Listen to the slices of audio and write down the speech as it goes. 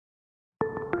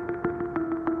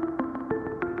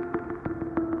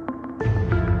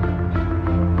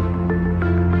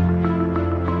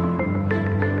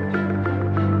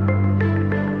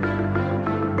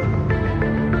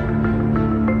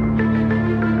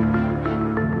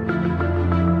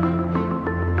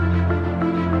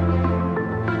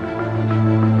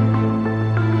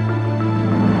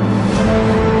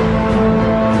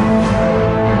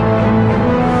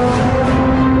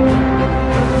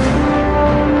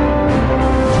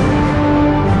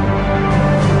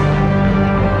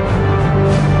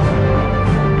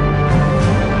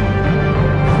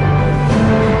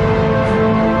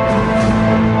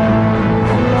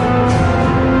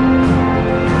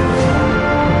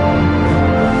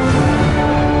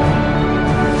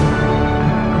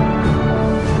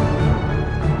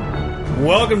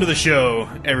Welcome to the show,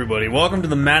 everybody. Welcome to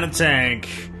the Man of Tank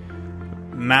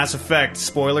Mass Effect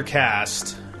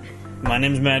Spoilercast. My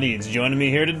name's Matt Eads. Joining me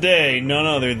here today, none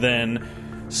other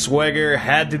than Swagger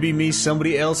Had to Be Me,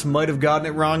 Somebody Else Might Have Gotten It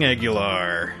Wrong,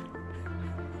 Aguilar.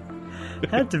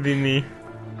 Had to be me.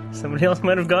 Somebody else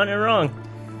might have gotten it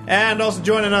wrong. And also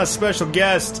joining us, special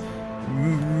guest,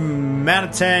 Man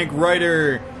of Tank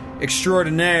writer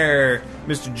extraordinaire,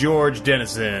 Mr. George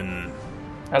Dennison.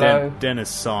 Hello.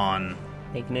 Dennison.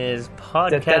 Making his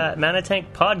podcast, Man of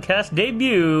Tank podcast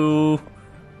debut.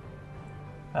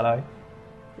 Hello.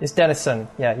 It's Dennison.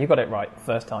 Yeah, you got it right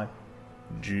first time.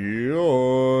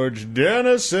 George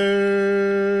Dennison.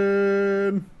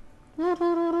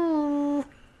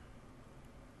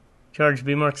 George,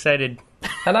 be more excited.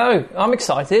 Hello, I'm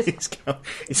excited.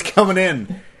 He's coming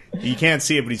in. You can't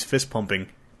see it, but he's fist pumping.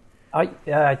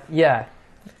 Yeah.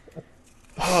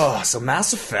 Oh, so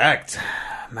Mass Effect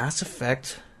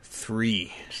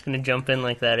 3. Just gonna jump in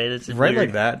like that. It's Right weird.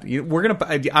 like that. We're gonna.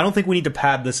 I don't think we need to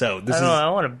pad this out. This I don't know. I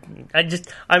want to.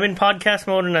 I'm in podcast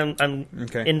mode and I'm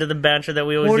Okay. into the banter that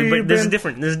we always What do. have you But this is been-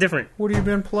 different. This is different. What have you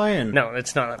been playing? No,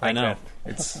 it's not. Like I know. that.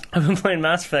 It's. I've been playing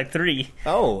Mass Effect 3.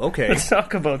 Oh, okay. Let's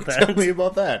talk about that. Tell me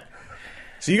about that.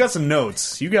 So you got some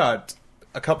notes. You got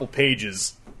a couple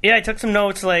pages, Yeah, I took some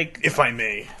notes. Like if I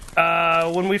may.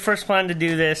 when we first planned to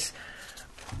do this,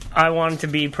 I wanted to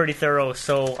be pretty thorough,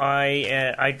 so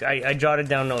I jotted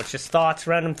down notes, just thoughts,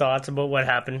 random thoughts about what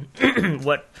happened,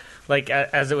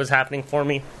 as it was happening for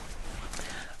me.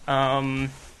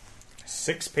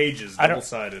 6 pages, I don't-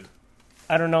 double-sided.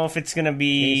 I don't know if it's gonna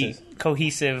be Jesus.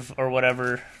 cohesive or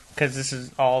whatever, because this is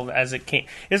all as it came.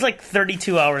 It was like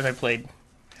 32 hours I played.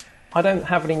 I don't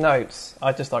have any notes.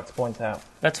 I'd just like to point out.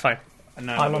 That's fine.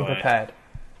 No, I'm do I. unprepared.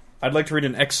 I'd like to read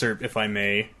an excerpt, if I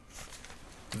may.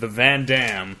 The Van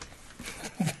Damme.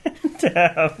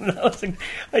 Damn,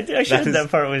 I shared that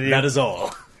part with you. That is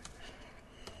all.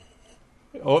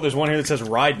 Oh, there's one here that says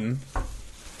Raiden,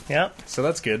 Yeah, so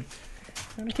that's good.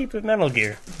 I'm gonna keep it Metal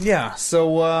Gear. Yeah,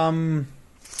 so,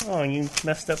 Oh, you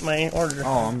messed up my order.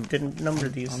 Oh, didn't number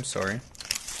these. I'm sorry.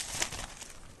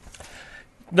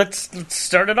 Let's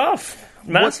start it off.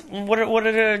 What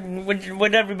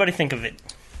did everybody think of it?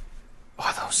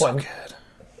 Oh, that was so Well, good.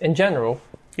 In general,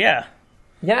 Yeah.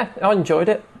 yeah, I enjoyed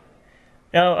it.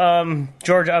 Now,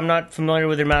 George, I'm not familiar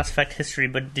with your Mass Effect history,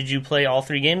 but did you play all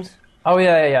 3 games? Oh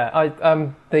yeah.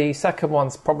 The second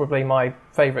one's probably my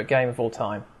favourite game of all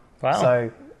time. Wow.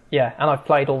 So yeah, and I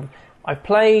played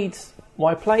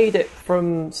it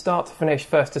from start to finish,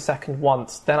 first to second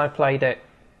once. Then I played it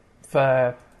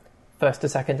for first to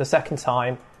second a second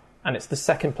time, and it's the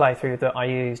second playthrough that I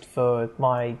used for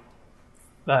my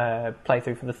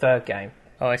playthrough for the third game.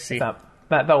 Oh, I see.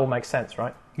 That all makes sense,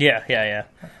 right? Yeah.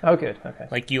 Oh, good. Okay.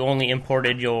 Like, you only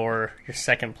imported your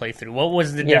second playthrough. What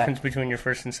was the Yeah. difference between your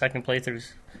first and second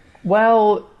playthroughs?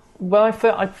 Well, when I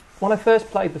first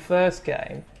played the first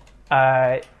game,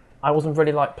 I wasn't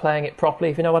really like playing it properly,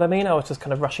 if you know what I mean. I was just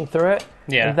kind of rushing through it.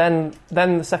 Yeah. And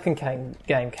then the second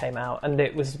game came out, and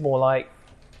it was more like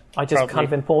I just Probably. kind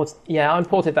of imported. Yeah, I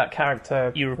imported that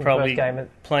character. You were from probably the first game.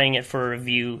 playing it for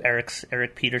review,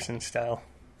 Eric Peterson style.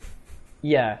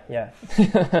 Yeah. Yeah,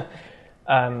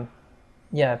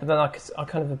 but then I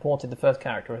kind of imported the first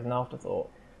character as an afterthought.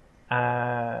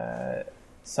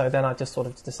 So then I just sort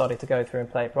of decided to go through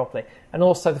and play it properly. And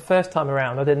also, the first time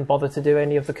around, I didn't bother to do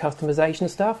any of the customization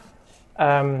stuff.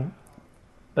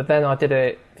 But then I did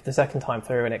it the second time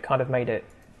through, and it kind of made it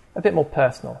a bit more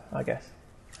personal, I guess.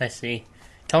 I see.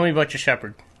 Tell me about your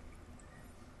Shepherd.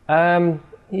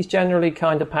 He's generally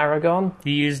kind of paragon.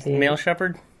 You used male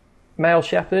Shepherd? Male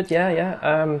shepherd,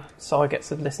 yeah. So I get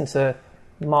to listen to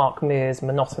Mark Mear's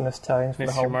monotonous tones for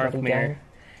the Mr. whole Mark bloody Mear. game.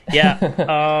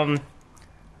 Yeah.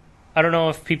 I don't know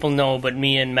if people know, but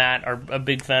me and Matt are a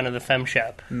big fan of the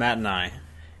FemShep. Matt and I.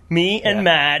 Me and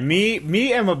Matt.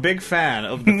 Me am a big fan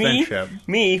of the friendship.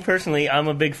 Me, personally, I'm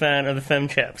a big fan of the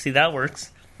FemShep. See, that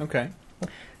works. Okay.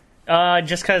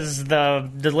 Just because the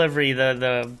delivery,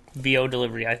 the VO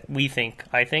delivery, I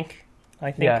think.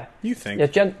 Yeah. You think?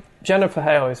 Yeah, Jennifer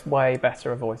Hale is way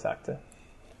better a voice actor.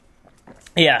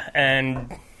 Yeah,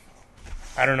 and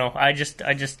I don't know. I just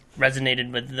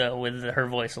resonated with her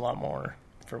voice a lot more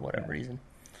for whatever reason.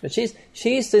 But she's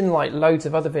in like loads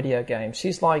of other video games.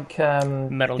 She's like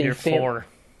Metal Gear 4.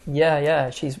 Yeah.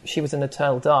 She was in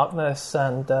Eternal Darkness,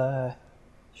 and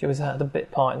she had a bit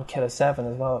part in Killer 7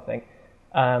 as well, I think.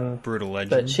 Brutal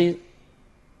Legend.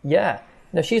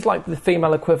 But she's like the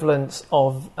female equivalent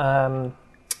of Nolan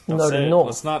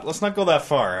North. Let's not go that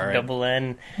far. All right. Double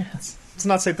N. Let's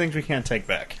not say things we can't take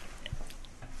back.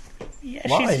 Yeah,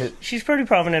 Why? she's pretty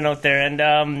prominent out there, and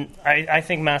I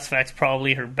think Mass Effect's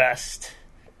probably her best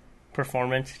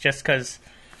performance, just because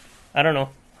I don't know.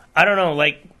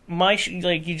 Like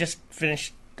you just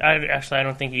finished. I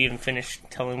don't think you even finished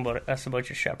telling us about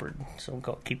your Shepard. So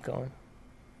keep going.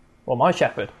 Well, my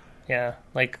Shepard. Yeah,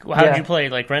 like how did you play?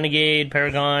 Like Renegade,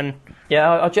 Paragon? Yeah,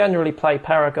 I generally play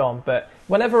Paragon, but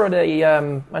whenever any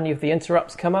of the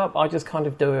interrupts come up, I just kind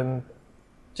of do them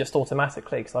just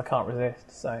automatically because I can't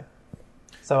resist.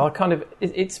 So I kind of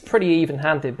it's pretty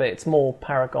even-handed, but it's more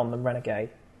Paragon than Renegade.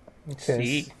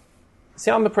 See,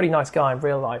 I'm a pretty nice guy in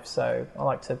real life, so I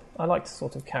like to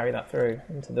sort of carry that through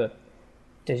into the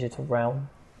digital realm,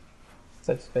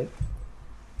 so to speak.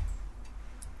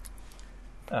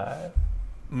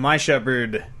 My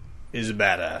Shepard is a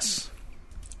badass.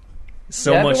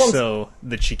 So much so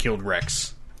that she killed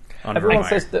Rex. Everyone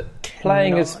says that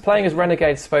playing as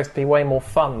Renegade is supposed to be way more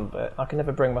fun, but I can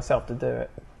never bring myself to do it.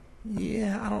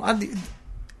 Yeah,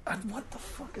 what the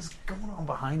fuck is going on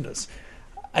behind us?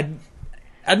 I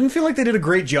didn't feel like they did a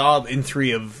great job in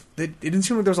 3 of... It didn't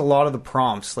seem like there was a lot of the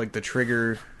prompts, like the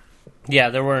trigger... Yeah,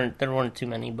 there weren't too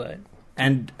many, but...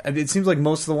 And it seems like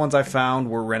most of the ones I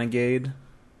found were Renegade,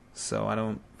 so I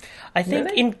don't... I think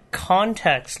in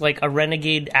context, like a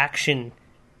Renegade action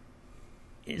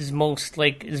is most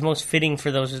fitting for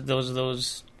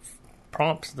those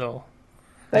prompts, though.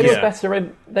 They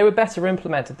were better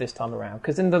implemented this time around,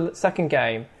 because in the second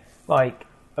game, like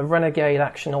a Renegade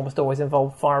action almost always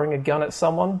involved firing a gun at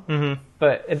someone. Mm-hmm.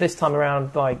 But this time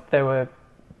around, like they were,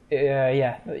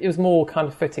 it was more kind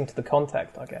of fitting to the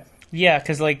context, I guess. Yeah,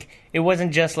 because like it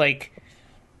wasn't just like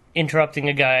interrupting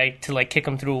a guy to like kick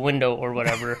him through a window or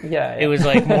whatever. Yeah. It was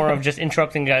like more of just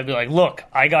interrupting a guy to be like, look,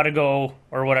 I gotta go,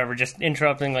 or whatever, just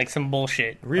interrupting like some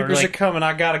bullshit. Reapers are coming,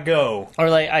 I gotta go. Or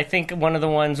like, I think one of the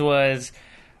ones was,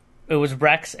 it was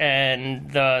Rex and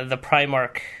the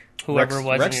Primarch, whoever it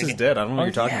was. Rex is dead, I don't know what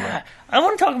you're talking about. I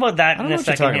want to talk about that in a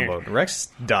second. I don't know what you're talking about. Rex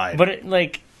died. But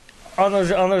like, on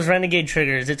those Renegade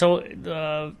triggers, it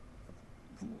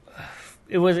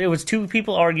was 2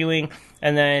 people arguing,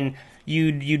 and then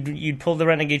you'd pull the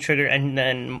Renegade trigger, and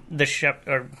then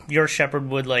your Shepard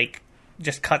would like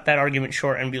just cut that argument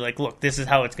short and be like, "Look, this is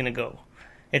how it's gonna go."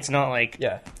 It's not like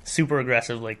super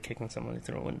aggressive, like kicking somebody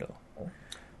through a window.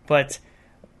 But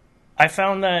I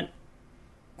found that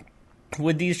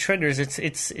with these triggers,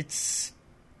 it's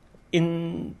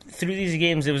in through these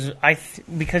games. It was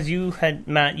because you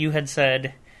had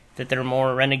said that they're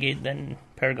more Renegade than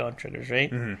Paragon triggers, right?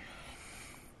 Mm-hmm.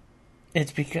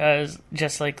 It's because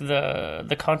just like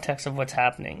the context of what's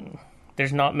happening,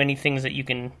 there's not many things that you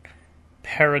can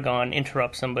Paragon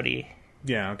interrupt somebody.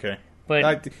 Yeah, okay.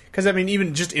 But because I mean,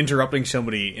 even just interrupting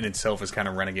somebody in itself is kind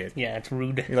of Renegade. Yeah, it's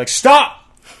rude. You're like, stop!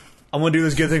 I'm gonna do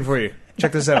this good thing for you.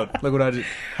 Check this out. Look what I did.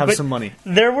 Have some money.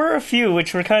 There were a few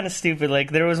which were kind of stupid. Like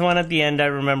there was one at the end I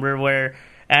remember where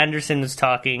Anderson was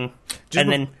talking,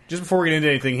 then just before we get into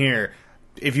anything here.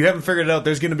 If you haven't figured it out,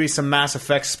 there's going to be some Mass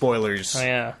Effect spoilers. Oh,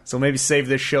 yeah. So maybe save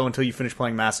this show until you finish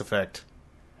playing Mass Effect.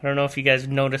 I don't know if you guys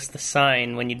noticed the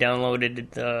sign when you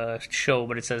downloaded the show,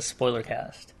 but it says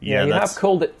Spoilercast. Yeah, you have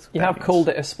called it a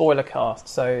Spoilercast.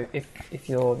 So if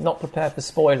you're not prepared for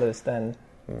spoilers, then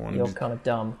you're kind of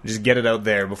dumb. Just get it out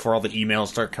there before all the emails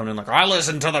start coming in like, I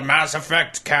listened to the Mass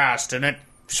Effect cast and it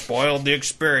spoiled the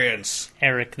experience.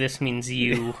 Eric, this means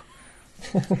you.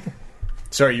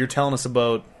 Sorry, you're telling us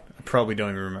about... I probably don't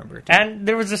even remember it. And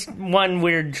there was this one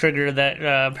weird trigger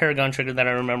that Paragon trigger that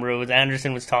I remember. It was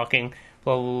Anderson was talking,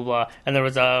 blah blah blah, and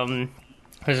there's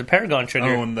a Paragon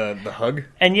trigger. Oh, and the hug.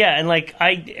 And yeah, and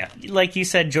like you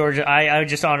said, George, I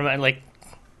just automatically, like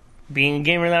being a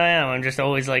gamer that I am, I'm just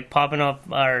always like popping up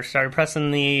or started pressing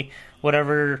the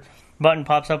whatever button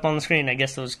pops up on the screen. I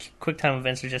guess those QuickTime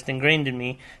events are just ingrained in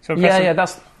me. So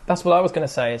that's what I was going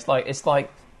to say. It's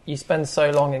like you spend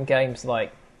so long in games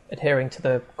like adhering to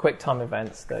the QuickTime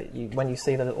events that when you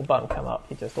see the little button come up,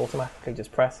 you just automatically just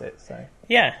press it. So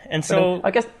yeah, and so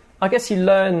I guess you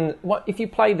learn if you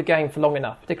play the game for long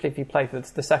enough, particularly if you play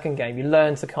the second game, you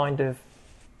learn to kind of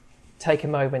take a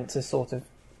moment to sort of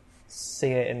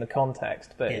see it in the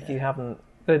context. But if you haven't,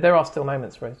 there are still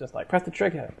moments where it's just like press the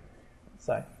trigger.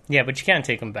 So yeah, but you can't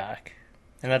take them back,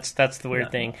 and that's the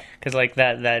weird thing, because like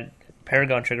that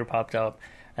Paragon trigger popped up,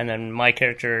 and then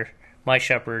my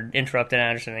Shepard interrupted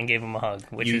Anderson and gave him a hug,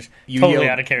 which is totally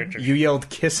out of character. You yelled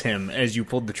 "kiss him" as you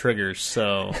pulled the triggers,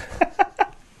 so...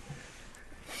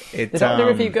 Did either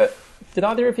of you go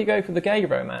for the gay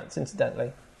romance,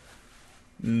 incidentally?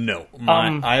 No.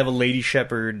 I have a lady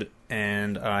Shepard,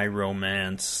 and I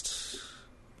romanced...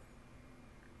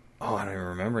 Oh, I don't even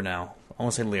remember now. I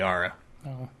want to say Liara.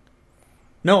 Oh.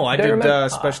 No, I Don't did remember?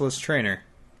 specialist trainer.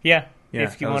 Yeah. Yeah,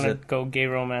 If you that was want to it. go gay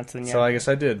romance, then yeah. So I guess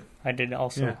I did. I did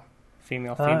also Yeah.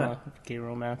 female gay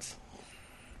romance.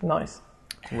 Nice.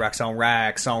 Racks on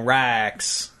racks on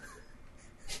racks.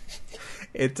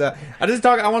 I want to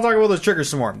talk about those triggers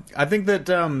some more. I think that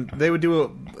they would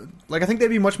do I think they'd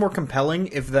be much more compelling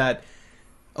if that.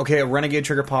 Okay, a renegade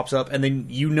trigger pops up, and then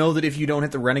you know that if you don't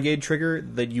hit the renegade trigger,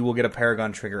 that you will get a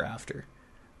paragon trigger after.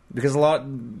 Because a lot,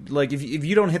 like if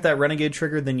you don't hit that renegade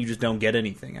trigger, then you just don't get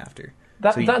anything after.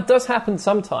 That does happen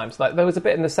sometimes. Like there was a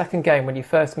bit in the second game when you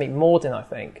first meet Mordin, I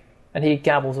think, and he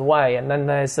gabbles away, and then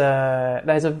there's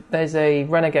a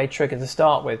renegade trigger to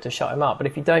start with to shut him up. But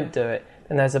if you don't do it,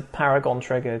 then there's a paragon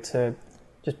trigger to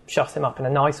just shut him up in a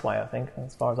nice way. I think,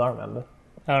 as far as I remember.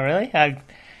 Oh, really?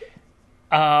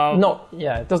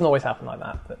 It doesn't always happen like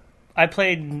that. But I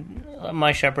played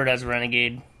my Shepherd as a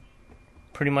renegade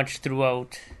pretty much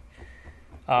throughout.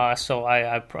 So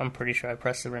I'm pretty sure I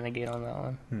pressed the renegade on that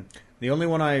one. The only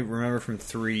one I remember from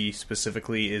 3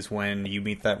 specifically is when you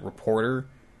meet that reporter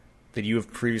that you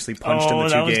have previously punched in the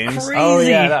 2 games. Crazy. oh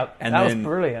yeah, that was then-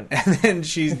 brilliant. And then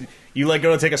you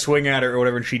go to take a swing at her or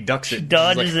whatever, and she ducks it. She's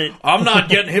dodges like, it. I'm not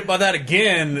getting hit by that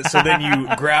again. So then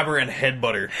you grab her and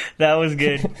headbutt her. That was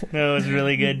good. That was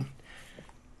really good.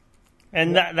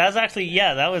 And that was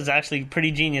actually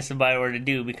pretty genius of BioWare to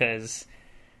do because,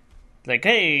 like,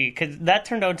 hey, because that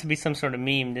turned out to be some sort of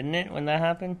meme, didn't it, when that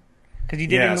happened? Because you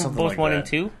did it in something both like 1 that. and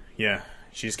 2. Yeah,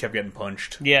 she just kept getting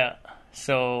punched. Yeah.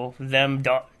 So them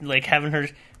having her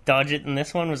dodge it in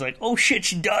this one was like, oh shit,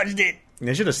 she dodged it.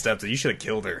 They should have stepped it. You should have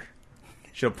killed her.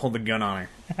 Should have pulled the gun on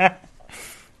her.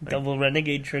 Double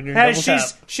renegade trigger. Hey, double tap.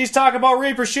 she's talking about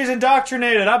Reaper. She's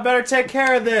indoctrinated. I better take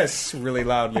care of this. Really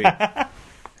loudly.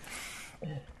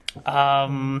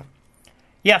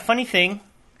 Yeah, funny thing.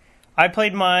 I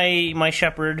played my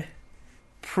Shepherd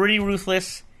pretty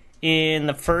ruthless in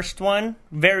the first one.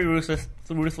 Very ruthless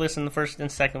in the first and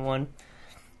second one.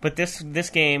 But this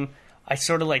game, I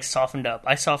sort of like softened up.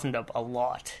 I softened up a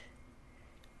lot.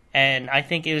 And I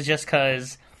think it was just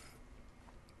because,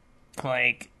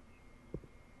 like,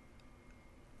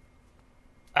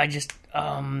 I just,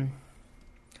 I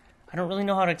don't really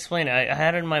know how to explain it. I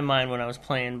had it in my mind when I was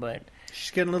playing, but...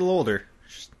 She's getting a little older.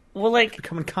 Well, like,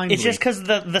 Becoming kindly. it's just because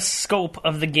the scope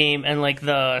of the game and, like,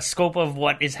 the scope of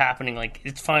what is happening, like,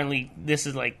 it's finally, this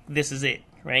is it,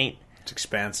 right? It's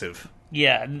expansive.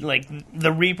 Yeah, like,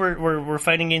 the Reaper, we're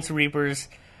fighting against the Reapers.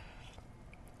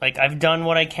 Like, I've done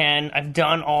what I can. I've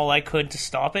done all I could to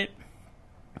stop it.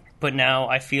 But now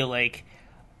I feel like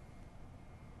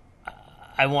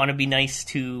I want to be nice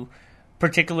to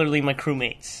particularly my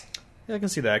crewmates. Yeah, I can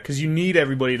see that, because you need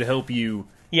everybody to help you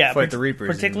fight the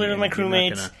Reapers. Particularly my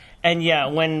crewmates. And yeah,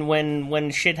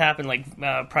 when shit happened, like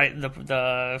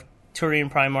the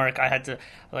Turian Primarch, I had to,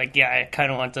 like, yeah, I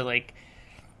kind of want to, like,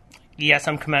 yes,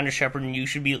 I'm Commander Shepard and you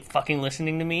should be fucking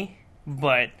listening to me,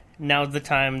 but now's the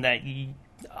time that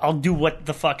I'll do what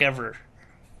the fuck ever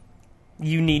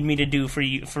you need me to do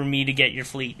for me to get your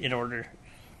fleet in order.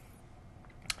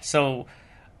 So,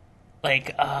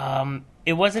 like,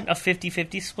 it wasn't a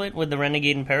 50-50 split with the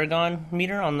Renegade and Paragon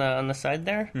meter on the side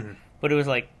there, but it was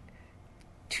like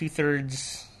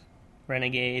 2/3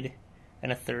 Renegade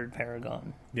and 1/3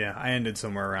 Paragon. Yeah, I ended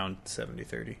somewhere around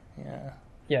 70-30. Yeah.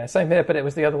 Yeah, same here, but it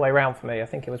was the other way around for me. I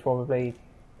think it was probably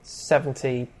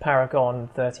 70 Paragon,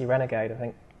 30 Renegade, I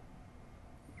think.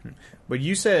 But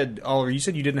you said, Oliver, you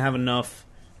didn't have enough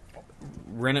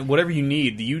whatever you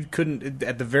need. You couldn't,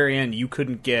 at the very end, you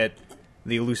couldn't get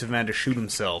the elusive man to shoot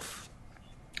himself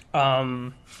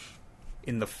in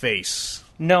the face.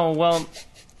 No, well,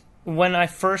 when I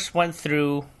first went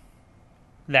through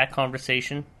that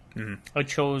conversation, I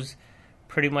chose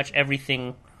pretty much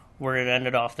everything where it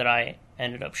ended off that I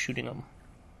ended up shooting him.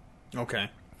 Okay.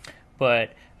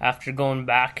 But after going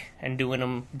back and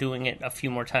doing it a few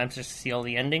more times just to see all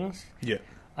the endings, Yeah.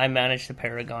 I managed to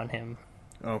Paragon him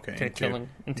Okay.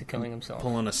 into killing himself.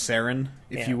 Pulling a Saren,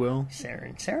 if you will.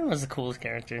 Saren. Saren was the coolest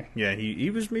character. Yeah, he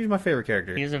was my favorite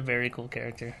character. He was a very cool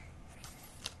character.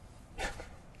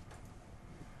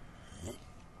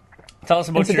 Tell us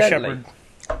about your Incidentally-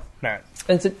 Shepherd, Matt.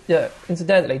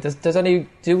 Incidentally,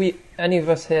 do any of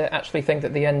us here actually think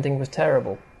that the ending was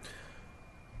terrible?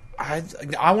 I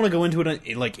want to go into it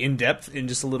in depth in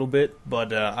just a little bit, but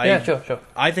Sure.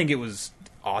 I think it was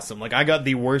awesome. Like, I got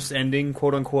the worst ending,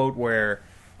 quote unquote, where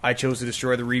I chose to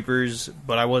destroy the Reapers,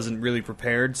 but I wasn't really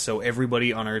prepared, so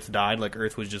everybody on Earth died. Like,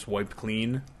 Earth was just wiped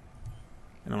clean.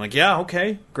 And I'm like, yeah,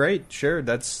 okay, great, sure,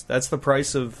 that's the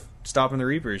price of stopping the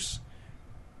Reapers.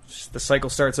 Just the cycle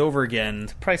starts over again.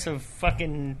 Price of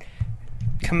fucking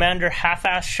Commander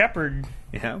Half-Ass Shepherd.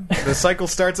 Yeah, the cycle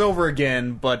starts over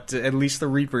again, but at least the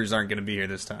Reapers aren't going to be here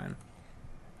this time.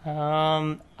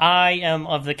 I am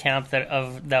of the camp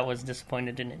that was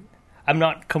disappointed in it. I'm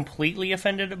not completely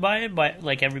offended by it,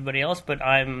 like everybody else, but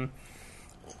I'm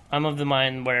of the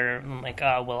mind where I'm like,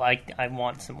 well, I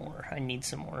want some more. I need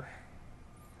some more.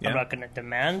 Yeah. I'm not going to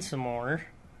demand some more.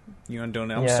 You want to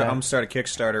donate? I'm going to start a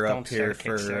Kickstarter up here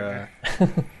for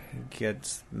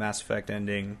get Mass Effect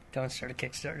ending. Don't start a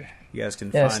Kickstarter. You guys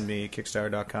can find me at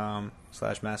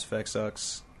kickstarter.com/Mass Effect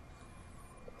Sucks.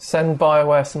 Send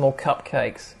BioWare some more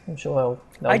cupcakes. I'm sure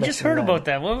they'll I just heard about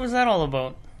that. What was that all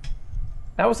about?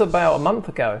 That was about a month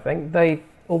ago, I think. They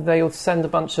send a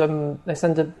bunch of they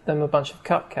send them a bunch of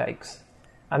cupcakes,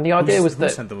 and the idea was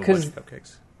that sent them a bunch of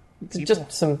cupcakes? Just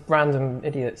some random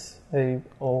idiots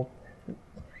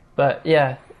but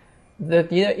yeah,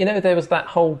 you know there was that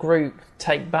whole group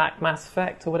Take Back Mass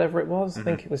Effect or whatever it was. I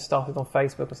think it was started on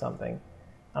Facebook or something,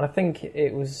 and I think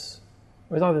it was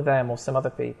either them or some other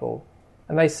people,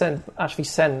 and they actually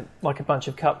sent like a bunch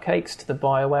of cupcakes to the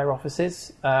BioWare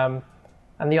offices, and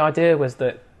the idea was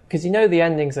that because the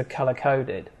endings are color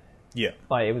coded,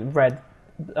 like it was red,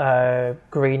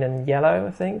 green, and yellow.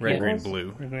 I think red, green,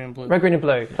 blue. Red, green, and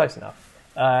blue. Close enough.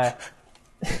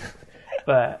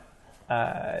 But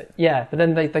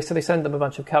then they send them a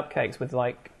bunch of cupcakes with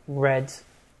like red,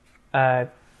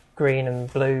 green,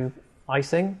 and blue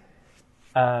icing.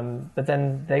 But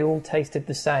then they all tasted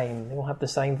the same. They all have the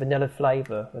same vanilla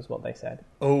flavor, was what they said.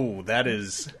 Oh, that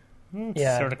is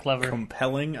sort of clever,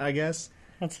 compelling, I guess.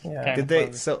 That's did they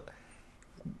clever. So?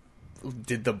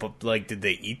 Did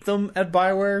they eat them at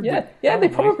BioWare? Yeah. They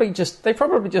probably just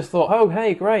thought, oh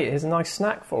hey, great, here's a nice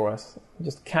snack for us.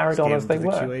 Just carried on as they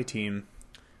were. The QA team.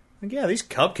 Like, yeah, these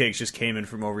cupcakes just came in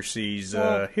from overseas.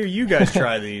 Here, you guys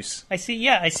try these. I see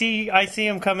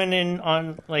them coming in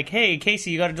on like, hey,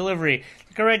 Casey, you got a delivery.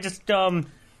 Like, all right, just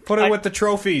put it with the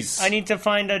trophies. I need to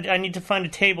find a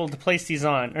table to place these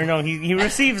on. Or no, he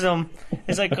receives them.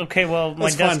 It's like, okay, well, my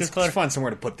desk is closed. Let's find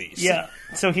somewhere to put these. Yeah,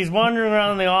 so he's wandering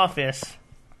around the office,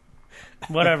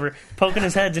 whatever, poking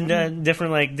his heads into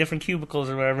different cubicles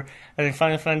or whatever, and then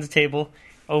finally finds a table,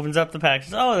 opens up the package.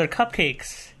 Oh, they're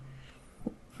cupcakes.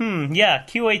 Yeah,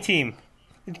 QA team.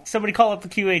 Somebody call up the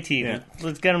QA team. Yeah.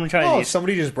 Let's get them to try these. If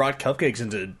somebody just brought cupcakes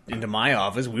into my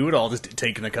office, we would all just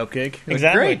take a cupcake. Like,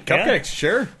 exactly. Great, cupcakes,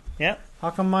 sure. Yeah.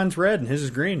 How come mine's red and his is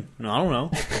green? No, I don't know.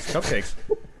 It's cupcakes.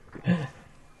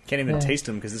 Can't even taste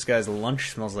them because this guy's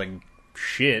lunch smells like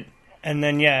shit. And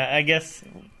then, I guess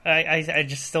I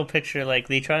just still picture, like,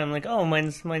 they try them like, oh,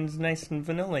 mine's nice and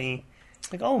vanilla-y.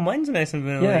 Like, oh, mine's nice and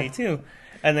vanilla-y, too.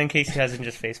 And then Casey has it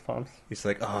just face palms. He's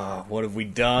like, oh, what have we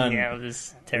done? Yeah, it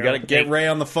was terrible. We gotta get Ray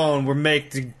on the phone. The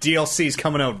DLC's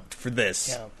coming out for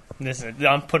this. Yeah,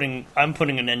 I'm putting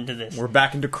an end to this. We're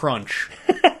back into crunch.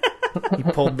 He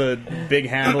pulled the big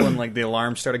handle and like the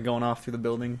alarm started going off through the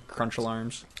building. Crunch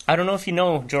alarms. I don't know if you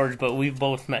know, George, but we've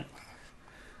both met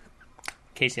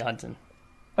Casey Hudson.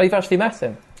 Oh, you've actually met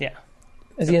him? Yeah.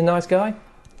 Is he a nice guy?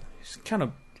 He's kind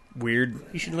of weird.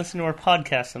 You should listen to our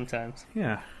podcast sometimes.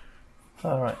 Yeah.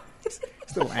 All right. It's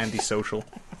a little antisocial.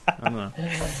 I don't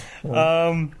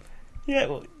know.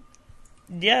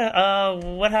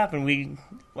 What happened?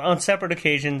 On separate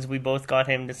occasions, we both got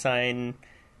him to sign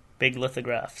big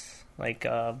lithographs, like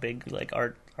big like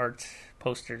art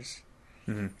posters.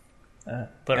 Mm-hmm.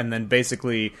 And then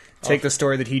basically take the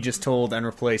story that he just told and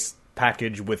replace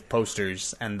package with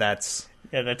posters, and that's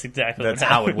exactly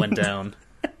how it went down.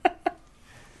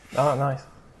 Oh, nice.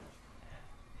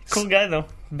 Cool guy though.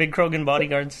 Big Krogan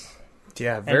bodyguards.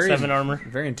 Yeah, very and 7 armor.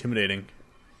 Very intimidating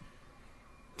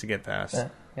to get past.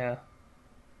 Yeah.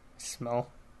 Smell.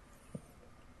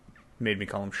 Made me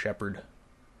call him Shepherd.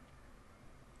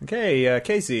 Okay,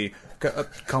 Casey,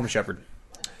 call me Shepherd.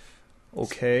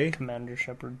 Okay. Commander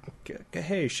Shepherd.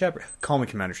 Hey, Shepherd. Call me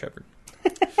Commander Shepherd.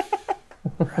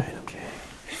 Right, okay.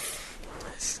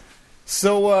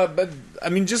 So, but I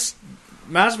mean, just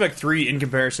Mass Effect 3 in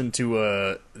comparison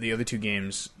to the other two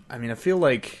games, I mean, I feel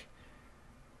like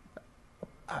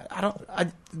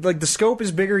I like the scope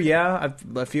is bigger. Yeah,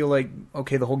 I feel like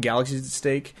okay, the whole galaxy's at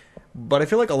stake, but I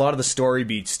feel like a lot of the story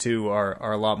beats too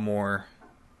are a lot more.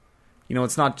 You know,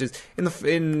 it's not just in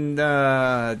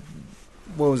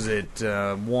what was it?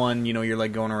 One, you know, you're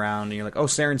like going around and you're like, oh,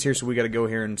 Saren's here, so we got to go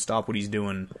here and stop what he's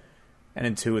doing. And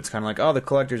in 2, it's kind of like, oh, the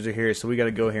collectors are here, so we got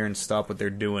to go here and stop what they're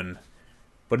doing.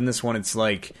 But in this one, it's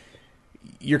like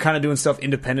you're kind of doing stuff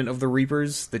independent of the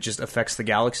Reapers that just affects the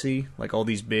galaxy, like all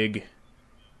these big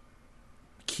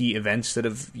key events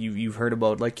that you've heard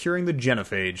about, like curing the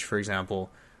genophage, for example,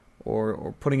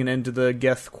 or putting an end to the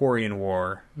Geth Quarian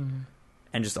War,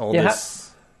 and just all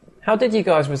this. How did you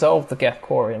guys resolve the Geth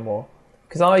Quarian war?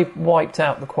 Because I wiped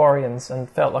out the Quarians and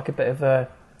felt like a bit of a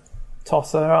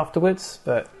tosser afterwards,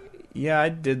 but... Yeah, I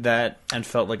did that and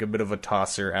felt like a bit of a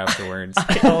tosser afterwards.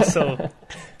 I also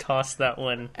tossed that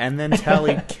one. And then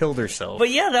Tally killed herself. But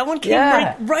yeah, that one came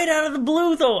right out of the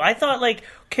blue, though. I thought, like,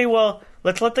 okay, well,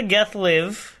 let's let the Geth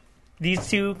live. These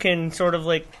two can sort of,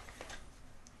 like,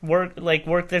 work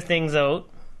their things out,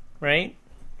 right?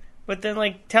 But then,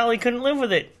 like, Tally couldn't live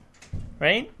with it,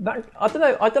 right? I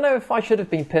don't know if I should have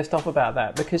been pissed off about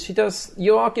that, because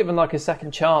you are given, like, a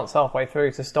second chance halfway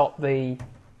through to stop the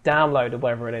download or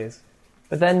whatever it is.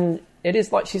 But then it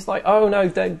is like, she's like, oh no,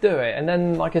 don't do it. And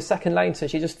then, like, a second later,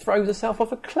 she just throws herself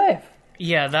off a cliff.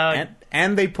 Yeah, that...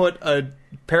 And they put a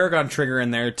Paragon trigger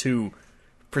in there to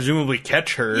presumably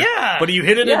catch her. Yeah! But you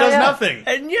hit it, it does nothing.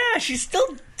 And yeah, she still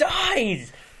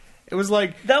dies. It was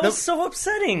like... That was so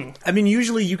upsetting. I mean,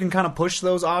 usually you can kind of push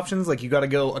those options. Like, you got to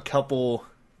go a couple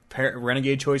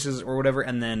renegade choices or whatever,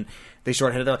 and then they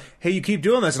start headed out, hey, you keep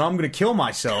doing this, and I'm going to kill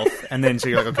myself. And then so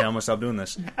you're like, okay, I'm going to stop doing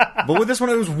this. But with this one,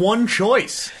 it was one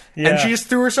choice. Yeah. And she just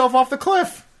threw herself off the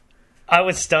cliff. I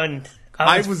was stunned.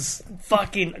 I was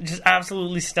fucking just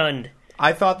absolutely stunned.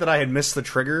 I thought that I had missed the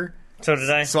trigger. So did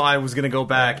I. So I was going to go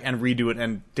back and redo it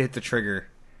and hit the trigger.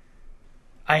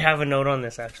 I have a note on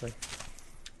this, actually.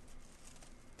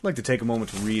 I'd like to take a moment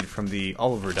to read from the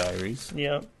Oliver Diaries.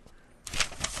 Yeah.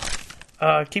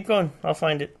 Keep going. I'll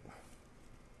find it.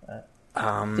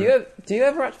 Do you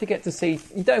ever actually get to see...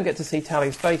 You don't get to see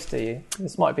Tally's face, do you?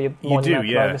 This might be a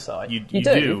monumental oversight. You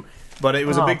do. But it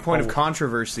was a big point of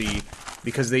controversy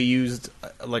because they used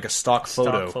like a stock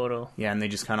photo. Yeah, and they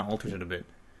just kind of altered it a bit.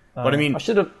 But I mean... I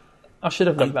should have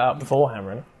looked that up beforehand,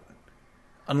 really.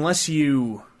 Unless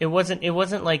you... It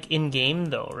wasn't like in-game,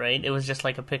 though, right? It was just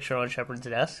like a picture on Shepard's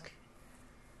desk.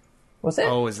 Was it?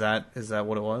 Oh, is that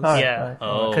what it was? Oh, yeah.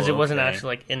 Because it wasn't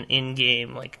actually like an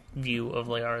in-game like view of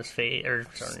Liara's face, or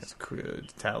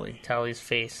sorry, Tally's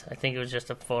face. I think it was just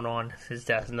a photo on his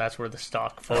desk, and that's where the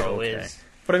stock photo is.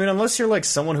 But I mean, unless you're like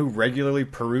someone who regularly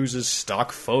peruses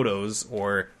stock photos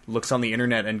or looks on the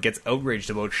internet and gets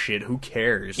outraged about shit, who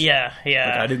cares? Yeah. Like,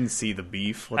 I didn't see the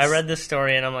beef. I read this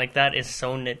story and I'm like, that is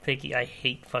so nitpicky. I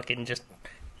hate fucking just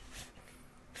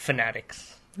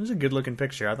fanatics. It was a good looking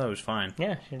picture. I thought it was fine.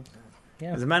 Yeah.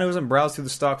 As a man who hasn't browsed through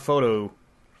the stock photo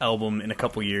album in a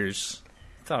couple years,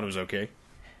 I thought it was okay.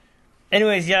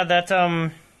 Anyways, yeah, that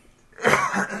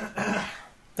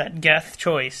that Geth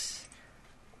choice.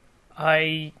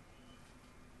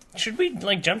 Should we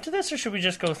like jump to this, or should we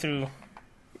just go through?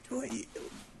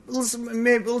 Let's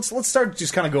start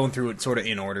just kind of going through it sort of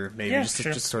in order, maybe just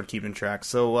sort of keeping track.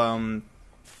 So,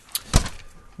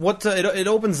 it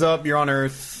opens up. You're on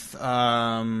Earth.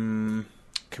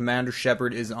 Commander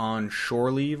Shepard is on shore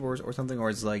leave or something, or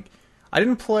it's like I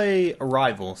didn't play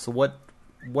Arrival. So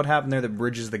what happened there that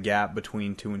bridges the gap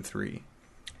between 2 and 3?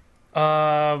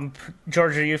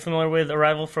 George, are you familiar with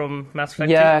Arrival from Mass Effect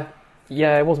 2?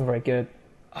 Yeah, it wasn't very good.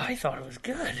 I thought it was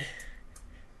good.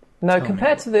 No,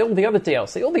 compared to all the other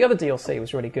DLC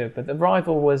was really good, but the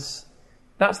Arrival was...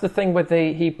 That's the thing where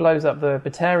he blows up the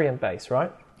Batarian base,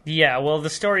 right? Yeah, well, the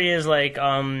story is like,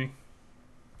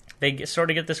 they sort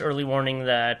of get this early warning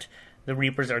that the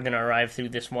Reapers are going to arrive through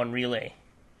this one relay.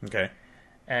 Okay.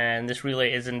 And this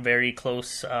relay is in very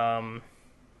close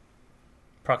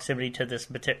proximity to this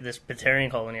Batarian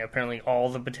colony. Apparently all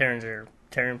the Batarians are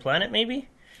Batarian planet, maybe?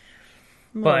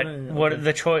 But what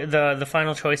the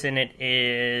final choice in it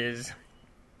is,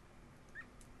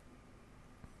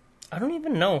 I don't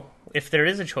even know if there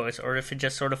is a choice or if it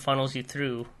just sort of funnels you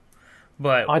through.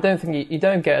 But I don't think you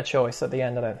don't get a choice at the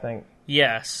end. I don't think.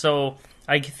 Yeah, so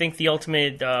I think the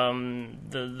ultimate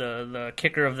the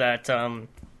kicker of that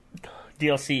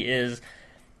DLC is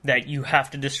that you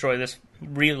have to destroy this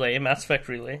relay, Mass Effect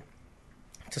relay,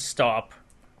 to stop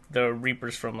the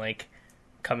Reapers from like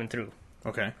coming through.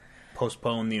 Okay.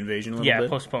 Postpone the invasion a little bit? Yeah,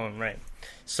 postpone, right.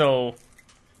 So,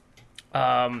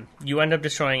 you end up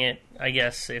destroying it, I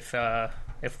guess, if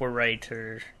we're right,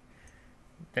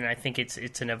 then I think it's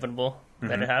inevitable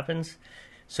that it happens.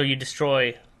 So you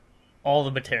destroy all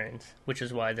the Batarians, which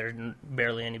is why there's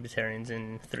barely any Batarians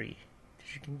in 3.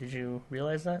 Did you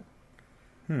realize that?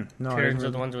 No, Batarians are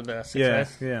the ones with the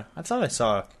 6S? Yeah. I thought I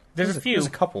saw... There's a few. There's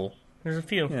a couple. There's a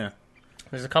few. Yeah.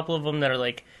 There's a couple of them that are,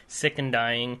 like, sick and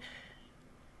dying.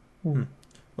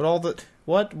 But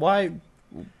why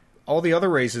all the other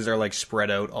races are like spread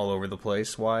out all over the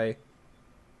place? Why?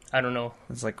 I don't know.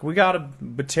 It's like, we got a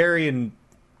Batarian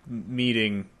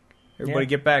meeting. Everybody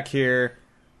get back here.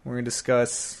 We're going to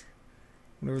discuss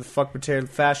whatever the fuck Batarian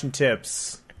fashion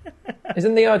tips.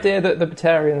 Isn't the idea that the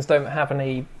Batarians don't have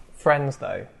any friends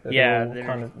though. Yeah,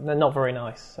 they're not very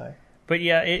nice. So. But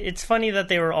yeah, it's funny that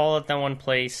they were all at that one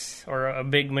place, or a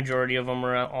big majority of them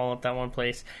were all at that one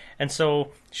place. And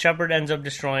so Shepard ends up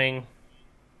destroying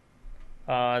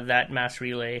that mass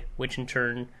relay, which in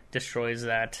turn destroys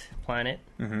that planet.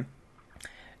 Mm-hmm.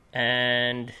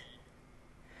 And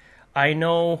I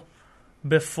know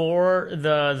before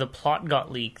the plot got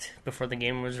leaked, before the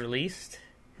game was released,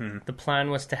 the plan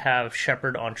was to have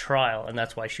Shepard on trial, and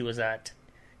that's why she was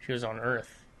on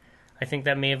Earth. I think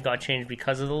that may have got changed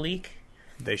because of the leak.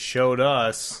 They showed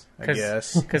us, I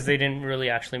guess. Because they didn't really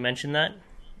actually mention that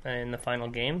in the final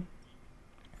game.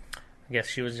 I guess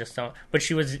she was just on... But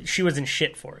she was in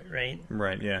shit for it, right?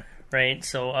 Right, yeah. Right,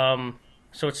 so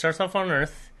so it starts off on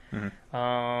Earth.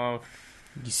 Mm-hmm.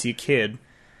 You see a kid.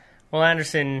 Well,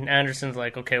 Anderson's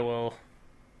like, okay, well...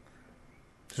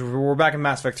 So we're back in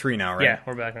Mass Effect 3 now, right? Yeah,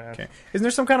 we're back in that. Okay. Isn't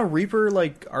there some kind of Reaper,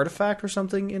 like, artifact or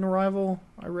something in Arrival?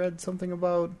 I read something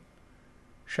about...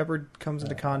 Shepard comes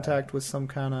into contact with some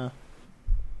kind of...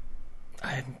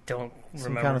 I don't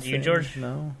remember. Kind of you, George?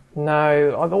 No.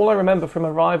 All I remember from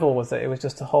Arrival was that it was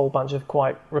just a whole bunch of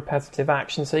quite repetitive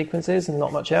action sequences and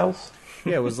not much else.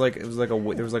 Yeah, there was like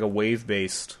a wave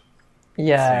based thing,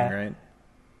 right?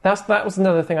 That was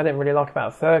another thing I didn't really like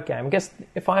about the third game. I guess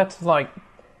if I had to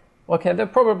there are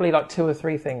probably like 2 or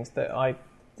 3 things that I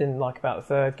didn't like about the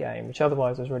third game, which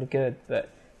otherwise was really good. But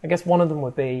I guess one of them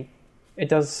would be it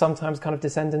does sometimes kind of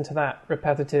descend into that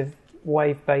repetitive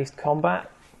wave-based combat.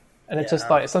 And it's just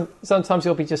like, sometimes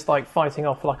you'll be just like fighting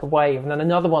off like a wave and then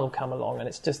another one will come along and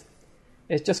it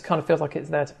just kind of feels like it's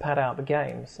there to pad out the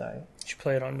game, so. Did you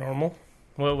play it on normal?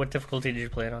 What difficulty did you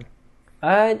play it on?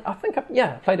 I think, I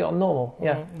played it on normal,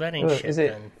 yeah. Well, that ain't shit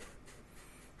then.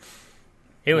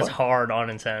 It was hard on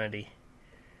Insanity.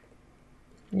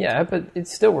 Yeah, but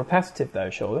it's still repetitive though,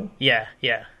 surely. Yeah.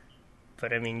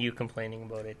 But I mean, you complaining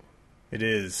about it. It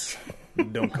is.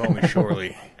 Don't call me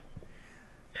Shorely.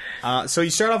 So you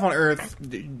start off on Earth,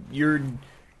 you're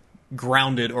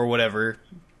grounded or whatever,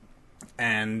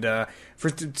 and for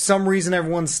some reason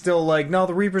everyone's still like, no,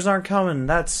 the Reapers aren't coming.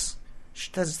 That's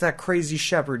that crazy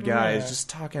Shepard guy is just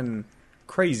talking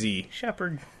crazy.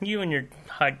 Shepard, you and your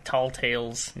high tall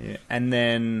tales. Yeah. And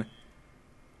then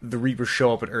the Reapers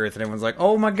show up at Earth, and everyone's like,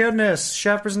 oh my goodness,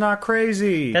 Shepard's not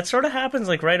crazy. That sort of happens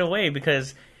like right away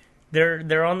because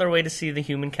they're on their way to see the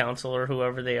Human Council or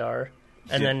whoever they are,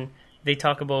 and then they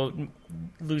talk about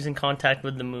losing contact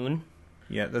with the moon.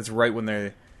 Yeah, that's right when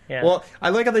they're... Yeah. Well, I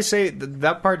like how they say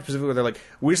that part specifically where they're like,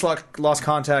 we just lost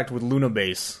contact with Luna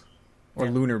Base. Or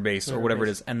Lunar Base, or whatever it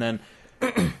is. And then,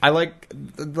 I like,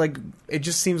 it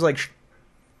just seems like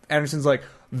Anderson's like,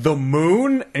 the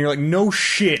moon? And you're like, no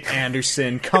shit,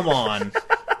 Anderson, come on.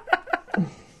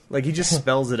 Like, he just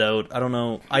spells it out. I don't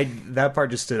know. That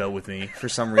part just stood out with me for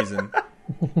some reason.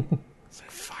 It's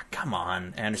like, fuck, come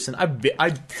on, Anderson.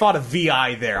 I fought a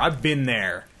VI there. I've been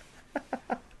there.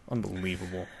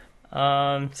 Unbelievable.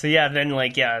 So yeah, then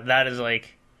that is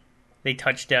like, they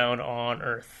touch down on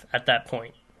Earth at that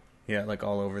point. Yeah, like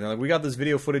all over. They're like, we got this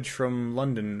video footage from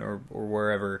London or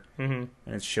wherever, and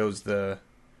it shows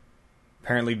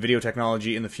apparently video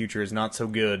technology in the future is not so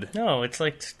good. No, it's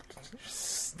like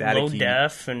staticky. Low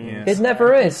def and it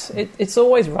never is. It's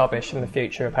always rubbish in the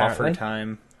future. Apparently, buffer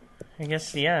time. I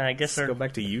guess. Yeah, I guess. Let's go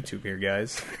back to YouTube here,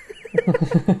 guys.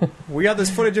 We got this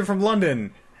footage in from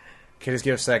London. Okay, just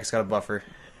give us a sec. It's got a buffer.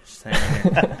 Just hang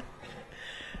on here.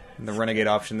 And the Renegade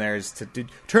option there is to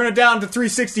turn it down to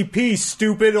 360p,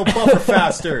 stupid. It'll buffer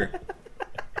faster.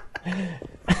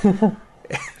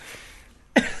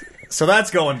 So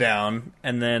that's going down.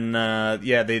 And then,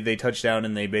 they touch down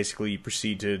and they basically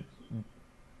proceed to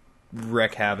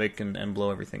wreak havoc and blow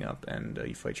everything up. And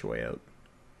you fight your way out.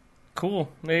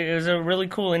 Cool. It was a really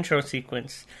cool intro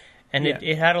sequence. And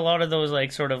it had a lot of those,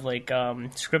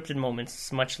 scripted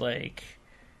moments, much like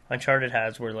Uncharted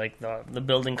has, where, the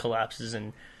building collapses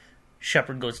and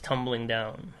Shepard goes tumbling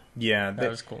down. Yeah, that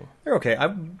was cool. They're okay.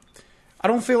 I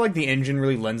don't feel like the engine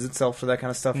really lends itself to that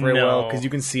kind of stuff very well, because you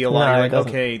can see a lot. You're like,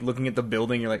 okay, looking at the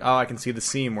building, you're like, oh, I can see the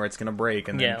seam where it's going to break,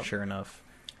 and then sure enough.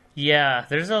 Yeah,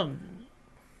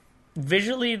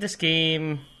 visually, this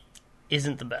game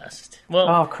isn't the best. Well,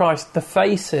 oh Christ, the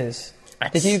faces.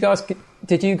 Did you guys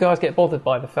get bothered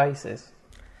by the faces?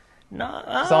 No.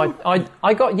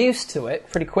 I got used to it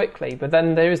pretty quickly, but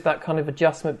then there is that kind of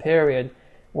adjustment period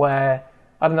where,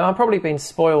 I don't know, I've probably been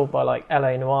spoiled by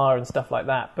LA Noire and stuff like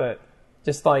that, but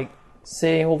just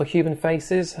seeing all the human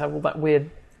faces have all that weird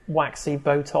waxy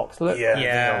Botox look.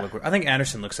 Yeah. I think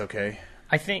Anderson looks okay.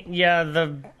 I think,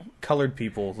 the colored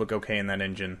people look okay in that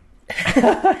engine.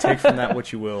 Take from that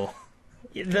what you will.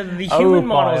 The human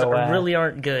models BioWare. really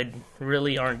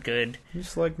aren't good.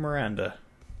 Just like Miranda.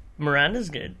 Miranda's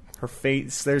good. Her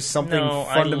face, there's something No,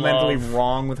 I fundamentally love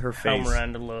wrong with her How face.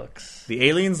 Miranda looks. The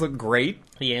aliens look great.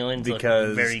 The aliens Because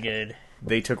look very good.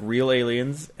 They took real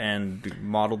aliens and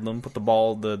modeled them, put the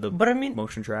But I mean,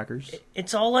 motion trackers.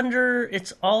 it's all under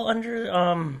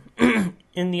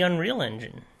in the Unreal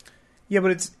Engine. Yeah,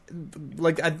 but it's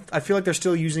like I feel like they're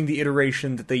still using the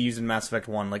iteration that they used in Mass Effect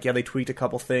 1. Like, yeah, they tweaked a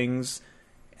couple things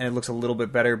and it looks a little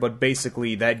bit better, but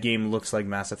basically that game looks like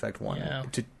Mass Effect 1 Yeah.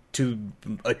 to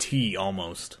a T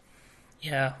almost.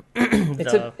 Yeah,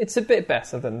 It's a bit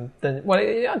better than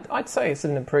I'd say it's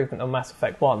an improvement on Mass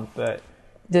Effect 1, but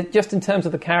just in terms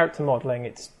of the character modelling,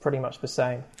 it's pretty much the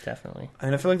same. definitely. I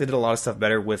mean, I feel like they did a lot of stuff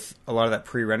better with a lot of that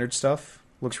pre-rendered stuff.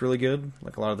 Looks really good,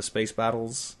 like a lot of the space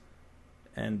battles.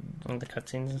 And The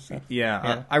cutscenes and stuff. yeah,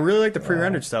 Yeah. I really like the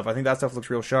pre-rendered stuff. I think that stuff looks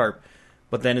real sharp.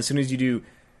 But then as soon as you do,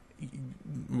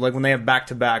 like when they have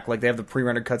back-to-back, like they have the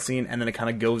pre-rendered cutscene and then it kind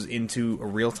of goes into a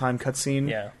real-time cutscene,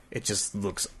 Yeah. it just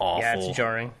looks awful. Yeah, it's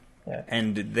jarring. Yeah.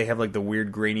 And they have like the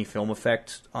weird grainy film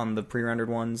effect on the pre-rendered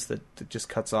ones that just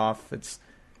cuts off. It's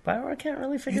BioWare can't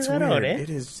really figure that weird. out, eh? It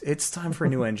is. It's time for a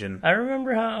new engine. I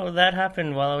remember how that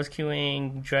happened while I was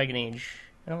queuing Dragon Age.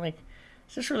 And I'm like,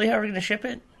 is this really how we're going to ship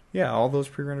it? Yeah, all those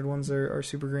pre-rendered ones are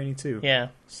super grainy too. Yeah,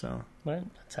 So but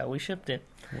that's how we shipped it.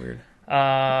 weird.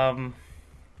 Um,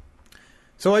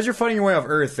 So as you're fighting your way off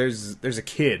Earth, there's a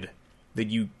kid that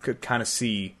you could kind of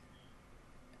see.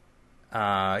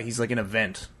 He's like in a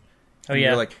vent. oh And yeah.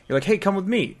 you're like, hey, come with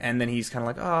me, and then he's kind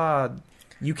of like,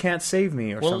 you can't save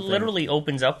me, or Well, something. it literally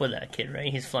opens up with that kid,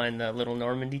 right? He's flying the little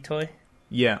Normandy toy.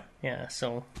 Yeah. Yeah,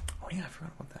 so Oh yeah, I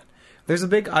forgot about that. There's a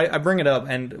big. I bring it up,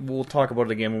 and we'll talk about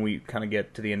it again when we kind of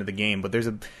get to the end of the game. But there's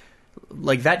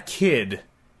that kid.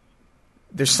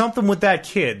 There's something with that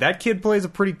kid. That kid plays a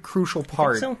pretty crucial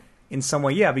part so? in some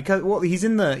way. Yeah, because he's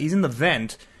in the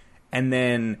vent, and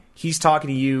then he's talking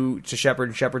to you to Shepard,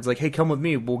 and Shepard's like, "Hey, come with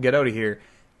me. We'll get out of here."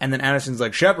 And then Anderson's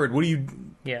like, "Shepard, what are you?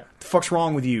 yeah. The fuck's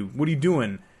wrong with you? What are you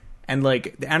doing?" And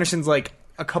like Anderson's like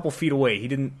a couple feet away. He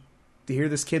didn't hear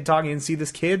this kid talking. He didn't see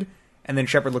this kid. And then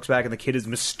Shepard looks back, and the kid is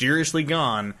mysteriously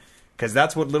gone. Because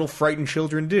that's what little frightened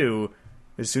children do.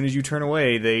 As soon as you turn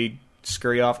away, they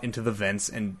scurry off into the vents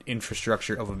and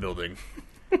infrastructure of a building.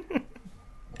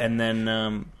 And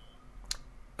then,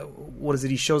 what is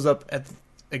it? He shows up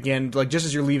again, like just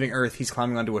as you're leaving Earth, he's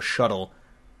climbing onto a shuttle,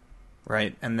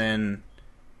 right? And then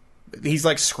he's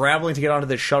like scrambling to get onto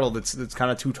this shuttle that's kind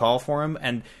of too tall for him,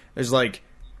 and there's like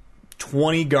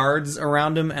 20 guards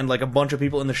around him and like a bunch of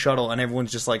people in the shuttle, and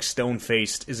everyone's just like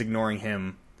stone-faced, is ignoring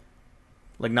him,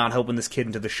 like not helping this kid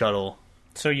into the shuttle.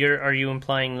 So are you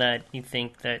implying that you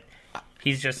think that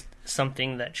he's just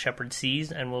something that Shepard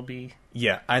sees and will be?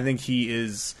 Yeah, I think he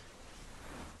is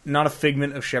not a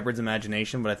figment of Shepard's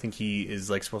imagination, but I think he is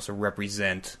like supposed to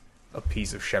represent a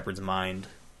piece of Shepard's mind.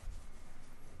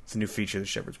 It's a new feature that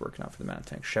Shepard's working on for the Mana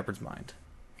Tank. Shepard's mind.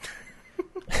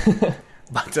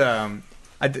 But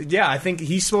I think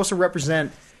he's supposed to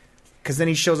represent, because then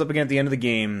he shows up again at the end of the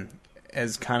game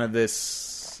as kind of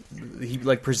this. He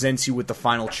like presents you with the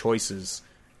final choices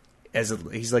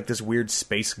he's like this weird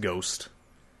space ghost.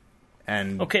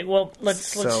 And Okay, well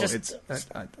let's just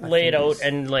lay it out.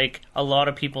 And like a lot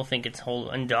of people think it's a whole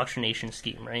indoctrination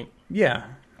scheme, right? Yeah.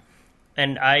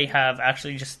 And I have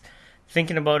actually just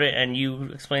thinking about it and you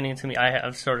explaining it to me, I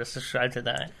have sort of subscribed to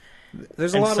that.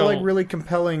 There's a lot of like really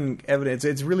compelling evidence.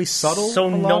 It's really subtle. So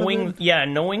knowing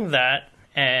that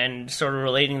and sort of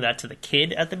relating that to the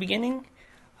kid at the beginning,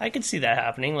 I could see that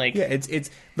happening. Like, yeah, it's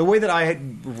the way that I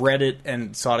had read it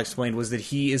and saw it explained was that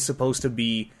he is supposed to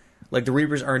be like the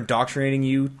Reapers are indoctrinating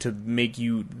you to make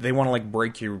you. They want to like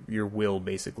break your will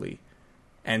basically,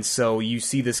 and so you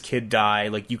see this kid die.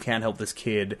 Like you can't help this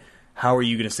kid. How are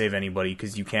you going to save anybody?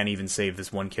 Because you can't even save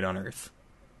this one kid on Earth.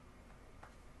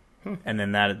 And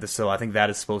then so I think that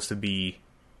is supposed to be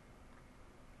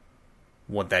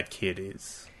what that kid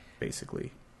is,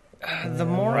 basically. The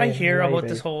more I hear maybe. about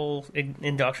this whole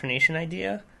indoctrination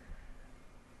idea,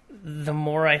 the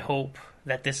more I hope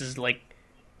that this is like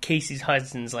Casey's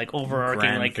Hudson's like overarching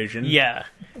Grand like vision? Yeah,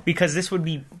 because this would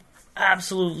be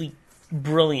absolutely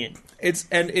brilliant.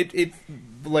 It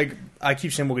like I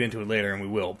keep saying we'll get into it later, and we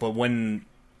will. But when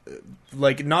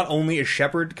like not only is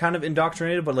Shepard kind of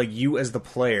indoctrinated, but like you as the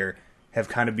player have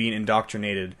kind of been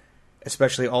indoctrinated,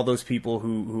 especially all those people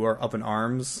who are up in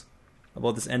arms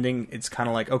about this ending. It's kind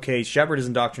of like, okay, Shepard is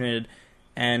indoctrinated,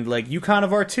 and like you kind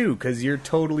of are too, because you're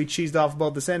totally cheesed off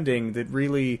about this ending that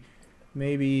really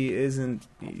maybe isn't.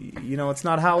 You know, it's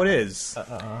not how it is.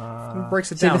 It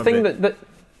breaks it down.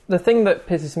 The thing that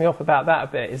pisses me off about that a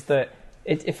bit is that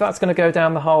if that's going to go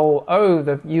down the whole,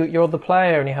 you're the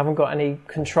player and you haven't got any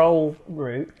control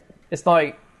route, it's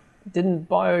like, didn't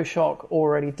BioShock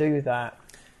already do that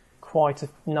quite a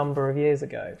number of years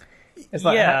ago? It's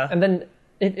like, yeah. And then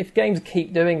if games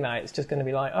keep doing that, it's just going to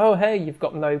be like, oh, hey, you've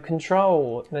got no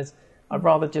control. I'd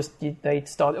rather just they'd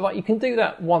start, like, you can do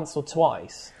that once or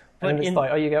twice. And it's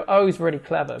like, you go, he's really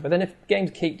clever. But then if games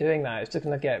keep doing that, it's just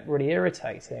going to get really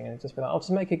irritating. And just be like, I'll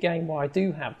just make a game where I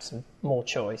do have some more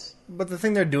choice. But the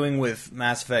thing they're doing with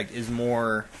Mass Effect is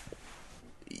more...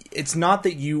 It's not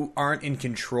that you aren't in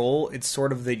control. It's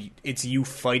sort of that it's you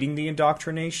fighting the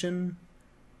indoctrination.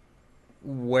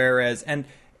 Whereas... And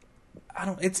I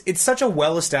don't... It's such a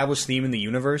well-established theme in the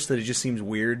universe that it just seems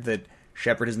weird that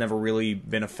Shepard has never really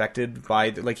been affected by...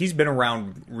 Like, he's been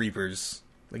around Reapers...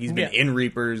 Like, he's been in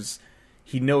Reapers.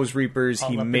 He knows Reapers.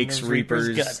 He makes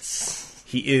Reapers. Guts.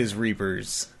 He is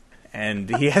Reapers.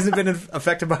 And he hasn't been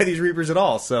affected by these Reapers at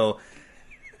all. So,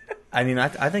 I mean,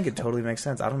 I think it totally makes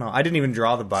sense. I don't know. I didn't even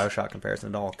draw the BioShock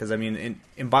comparison at all. Because, I mean,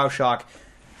 in BioShock,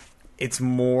 it's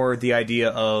more the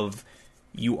idea of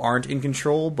you aren't in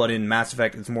control. But in Mass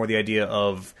Effect, it's more the idea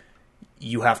of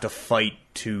you have to fight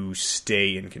to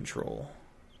stay in control.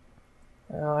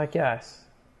 I guess.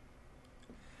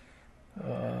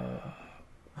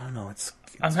 I don't know. It's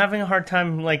I'm having a hard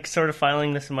time, like, sort of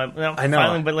filing this in my... I know.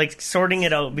 Filing, but, like, sorting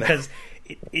it out, because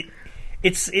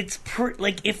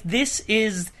like, if this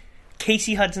is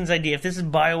Casey Hudson's idea, if this is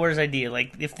BioWare's idea,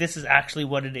 like, if this is actually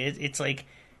what it is, it's, like,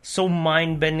 so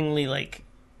mind-bendingly, like...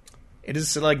 It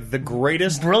is, like, the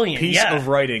greatest brilliant piece of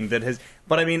writing that has...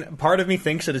 But, I mean, part of me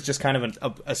thinks that it's just kind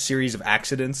of a series of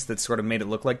accidents that sort of made it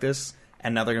look like this.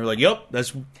 And now they're going to be like, yep,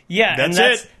 that's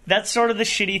it. That's sort of the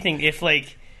shitty thing. If,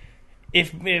 like,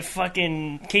 if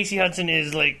fucking Casey Hudson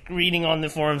is, like, reading on the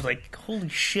forums, like, holy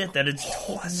shit, that is...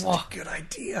 Oh, that's such a good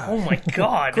idea. Oh, my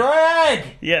God. Greg!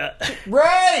 Yeah.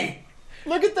 Ray!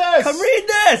 Look at this! Come read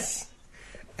this!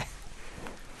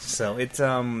 So, it's,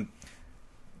 yeah,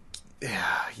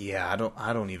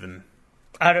 I don't even...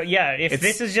 If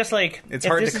this is just, like... It's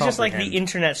hard to comprehend. If this is just, like, the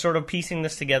internet sort of piecing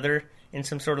this together in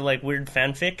some sort of, like, weird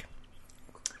fanfic...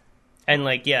 And,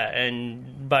 like,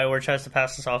 and BioWare tries to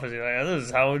pass this off as, like, this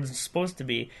is how it's supposed to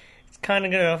be. It's kind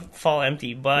of going to fall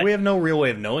empty, but... We have no real way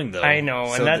of knowing, though. I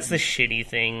know, and that's the shitty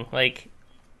thing. Like...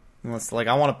 It's like,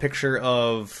 I want a picture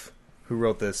of... Who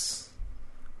wrote this?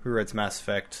 Who writes Mass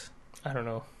Effect? I don't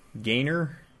know.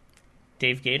 Gaynor?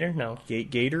 Dave Gator? No.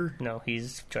 Gator? No,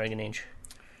 he's Dragon Age.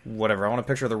 Whatever. I want a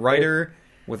picture of the writer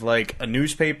with, like, a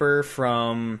newspaper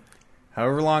from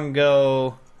however long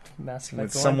ago... Mass Effect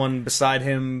with someone beside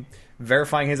him...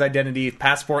 verifying his identity,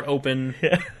 passport open.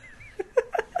 Yeah.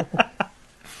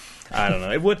 I don't know.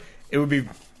 It would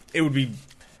be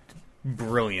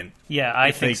brilliant. Yeah, I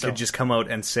if think they could just come out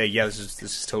and say, yeah, this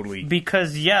is totally...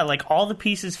 Because, like, all the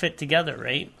pieces fit together,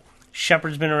 right?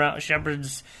 Shepard's been around.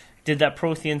 Shepard's did that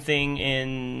Prothean thing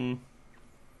in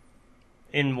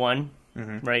 1,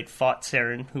 right? Fought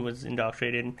Saren, who was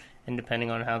indoctrinated, and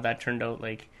depending on how that turned out,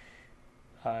 like...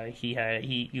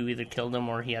 you either killed him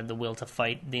or he had the will to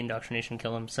fight the indoctrination,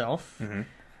 kill himself. Mm-hmm.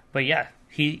 But yeah,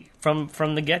 he from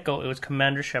the get go, it was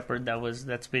Commander Shepard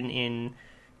that's been in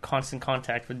constant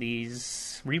contact with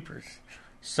these Reapers.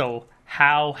 So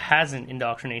how hasn't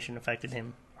indoctrination affected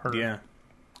him? Her? Yeah,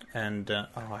 and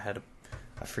I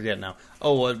forget now.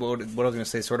 Oh, what I was going to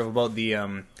say, sort of about the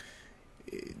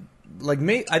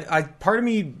part of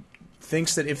me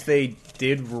thinks that if they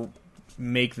did.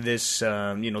 Make this,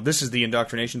 this is the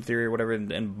indoctrination theory or whatever,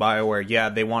 and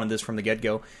BioWare, they wanted this from the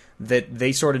get-go, that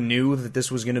they sort of knew that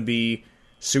this was going to be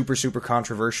super, super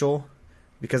controversial,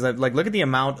 because, like, look at the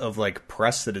amount of, like,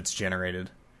 press that it's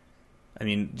generated. I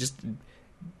mean, just,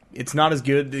 it's not as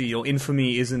good,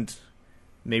 infamy isn't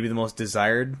maybe the most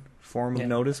desired form of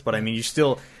notice, but, I mean, you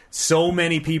still, so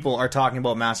many people are talking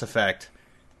about Mass Effect,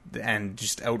 and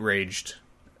just outraged,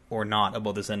 or not,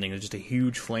 about this ending. It's just a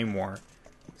huge flame war.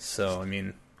 So, I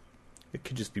mean, it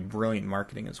could just be brilliant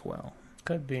marketing as well.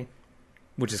 Could be.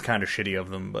 Which is kind of shitty of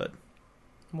them, but...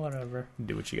 Whatever.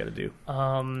 Do what you gotta do.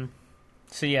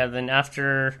 So, yeah, then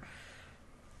after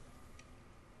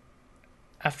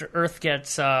Earth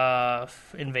gets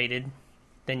invaded,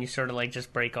 then you sort of, like,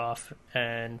 just break off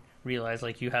and realize,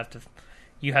 like, you have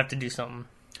to do something.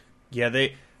 Yeah,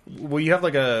 you have,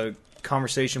 like, a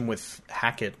conversation with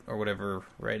Hackett or whatever,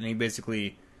 right? And he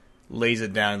basically... lays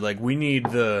it down like, we need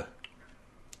the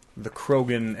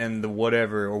Krogan and the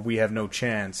whatever, or we have no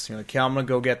chance. You're like, yeah, I'm gonna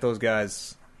go get those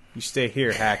guys. You stay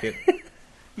here, Hackett.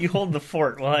 You hold the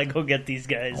fort while I go get these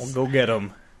guys. I'll go get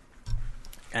them.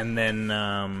 And then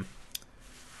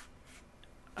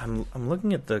I'm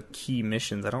looking at the key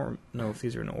missions. I don't know if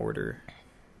these are in order.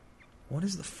 What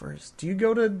is the first? Do you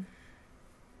go to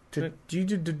do you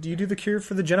do the cure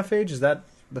for the genophage? Is that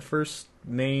the first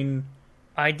main?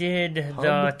 I did hub?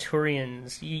 the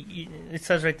Turians. It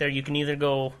says right there you can either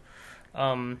go.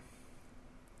 I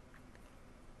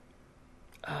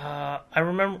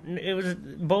remember it was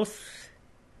both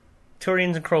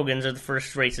Turians and Krogans are the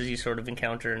first races you sort of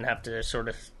encounter and have to sort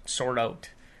of sort out.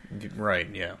 Right.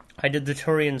 Yeah. I did the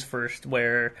Turians first,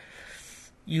 where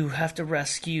you have to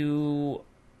rescue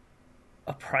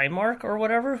a Primarch or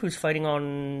whatever who's fighting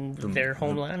on their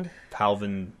homeland.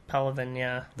 Palaven,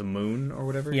 yeah. the moon or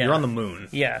whatever. Yeah. You're on the moon.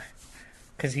 Yeah,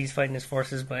 because he's fighting his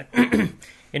forces, but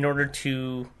in order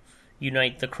to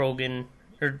unite the Krogan,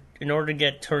 or in order to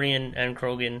get Turian and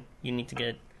Krogan, you need to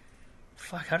get...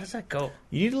 Fuck, how does that go?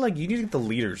 You need to get the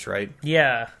leaders, right?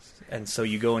 Yeah. And so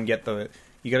you go and get you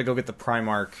got to go get the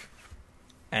Primarch,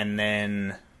 and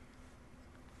then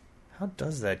how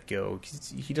does that go?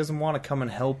 'Cause he doesn't want to come and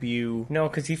help you. No,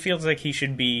 because he feels like he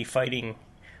should be fighting,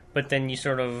 but then you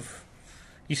sort of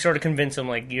convince him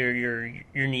like you're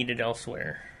needed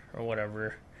elsewhere or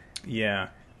whatever. Yeah,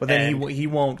 but then he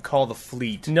won't call the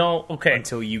fleet. No, okay.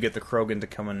 Until you get the Krogan to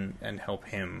come and help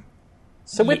him.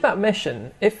 So with that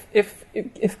mission, if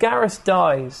Garrus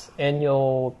dies in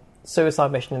your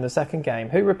suicide mission in the second game,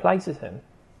 who replaces him?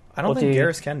 I don't think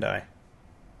Garrus can die.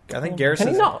 I think Garrus can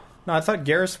he not? No, I thought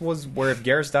Garrus was where if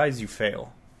Garrus dies, you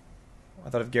fail. I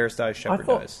thought if Garrus dies, Shepard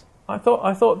dies. I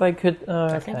thought they could.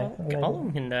 I think all of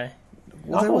them can die.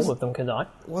 Well, all of them can die.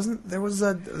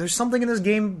 There's something in this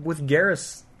game with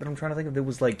Garrus that I'm trying to think of.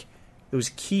 It was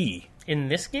key in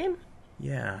this game.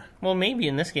 Yeah. Well, maybe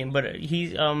in this game, but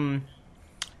he's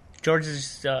George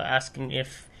is asking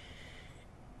if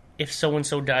so and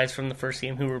so dies from the first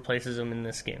game, who replaces them in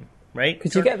this game, right?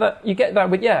 Because you get that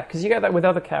with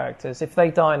other characters. If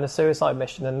they die in the suicide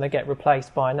mission, then they get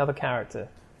replaced by another character.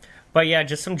 But yeah,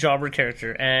 just some jobber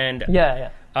character, and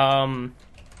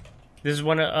this is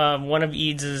one of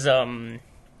Eads'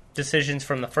 decisions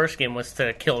from the first game was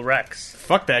to kill Rex.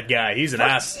 Fuck that guy. He's an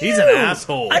ass. He's an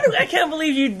asshole. I can't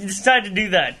believe you decided to do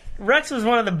that. Rex was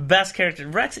one of the best characters.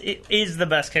 Rex is the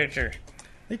best character.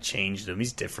 They changed him.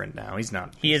 He's different now.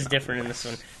 He is different in this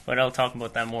one, but I'll talk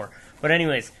about that more. But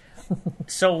anyways,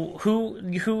 so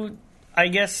who? I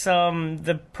guess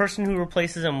the person who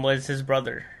replaces him was his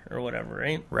brother or whatever,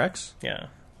 right? Rex? Yeah.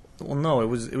 Well, no, it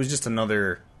was just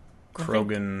another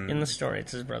Krogan. In the story,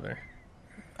 it's his brother.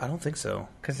 I don't think so.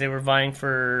 Because they were vying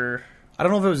for... I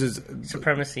don't know if it was his...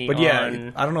 supremacy but yeah,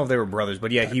 I don't know if they were brothers,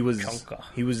 but yeah, he was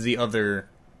the other...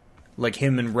 Like,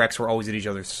 him and Rex were always at each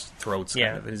other's throats,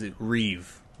 kind of. Is it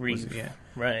Reeve? Yeah.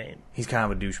 Right. He's kind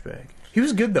of a douchebag. He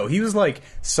was good, though. He was, like,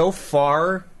 so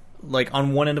far, like,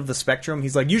 on one end of the spectrum.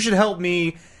 He's like, you should help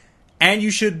me, and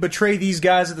you should betray these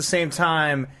guys at the same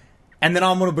time, and then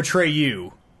I'm going to betray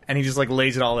you. And he just, like,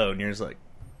 lays it all out, and you're just like,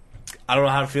 I don't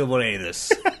know how to feel about any of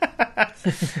this.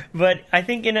 But I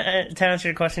think, to answer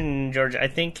your question, George, I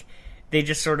think they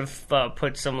just sort of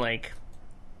put some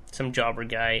jobber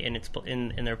guy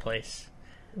in their place.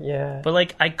 Yeah. But,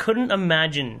 like, I couldn't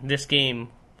imagine this game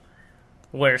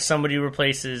where somebody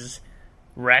replaces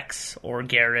Rex or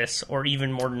Garrus or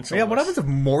even Morden Solus. Yeah, what happens if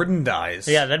Morden dies?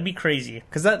 Yeah, that'd be crazy.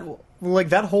 Because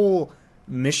that whole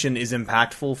mission was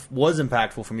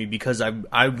impactful for me because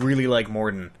I really like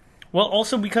Morden. Well,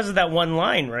 also because of that one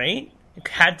line, right? It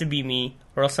had to be me,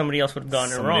 or else somebody else would have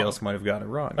gotten it wrong. Somebody else might have gotten it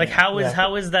wrong. Like, how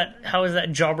is that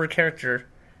jobber character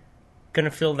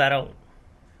gonna fill that out?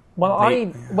 Well,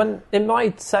 in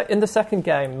the second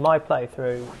game, my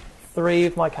playthrough, 3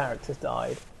 of my characters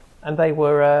died, and they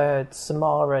were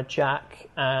Samara, Jack,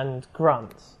 and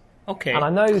Grunt. Okay. And I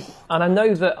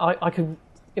know that I could.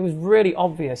 It was really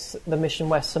obvious the mission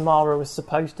where Samara was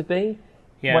supposed to be,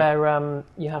 where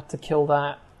you have to kill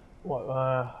that.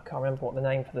 I can't remember what the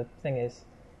name for the thing is.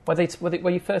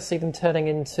 Where you first see them turning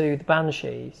into the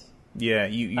Banshees. Yeah,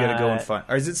 you got to go and find.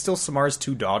 Or is it still Samara's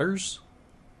 2 daughters?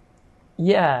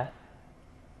 Yeah.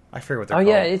 I forget what they're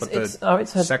called.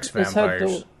 It's her sex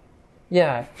vampires.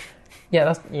 Yeah.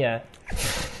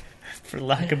 For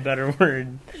lack of a better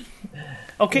word.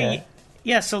 Okay.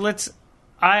 Yeah. So let's.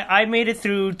 I made it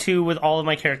through 2 with all of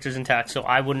my characters intact, so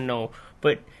I wouldn't know.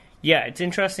 But yeah, it's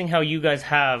interesting how you guys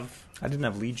have. I didn't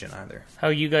have Legion either. How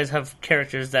you guys have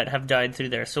characters that have died through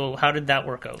there. So how did that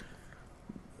work out?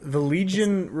 The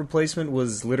Legion replacement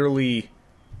was literally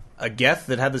a Geth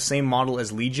that had the same model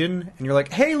as Legion, and you're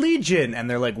like, hey, Legion! And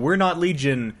they're like, we're not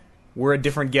Legion, we're a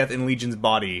different Geth in Legion's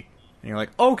body. And you're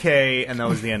like, okay, and that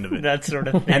was the end of it. That sort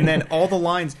of thing. And then all the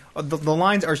lines, the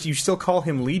lines are, you still call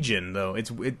him Legion, though.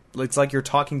 It's like you're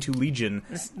talking to Legion,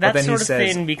 but then he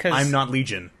says, I'm not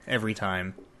Legion, every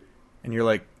time. And you're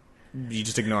like, you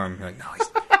just ignore him. You're like, no,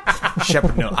 he's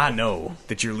Shepard. No, I know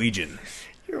that you're Legion.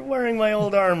 You're wearing my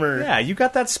old armor. Yeah, you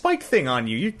got that spike thing on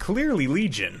you. You're clearly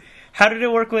Legion. How did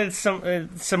it work with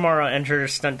Samara and her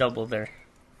stunt double there,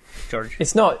 George?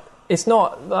 It's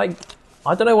not like,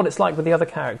 I don't know what it's like with the other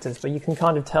characters, but you can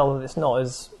kind of tell that it's not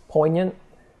as poignant.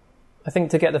 I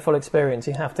think to get the full experience,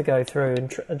 you have to go through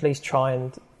and at least try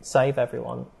and save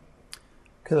everyone,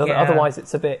 because otherwise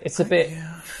it's a bit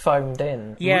phoned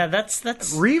in. Yeah,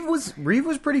 that's. Reeve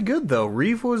was pretty good though.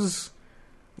 Reeve was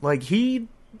like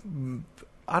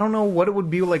I don't know what it would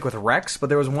be like with Rex, but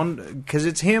there was one, because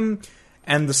it's him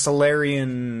and the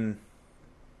Solarian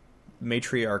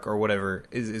matriarch or whatever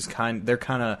they're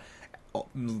kind of,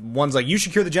 one's like, you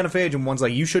should cure the genophage, and one's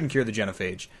like, you shouldn't cure the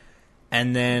genophage.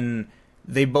 And then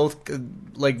they both,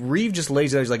 like, Reeve just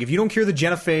lays it out. He's like, if you don't cure the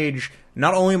genophage,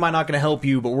 not only am I not going to help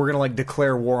you, but we're going to, like,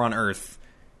 declare war on Earth.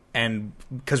 And,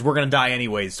 because we're going to die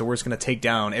anyways, so we're just going to take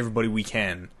down everybody we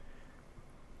can.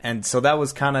 And so that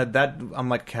was kind of, that, I'm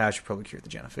like, okay, I should probably cure the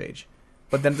genophage.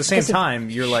 But then at the same time,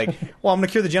 you're like, well, I'm going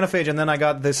to cure the genophage, and then I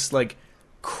got this, like,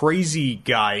 crazy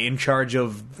guy in charge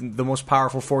of the most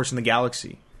powerful force in the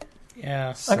galaxy.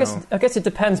 Yeah. So. I guess it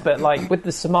depends, but like with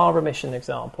the Samara mission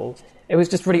example, it was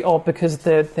just really odd because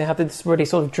they had this really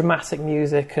sort of dramatic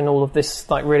music and all of this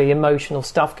like really emotional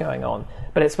stuff going on.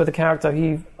 But it's with a character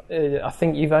who I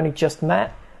think you've only just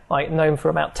met, like known for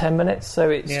about 10 minutes, so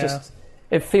it's just,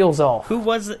 it feels off. Who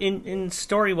was, in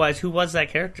story-wise, who was that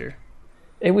character?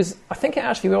 It was, I think it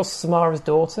actually was Samara's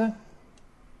daughter.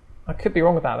 I could be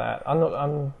wrong about that.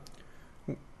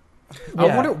 I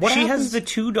wonder what she has the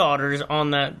two daughters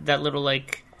on that little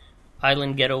like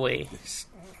island getaway,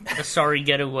 a sorry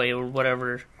getaway or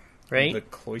whatever, right? The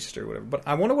cloister, or whatever. But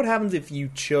I wonder what happens if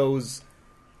you chose.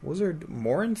 Was there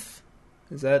Morinth?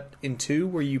 Is that in 2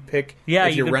 where you pick? Yeah,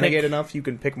 if you're renegade enough, you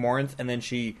can pick Morinth, and then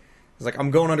she is like,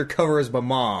 "I'm going undercover as my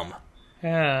mom."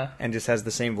 Yeah, and just has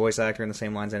the same voice actor and the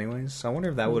same lines, anyways. So I wonder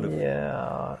if that would have.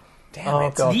 Yeah. Damn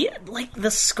it. God. The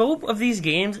scope of these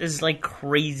games is like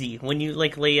crazy when you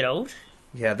like lay it out.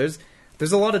 Yeah, there's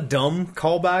a lot of dumb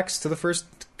callbacks to the first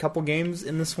couple games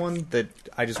in this one that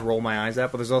I just roll my eyes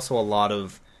at, but there's also a lot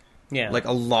of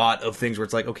things where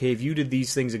it's like, okay, if you did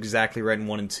these things exactly right in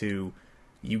 1 and 2,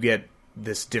 you get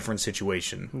this different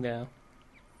situation. Yeah.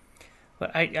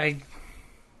 But I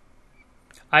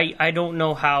don't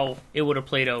know how it would have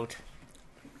played out.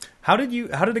 How did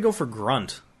it go for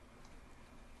Grunt?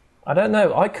 I don't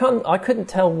know. I couldn't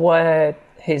tell where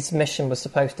his mission was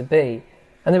supposed to be,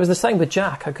 and it was the same with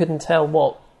Jack. I couldn't tell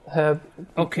what her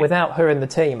without her in the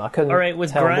team. I couldn't. All right,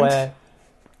 with tell Grunt, where.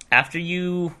 After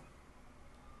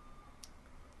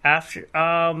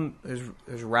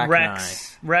there's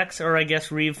Rex, or I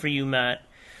guess Reeve for you, Matt,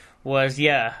 was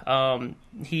he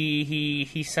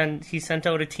sent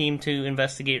out a team to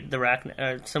investigate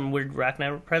the some weird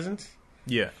Rachna presence.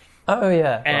 Yeah. Oh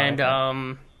yeah. And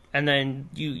right. And then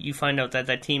you find out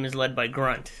that team is led by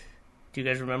Grunt. Do you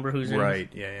guys remember who's in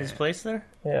his place there?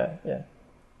 Yeah.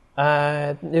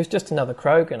 It was just another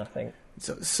Krogan, I think.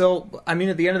 So I mean,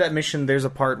 at the end of that mission, there's a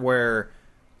part where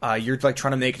you're like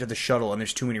trying to make it to the shuttle, and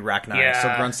there's too many Rachni. Yeah. So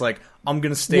Grunt's like, I'm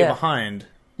gonna stay behind.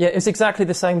 Yeah, it's exactly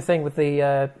the same thing with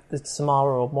the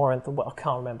Samara or Morinth. Well, I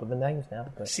can't remember the names now.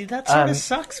 But, see, that sort of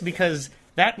sucks because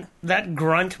that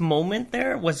Grunt moment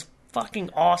there was fucking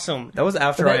awesome. That was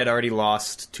after I had already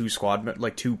lost 2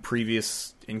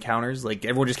 previous encounters. Like,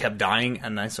 everyone just kept dying,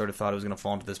 and I sort of thought I was going to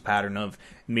fall into this pattern of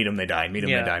meet them, they die, meet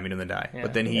them, they die, meet them, they die. Yeah.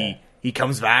 But then he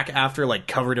comes back after, like,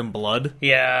 covered in blood.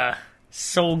 Yeah,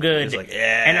 so good. He's like,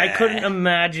 yeah. And I couldn't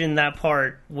imagine that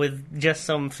part with just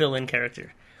some fill-in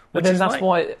character. But then that's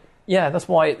why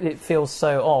it feels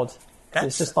so odd.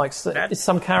 It's just like it's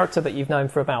some character that you've known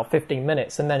for about 15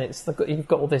 minutes, and then you've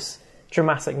got all this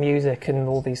dramatic music and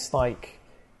all these like,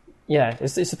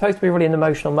 it's supposed to be really an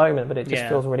emotional moment, but it just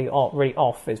feels really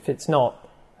off if it's not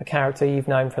a character you've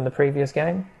known from the previous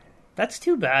game. That's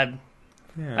too bad.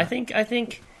 Yeah.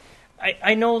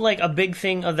 I know like a big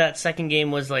thing of that second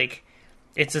game was like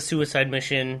it's a suicide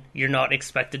mission, you're not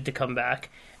expected to come back,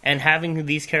 and having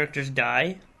these characters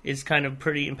die is kind of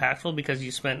pretty impactful because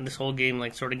you spent this whole game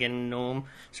like sort of getting to know them,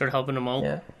 sort of helping them out.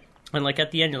 Yeah. And, like,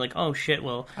 at the end, you're like, oh, shit,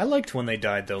 well... I liked when they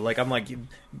died, though. Like, I'm like,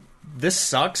 this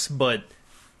sucks, but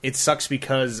it sucks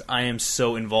because I am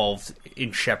so involved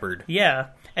in Shepard. Yeah.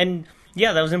 And,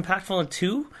 that was impactful in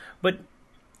 2, but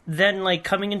then, like,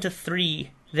 coming into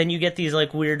 3, then you get these,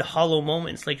 like, weird hollow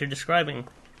moments, like you're describing,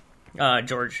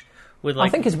 George. With like...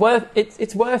 I think it's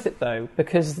worth it, though,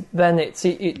 because then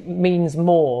it means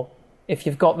more if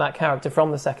you've got that character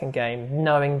from the second game,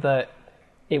 knowing that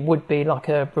it would be like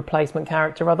a replacement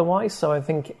character otherwise. So I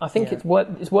think it's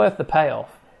worth the payoff.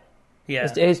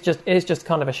 Yeah. It's just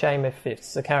kind of a shame if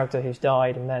it's a character who's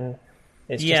died and then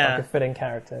it's just like a filling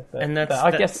character. But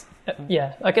I guess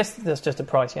that's just a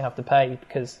price you have to pay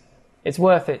because it's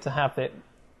worth it to have it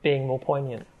being more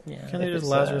poignant. Yeah. Can they just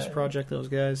Lazarus Project those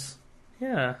guys?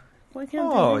 Yeah. Why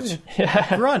can't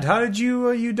they? Grunt, how did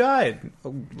you died?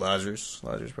 Oh, Lazarus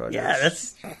Project. Yeah,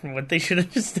 that's what they should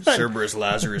have just done. Cerberus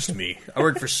Lazarus me. I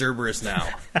work for Cerberus now.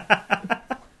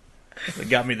 They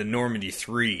got me the Normandy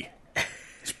 3.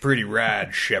 It's pretty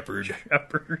rad, Shepard.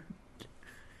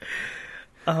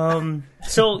 I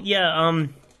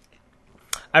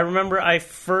remember I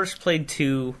first played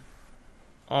 2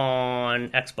 on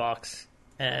Xbox,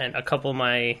 and a couple of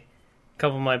my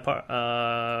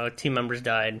team members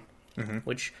died. Mm-hmm.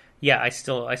 Which, I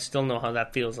still know how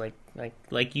that feels.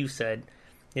 Like you said,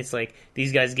 it's like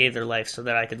these guys gave their life so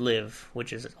that I could live,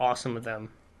 which is awesome of them,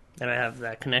 and I have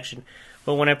that connection.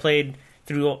 But when I played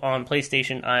through on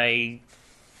PlayStation,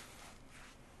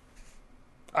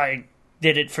 I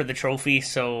did it for the trophy,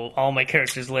 so all my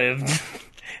characters lived,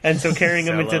 and so carrying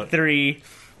them into 3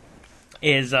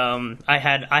 is I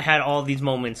had all these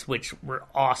moments which were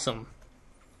awesome.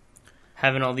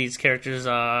 Having all these characters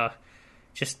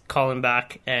just calling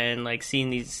back and like seeing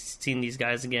these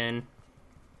guys again.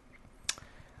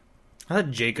 I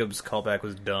thought Jacob's callback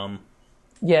was dumb.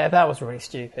 Yeah, that was really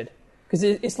stupid. Because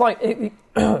it's like,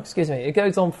 excuse me, it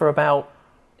goes on for about,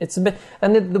 it's a bit,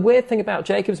 and the weird thing about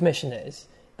Jacob's mission is,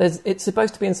 it's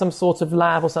supposed to be in some sort of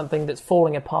lab or something that's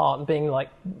falling apart and being like,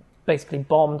 basically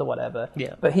bombed or whatever.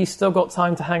 Yeah. But he's still got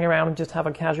time to hang around and just have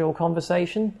a casual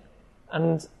conversation.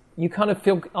 And you kind of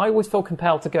feel, I always feel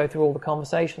compelled to go through all the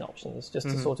conversation options just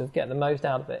to sort of get the most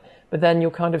out of it. But then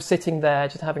you're kind of sitting there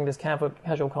just having this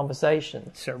casual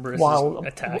conversation. Cerberus is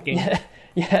attacking.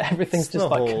 Yeah, everything's it's just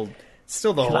like... It's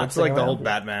like the whole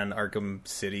Batman Arkham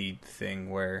City thing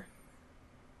where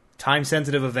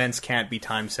time-sensitive events can't be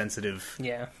time-sensitive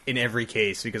in every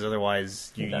case because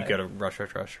otherwise you gotta rush,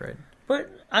 right?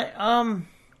 But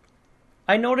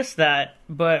I noticed that,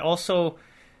 but also...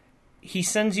 He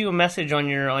sends you a message on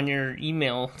your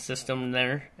email system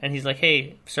there, and he's like,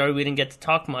 "Hey, sorry we didn't get to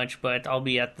talk much, but I'll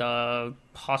be at the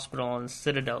hospital in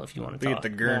Citadel if you want to talk."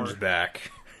 Get the Gurns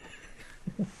back.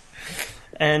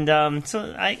 And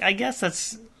so I guess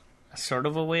that's sort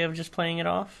of a way of just playing it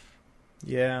off.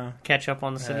 Yeah. Catch up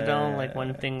on the Citadel, like when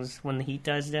the heat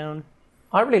dies down.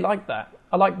 I really like that.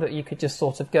 I like that you could just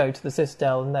sort of go to the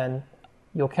Citadel, and then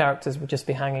your characters would just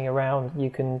be hanging around. You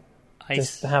can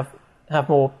just have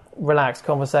more relaxed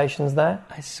conversations there.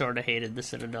 I sort of hated the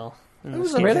Citadel. It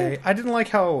was okay. Really? I didn't like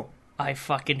how... I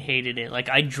fucking hated it. Like,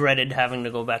 I dreaded having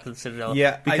to go back to the Citadel.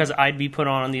 Yeah, because I'd be put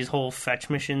on these whole fetch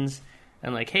missions,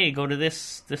 and like, hey, go to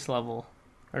this level,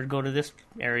 or go to this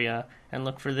area, and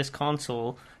look for this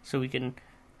console, so we can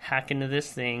hack into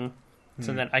this thing,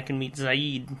 so that I can meet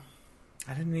Zaid.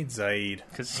 I didn't need Zaid.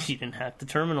 Because he didn't hack the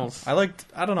terminals. I liked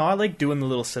doing the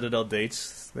little Citadel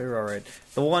dates. They were alright.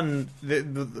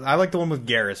 I like the one with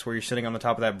Garrus, where you're sitting on the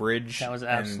top of that bridge. That was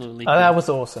absolutely cool. Oh, that was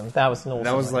awesome. That was an awesome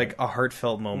That was moment. like a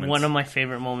heartfelt moment. One of my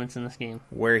favorite moments in this game.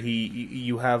 Where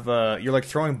you have, you're like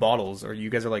throwing bottles, or you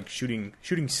guys are like shooting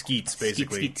skeets,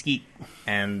 basically. Skeet.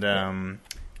 And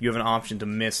you have an option to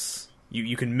miss.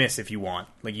 You can miss if you want.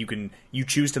 Like you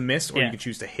choose to miss, or you can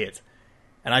choose to hit.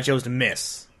 And I chose to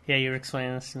miss. Yeah, you were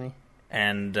explaining this to me.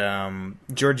 And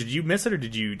George, did you miss it, or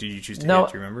did you choose to hit?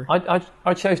 Do you remember?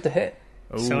 I chose to hit.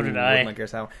 Oh, so did I. Like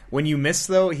how. When you miss,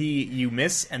 though, you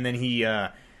miss, and then he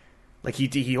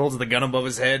holds the gun above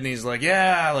his head, and he's like,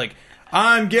 "Yeah, like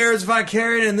I'm Garrus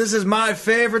Vicarian, and this is my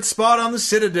favorite spot on the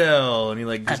Citadel." And he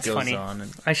like just goes funny. on.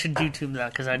 And I should YouTube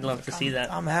that because I'd love to see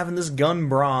that. I'm having this gun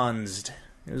bronzed.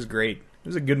 It was great. It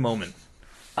was a good moment.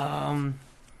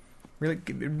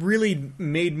 It really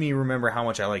made me remember how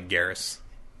much I like Garrus.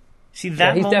 See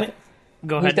that moment.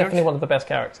 Go ahead. He's definitely one of the best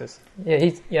characters.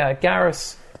 Yeah,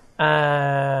 Garrus,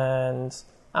 and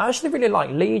I actually really like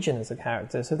Legion as a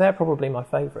character, so they're probably my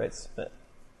favourites. But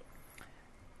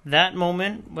that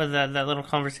moment with that little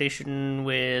conversation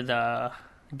with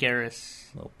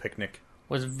Garrus, little picnic,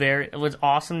 was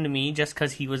awesome to me just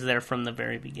because he was there from the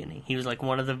very beginning. He was like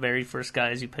one of the very first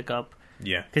guys you pick up.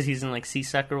 Yeah, because he's in like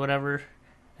C-Sec or whatever.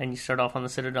 And you start off on the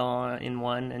Citadel in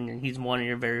 1, and he's one of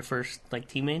your very first like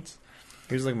teammates.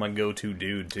 He was like my go-to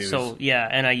dude too. So yeah,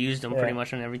 and I used him pretty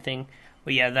much on everything.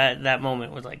 But yeah, that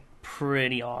moment was like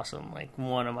pretty awesome. Like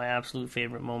one of my absolute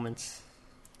favorite moments.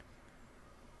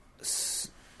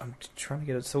 I'm trying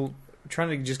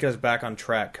to just get us back on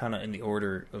track, kind of in the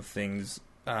order of things.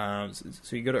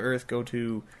 So you go to Earth, go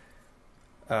to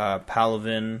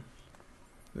Palavin.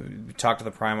 talk to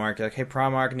the Primarch. You're like, hey,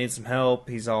 Primarch, I need some help.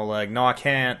 He's all like, no, I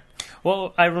can't.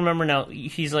 Well, I remember now.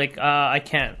 He's like, I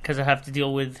can't because I have to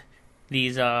deal with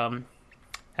these. I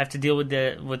have to deal with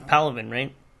Palaven,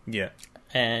 right? Yeah.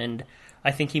 And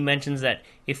I think he mentions that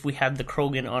if we had the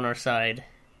Krogan on our side,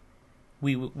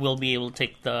 we will be able to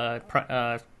take the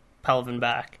Palaven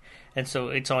back. And so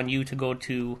it's on you to go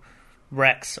to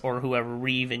Rex or whoever,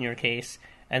 Reeve in your case,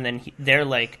 and then they're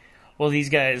like, well, these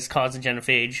guys cause a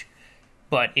genophage,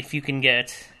 but if you can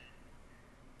get,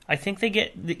 I think they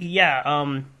get,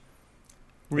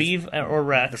 Reeve or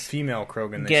Rex, the female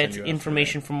Krogan, get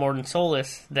information from Morden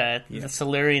Solis that the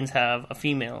Solarians have a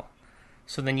female.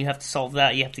 So then you have to solve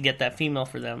that. You have to get that female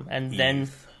for them, and then,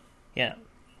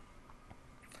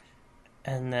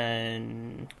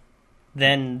 and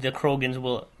then the Krogans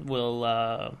will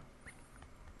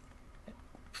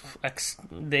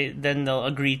they'll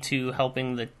agree to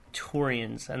helping the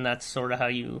Turians, and that's sort of how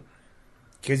you.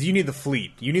 Because you need the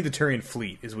fleet. You need the Turian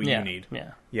fleet, is what you need.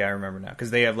 Yeah. Yeah, I remember now.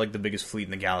 Because they have like the biggest fleet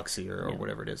in the galaxy, or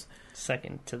whatever it is.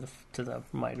 Second to the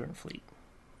migrant fleet.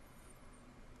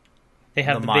 They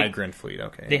have the migrant fleet.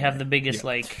 Okay. They have the biggest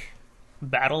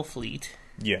battle fleet.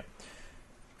 Yeah.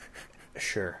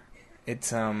 Sure. It's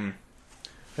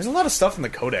there's a lot of stuff in the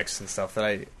Codex and stuff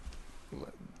that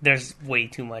There's way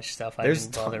too much stuff. I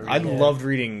loved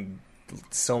reading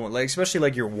so much, like especially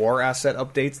like your war asset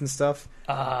updates and stuff.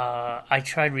 I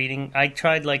tried reading. I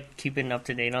tried like keeping up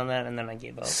to date on that, and then I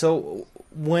gave up. So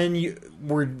when we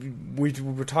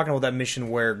were talking about that mission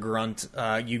where Grunt,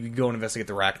 you go and investigate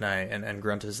the Rachni, and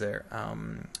Grunt is there.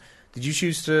 Did you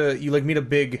choose to meet a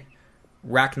big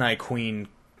Rachni queen,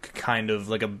 kind of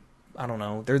like a, I don't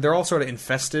know. They're all sort of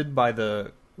infested by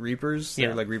the Reapers.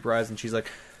 They're like Reaperized, and she's like,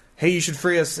 hey, you should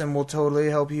free us, and we'll totally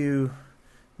help you.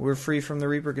 We're free from the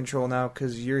Reaper control now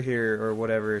because you're here, or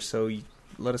whatever, so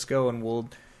let us go, and we'll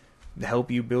help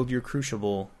you build your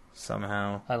Crucible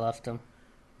somehow. I left him.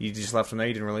 You just left him there?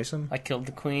 You didn't release him? I killed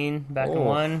the queen back in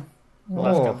 1.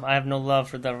 Left him. I have no love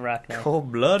for the Arachni.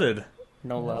 Cold-blooded.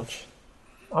 No love.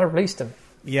 I released him.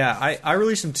 Yeah, I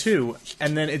released him too,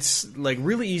 and then it's like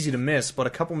really easy to miss, but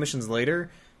a couple missions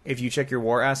later, if you check your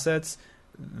war assets,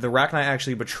 the Rachni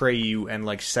actually betray you and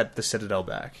like set the Citadel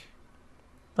back.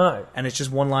 Oh. And it's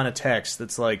just one line of text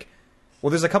that's like,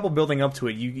 well, there's a couple building up to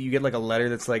it. You get like a letter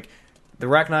that's like, the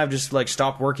Rachni have just like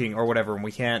stopped working or whatever,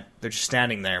 and they're just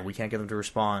standing there. We can't get them to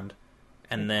respond.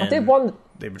 And then they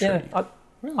betray you.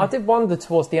 I did wonder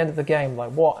towards the end of the game,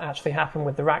 like what actually happened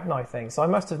with the Rachni thing. So I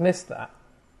must have missed that.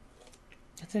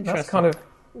 That's interesting.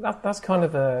 That's kind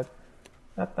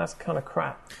of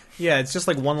crap. Yeah, it's just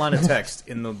like one line of text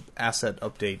in the asset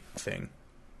update thing.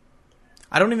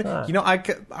 I don't even,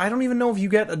 I don't even know if you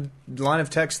get a line of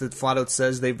text that flat out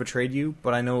says they've betrayed you,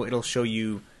 but I know it'll show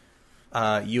you.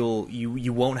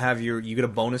 You won't have you get a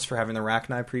bonus for having the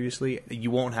Rachni previously.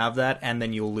 You won't have that, and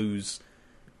then you'll lose.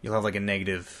 You'll have like a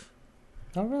negative.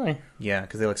 Oh really? Yeah,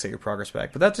 because they like set your progress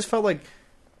back. But that just felt like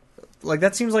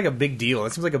that seems like a big deal.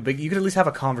 That seems like a big. You could at least have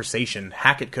a conversation.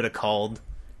 Hackett could have called.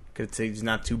 Could say he's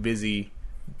not too busy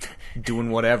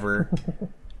doing whatever.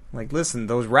 Like, listen,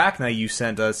 those Rachni you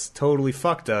sent us totally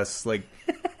fucked us. Like,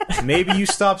 maybe you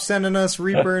stop sending us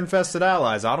Reaper-infested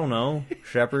allies. I don't know,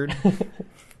 Shepard.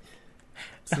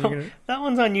 So that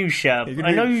one's on you, Shep.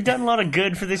 I know you've done a lot of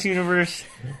good for this universe,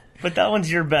 but that one's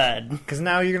your bad. Because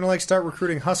now you're going to, start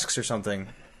recruiting Husks or something.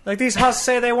 Like, these Husks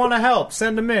say they want to help.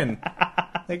 Send them in.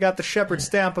 They got the Shepard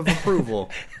stamp of approval,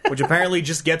 which apparently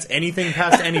just gets anything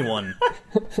past anyone.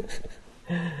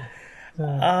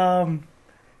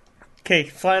 Okay,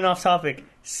 flying off topic.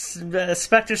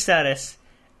 Spectre status,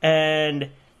 and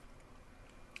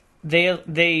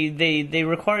they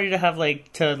require you to have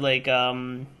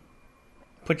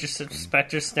put your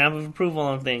Spectre stamp of approval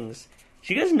on things.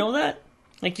 Do you guys know that?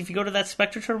 Like, if you go to that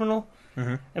Spectre terminal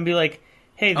and be like,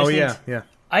 "Hey, this yeah.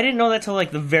 I didn't know that till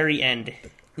the very end.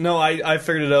 No, I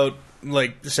figured it out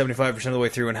 75% of the way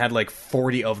through and had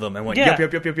 40 of them and went yep.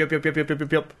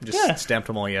 Just stamped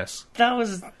them all yes. That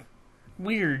was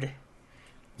weird.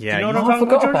 Yeah, you know what I'm talking I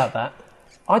forgot about that.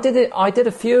 I did it. I did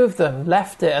a few of them,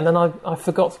 left it, and then I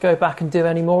forgot to go back and do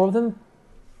any more of them.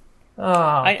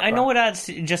 I know it adds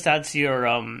to your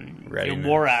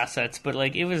war assets, but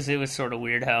it was sort of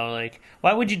weird how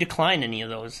why would you decline any of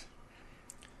those?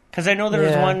 Because I know there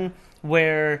was one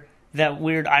where that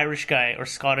weird Irish guy or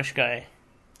Scottish guy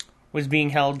was being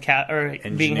held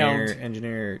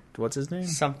engineer. What's his name?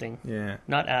 Something. Yeah,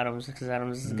 not Adams, because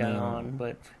Adams is going on,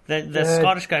 but the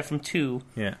Scottish guy from 2.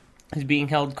 Yeah, is being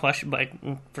held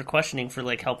for questioning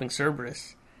for helping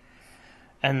Cerberus,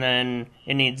 and then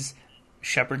it needs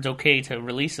Shepard's okay to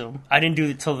release him. I didn't do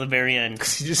it till the very end.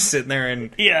 He's just sitting there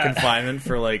in Yeah. confinement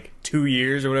for like 2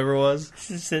 years or whatever it was.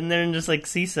 Just sitting there and just like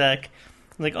CSAC.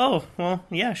 Like, oh, well,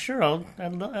 yeah, sure, I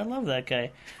love that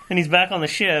guy. And he's back on the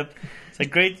ship. It's like,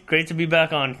 great to be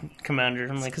back on, Commander.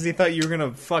 I'm like, Because he thought you were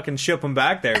going to fucking ship him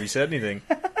back there if you said anything.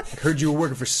 Like, heard you were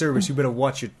working for service, you better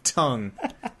watch your tongue.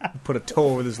 Put a toe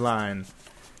over this line.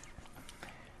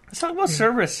 let's talk about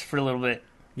Cerberus for a little bit.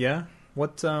 Yeah?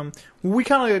 What, we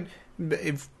kind of,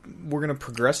 if we're going to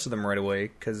progress to them right away,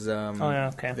 because Oh,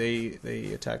 yeah, okay.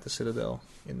 they attack the Citadel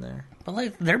in there. But,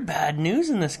 like, they're bad news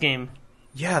in this game.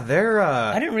 Yeah, they're,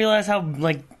 I didn't realize how,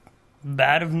 like,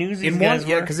 bad of news these guys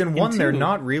were. Yeah, because in one, they're two,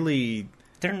 not really...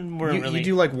 You You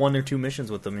do like 1 or 2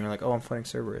 missions with them, and you're like, oh, I'm fighting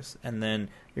Cerberus. And then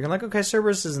you're like, okay,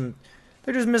 Cerberus isn't...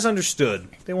 They're just misunderstood.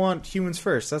 They want humans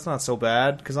first. That's not so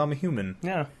bad, because I'm a human.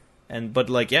 Yeah. But,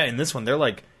 like, yeah, in this one, they're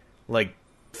like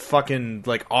fucking,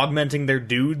 like, augmenting their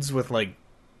dudes with, like,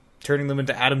 turning them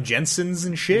into Adam Jensens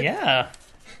and shit. Yeah.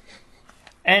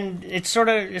 And it sort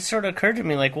of occurred to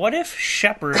me, like, what if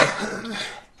Shepard...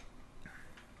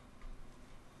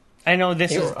 I know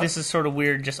this is sort of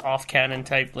weird, just off-canon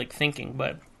type, like, thinking,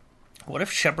 but what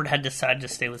if Shepard had decided to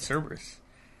stay with Cerberus?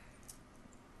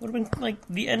 Would have been, like,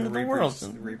 the end of the world.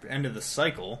 End of the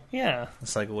cycle. Yeah. The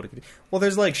cycle would have... Well,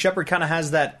 there's, like, Shepard kind of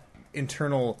has that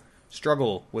internal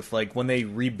struggle with, like, when they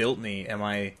rebuilt me, am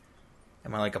I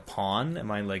like a pawn?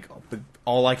 Am I like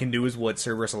all I can do is what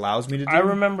Cerberus allows me to do? I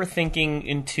remember thinking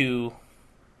in 2,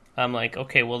 I'm like,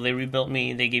 okay, well, they rebuilt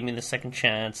me, they gave me the second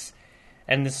chance,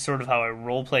 and this is sort of how I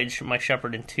roleplayed my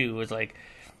Shepard in 2, was like,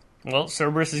 well,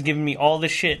 Cerberus is giving me all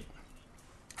this shit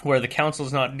where the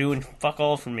council's not doing fuck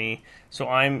all for me, so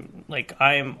I'm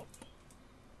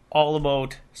all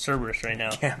about Cerberus right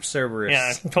now. Camp Cerberus.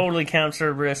 Yeah, totally Camp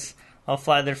Cerberus. I'll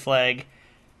fly their flag,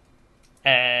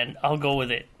 and I'll go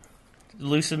with it.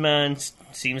 Lucid Man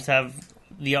seems to have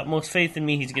the utmost faith in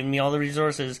me. He's giving me all the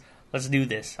resources. Let's do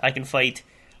this. I can fight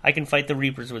the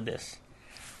Reapers with this.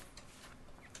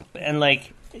 And,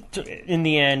 like, in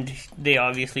the end, they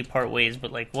obviously part ways,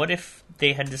 but, like, what if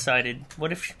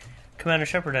Commander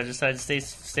Shepard had decided to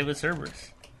stay with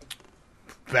Cerberus?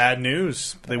 Bad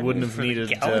news. They wouldn't have for the needed...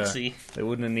 galaxy. They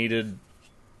wouldn't have needed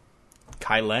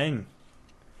Kai Lang.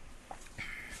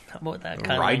 How about that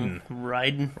kind of...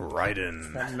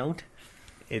 Raiden. That note?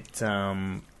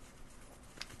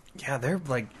 Yeah, they're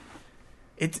like...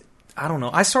 I don't know.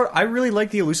 I really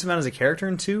like the Elusive Man as a character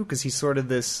in 2, because he's sort of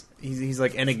this... He's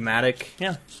like enigmatic.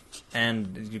 Yeah.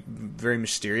 And very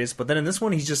mysterious. But then in this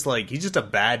one, he's just a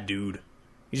bad dude.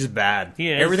 He's just bad.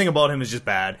 He is. Everything about him is just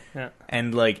bad. Yeah.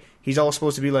 And, like, he's all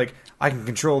supposed to be like, I can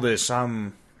control this.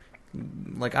 I'm...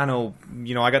 Like, I know,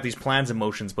 I got these plans and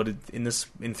motions, but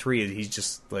in 3, he's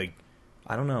just, like,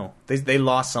 I don't know. They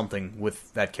lost something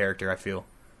with that character, I feel.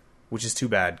 Which is too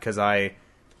bad, because I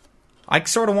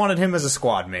sort of wanted him as a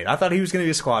squad mate. I thought he was going to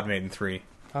be a squad mate in 3.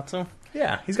 Thought so?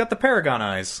 Yeah, he's got the Paragon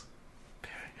eyes.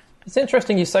 It's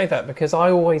interesting you say that, because I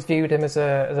always viewed him as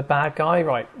a bad guy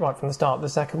right from the start of the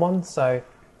second one, so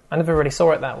I never really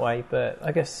saw it that way, but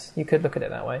I guess you could look at it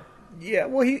that way. Yeah,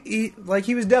 well, he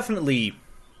was definitely...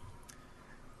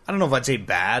 I don't know if I'd say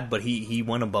bad, but he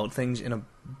went about things in a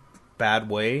bad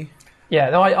way.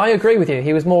 Yeah, no, I agree with you.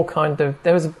 He was more kind of...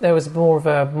 There was more of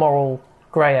a moral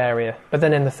grey area, but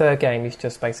then in the third game, he's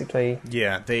just basically...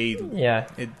 Yeah, Yeah.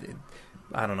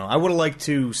 I don't know. I would have liked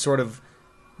to sort of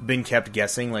been kept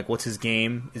guessing, like, what's his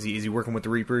game? Is he working with the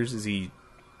Reapers? Is he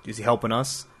helping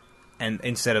us? And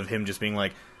instead of him just being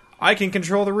like, I can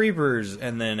control the Reapers,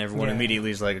 and then everyone immediately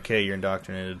is like, okay, you're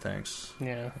indoctrinated, thanks.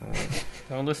 Yeah.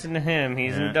 Don't listen to him.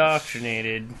 He's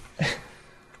indoctrinated.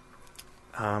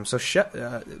 Let's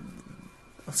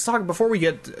talk, before we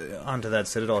get onto that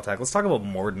Citadel attack, let's talk about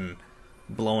Morden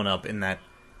blowing up in that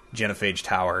Genophage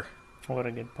tower. What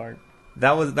a good part.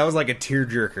 That was like a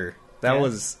tearjerker. That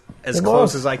was as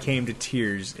close as I came to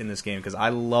tears in this game, because I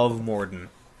love Morden.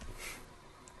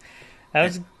 That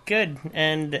was good,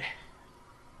 and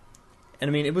I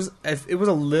mean, it was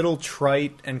a little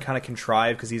trite and kind of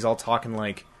contrived, because he's all talking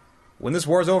like, when this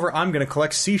war's over, I'm going to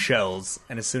collect seashells.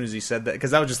 And as soon as he said that, because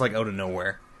that was just like out of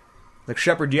nowhere. Like,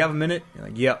 Shepard, do you have a minute? You're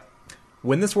like, yep.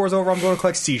 When this war's over, I'm going to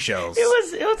collect seashells. It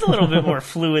was a little bit more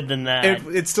fluid than that.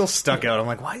 It still stuck out. I'm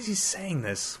like, why is he saying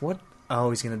this? What?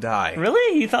 Oh, he's going to die.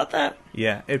 Really? You thought that?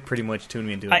 Yeah, it pretty much tuned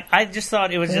me into it. I just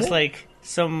thought it was just like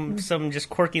some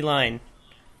just quirky line.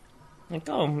 Like,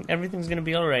 oh, everything's going to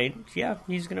be all right. Yeah,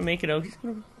 he's going to make it out. He's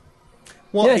going to...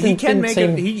 Well, he can make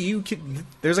it.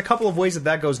 There's a couple of ways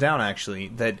that goes down, actually.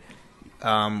 That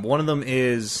one of them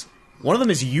is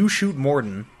you shoot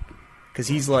Morden, because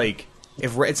he's like,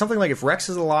 it's something like, if Rex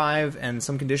is alive and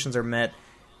some conditions are met,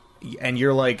 and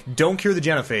you're like, don't cure the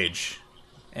genophage.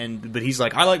 But he's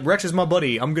like, Rex is my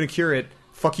buddy. I'm gonna cure it.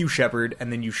 Fuck you, Shepard.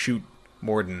 And then you shoot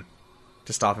Morden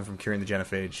to stop him from curing the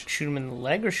genophage. Shoot him in the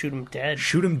leg or shoot him dead?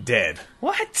 Shoot him dead.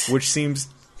 What? Which seems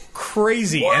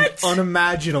crazy and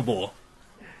unimaginable.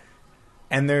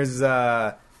 And there's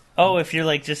if you're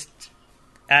like just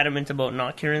adamant about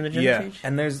not curing the genophage? Yeah,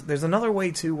 and there's another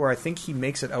way too where I think he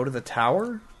makes it out of the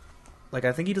tower. Like,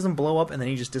 I think he doesn't blow up and then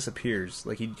he just disappears.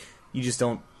 Like, you just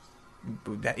don't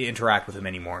interact with him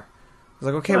anymore. It's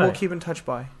like, okay, we'll keep in touch,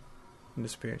 bye. And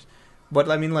disappears.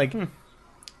 But, I mean, like,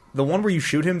 the one where you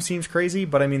shoot him seems crazy,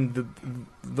 but, I mean,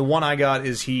 the one I got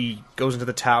is he goes into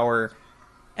the tower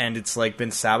and it's, like,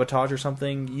 been sabotaged or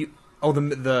something.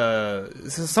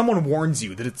 Someone warns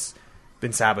you that it's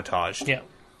been sabotaged. Yeah.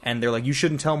 And they're like, you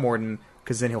shouldn't tell Morden,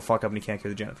 because then he'll fuck up and he can't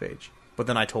cure the genophage. But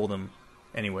then I told him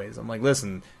anyways. I'm like,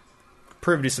 listen,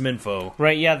 privy to some info.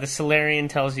 Right, yeah, the Solarian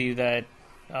tells you that,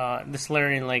 the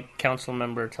Solarian, like, council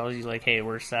member tells you, like, hey,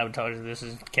 we're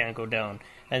sabotaged, can't go down.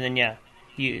 And then, yeah,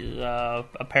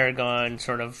 a Paragon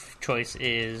sort of choice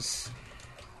is,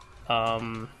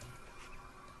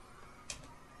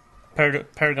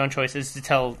 Paragon choice is to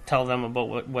tell them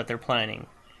about what they're planning.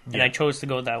 And Yeah. I chose to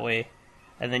go that way.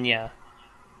 And then, yeah.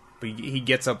 But he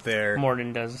gets up there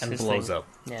Morden does and his blows thing. up.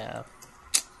 Yeah.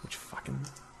 Which fucking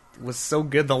was so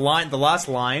good. The last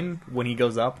line when he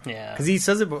goes up. Yeah. Because he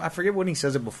says it, I forget when he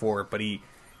says it before, but he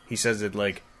says it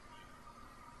like,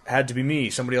 had to be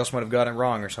me. Somebody else might have got it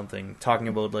wrong or something. Talking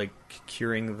about like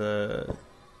curing the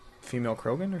female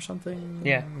Krogan or something.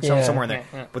 Yeah. Somewhere in there.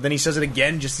 Yeah. But then he says it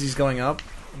again just as he's going up.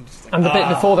 And the bit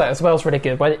before that as well is really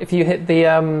good. When if you hit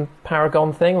the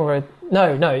Paragon thing,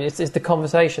 it's the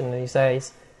conversation. And he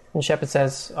says, and Shepard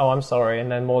says, "Oh, I'm sorry,"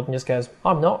 and then Morden just goes,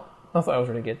 "I'm not." I thought that was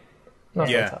really good.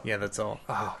 Nice That's all.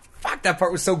 Oh, fuck, that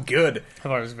part was so good. I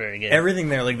thought it was very good. Everything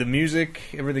there, like the music,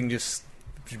 everything just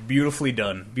beautifully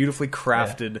done, beautifully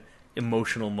crafted,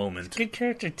 emotional moment. Good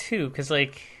character too, because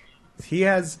like he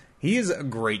is a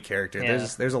great character. Yeah.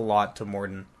 There's a lot to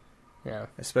Morden. Yeah.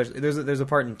 Especially there's a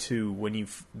part in 2 when you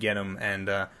get him and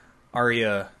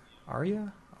Arya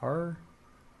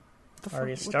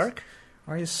Stark?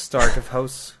 Arya Stark of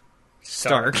House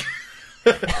Stark.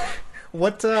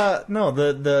 What no,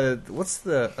 what's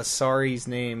the Asari's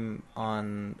name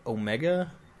on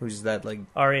Omega? Who's that, like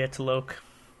Arya T'Loak.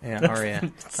 Yeah,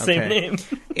 Arya. Same name.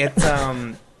 It's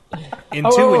in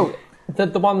 2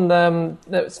 the one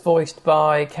that's voiced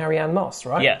by Carrie-Anne Moss,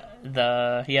 right?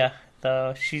 Yeah.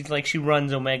 She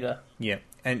runs Omega. Yeah,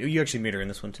 and you actually meet her in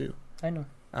this one too. I know.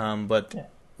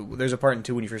 There's a part in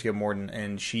 2 when you first get Morden,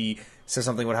 and she says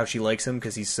something about how she likes him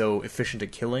because he's so efficient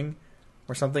at killing,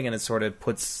 or something, and it sort of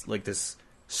puts like this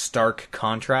stark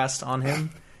contrast on him.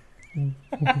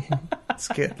 It's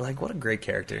good. Like, what a great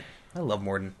character. I love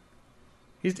Morden.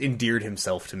 He's endeared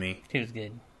himself to me. He was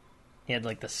good. He had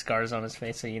like the scars on his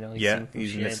face, so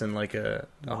he's missing like a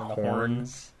horn.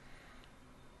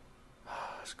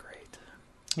 Oh, it's great.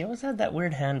 He always had that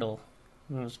weird handle.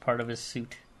 It was part of his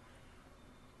suit.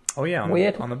 Oh yeah,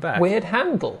 on the back. Weird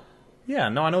handle. Yeah,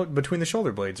 no, I know, between the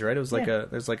shoulder blades, right? It was like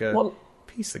there's like a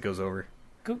piece that goes over.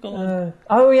 Google.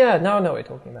 Oh yeah, now I know what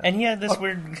you're talking about. And he had this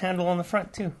weird handle on the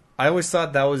front too. I always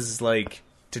thought that was like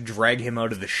to drag him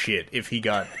out of the shit if he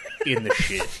got in the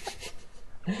shit.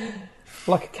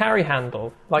 Like a carry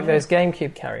handle, like those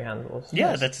GameCube carry handles.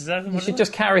 Yeah, that's exactly what you should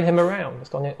just carry him around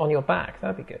just on your back.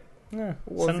 That'd be good. Yeah,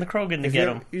 send the Krogan to get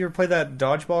him. You ever play that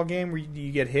dodgeball game where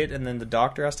you get hit and then the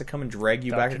doctor has to come and drag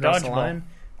you back across the line?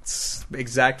 It's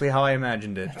exactly how I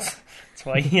imagined it. That's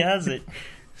why he has it.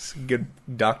 It's a good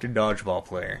Dr. Dodgeball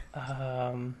player.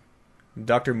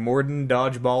 Dr. Morden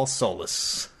Dodgeball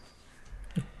Solus.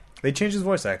 They changed his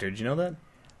voice actor. Did you know that?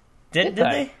 Did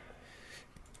they?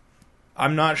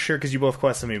 I'm not sure because you both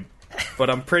questioned me, but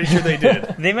I'm pretty sure they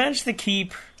did. They managed to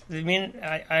keep. I mean,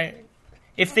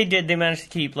 if they did, they managed to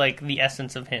keep like the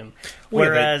essence of him.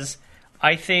 Whereas,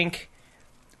 I think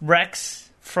Rex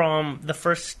from the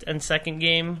first and second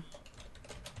game,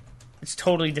 it's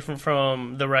totally different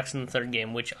from the Rex in the third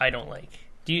game, which I don't like.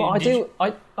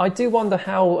 I do wonder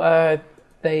how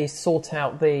they sort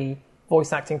out the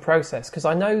voice acting process, because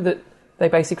I know that they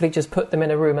basically just put them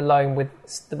in a room alone with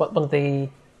one of the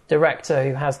director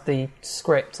who has the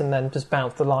script and then just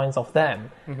bounce the lines off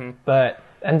them. Mm-hmm.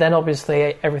 And then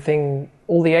obviously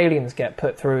all the aliens get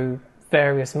put through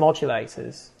various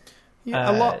modulators.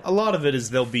 Yeah, a lot of it is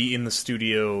they'll be in the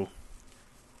studio,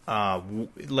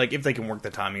 like if they can work the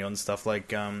timing on stuff.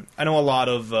 Like I know a lot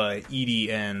of Edie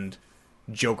and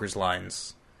Joker's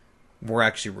lines were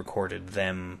actually recorded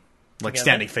them like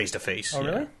standing face to face. Oh,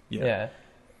 really? Yeah.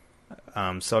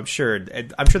 So I'm sure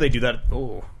they do that.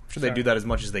 Oh, sure they do that as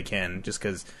much as they can, just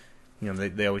because, you know,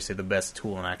 they always say the best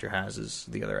tool an actor has is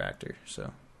the other actor.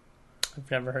 So I've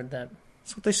never heard that.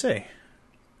 that's what they say.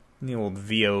 In the old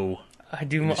VO. I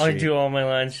do all my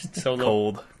lines solo.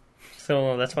 Cold.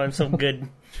 Solo. That's why I'm so good.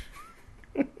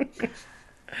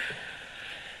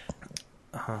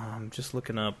 I'm just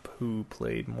looking up who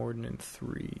played Morden in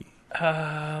 3.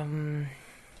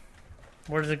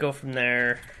 Where does it go from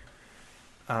there?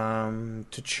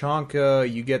 Tachanka,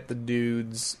 you get the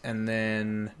dudes, and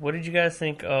then... What did you guys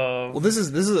think of... Well, this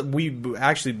is we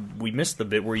missed the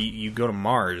bit where you go to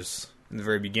Mars in the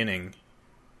very beginning,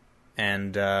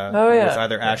 and with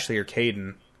either Ashley or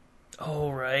Caden.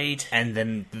 Oh, right. And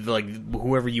then, like,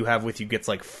 whoever you have with you gets,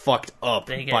 like, fucked up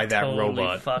by that totally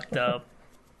robot. Fucked up.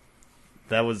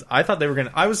 I thought they were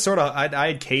gonna... I was sort of... I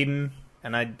had Caden,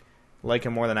 and I like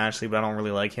him more than Ashley, but I don't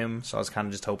really like him, so I was kind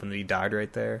of just hoping that he died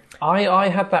right there. I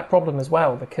had that problem as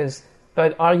well, because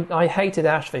I hated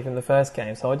Ashley from the first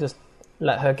game, so I just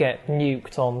let her get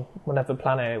nuked on whatever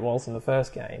planet it was in the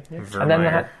first game. Yeah. And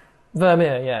then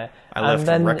Vermeer, yeah. I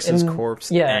left Rex's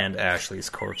corpse and Ashley's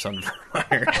corpse on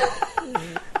Vermeer.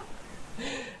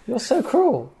 You're so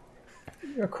cruel.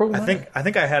 You're a cruel man. I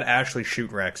think I had Ashley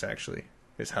shoot Rex, actually,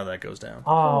 is how that goes down.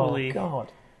 Oh, Holy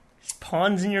God.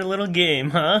 Pawns in your little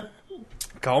game, huh?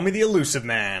 Call me the elusive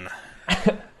man.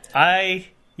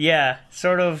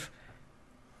 Sort of,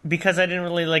 because I didn't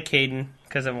really like Caden,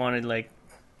 because I wanted, like,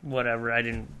 whatever,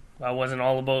 I wasn't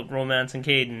all about romance and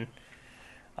Caden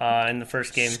in the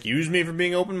first game. Excuse me for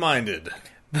being open-minded.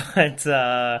 But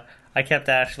I kept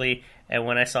Ashley, and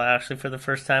when I saw Ashley for the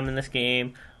first time in this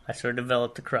game, I sort of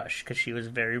developed a crush, because she was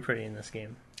very pretty in this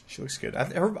game. She looks good.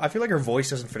 I feel like her voice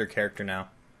doesn't fit her character now.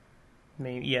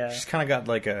 Maybe, yeah. She's kind of got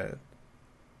like a...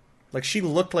 Like, she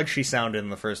looked like she sounded in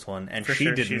the first one, and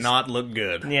she did not look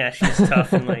good. Yeah, she's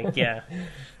tough and, like, yeah.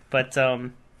 But,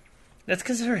 that's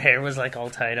because her hair was, like, all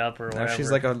tied up or whatever. Now she's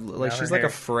like a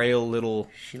frail little...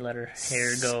 She let her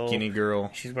hair go. Skinny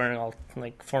girl. She's wearing all,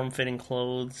 like, form-fitting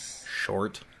clothes.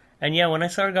 Short. And, yeah, when I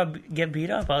saw her get beat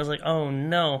up, I was like, oh,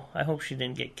 no, I hope she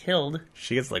didn't get killed.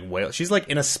 She gets, like, She's, like,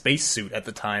 in a spacesuit at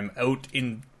the time, out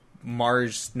in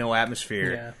Mars, no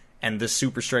atmosphere. Yeah. And this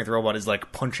super strength robot is,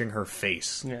 like, punching her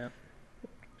face. Yeah.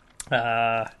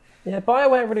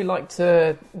 BioWare really like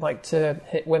to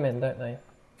hit women, don't they?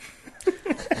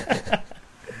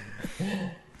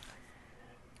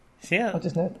 Yeah.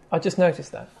 I just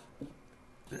noticed that.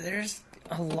 There's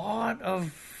a lot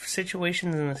of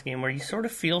situations in this game where you sort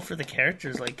of feel for the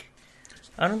characters. Like,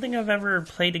 I don't think I've ever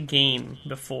played a game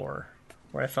before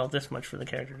where I felt this much for the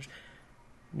characters.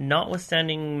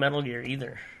 Notwithstanding Metal Gear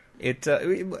either. And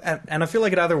I feel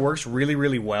like it either works really,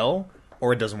 really well,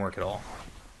 or it doesn't work at all.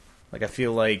 Like, I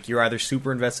feel like you're either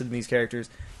super invested in these characters.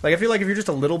 Like, I feel like if you're just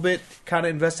a little bit kind of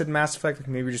invested in Mass Effect, like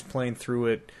maybe you're just playing through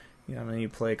it, you know, and then you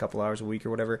play a couple hours a week or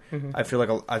whatever, I feel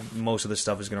like most of the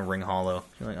stuff is going to ring hollow.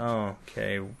 You're like, oh,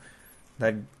 okay,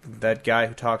 that guy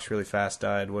who talks really fast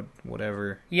died,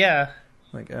 whatever. Yeah.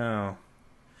 Like, oh,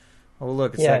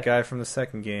 look, it's that guy from the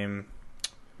second game.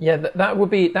 Yeah, that would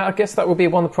be... I guess that would be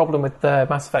one problem with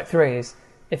Mass Effect 3 is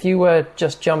if you were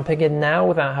just jumping in now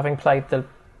without having played the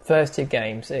first two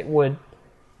games, you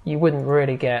wouldn't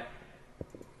really get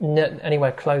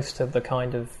anywhere close to the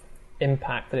kind of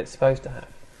impact that it's supposed to have.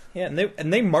 Yeah,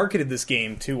 and they marketed this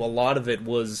game too. A lot of it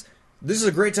was, this is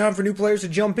a great time for new players to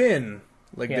jump in.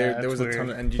 Like there was weird. A ton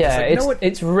of, and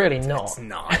it's really not. It's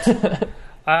not.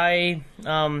 A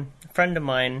friend of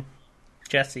mine,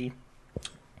 Jesse,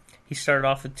 he started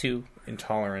off with 2.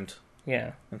 Intolerant.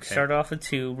 Yeah. Okay. Started off with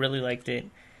 2, really liked it.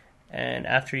 And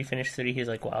after he finished 3, he was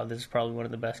like, wow, this is probably one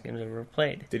of the best games I've ever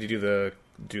played. Did he do the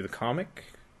comic?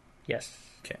 Yes.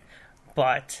 Okay.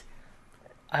 But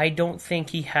I don't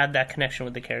think he had that connection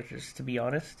with the characters, to be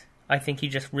honest. I think he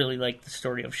just really liked the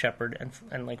story of Shepard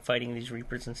and like fighting these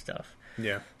Reapers and stuff.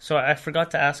 Yeah. So I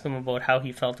forgot to ask him about how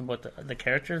he felt about the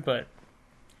characters, but...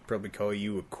 Probably call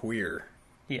you a queer.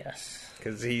 Yes.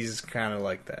 Because he's kind of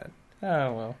like that.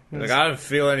 Oh, well. Like, I didn't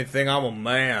feel anything, I'm a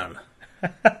man.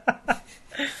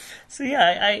 So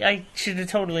yeah, I should have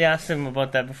totally asked him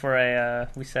about that before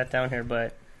we sat down here,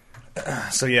 but...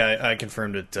 So yeah, I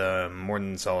confirmed it. More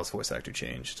than Solid's voice actor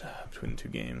changed between the 2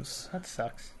 games. That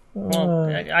sucks. Well,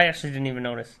 I actually didn't even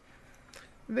notice.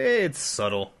 It's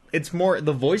subtle. It's more...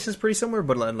 The voice is pretty similar,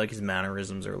 but like his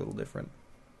mannerisms are a little different.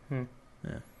 Yeah.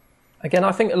 Again,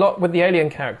 I think a lot with the alien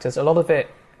characters, a lot of it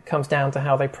comes down to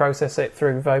how they process it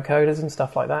through vocoders and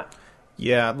stuff like that.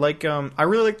 Yeah, like, I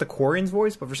really like the Quarian's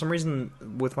voice, but for some reason,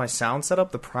 with my sound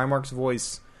setup, the Primarch's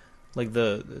voice, like,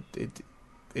 it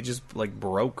just, like,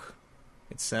 broke.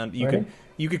 Really?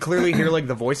 You could clearly hear like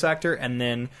the voice actor and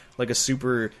then like a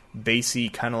super bassy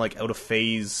kind of like out of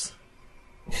phase.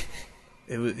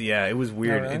 It was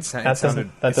weird. Oh, really? It sounded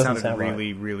sound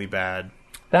really really bad.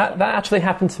 That actually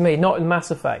happened to me, not in Mass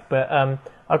Effect, but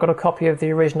I got a copy of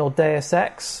the original Deus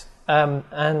Ex,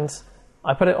 and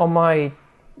I put it on my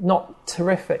not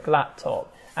terrific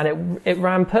laptop, and it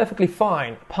ran perfectly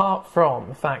fine, apart from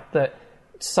the fact that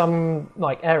some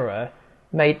like error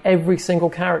made every single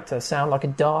character sound like a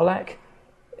Dalek.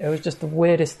 It was just the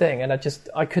weirdest thing, and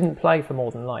I couldn't play for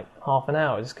more than like half an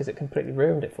hour just because it completely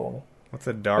ruined it for me. What's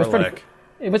a Dalek?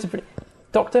 It was a pretty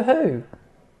Doctor Who.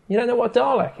 You don't know what a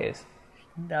Dalek is?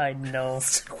 I know.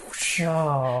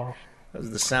 Oh. That was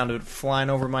the sound of it flying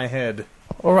over my head.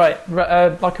 All right,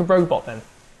 like a robot then.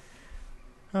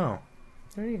 Oh.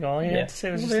 There you go. All you had to say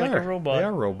it was just They like are. a robot. They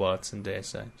are robots in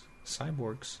Deus Ex.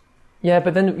 Cyborgs. Yeah,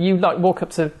 but then you like walk up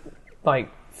to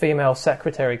like female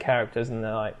secretary characters and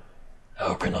they're like,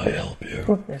 "How can I help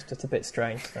you?" It's just a bit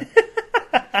strange. So.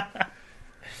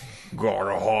 Got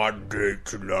a hot date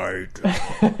tonight.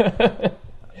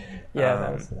 Yeah,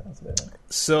 that was a bit.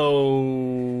 So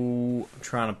I'm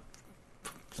trying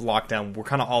to lock down. We're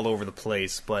kind of all over the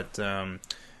place, but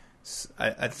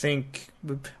I think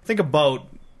about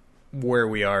where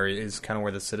we are is kind of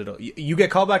where the Citadel. You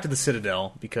get called back to the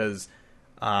Citadel because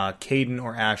Caden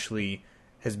or Ashley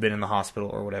has been in the hospital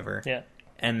or whatever. Yeah.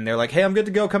 And they're like, "Hey, I'm good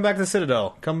to go. Come back to the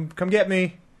Citadel. Come get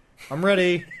me. I'm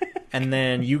ready." And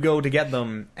then you go to get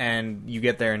them, and you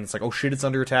get there, and it's like, "Oh shit! It's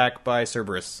under attack by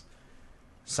Cerberus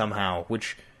somehow."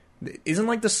 Which isn't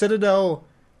like the Citadel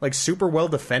like super well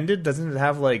defended. Doesn't it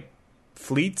have like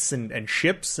fleets and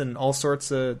ships and all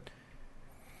sorts of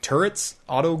turrets,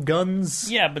 auto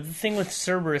guns? Yeah, but the thing with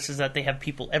Cerberus is that they have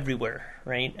people everywhere,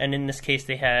 right? And in this case,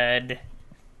 they had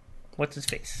what's his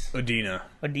face? Odina.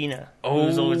 Who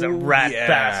was always a rat yeah.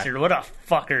 bastard. What a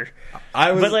fucker.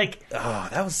 But like,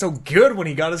 that was so good when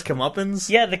he got his comeuppance.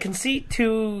 yeah, the conceit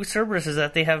to Cerberus is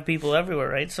that they have people everywhere,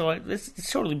 right? So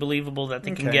it's totally believable that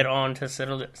they can get on to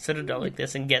Citadel like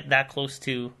this and get that close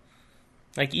to,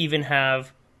 like, even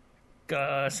have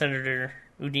Senator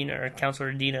Udina or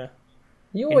Councilor Udina.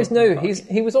 You always knew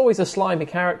he was always a slimy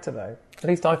character, though. At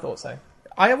least I thought so.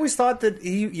 I always thought that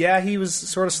he was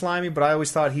sort of slimy, but I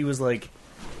always thought he was a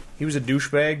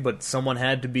douchebag, but someone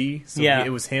had to be, so Yeah.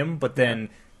 it was him. But then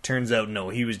turns out no,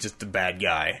 he was just a bad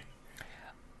guy.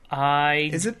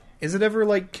 Is it ever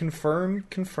like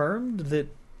confirmed that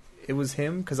it was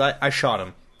him? Because I shot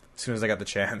him as soon as I got the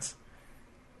chance.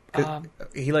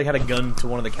 He like had a gun to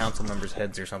one of the council members'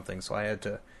 heads or something, so I had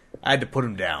to put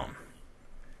him down.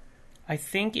 I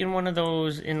think in one of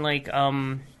those, in like,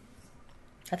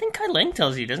 I think Kai Lang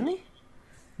tells you, doesn't he?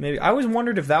 Maybe. I always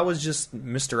wondered if that was just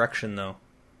misdirection, though.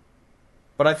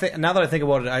 But I think now that I think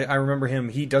about it, I remember him.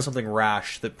 He does something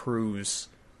rash that proves,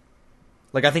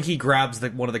 like, I think he grabs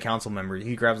one of the council members.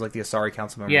 He grabs like the Asari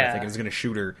council member, I think, and is going to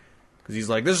shoot her because he's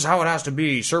like, "This is how it has to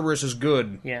be. Cerberus is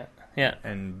good." Yeah.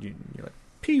 And you're like,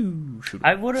 "Pew!" Shoot her.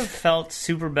 I would have felt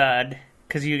super bad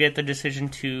because you get the decision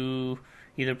to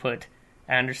either put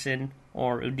Anderson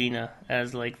or Udina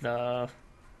as like the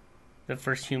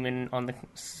first human on the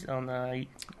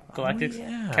Galactic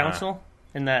Council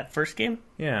in that first game.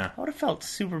 Yeah, I would have felt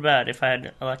super bad if I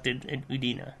had elected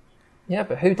Udina. Yeah,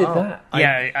 but who did that?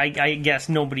 I guess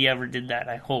nobody ever did that.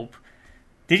 I hope.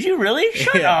 Did you really?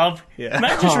 Shut up! Yeah.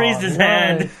 Matt just raised his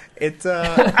hand. It's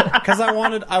because I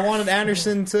wanted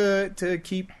Anderson to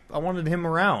keep. I wanted him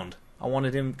around. I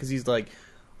wanted him because he's like,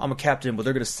 "I'm a captain, but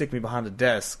they're going to stick me behind a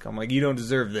desk." I'm like, "You don't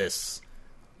deserve this.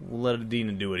 We'll let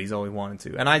Adina do it." He's all he wanted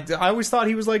to, and I always thought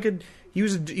he was like he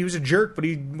was a jerk, but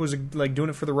he was like doing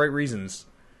it for the right reasons.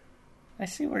 I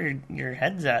see where your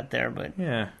head's at there, but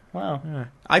Yeah. wow, Yeah.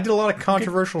 I did a lot of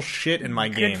controversial shit in my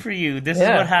game. good for you. This is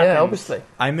what happened. Yeah, obviously.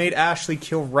 I made Ashley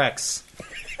kill Rex,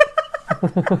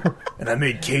 and I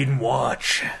made Caden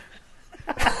watch.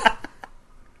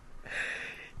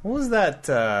 What was that?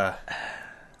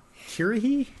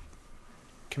 Kirihi?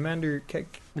 Commander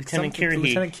Lieutenant Kirihi.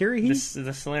 Lieutenant Kirihi?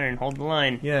 The Solarian. Hold the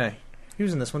line. Yeah, he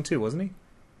was in this one too, wasn't he?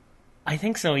 I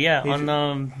think so. Yeah.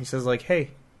 He says like,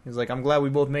 "Hey," he's like, "I'm glad we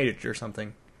both made it," or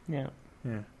something. Yeah.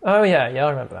 Oh yeah, I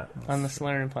remember that. On the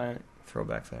Solarian planet.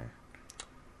 Throwback there.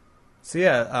 So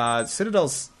yeah,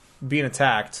 Citadel's being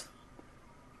attacked.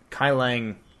 Kai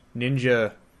Lang,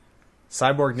 cyborg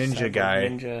ninja guy,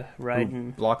 ninja who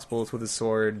riding. blocks bullets with his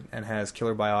sword and has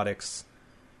killer biotics,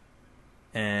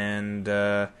 and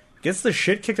gets the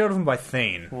shit kicked out of him by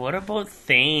Thane. What about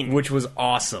Thane? Which was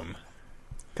awesome.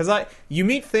 Because you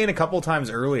meet Thane a couple times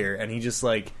earlier, and he just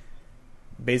like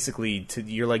basically,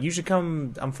 you're like, you should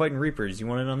come. I'm fighting Reapers. You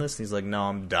want in on this? And he's like, no,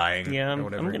 I'm dying. Yeah, or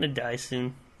whatever. I'm gonna die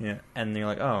soon. Yeah, and you're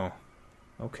like, oh,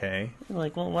 okay. You're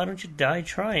like, well, why don't you die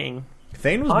trying?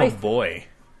 Thane was my boy.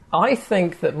 I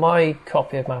think that my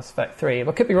copy of Mass Effect 3,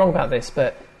 I could be wrong about this,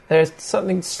 but there's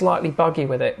something slightly buggy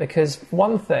with it, because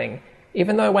one thing,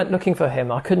 even though I went looking for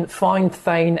him, I couldn't find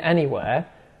Thane anywhere,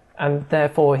 and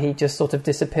therefore he just sort of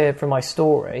disappeared from my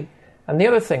story. And the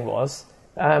other thing was,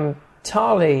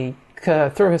 Tali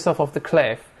threw herself off the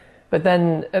cliff, but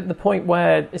then at the point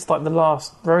where it's like the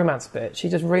last romance bit, she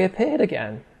just reappeared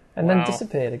again, and then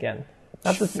disappeared again.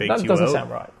 That doesn't sound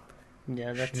right.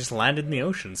 Yeah, She just landed in the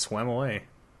ocean, swam away.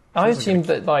 I assumed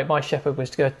that like my shepherd was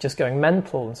just going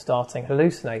mental and starting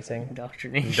hallucinating.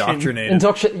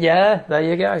 Indoctrination. Yeah, there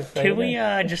you go. Can we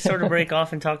just sort of break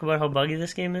off and talk about how buggy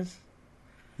this game is?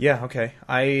 Yeah, okay.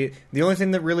 The only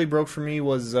thing that really broke for me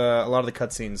was a lot of the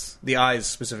cutscenes. The eyes,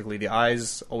 specifically. The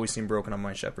eyes always seemed broken on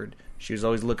my shepherd. She was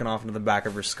always looking off into the back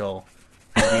of her skull.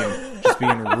 Just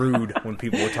being rude when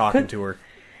people were talking to her.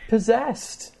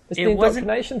 Possessed. It's the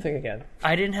indoctrination thing again.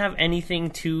 I didn't have anything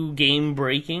too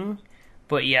game-breaking,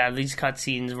 but yeah, these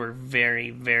cutscenes were very,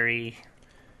 very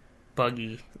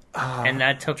buggy. And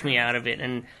that took me out of it.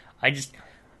 And I just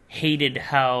hated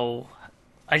how...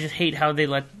 I just hate how they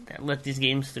let these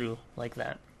games through like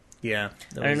that. Yeah,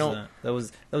 that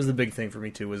was the big thing for me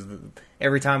too. Was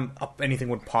every time anything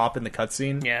would pop in the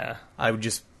cutscene, yeah, I would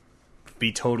just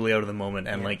be totally out of the moment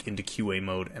and like into QA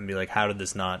mode and be like, "How did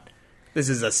this not? This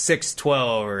is a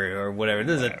 612 or whatever.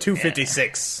 This is a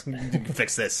 256.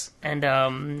 Fix this." And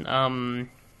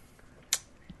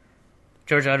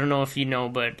George, I don't know if you know,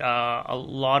 but a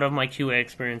lot of my QA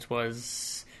experience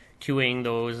was QAing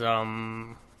those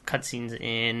cutscenes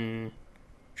in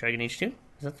Dragon Age 2. Is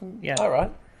that the, yeah? All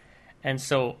right. And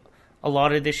so a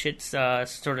lot of this shit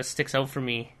sort of sticks out for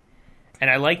me, and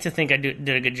I like to think I did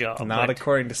a good job. Not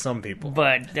according to some people,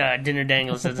 but Dinner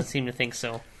Dangles doesn't seem to think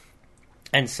so.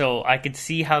 And so I could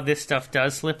see how this stuff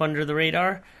does slip under the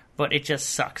radar, but it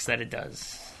just sucks that it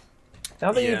does.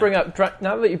 Now that you bring up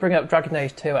Dragon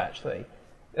Age 2, actually,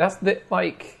 that's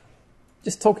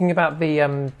just talking about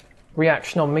the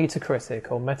reaction on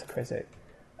Metacritic or Metacritic.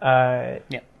 I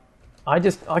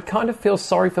kind of feel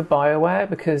sorry for BioWare,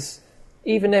 because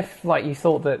even if like you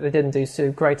thought that they didn't do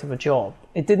so great of a job,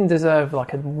 it didn't deserve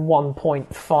like a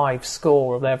 1.5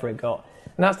 score or whatever it got.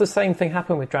 And that's the same thing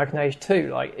happened with Dragon Age 2.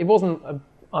 Like, it wasn't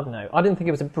I don't know, I didn't think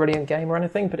it was a brilliant game or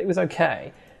anything, but it was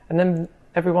okay. And then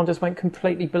everyone just went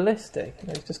completely ballistic. It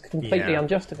was just completely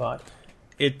unjustified.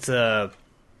 That's a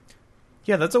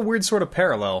weird sort of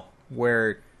parallel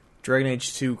where Dragon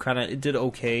Age 2 it did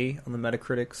okay on the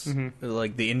Metacritics,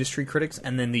 like the industry critics,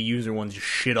 and then the user ones just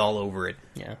shit all over it.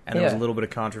 Yeah. And there was a little bit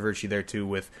of controversy there too,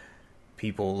 with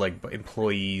people like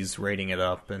employees rating it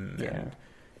up, and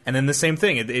then the same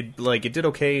thing. It did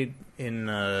okay in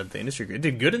the industry. It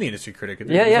did good in the industry critic. It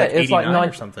was like 89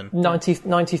 or something.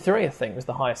 93, I think, was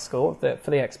the highest score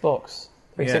for the Xbox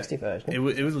 360 version. It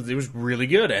was really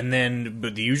good,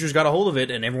 but the users got a hold of it,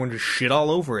 and everyone just shit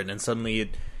all over it, and suddenly it.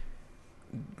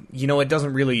 It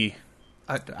doesn't really...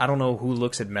 I don't know who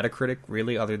looks at Metacritic,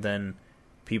 really, other than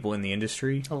people in the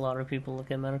industry. A lot of people look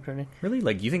at Metacritic. Really?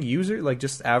 Like, you think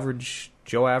just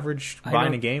Joe Average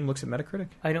buying a game looks at Metacritic?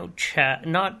 I know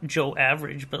not Joe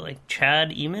Average, but like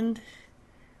Chad Emond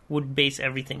would base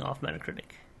everything off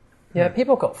Metacritic. Yeah,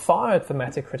 people got fired for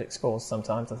Metacritic scores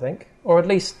sometimes, I think. Or at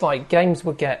least, like, games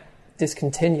would get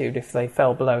discontinued if they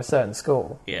fell below a certain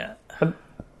score. Yeah.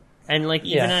 And like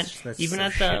even at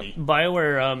the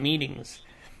BioWare meetings,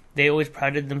 they always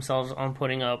prided themselves on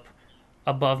putting up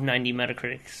above 90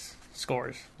 Metacritic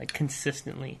scores, like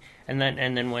consistently. And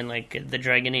then when like the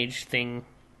Dragon Age thing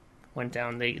went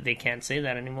down, they can't say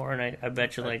that anymore. And I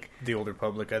bet you like the older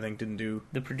public, I think, didn't do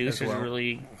the producers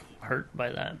really hurt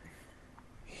by that.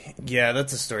 Yeah,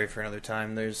 that's a story for another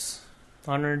time. There's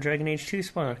on our Dragon Age 2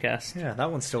 Spoilercast. Yeah,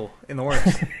 that one's still in the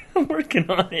works. I'm working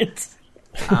on it.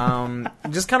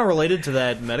 Just kind of related to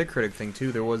that Metacritic thing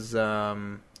too. There was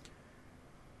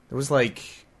like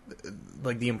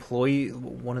the employee,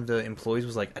 one of the employees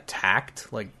was like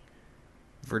attacked, like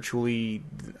virtually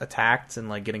attacked, and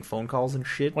like getting phone calls and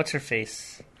shit. What's her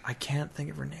face? I can't think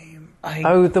of her name.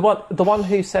 The one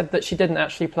who said that she didn't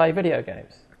actually play video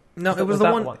games. No, it was the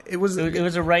one. It was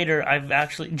a writer.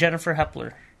 Jennifer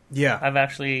Hepler. Yeah, I've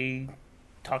actually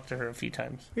talked to her a few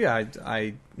times. Yeah,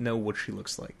 I know what she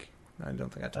looks like. I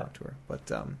don't think I talked to her, but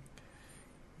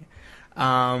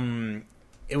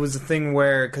it was a thing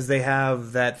where, because they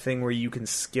have that thing where you can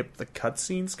skip the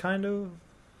cutscenes, kind of.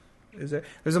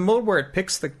 There's a mode where it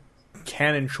picks the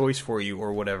canon choice for you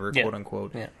or whatever, quote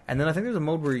unquote. Yeah. And then I think there's a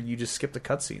mode where you just skip the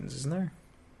cutscenes, isn't there?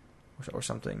 or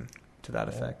something to that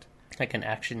effect. Like an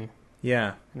action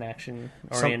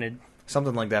oriented.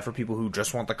 Something like that for people who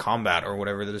just want the combat or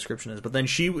whatever the description is. But then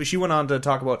she went on to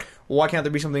talk about, well, why can't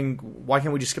there be something? Why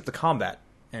can't we just skip the combat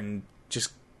and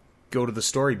just go to the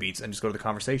story beats and just go to the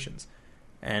conversations?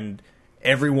 And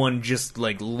everyone just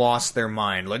like lost their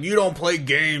mind. Like, you don't play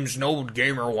games. No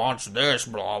gamer wants this.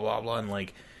 Blah blah blah. And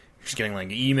like, just getting like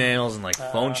emails and like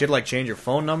phone shit, like change your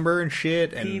phone number and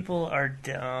shit. And people are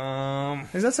dumb.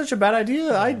 Is that such a bad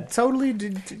idea? I totally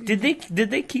did. Did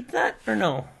they keep that or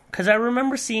no? Because I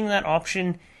remember seeing that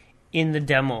option in the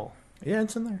demo. Yeah,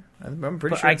 it's in there. I'm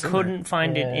pretty but sure I it's in couldn't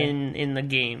find it in the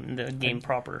game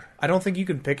proper. I don't think you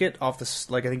can pick it off the...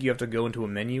 Like, I think you have to go into a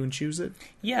menu and choose it.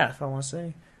 Yeah. If I want to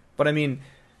say. But, I mean,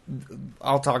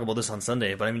 I'll talk about this on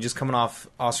Sunday, but, I mean, just coming off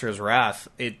Oscar's Wrath,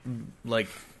 it, like...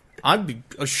 I'd be...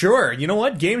 sure, you know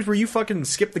what? Games where you fucking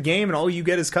skip the game and all you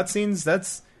get is cutscenes,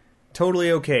 that's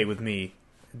totally okay with me.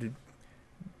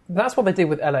 That's what they did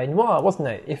with LA Noire, wasn't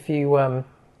it? If you...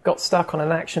 got stuck on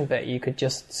an action bit, you could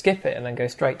just skip it and then go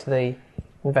straight to the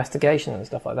investigation and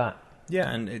stuff like that. Yeah,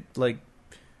 and it, like,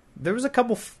 there was a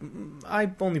couple...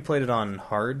 I only played it on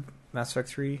hard, Mass Effect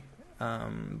 3,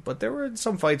 but there were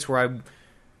some fights where I,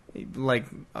 like,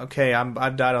 okay,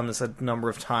 I've died on this a number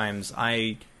of times.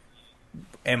 I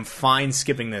am fine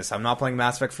skipping this. I'm not playing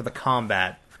Mass Effect for the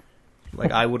combat.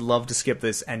 Like, I would love to skip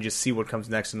this and just see what comes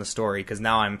next in the story, because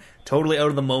now I'm totally out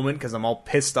of the moment, because I'm all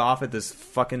pissed off at this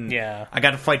fucking... Yeah. I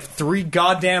got to fight 3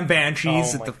 goddamn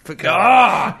Banshees at the...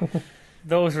 God!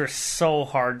 Those were so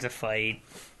hard to fight.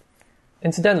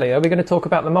 Incidentally, are we going to talk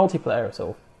about the multiplayer at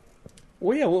all?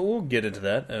 Well, yeah, we'll get into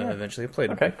that eventually. I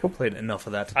played enough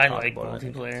of that to talk about it. I like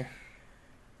multiplayer.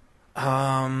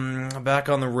 Back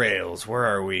on the rails. Where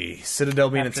are we? Citadel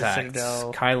being After attacked.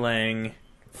 Citadel. Kai Lang...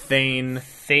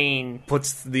 Thane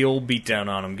puts the old beatdown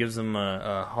on him, gives him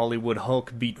a Hollywood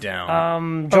Hulk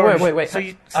beatdown. George, wait. So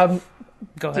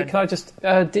go ahead. Can I just...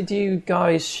 did you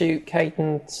guys shoot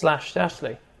Caden /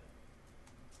 Ashley?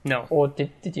 No. Or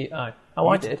did you... Oh,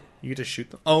 I did. You get to shoot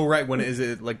them? Oh, right. When is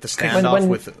it like the standoff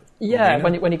with... Yeah,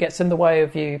 Udina? when he gets in the way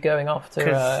of you going off to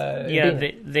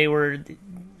Udina. They were...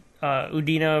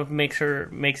 Udina makes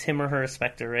him or her a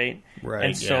Spectre, right? Right,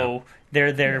 and so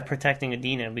they're there protecting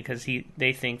Udina because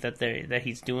they think that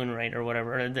he's doing right or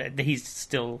whatever, or that he's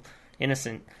still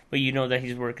innocent, but you know that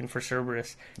he's working for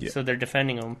Cerberus, so they're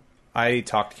defending him. I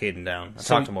talked Caden down. I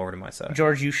talked him over to my side.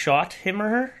 George, you shot him or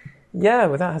her? Yeah,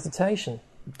 without hesitation.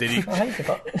 Did he? I hate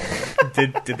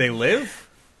it. Did they live?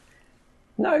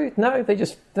 No,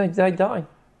 they die.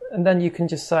 And then you can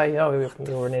just say, oh,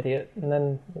 you're an idiot, and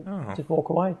then just walk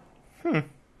away.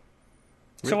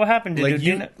 So what happened?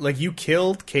 You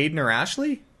killed Caden or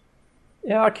Ashley?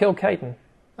 Yeah, I killed Caden.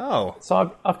 Oh.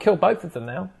 So I've killed both of them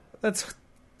now. That's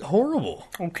horrible.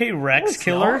 Okay, Rex,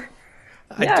 killer.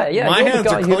 Yeah. My hands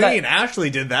are clean.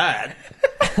 Ashley did that.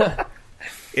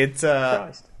 It's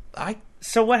Christ.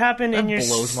 So what happened in your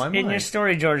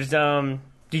story, George?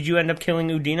 Did you end up killing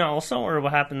Udina also, or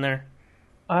what happened there?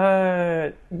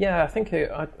 Yeah, I think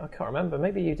I can't remember.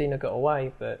 Maybe Udina got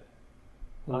away, but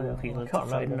I can't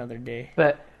remember. Another day.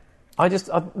 But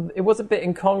it was a bit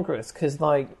incongruous because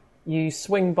like you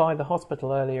swing by the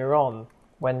hospital earlier on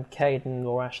when Caden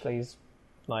or Ashley's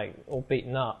like all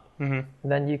beaten up, and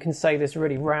then you can say this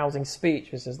really rousing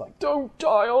speech, which is like "Don't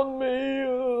die on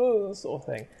me," sort of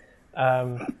thing,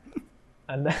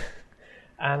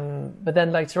 but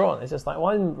then later on it's just like,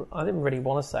 well, I didn't really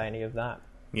want to say any of that.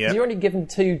 Yeah. You're only given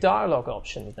 2 dialogue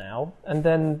options now, and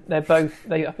then I think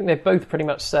they both pretty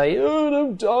much say, "Oh,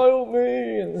 don't die on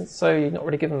me," and so you're not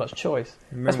really given much choice.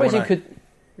 I suppose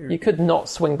you could not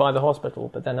swing by the hospital,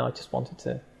 but then I just wanted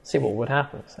to see what would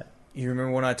happen. So. You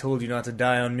remember when I told you not to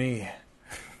die on me?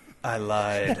 I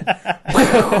lied.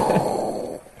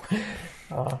 I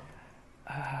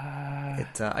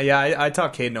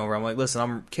talked Caden over. I'm like,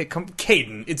 listen,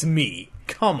 Caden, it's me.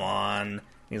 Come on. And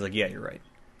he's like, yeah, you're right.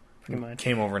 Pretty much.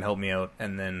 Came over and helped me out,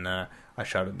 and then I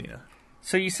shot at Nina.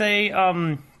 So you say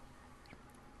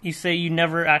you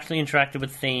never actually interacted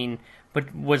with Thane,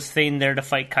 but was Thane there to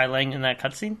fight Kai Lang in that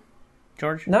cutscene,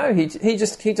 George? No, he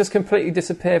just completely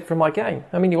disappeared from my game.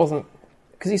 I mean, he wasn't,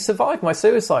 because he survived my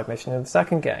suicide mission in the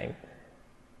second game,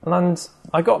 and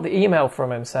I got the email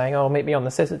from him saying, "Oh, meet me on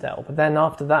the Citadel," but then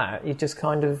after that, he just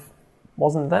kind of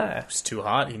wasn't there. It was too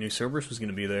hot. He knew Cerberus was going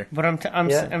to be there. But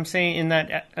I'm saying in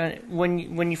that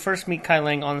when you first meet Kai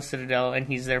Lang on the Citadel and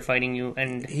he's there fighting you,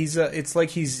 and it's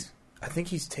like I think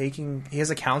he has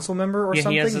a council member or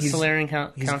something. He has a Solarian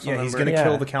council member. He's going to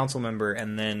kill the council member,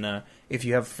 and then if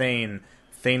you have Thane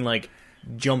like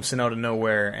jumps in out of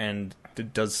nowhere and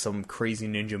does some crazy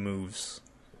ninja moves.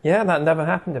 Yeah, that never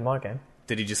happened in my game.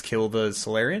 Did he just kill the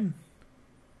Solarian?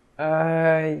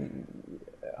 I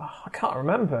can't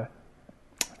remember.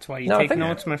 That's why you take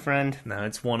notes, my friend. No,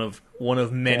 it's one of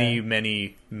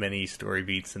many story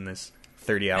beats in this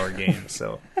 30-hour game,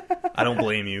 so I don't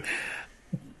blame you.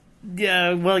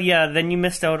 Yeah, well, yeah, then you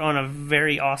missed out on a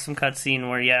very awesome cutscene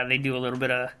where, they do a little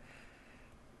bit of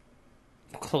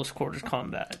close quarters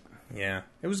combat. Yeah,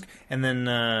 it was, and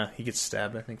then he gets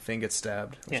stabbed. I think Thane gets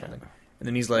stabbed or something, and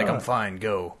then he's like, "I'm fine,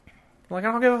 go." I'm like,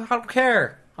 I don't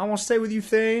care. I want to stay with you,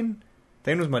 Thane.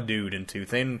 Thane was my dude in 2.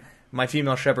 Thane, my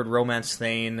female shepherd, romanced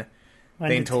Thane.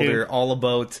 Thane told her all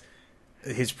about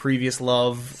his previous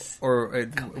love or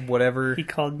whatever. He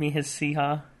called me his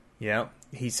Siha. Yeah,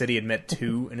 he said he had met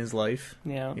 2 in his life.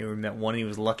 Yeah, he met one. He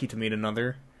was lucky to meet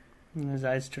another. And his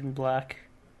eyes turned black.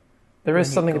 There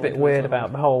is something a bit weird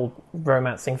about the whole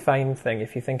romancing Thane thing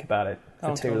if you think about it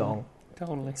for too long.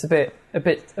 Totally. It's a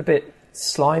bit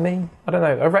slimy. I don't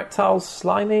know. Are reptiles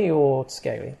slimy or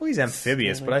scaly? Well, he's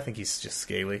amphibious, but I think he's just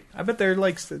scaly. I bet they're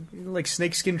like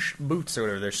snakeskin boots or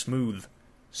whatever. They're smooth,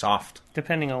 soft.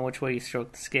 Depending on which way you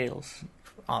stroke the scales.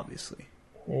 Obviously.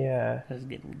 Yeah. It's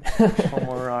getting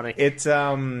homoerotic. It's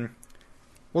well,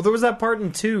 there was that part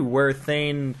in 2 where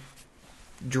Thane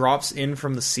drops in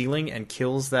from the ceiling and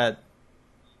kills that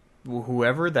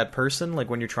person, like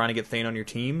when you're trying to get Thane on your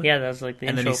team. Yeah, that's like the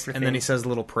intro for Thane. And then he says a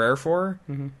little prayer for her.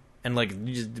 Mm-hmm. And like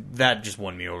that just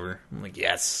won me over. I'm like,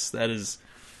 yes, that is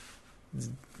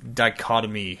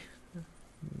dichotomy.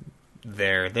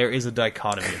 There is a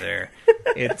dichotomy there.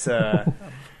 It's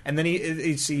and then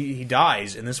he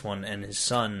dies in this one, and his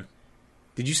son.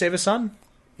 Did you save his son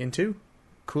in 2?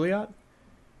 Kuliat?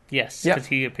 Yes, because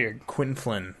he appeared. Quentin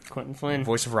Flynn,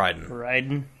 voice of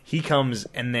Raiden. He comes,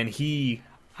 and then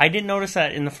I didn't notice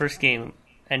that in the first game,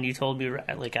 and you told me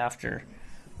like after.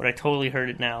 But I totally heard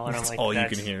it now, and I'm like, all you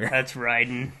can hear. That's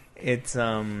Raiden. It's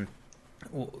so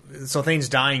Thane's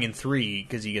dying in 3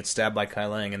 because he gets stabbed by Kai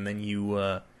Lang, and then you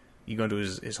go into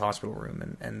his hospital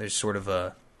room, and there's sort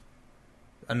of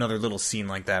another little scene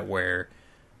like that where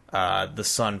the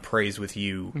son prays with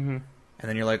you, and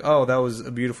then you're like, oh, that was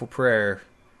a beautiful prayer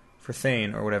for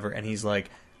Thane or whatever, and he's like,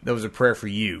 that was a prayer for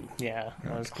you. Yeah,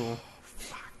 that was cool.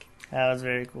 Fuck. That was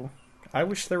very cool. I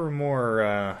wish there were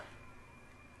more.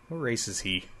 What race is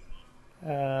he?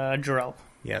 Drell.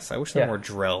 Yes, I wish there were more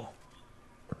Drell.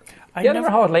 There were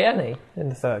hardly any in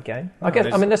the 3rd game. I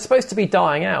guess. I mean, they're supposed to be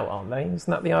dying out, aren't they?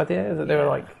 Isn't that the idea that they're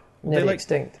like nearly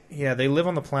extinct? Yeah, they live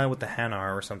on the planet with the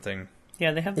Hanar or something.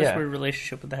 Yeah, they have this weird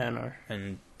relationship with the Hanar.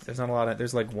 And there's not a lot of.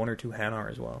 There's like 1 or 2 Hanar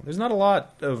as well. There's not a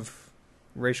lot of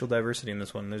racial diversity in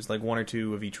this one. There's like 1 or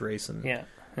 2 of each race, and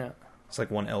it's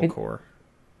like 1 Elcor.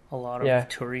 A lot of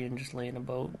Turian just laying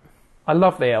about. I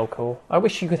love the Elcor. I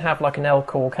wish you could have like an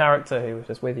Elcor character who was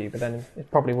just with you, but then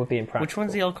it probably would be impractical. Which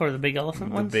one's the Elcor? The big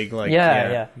elephant one? The big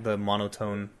the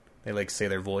monotone. They like say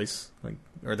their voice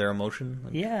or their emotion.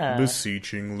 Like,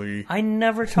 beseechingly. I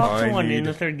never talked to one in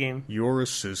the 3rd game. Your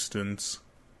assistance.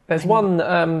 There's one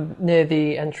near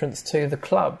the entrance to the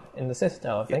club in the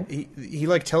Citadel, I think. He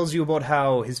like tells you about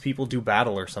how his people do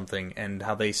battle or something, and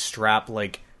how they strap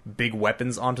like big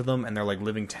weapons onto them, and they're like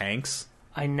living tanks.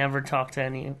 I never talked to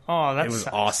any. Oh, that was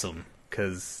awesome,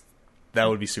 because that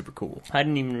would be super cool. I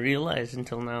didn't even realize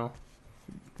until now.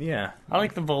 Yeah. I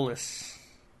like the Volus.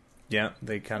 Yeah,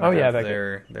 they kind of have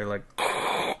their like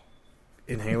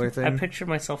inhaler thing. I picture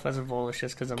myself as a Volus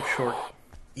just because I'm short.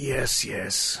 Yes. You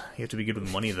have to be good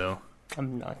with money, though.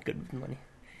 I'm not good with money.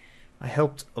 I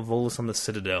helped a Volus on the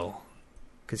Citadel,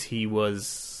 because he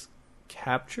was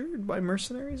captured by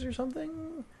mercenaries or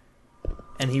something?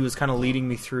 And he was kind of leading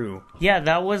me through. Yeah,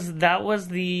 that was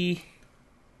the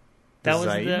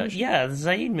Zaid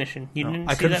Zaid mission. You didn't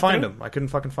I couldn't find him. I couldn't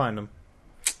fucking find him.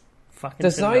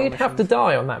 Does Zaid have to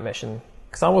die on that mission?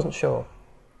 Because I wasn't sure.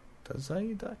 Does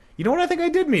Zaid die? You know what? I think I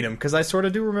did meet him, because I sort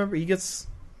of do remember he gets.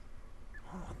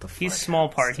 What the fuck? He's small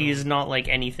part. He is not like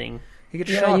anything. He gets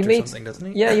shot or something,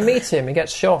 doesn't he? Yeah, you meet him, he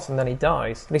gets shot, and then he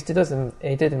dies. At least he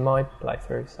did in my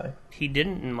playthrough, so... He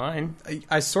didn't in mine.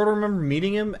 I sort of remember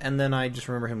meeting him, and then I just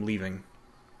remember him leaving.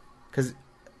 Because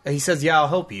he says, yeah, I'll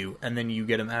help you, and then you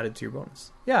get him added to your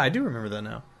bonus. Yeah, I do remember that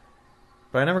now.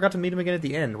 But I never got to meet him again at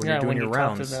the end, when you're doing your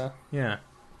rounds. Yeah.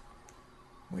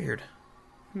 Weird.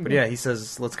 But yeah, he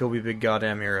says, let's go be big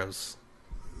goddamn heroes.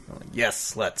 I'm like,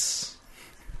 yes, let's...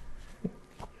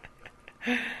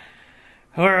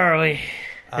 Where are we?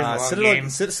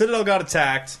 Citadel got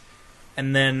attacked,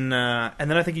 and then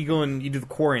I think you go and you do the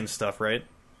quarry and stuff, right?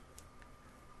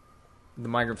 The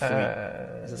migrant fleet.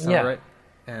 Does that sound right?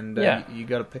 And you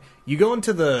got to pay. You go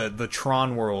into the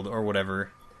Tron world or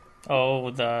whatever.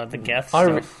 Oh, the Geth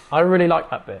stuff. I really like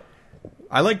that bit.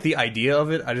 I like the idea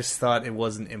of it. I just thought it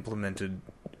wasn't implemented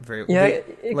very. Yeah,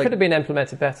 it could have been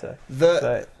implemented better.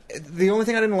 The only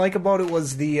thing I didn't like about it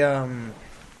was the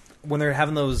when they're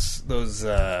having those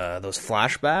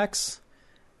flashbacks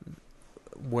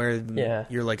where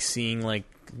you're like seeing like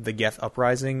the Geth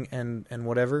uprising and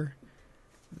whatever.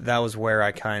 That was where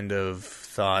I kind of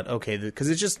thought, okay, because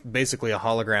it's just basically a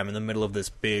hologram in the middle of this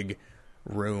big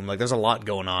room. Like, there's a lot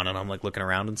going on, and I'm like looking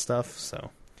around and stuff. So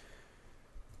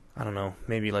I don't know.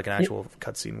 Maybe like an actual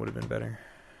cutscene would have been better.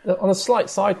 On a slight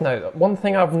side note, one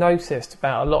thing I've noticed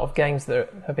about a lot of games that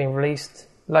have been released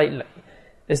lately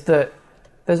is that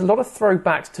there's a lot of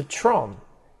throwbacks to Tron,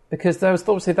 because there was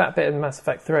obviously that bit in Mass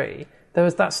Effect 3. There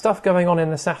was that stuff going on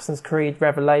in Assassin's Creed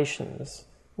Revelations,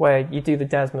 where you do the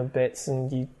Desmond bits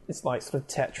and it's like sort of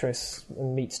Tetris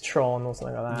and meets Tron or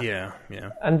something like that. Yeah.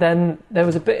 And then there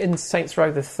was a bit in Saints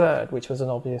Row the Third, which was an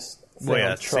obvious thing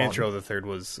on Tron. Saints Row the Third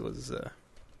was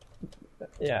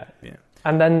yeah.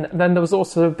 And then there was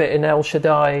also a bit in El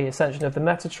Shaddai Ascension of the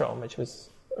Metatron, which was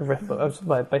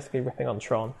basically ripping on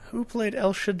Tron. Who played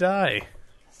El Shaddai?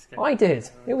 I did.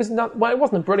 It was not. Well, it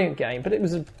wasn't a brilliant game, but it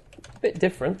was a bit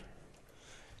different.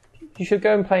 You should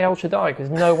go and play El Shaddai because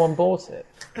no one bought it.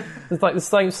 It's like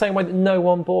the same way that no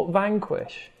one bought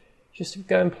Vanquish. Just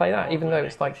go and play that, even though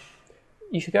it's like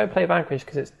you should go and play Vanquish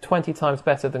because it's 20 times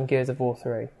better than Gears of War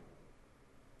 3.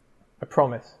 I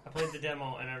promise. I played the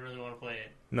demo and I really want to play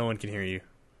it. No one can hear you.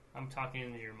 I'm talking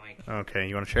into your mic. Okay,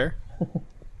 you want to share?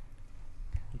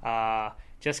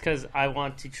 Just because I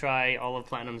want to try all of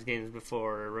Platinum's games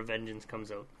before Revengeance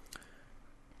comes out.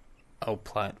 Oh,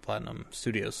 Platinum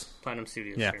Studios. Platinum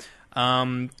Studios. Yeah.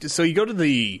 Sure. So you go to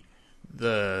the.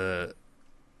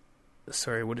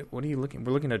 Sorry, what are you looking?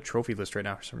 We're looking at a trophy list right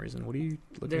now for some reason. What are you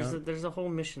looking at? There's a whole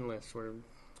mission list where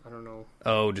I don't know.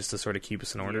 Oh, just to sort of keep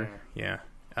us in order. Yeah.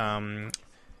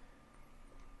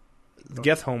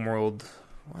 Geth Homeworld.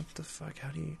 What the fuck? How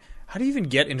do you even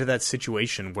get into that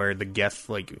situation where the Geth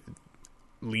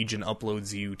Legion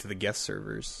uploads you to the Geth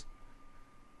servers?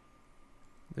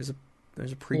 There's a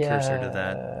precursor to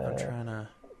that. I'm trying to.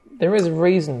 There is a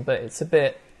reason, but it's a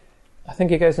bit. I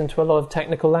think it goes into a lot of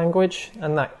technical language,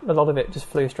 and that a lot of it just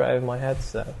flew straight over my head.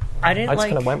 So I just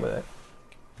kind of went with it.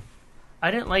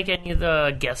 I didn't like any of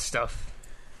the Geth stuff.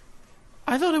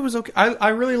 I thought it was okay. I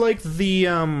really liked the.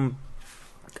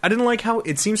 I didn't like how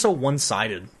it seems so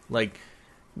one-sided. Like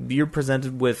you're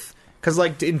presented with, because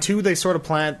like in 2 they sort of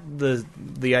plant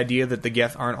the idea that the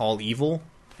Geth aren't all evil.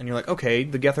 And you're like, okay,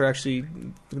 the Geth are actually,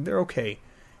 they're okay.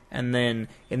 And then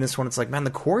in this one, it's like, man,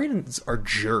 the Quarians are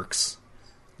jerks.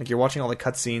 Like, you're watching all the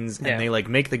cutscenes, and they, like,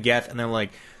 make the Geth, and they're like,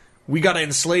 we gotta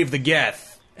enslave the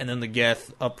Geth. And then the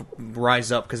Geth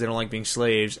rise up because they don't like being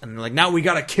slaves. And they're like, now we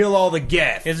gotta kill all the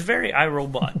Geth. It's very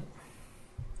iRobot.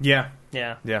 Yeah.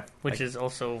 Which is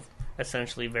also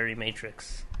essentially very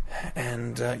Matrix.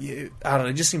 And, I don't know,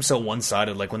 it just seems so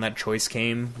one-sided. Like, when that choice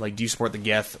came, like, do you support the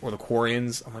Geth or the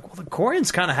Quarians? I'm like, well, the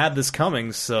Quarians kind of had this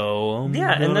coming, so I'm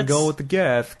gonna go with the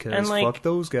Geth, because fuck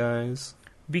those guys.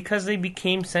 Because they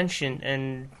became sentient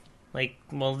and, like,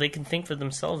 well, they can think for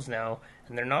themselves now,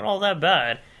 and they're not all that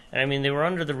bad. And, I mean, they were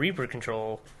under the Reaper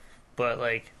control, but,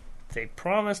 like, they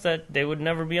promised that they would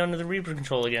never be under the Reaper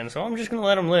control again, so I'm just gonna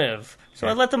let them live. So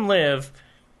I let them live.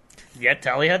 Yet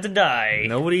Tali had to die.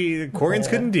 Quarians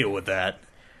couldn't deal with that.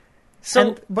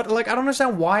 But like, I don't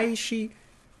understand why she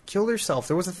killed herself.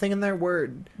 There was a thing in there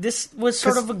where this was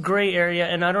sort of a gray area,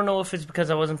 and I don't know if it's because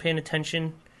I wasn't paying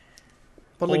attention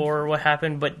or what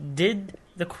happened. But did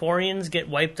the Quarians get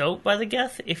wiped out by the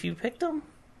Geth if you picked them?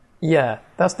 Yeah,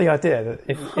 that's the idea. That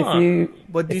if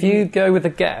you go with the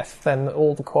Geth, then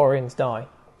all the Quarians die.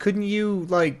 Couldn't you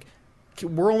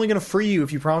we're only going to free you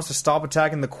if you promise to stop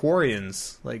attacking the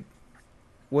Quarians. Like,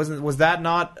 was that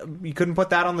not... You couldn't put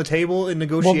that on the table in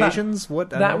negotiations? Well,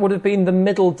 that would have been the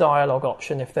middle dialogue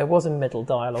option if there was a middle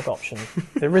dialogue option.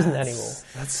 There isn't anymore.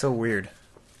 That's so weird.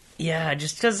 Yeah,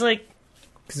 just because, like...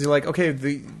 Because you're like, okay,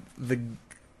 the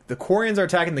Quarians are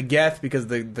attacking the Geth because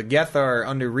the Geth are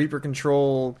under Reaper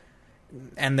control,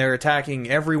 and they're attacking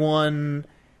everyone...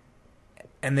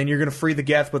 And then you're going to free the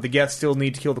Geth, but the Geth still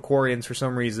need to kill the Quarians for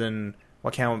some reason.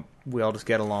 Why can't we all just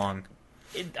get along?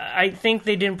 I think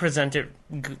they didn't present it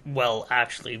well,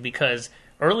 actually, because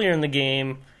earlier in the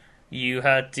game, you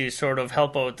had to sort of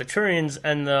help out the Turians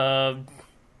and the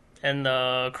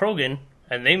Krogan,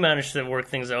 and they managed to work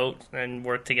things out and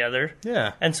work together.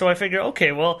 Yeah. And so I figured,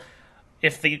 okay, well,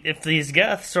 if these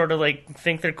Geth sort of like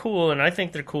think they're cool, and I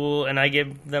think they're cool, and I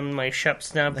give them my Shep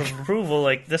stamp of approval,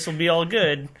 like this will be all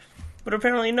good. But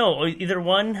apparently, no. Either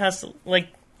one has to live,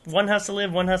 one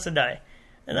has to die,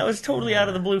 and that was totally out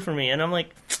of the blue for me. And I'm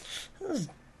like,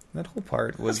 That whole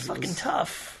part was fucking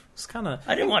tough. It's kind of.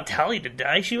 I didn't want Tally to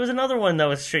die. She was another one that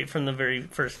was straight from the very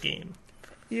first game.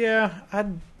 Yeah,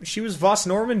 she was Voss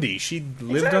Normandy. She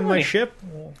lived on my ship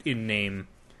in name.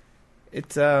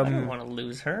 It's I don't want to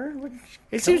lose her.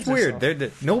 It seems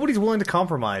weird. Nobody's willing to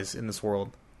compromise in this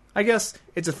world. I guess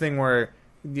it's a thing where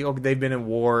they've been at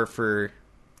war for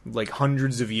like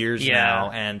hundreds of years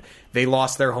now, and they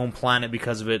lost their home planet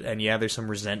because of it. And there's some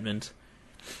resentment.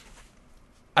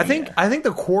 I think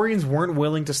the Quarians weren't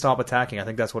willing to stop attacking. I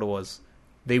think that's what it was.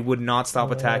 They would not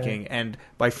stop attacking, and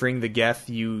by freeing the Geth,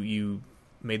 you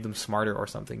made them smarter or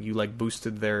something. You like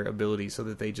boosted their ability so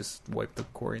that they just wiped the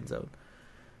Quarians out.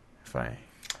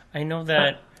 I know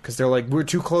that because they're like, we're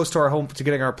too close to our home to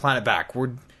getting our planet back.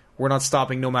 We're not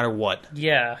stopping no matter what.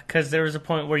 Yeah, because there was a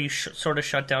point where you sort of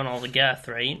shut down all the Geth,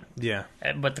 right? Yeah,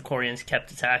 but the Quarians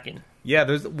kept attacking.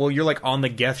 Yeah, you're like on the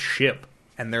Geth ship,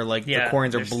 and they're like the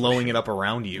Quarians are blowing it up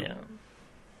around you. Yeah.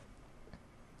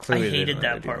 Clearly, I hated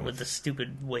that part with the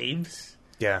stupid waves.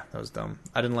 Yeah, that was dumb.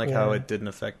 I didn't like how it didn't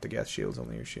affect the Geth shields,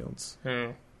 only your shields.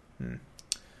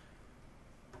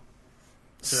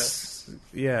 So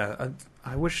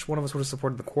I wish one of us would have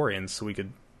supported the Quarians so we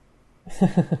could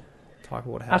talk about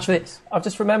what happened. Actually, I've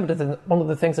just remembered that one of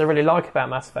the things I really like about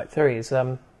Mass Effect 3 is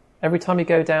every time you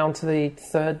go down to the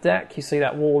third deck, you see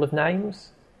that wall of names.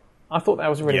 I thought that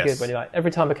was really good. When you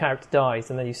every time a character dies,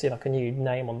 and then you see like a new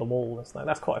name on the wall. And stuff.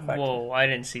 That's quite effective. Whoa! I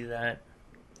didn't see that.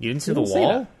 You didn't see the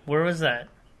wall? Where was that?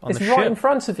 It's right in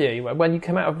front of you when you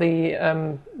come out of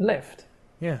the lift.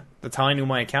 Yeah, that's how I knew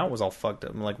my account was all fucked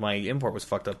up. Like my import was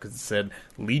fucked up because it said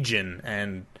Legion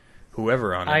and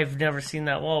whoever on it. I've never seen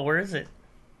that wall. Where is it?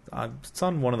 It's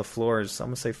on one of the floors. I'm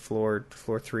gonna say floor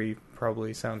 3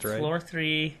 probably sounds right. Floor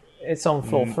 3. It's on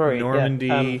floor 3.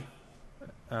 Normandy.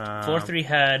 Floor 3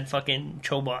 had fucking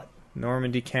Chobot.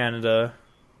 Normandy, Canada.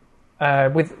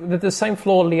 With the same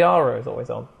floor Liara is always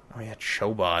on. Oh yeah,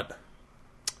 Chobot.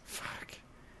 Fuck.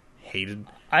 Hated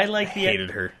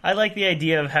her. I like the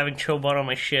idea of having Chobot on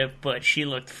my ship, but she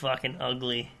looked fucking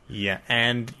ugly. Yeah,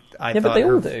 and I thought they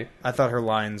all do. I thought her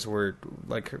lines were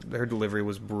like her delivery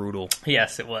was brutal.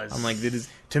 Yes, it was. I'm like, it is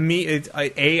to me.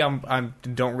 I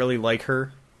don't really like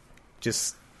her.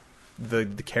 Just the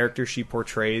character she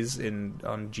portrays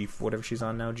on whatever she's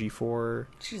on now, G4.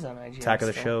 She's on IGN. Attack of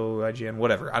the Show, IGN,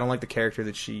 whatever. I don't like the character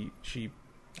that she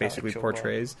basically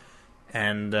portrays,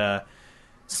 and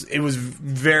it was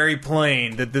very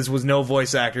plain that this was no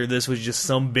voice actor. This was just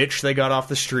some bitch they got off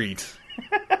the street.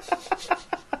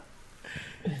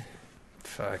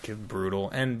 Fucking brutal.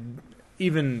 And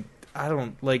even I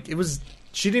don't like it was.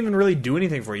 She didn't even really do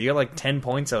anything for you. You got like 10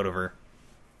 points out of her.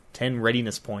 10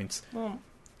 readiness points. Well,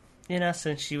 in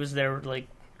essence, she was there, like,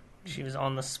 she was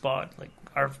on the spot. Like,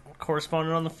 our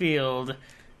correspondent on the field,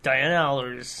 Diane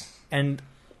Allers. And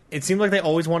it seemed like they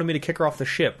always wanted me to kick her off the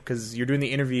ship, because you're doing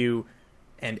the interview,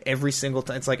 and every single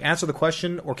time, it's like, answer the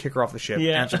question or kick her off the ship.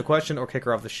 Yeah. Answer the question or kick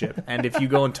her off the ship. And if you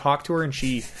go and talk to her and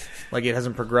she, like, it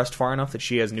hasn't progressed far enough that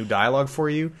she has new dialogue for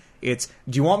you, it's,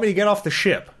 do you want me to get off the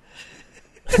ship?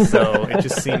 So it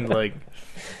just seemed like,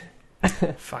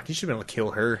 fuck, you should have been able to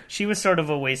kill her. She was sort of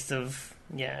a waste of...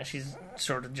 Yeah, she's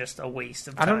sort of just a waste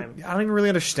of time. I don't even really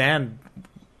understand.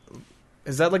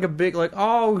 Is that like a big, like,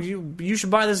 oh, you should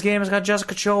buy this game, it's got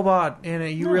Jessica Chobot in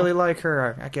it, you really like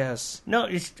her, I guess. No,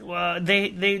 it's,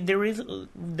 they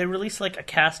released like a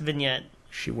cast vignette.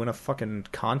 She win a fucking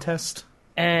contest?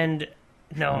 And,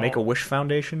 no. Make-A-Wish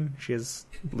Foundation? She has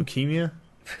leukemia?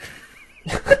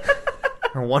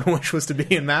 Her one wish was to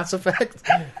be in Mass Effect?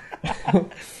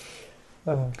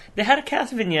 They had a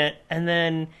cast vignette, and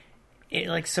then it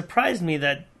like surprised me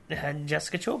that it had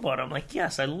Jessica Chobot. I'm like,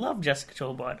 yes, I love Jessica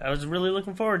Chobot. I was really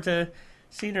looking forward to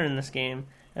seeing her in this game.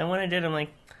 And when I did, I'm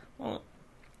like, well,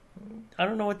 I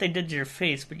don't know what they did to your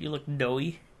face, but you look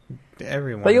doughy.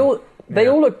 Everyone. They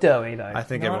all look doughy, though. I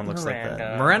think Not everyone looks Miranda. like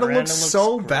that. Miranda looks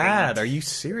so great. bad. Are you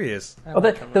serious?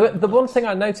 The one thing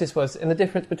I noticed was in the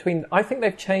difference between... I think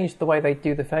they've changed the way they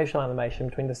do the facial animation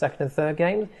between the second and third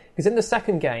games. Because in the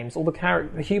second games, all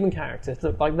the human characters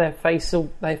looked like their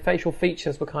facial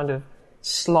features were kind of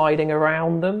sliding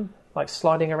around them. Like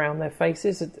sliding around their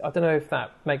faces. I don't know if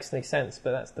that makes any sense,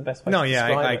 but that's the best way to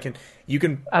describe it. I can. You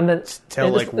can and then, tell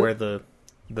like where the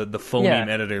phoneme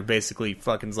editor basically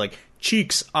fucking's like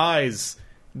cheeks, eyes,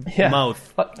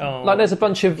 mouth. Like there's a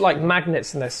bunch of like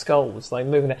magnets in their skulls, like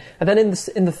moving it. And then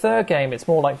in the third game, it's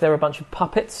more like they're a bunch of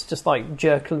puppets, just like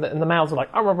jerking, and the mouths are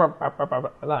like like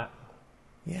that.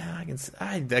 Yeah, I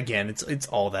can. Again, it's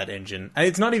all that engine.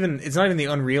 It's not even the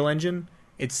Unreal Engine.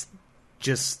 It's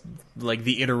just like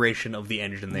the iteration of the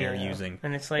engine they are using,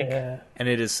 and it's like, and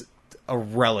it is a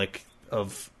relic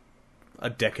of a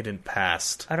decadent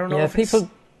past. I don't know Yeah, if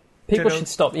people should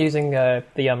stop using the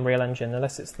Unreal Engine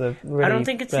unless it's the really... I don't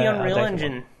think it's the Unreal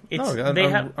Engine.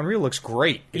 Unreal looks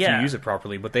great if you use it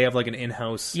properly, but they have like an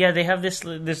in-house... Yeah, they have this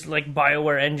like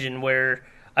BioWare engine where...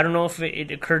 I don't know if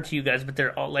it occurred to you guys, but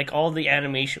they're all the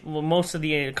animation... Well, most of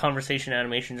the conversation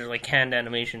animations are like canned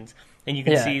animations. And you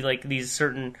can see like these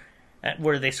certain...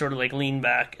 where they sort of like lean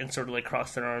back and sort of like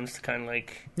cross their arms to kind of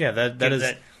like... Yeah,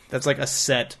 that's like a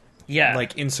set... Yeah,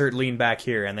 like insert lean back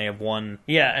here, and they have one.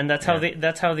 Yeah, and that's how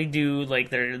they do like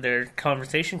their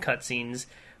conversation cutscenes.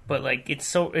 But like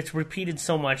it's repeated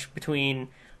so much between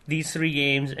these 3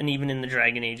 games and even in the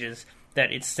Dragon Ages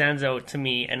that it stands out to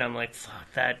me, and I'm like,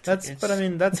 fuck that. That's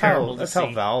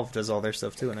how Valve does all their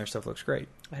stuff too, and their stuff looks great.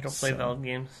 I don't play Valve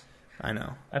games. I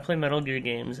know. I play Metal Gear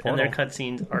games, and their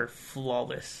cutscenes are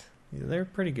flawless. Yeah, they're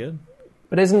pretty good.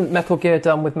 But isn't Metal Gear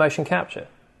done with motion capture?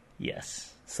 Yes.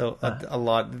 So a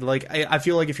lot, like I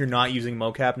feel like if you're not using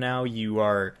mocap now, you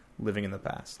are living in the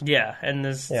past. Yeah, and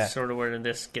this is sort of where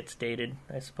this gets dated,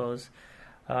 I suppose.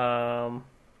 What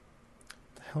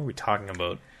the hell are we talking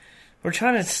about? We're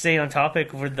trying to stay on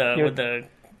topic with Jessica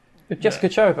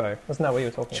Chobo. Wasn't that what you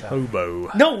were talking about?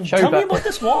 Chobo. No, Chobo. Tell me about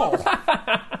this wall.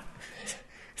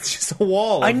 It's just a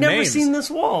wall. I've never names. seen this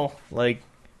wall. Like,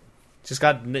 just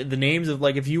got the names of,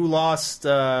 like, if you lost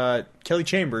Kelly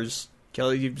Chambers.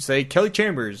 You say Kelly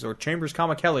Chambers or Chambers,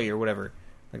 Kelly or whatever.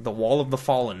 Like the Wall of the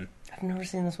Fallen. I've never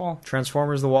seen this wall.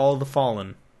 Transformers: The Wall of the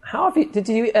Fallen. Did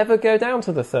you ever go down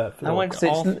to the 3rd floor? I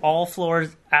went all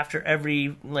floors after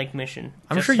every like mission.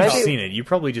 I'm sure you've seen it. You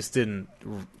probably just didn't.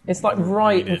 It's like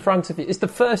right in front of you. It's the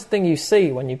first thing you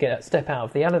see when you step out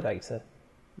of the elevator.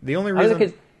 The only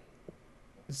reason.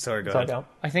 Sorry, go ahead.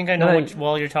 I think I know which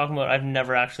wall you're talking about. I've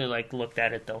never actually like looked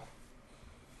at it though.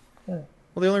 Yeah.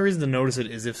 Well, the only reason to notice it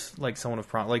is if, like, someone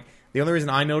of like, the only reason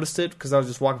I noticed it, because I was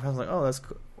just walking past, like, oh, that's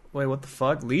cool. Wait, what the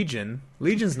fuck?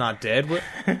 Legion's not dead.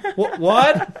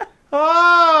 What?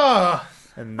 Oh!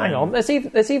 And then... Hang on, there's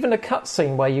even a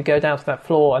cutscene where you go down to that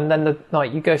floor, and then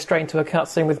you go straight into a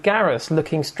cutscene with Garrus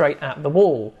looking straight at the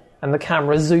wall, and the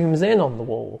camera zooms in on the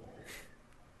wall.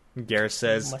 Garrus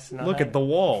says, look at the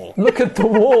wall. Look at the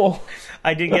wall.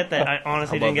 I did get that. I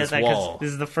honestly didn't get that, because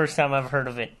this is the first time I've heard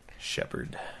of it.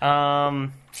 Shepard.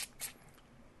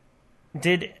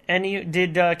 Did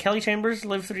Kelly Chambers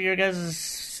live through your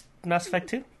guys' Mass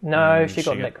Effect 2? No, she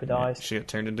got liquidized. Yeah, she got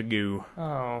turned into goo.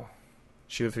 Oh,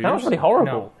 she lived through that was really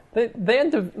horrible. No.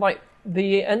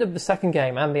 The end of the second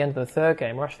game and the end of the third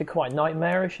game were actually quite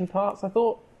nightmarish in parts. I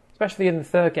thought, especially in the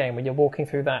third game when you're walking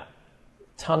through that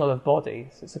tunnel of bodies.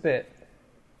 It's a bit.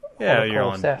 Yeah,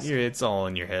 it's all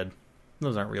in your head.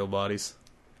 Those aren't real bodies.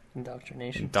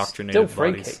 Indoctrination. Still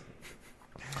freaky. Bodies.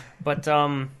 But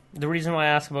the reason why I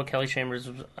asked about Kelly Chambers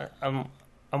was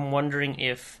I'm wondering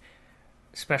if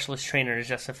Specialist Trainer is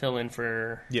just a fill-in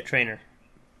for Trainer.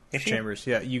 Chambers,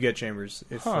 you get Chambers.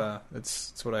 If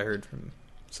that's what I heard from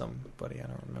somebody. I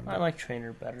don't remember. I like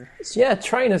Trainer better. Yeah,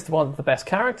 Trainer's one of the best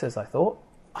characters, I thought.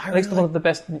 At least one of the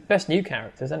best new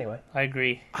characters, anyway. I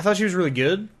agree. I thought she was really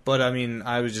good, but I mean,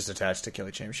 I was just attached to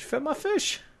Kelly Chambers. She fed my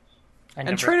fish.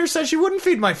 And Trainer said she wouldn't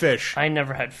feed my fish. I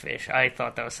never had fish. I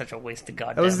thought that was such a waste of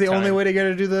goddamn time. That was the only way to get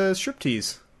her to do the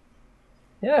striptease.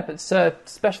 Yeah, but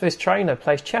Specialist Trainer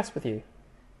plays chess with you.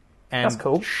 And that's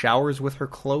cool. Showers with her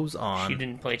clothes on. She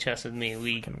didn't play chess with me.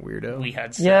 Weirdo. We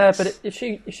had sex. Yeah, but if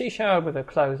she showered with her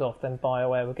clothes off, then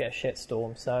BioWare would get a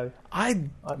shitstorm. So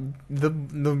the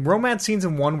romance scenes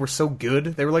in 1 were so good.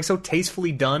 They were like so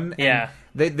tastefully done. Yeah,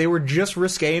 and they were just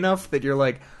risque enough that you're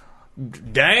like,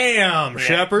 damn,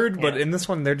 Shepard. But in this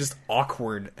one, they're just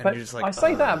awkward, and you're just like. I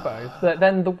say that, Bo, but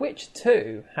then The Witch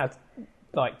 2 had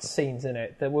like scenes in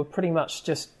it that were pretty much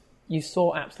just. You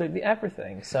saw absolutely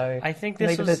everything, so I think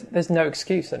there's no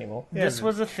excuse anymore. Yeah, this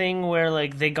was a thing where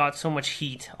like they got so much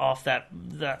heat off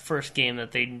that first game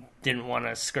that they didn't want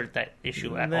to skirt that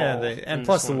issue at all. And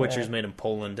plus, The Witcher's made in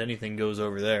Poland. Anything goes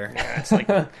over there. Yeah, it's like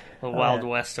the Wild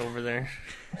West over there.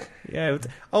 Yeah.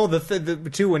 The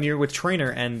two when you're with Trainer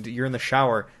and you're in the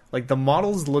shower, like the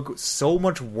models look so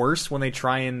much worse when they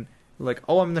try and like,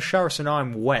 oh, I'm in the shower, so now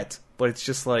I'm wet. But it's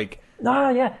just like,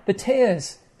 the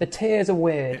tears are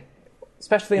weird.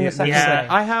 Especially in the second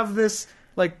game. I have this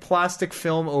like plastic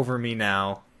film over me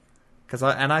now, because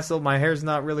I still my hair's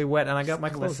not really wet, and I got my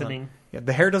clothes on. Yeah,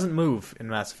 the hair doesn't move in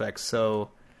Mass Effect, so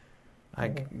I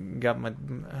got my.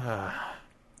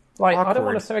 Like awkward. I don't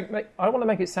want to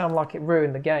make it sound like it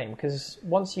ruined the game, because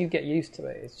once you get used to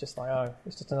it, it's just like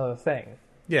it's just another thing.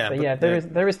 Yeah,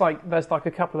 but there's like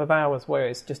a couple of hours where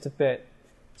it's just a bit,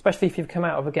 especially if you've come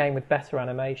out of a game with better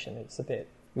animation, it's a bit.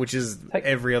 Which is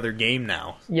every other game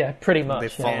now. Yeah, pretty much.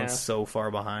 They've fallen so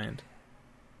far behind.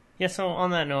 Yeah, so on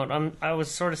that note, I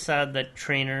was sort of sad that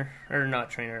Chambers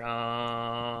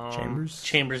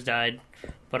died,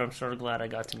 but I'm sort of glad I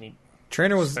got to meet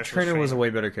Trainer was a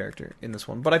way better character in this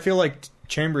one, but I feel like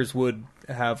Chambers would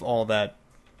have all that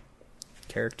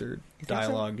character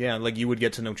dialogue. So? Yeah, like you would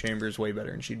get to know Chambers way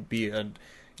better, and she'd be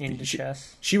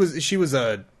chess. She was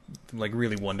a like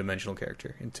really one-dimensional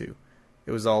character in 2.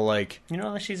 It was all like, you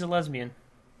know that she's a lesbian.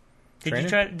 Did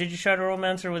Trainer? you try to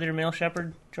romance her with your male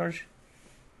shepherd, George?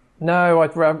 No,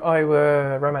 I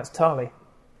romanced Tali.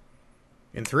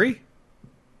 In 3?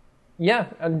 Yeah,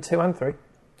 and 2 and 3.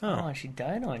 Oh, she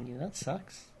died on you. That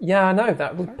sucks. Yeah, I know,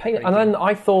 that would pain. And then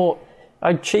I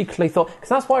cheekily thought, because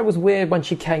that's why it was weird when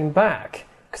she came back,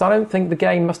 because I don't think the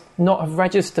game must not have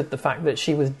registered the fact that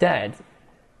she was dead.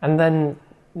 And then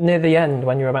near the end,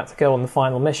 when you're about to go on the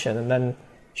final mission, and then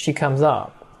she comes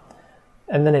up,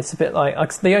 and then it's a bit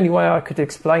like the only way I could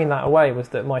explain that away was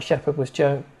that my shepherd was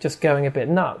just going a bit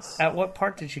nuts. At what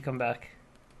part did she come back?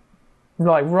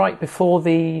 Like right before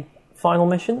the final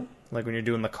mission. Like when you're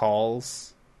doing the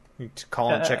calls.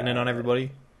 Calling, checking in on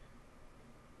everybody?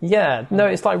 Yeah, no,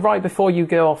 it's like right before you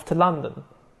go off to London.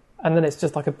 And then it's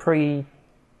just like a pre-done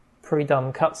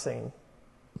cutscene.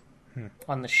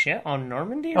 On the ship? On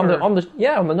Normandy? On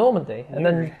the Normandy. And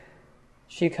then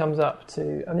she comes up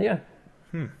to... And yeah.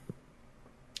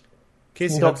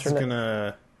 Casey Hudson's going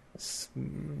to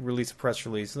release a press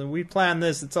release. We planned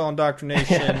this. It's all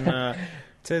indoctrination.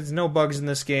 There's no bugs in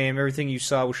this game. Everything you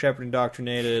saw was Shepard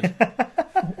indoctrinated.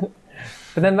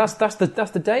 But then that's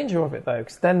the danger of it, though,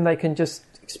 because then they can just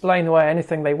explain away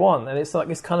anything they want, and it's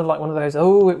kind of like one of those,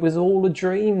 oh, it was all a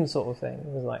dream sort of thing.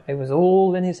 It was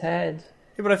all in his head.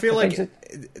 Yeah, but I feel like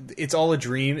it's all a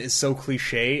dream is so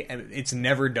cliche, and it's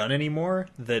never done anymore,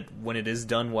 that when it is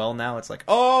done well now, it's like,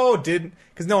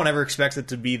 because no one ever expects it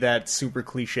to be that super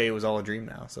cliche, it was all a dream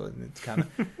now, so it kind of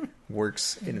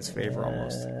works in its favor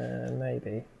almost.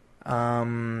 Maybe.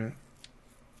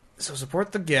 So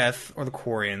support the Geth, or the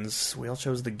Quarians. We all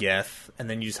chose the Geth, and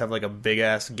then you just have like a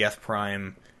big-ass Geth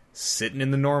Prime sitting in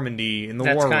the Normandy, in the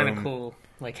war room. That's kind of cool.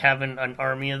 Like having an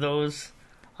army of those.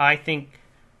 I think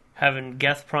having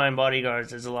Geth Prime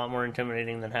bodyguards is a lot more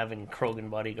intimidating than having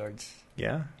Krogan bodyguards.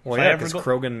 Yeah? Well, yeah, because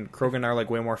Krogan are like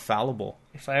way more fallible.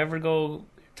 If I ever go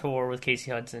to war with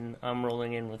Casey Hudson, I'm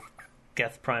rolling in with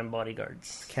Geth Prime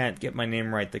bodyguards. Can't get my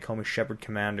name right. They call me Shepard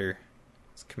Commander.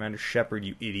 It's Commander Shepard,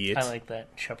 you idiot. I like that.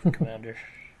 Shepard Commander.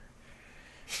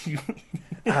 So you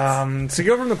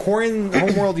go from the Quarian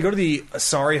homeworld, you go to the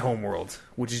Asari homeworld,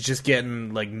 which is just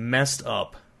getting like messed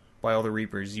up by all the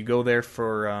Reapers. You go there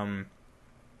for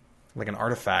like an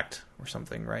artifact or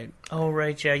something, right? Oh,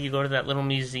 right, yeah. You go to that little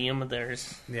museum of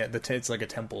theirs. Yeah, it's like a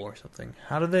temple or something.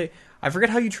 How do they... I forget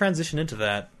how you transition into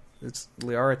that.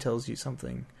 Liara tells you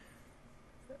something.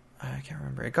 I can't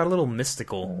remember. It got a little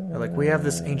mystical. They're like, we have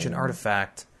this ancient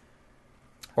artifact.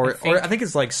 Or I think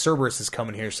it's like Cerberus is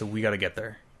coming here, so we got to get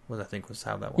there. I think was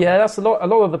how that went. Yeah, that's a lot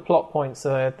of the plot points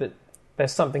that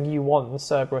there's something you want, and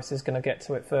Cerberus is going to get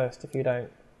to it first if you don't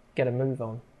get a move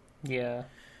on. Yeah.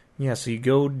 Yeah, so you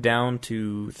go down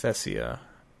to Thessia,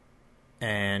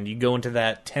 and you go into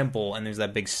that temple, and there's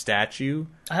that big statue.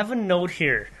 I have a note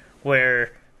here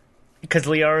where, because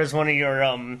Liara is one of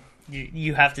your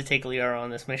you have to take Liara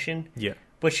on this mission. Yeah.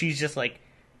 But she's just like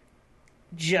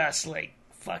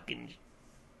fucking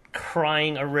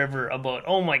crying a river about,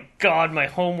 oh my god, my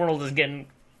homeworld is getting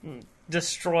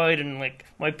destroyed and like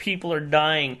my people are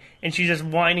dying, and she's just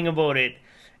whining about it.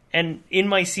 And in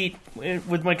my seat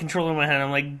with my controller in my hand,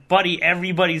 I'm like, buddy,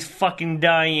 everybody's fucking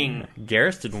dying.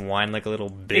 Garrus didn't whine like a little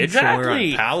bitch exactly. when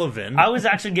we were on Palaven. I was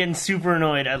actually getting super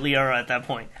annoyed at Liara at that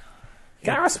point.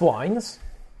 Garrus whines.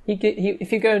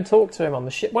 If you go and talk to him on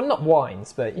the ship, well, not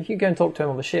whines, but if you go and talk to him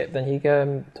on the ship, then he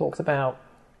talks about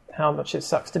how much it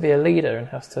sucks to be a leader and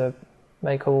has to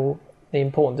make all the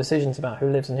important decisions about who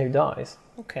lives and who dies.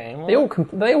 Okay, well,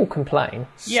 they all complain.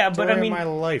 Yeah, but I mean, my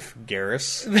life,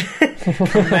 Garrus,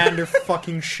 Commander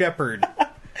fucking Shepard.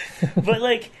 But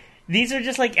like, these are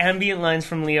just like ambient lines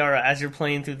from Liara as you're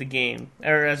playing through the game,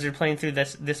 or as you're playing through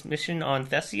this mission on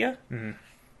Thessia. Mm-hmm.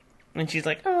 And she's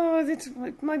like, oh, it's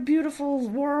like my beautiful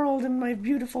world and my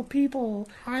beautiful people.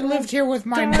 I lived here with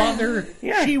my mother.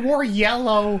 Yeah. She wore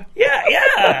yellow.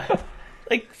 Yeah.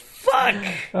 Like, fuck.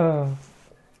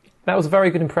 That was a very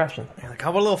good impression. Yeah, like,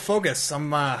 how about a little focus?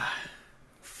 I'm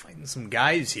fighting some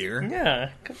guys here.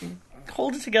 Yeah.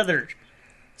 Hold it together.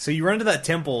 So you run into that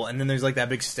temple, and then there's like that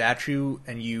big statue,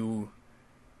 and you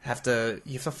have to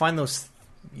find those.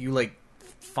 You like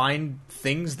find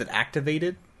things that activate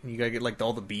it. You gotta get like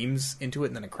all the beams into it,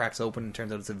 and then it cracks open and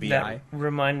turns out it's a VI. That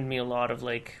reminded me a lot of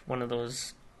like one of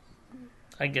those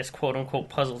I guess, quote unquote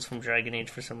puzzles from Dragon Age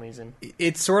for some reason.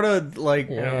 It's sort of like,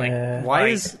 why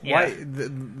is yeah.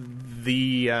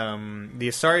 the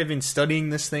Asari have been studying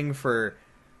this thing for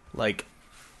like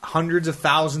hundreds of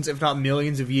thousands, if not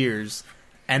millions of years,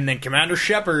 and then Commander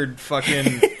Shepard,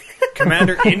 fucking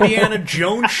Commander Indiana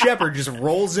Jones Shepard, just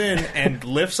rolls in and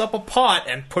lifts up a pot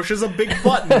and pushes a big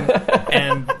button,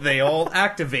 and they all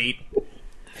activate,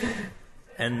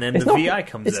 and then VI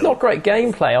comes out. It's not great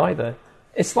gameplay either.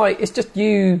 It's like, it's just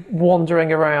you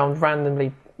wandering around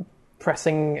randomly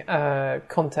pressing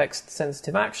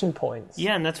context-sensitive action points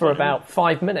and that's for about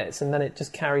 5 minutes, and then it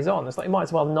just carries on. It's like, you might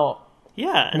as well not.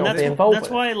 Yeah, and that's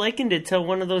why I likened it to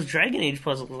one of those Dragon Age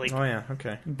puzzles. Like, oh yeah,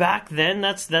 okay. Back then,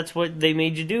 that's what they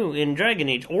made you do in Dragon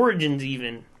Age Origins,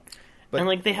 even. And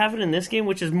like they have it in this game,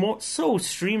 which is so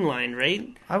streamlined, right?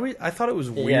 I thought it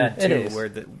was weird too, where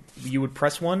you would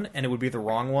press one and it would be the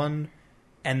wrong one,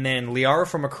 and then Liara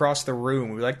from across the room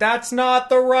would be like, "That's not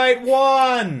the right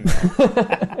one."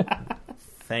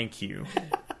 Thank you.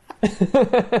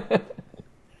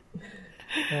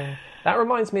 That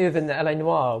reminds me of in the LA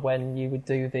Noire when you would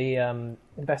do the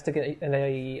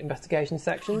investigation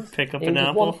sections. Pick up an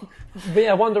apple.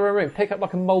 Wander a room, pick up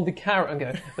like a mouldy carrot and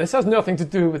go, this has nothing to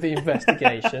do with the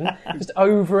investigation. Just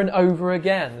over and over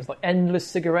again. There's like endless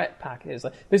cigarette packets.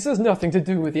 Like, this has nothing to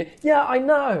do with you. Yeah, I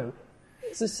know.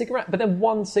 It's a cigarette. But then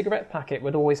one cigarette packet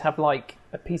would always have like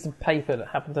a piece of paper that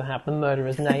happened to have the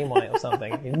murderer's name on it or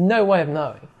something. You have no way of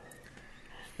knowing.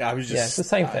 I was just, it's the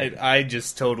same thing. I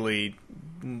just totally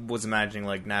was imagining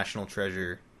like National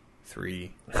Treasure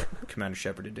 3 Commander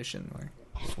Shepard edition, where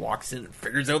he just walks in and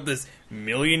figures out this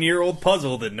million-year-old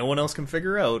puzzle that no one else can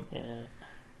figure out. Yeah.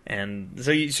 And so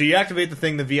you activate the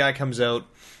thing, the VI comes out,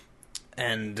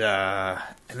 and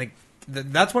like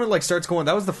that's when it like starts going.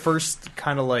 That was the first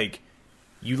kind of like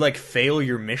you like fail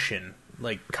your mission.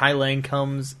 Like Kai Lang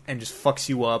comes and just fucks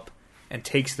you up and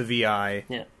takes the VI.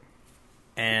 Yeah.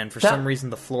 And for some reason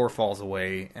the floor falls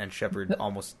away and Shepard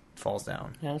almost falls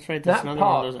down. Yeah, that's right. That's another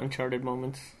one of those Uncharted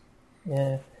moments.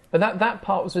 Yeah, but that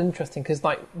part was interesting because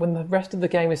like when the rest of the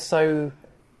game is so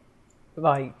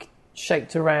like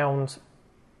shaped around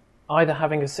either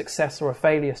having a success or a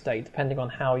failure state depending on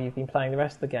how you've been playing the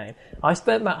rest of the game. I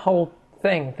spent that whole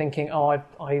thing thinking, oh,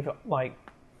 I've like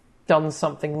done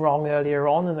something wrong earlier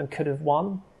on and then could have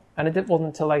won, and it wasn't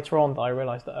until later on that I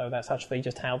realised that that's actually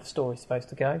just how the story's supposed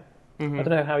to go. Mm-hmm. I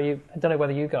don't know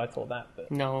whether you guys thought that,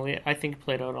 but no, I think it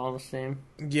played out all the same.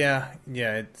 Yeah,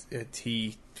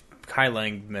 Kai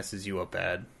Lang messes you up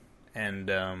bad, and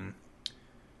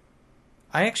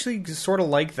I actually sort of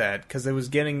like that because it was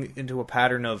getting into a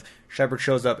pattern of Shepard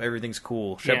shows up, everything's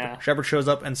cool. Shepard shows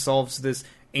up and solves this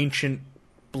ancient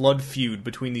blood feud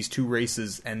between these two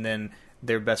races, and then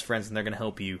they're best friends and they're going to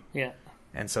help you. Yeah,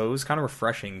 and so it was kind of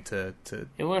refreshing to.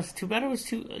 It was too bad. It was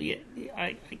too. Yeah,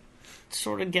 I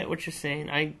sort of get what you're saying.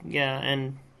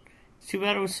 And it's too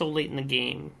bad it was so late in the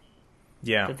game.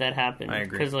 Yeah, that happened. I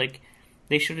agree because like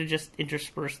they should have just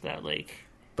interspersed that like.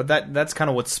 But that's kind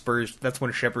of what spurs. That's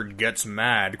when Shepard gets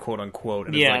mad, quote unquote.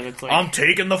 And that's like, I'm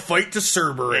taking the fight to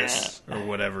Cerberus or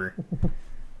whatever.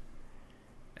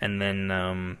 And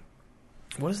then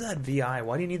what is that VI?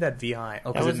 Why do you need that VI?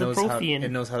 Oh, because it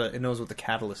knows what the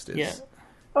catalyst is. Yeah.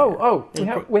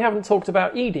 We haven't talked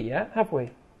about Edie yet, have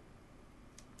we?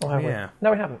 Or have we?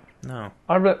 No, we haven't. No.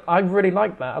 I really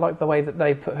like that. I like the way that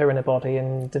they put her in a body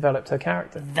and developed her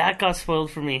character. That got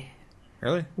spoiled for me.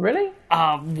 Really? Really?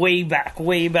 Way back,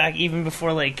 even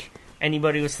before like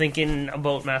anybody was thinking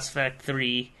about Mass Effect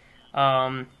 3.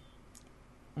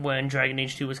 When Dragon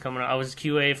Age 2 was coming out, I was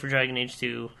QA for Dragon Age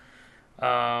 2,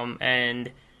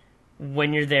 and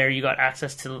when you're there, you got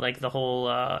access to like the whole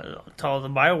to all the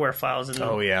BioWare files. And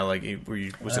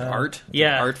was it art?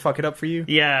 Yeah, did art fuck it up for you?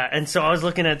 Yeah, and so I was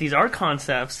looking at these art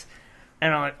concepts,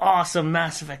 and I'm like, awesome,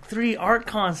 Mass Effect 3 art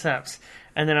concepts.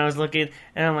 And then I was looking,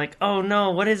 and I'm like, oh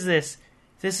no, what is this?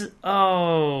 This is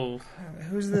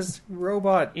who's this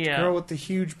robot girl with the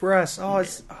huge breasts? Oh,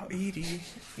 it's Edie.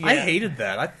 Yeah. I hated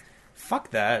that.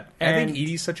 Fuck that. I think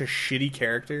Edie's such a shitty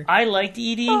character. I liked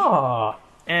Edie. Oh,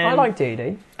 I liked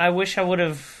Edie. I wish I would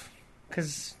have,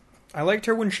 because I liked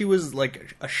her when she was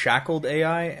like a shackled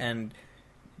AI, and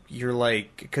you're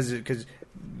like, because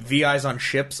VIs on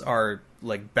ships are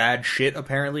like bad shit.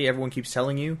 Apparently, everyone keeps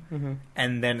telling you,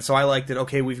 and then so I liked it.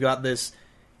 Okay, we've got this.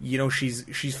 You know,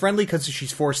 she's friendly because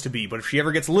she's forced to be, but if she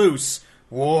ever gets loose,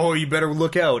 whoa, you better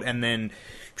look out. And then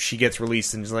she gets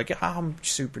released and is like, I'm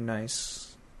super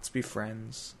nice. Let's be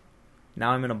friends.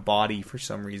 Now I'm in a body for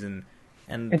some reason.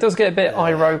 And it does get a bit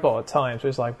iRobot at times, where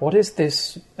it's like, what is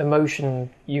this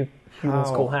emotion you humans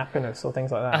call happiness, or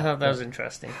things like that. I thought that was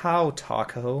interesting. How,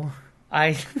 Taco?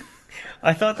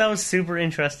 I thought that was super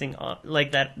interesting,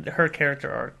 like that her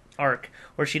character arc,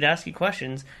 where she'd ask you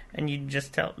questions and you'd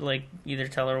just either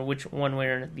tell her which one way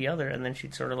or the other, and then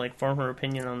she'd sort of like form her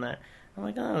opinion on that. I'm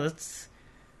like, oh,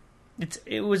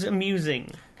 it was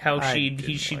amusing how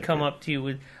she'd come up to you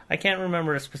with. I can't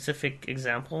remember a specific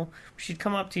example. She'd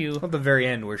come up to you at the very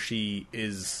end where she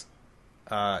is.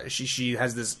 She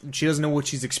has this. She doesn't know what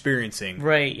she's experiencing,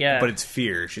 right? Yeah, but it's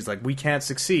fear. She's like, "We can't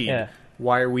succeed. Yeah.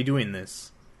 Why are we doing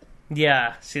this?"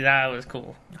 Yeah, see, that was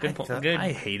cool. Good point. Good.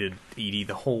 I hated Edie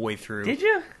the whole way through. Did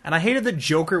you? And I hated that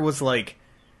Joker was like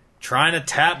trying to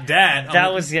tap Dad.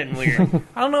 That was getting weird.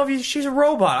 I don't know if she's a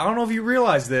robot. I don't know if you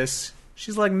realize this.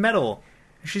 She's like metal.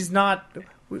 She's not.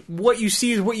 What you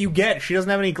see is what you get. She doesn't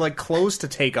have any like clothes to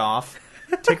take off.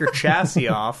 Take her chassis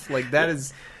off. Like that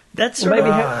is. That's sort of.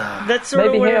 That's sort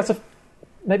of where.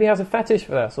 Maybe he has a fetish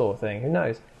for that sort of thing. Who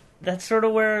knows? That's sort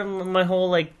of where my whole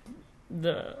like.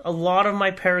 A lot of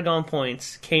my Paragon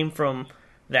points came from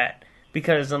that,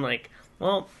 because I'm like,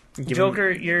 well, Joker,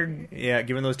 you're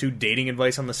giving those two dating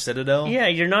advice on the Citadel. Yeah,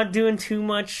 you're not doing too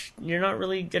much. You're not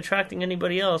really attracting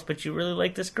anybody else, but you really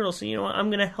like this girl. So you know what? I'm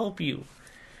gonna help you.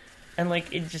 And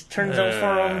like it just turns out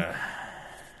for him,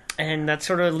 and that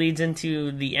sort of leads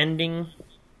into the ending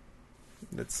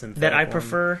that I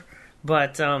prefer.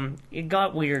 But it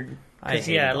got weird.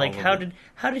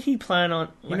 How did he plan on?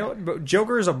 You know,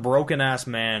 Joker is a broken ass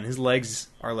man. His legs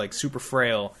are like super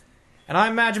frail, and I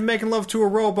imagine making love to a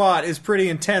robot is pretty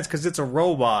intense because it's a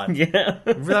robot. Yeah,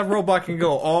 that robot can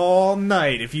go all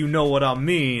night if you know what I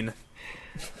mean.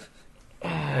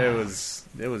 It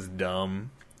was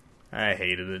dumb. I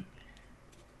hated it.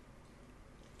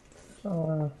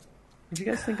 What did you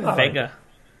guys think of Vega?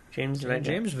 James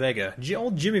Vega.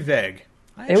 Old Jimmy Veg.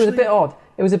 It was a bit odd.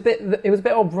 It was a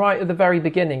bit odd right at the very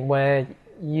beginning, where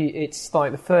it's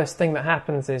like the first thing that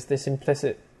happens is this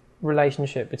implicit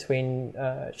relationship between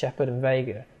Shepard and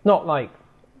Vega. Not like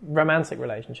romantic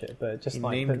relationship, but just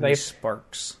named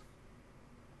Sparks.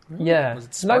 Yeah, was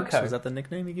it Sparks? Loco. Was that the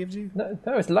nickname he gives you? No,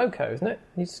 it's Loco, isn't it?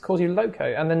 He just calls you Loco,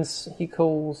 and then he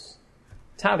calls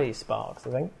Tally Sparks,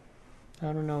 I think. I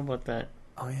don't know about that.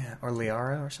 Oh yeah, or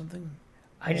Liara or something.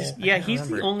 He's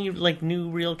the only like new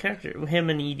real character. Him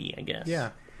and Edie, I guess.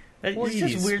 Yeah, it's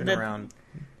just weird that. Around.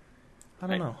 I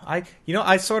don't know. I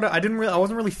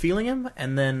wasn't really feeling him,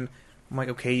 and then I'm like,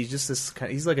 okay, he's just this.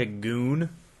 He's like a goon,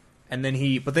 and then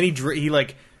he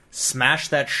like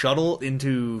smashed that shuttle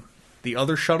into the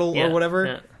other shuttle or whatever.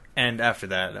 Yeah. And after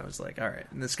that, I was like, all right,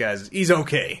 this he's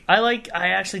okay. I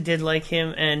actually did like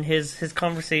him and his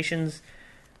conversations.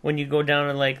 When you go down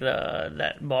to like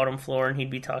that bottom floor and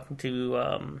he'd be talking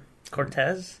to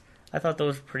Cortez, I thought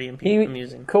those were pretty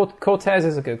amusing. Cortez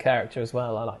is a good character as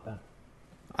well. I like that.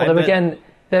 Although again,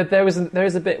 there is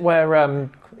a bit where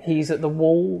he's at the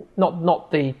wall,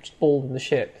 not the wall in the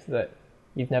ship that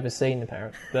you've never seen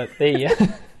apparently, but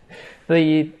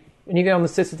when you go on the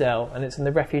Citadel and it's in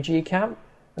the refugee camp,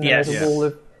 and there's a wall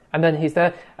of. And then he's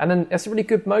there, and then it's a really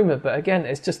good moment. But again,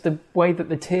 it's just the way that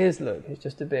the tears look. It's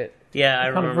just a bit. Yeah,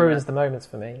 it kind of ruins the moments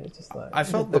for me. It's just like I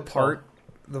felt the part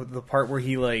where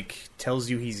he like tells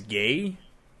you he's gay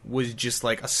was just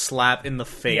like a slap in the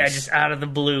face. Yeah, just out of the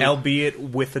blue, albeit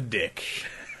with a dick.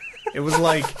 It was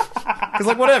like, because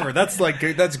like whatever. That's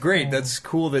great. That's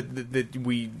cool that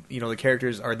we the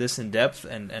characters are this in depth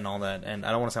and all that. And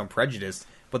I don't want to sound prejudiced,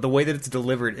 but the way that it's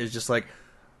delivered is just like.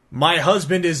 My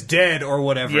husband is dead, or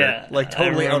whatever. Like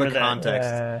totally out of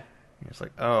context. It's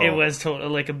like, oh, it was totally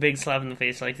like a big slap in the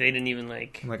face. Like they didn't even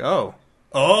like. I'm like, oh,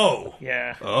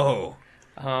 yeah, oh.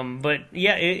 But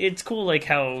yeah, it's cool. Like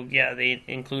how they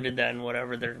included that in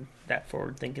whatever they're that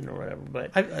forward thinking or whatever.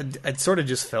 But I sort of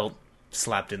just felt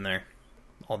slapped in there.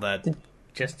 All that.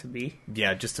 Just to be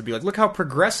like, look how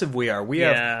progressive we are. We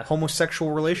have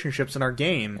homosexual relationships in our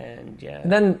game. And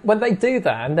then when they do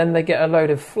that, and then they get a load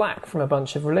of flack from a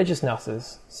bunch of religious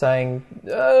nutters saying,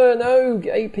 "Oh no,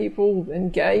 gay people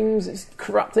in games, it's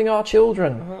corrupting our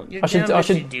children." Well, you're damned if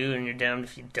you do, and you're damned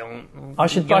if you don't. I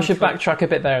should backtrack a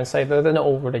bit there and say that they're not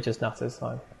all religious nutters.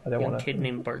 I don't want to. A kid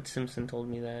named Bart Simpson told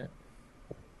me that.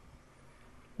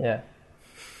 Yeah.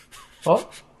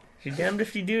 What? You're damned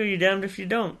if you do, you're damned if you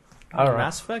don't. All right.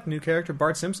 Mass Effect, new character,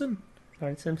 Bart Simpson?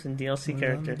 Bart Simpson, DLC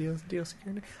character. DLC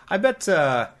character. I bet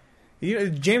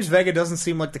James Vega doesn't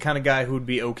seem like the kind of guy who would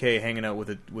be okay hanging out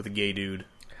with a gay dude.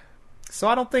 So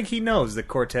I don't think he knows that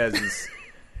Cortez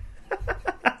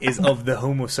is of the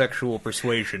homosexual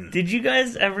persuasion. Did you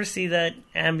guys ever see that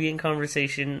ambient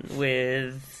conversation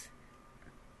with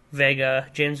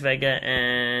James Vega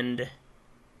and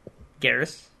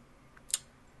Garrus?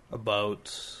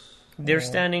 About... They're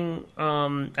standing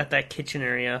at that kitchen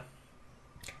area,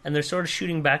 and they're sort of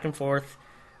shooting back and forth,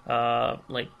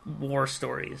 like war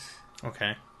stories.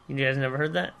 Okay. You guys never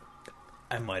heard that?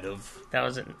 I might have. That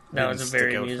was a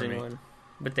very amusing one.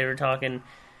 But they were talking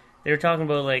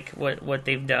about like what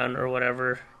they've done or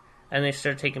whatever, and they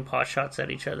start taking pot shots at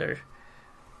each other.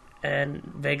 And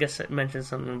Vegas mentioned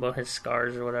something about his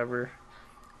scars or whatever,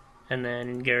 and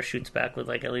then Gareth shoots back with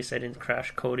like, at least I didn't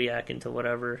crash Kodiak into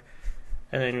whatever.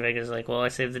 And then Vegas is like, well, I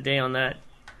saved the day on that.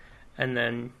 And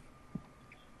then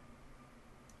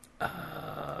Don't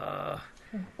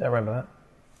remember that.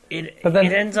 it then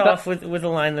it ends off with a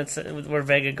line that's where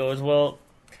Vega goes, well,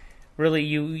 really,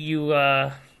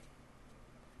 you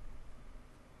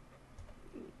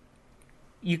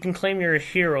can claim you're a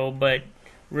hero, but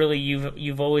really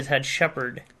you've always had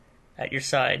Shepard at your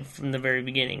side from the very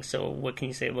beginning. So what can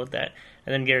you say about that?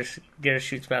 And then Gareth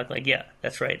shoots back like, yeah,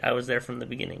 that's right, I was there from the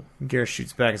beginning. Gareth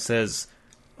shoots back and says,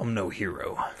 I'm no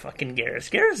hero. Fucking Gareth.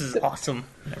 Gareth is awesome.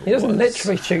 He doesn't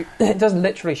literally shoot. It doesn't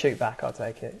literally shoot back. I'll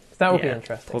take it. That would be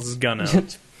interesting. Pulls his gun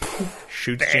out.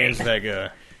 Shoots James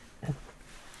Vega.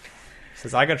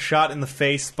 Says, I got shot in the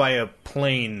face by a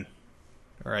plane.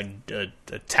 Or a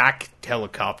attack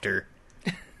helicopter.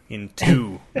 In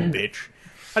 2, bitch.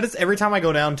 Every time I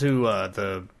go down to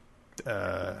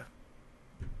the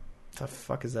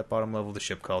fuck is that bottom level of the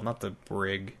ship called? Not the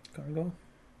brig. Cargo?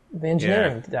 The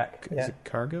engineering deck. Is Yeah. it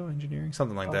cargo engineering?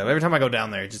 Something like that. Every time I go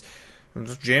down there, just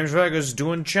James Vega's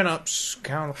doing chin-ups.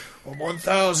 Count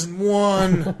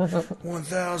 1001,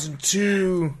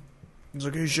 1002. He's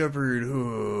like, hey, Shepard,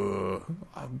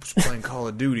 I was playing Call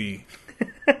of Duty.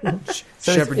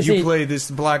 So Shepard, is you he- play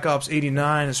this Black Ops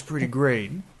 89. It's pretty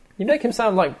great. You make him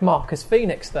sound like Marcus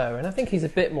Phoenix, though, and I think he's a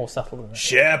bit more subtle than that.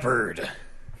 Shepard.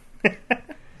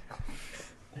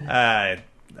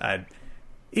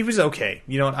 He was okay.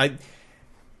 You know what?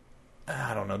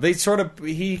 I don't know. They sort of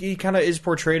he kind of is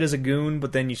portrayed as a goon,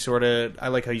 but then I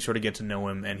like how you sort of get to know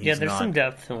him, and he's there's not, some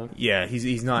depth to him. Yeah,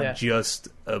 he's not Yeah. just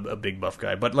a big buff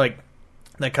guy, but like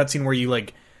that cutscene where you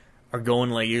like are going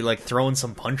like you're like throwing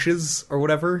some punches or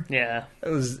whatever. Yeah.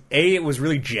 It was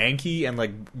really janky and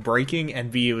like breaking,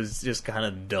 and B, it was just kind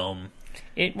of dumb.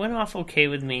 It went off okay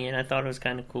with me, and I thought it was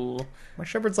kind of cool. My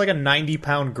Shepard's like a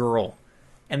 90-pound girl.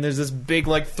 And there's this big,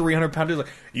 like, 300-pound dude like,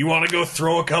 you want to go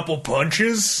throw a couple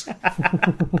punches?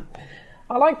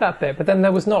 I like that bit, but then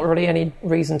there was not really any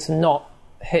reason to not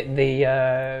hit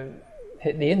the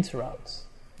interrupts.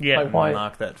 Yeah. Like, why?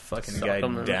 Knock that fucking Suck guy him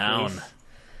in the down. face.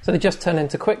 So they just turn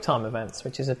into QuickTime events,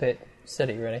 which is a bit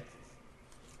silly, really.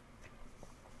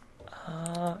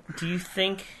 Do you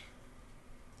think...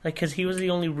 Like, because he was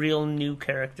the only real new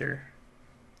character.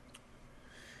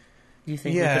 Do you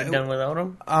think we could have done without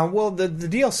him? Well, the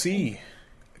DLC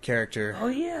character. Oh,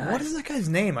 yeah. What is that guy's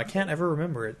name? I can't ever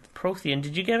remember it. Prothean.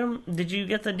 Did you get him? Did you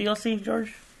get the DLC,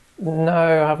 George? No,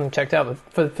 I haven't checked out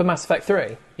for Mass Effect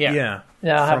 3. Yeah.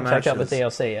 Yeah, I haven't From checked out the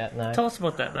Ashes. DLC yet. No. Tell us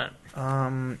about that, Matt.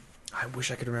 I wish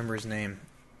I could remember his name.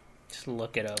 Just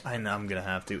look it up. I know I'm gonna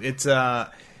have to. It's so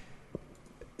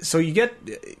you get.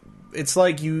 It's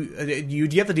like you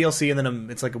get the DLC and then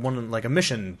it's like a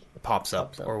mission pops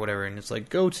up or whatever, and it's like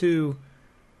go to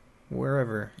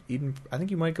wherever Eden. I think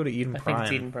you might go to Eden Prime. I think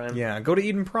it's Eden Prime. Yeah, go to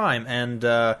Eden Prime and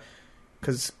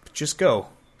because just go.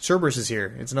 Cerberus is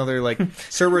here. It's another like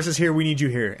Cerberus is here. We need you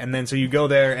here. And then so you go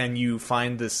there and you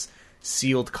find this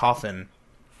sealed coffin,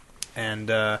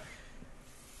 and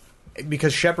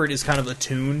because Shepard is kind of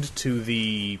attuned to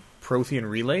the Prothean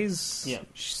relays, yeah,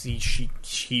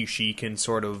 she can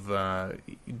sort of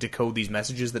decode these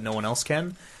messages that no one else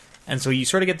can, and so you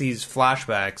sort of get these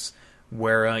flashbacks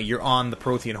where you're on the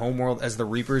Prothean homeworld as the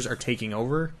Reapers are taking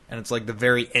over, and it's like the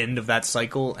very end of that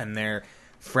cycle, and they're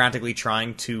frantically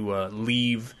trying to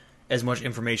leave as much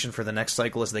information for the next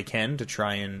cycle as they can to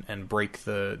try and break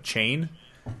the chain.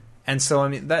 And so I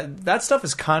mean that stuff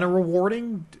is kind of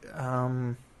rewarding.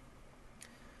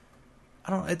 I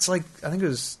don't. It's like I think it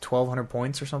was 1,200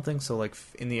 points or something. So like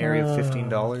in the area of $15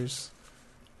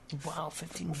 Wow,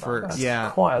 $15 for That's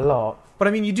yeah, quite a lot. But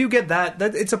I mean, you do get that.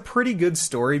 It's a pretty good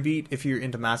story beat if you're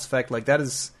into Mass Effect. Like that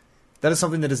is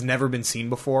something that has never been seen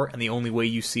before, and the only way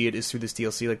you see it is through this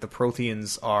DLC. Like the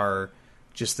Protheans are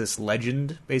just this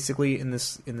legend basically in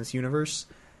this universe,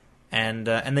 and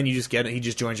then you just get it. He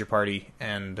just joins your party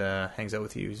and hangs out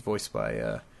with you. He's voiced by.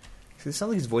 It sounds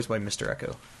like he's voiced by Mr.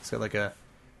 Echo. He's got like a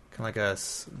kind of like a I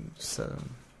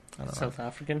don't know. South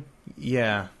African.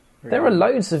 Yeah. There are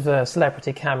loads of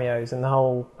celebrity cameos in the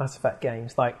whole Mass Effect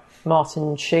games, like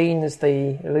Martin Sheen as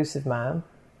the elusive man.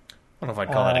 I don't know if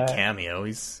I'd call that a cameo.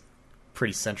 He's a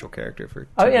pretty central character for.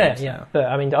 Oh yeah, games yeah. now. But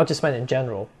I mean, I just meant in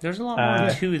general. There's a lot more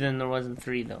in 2 than there was in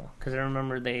 3, though, because I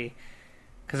remember they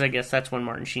Because I guess that's when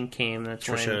Martin Sheen came. That's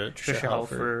when Trisha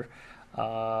Helfer,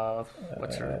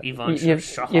 what's her, Yvonne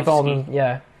Yvonne,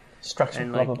 yeah, Structure,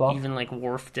 and blah, blah, blah. even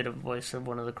Worf did a voice of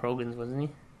one of the Krogans, wasn't he?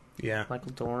 Yeah.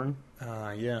 Michael Dorn.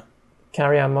 Yeah.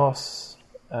 Carrie-Anne Moss,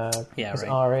 Yeah, was right.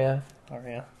 Arya.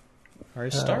 Arya.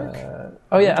 Arya Stark?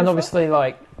 And obviously,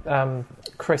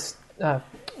 Chris,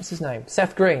 what's his name?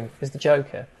 Seth Green is the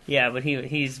Joker. Yeah, but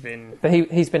he's been... But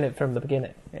he's been it from the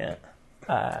beginning. Yeah.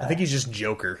 I think he's just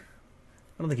Joker.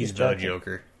 I don't think he's the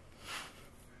Joker.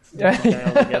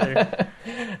 Altogether.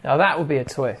 Now that would be a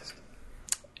twist.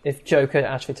 If Joker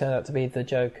actually turned out to be the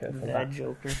Joker. That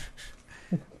Joker.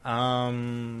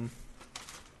 The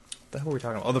hell were we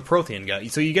talking about? Oh, the Prothean guy.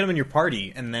 So you get him in your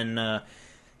party, and then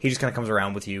he just kind of comes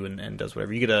around with you and does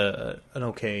whatever. You get an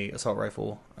okay assault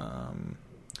rifle.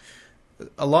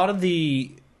 A lot of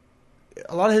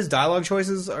his dialogue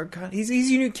choices are kind of, he's a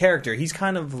unique character. He's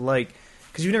kind of like,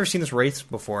 because you've never seen this race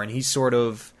before, and he's sort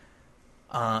of,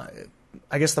 I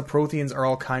guess the Protheans are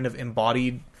all kind of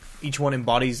embodied. Each one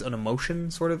embodies an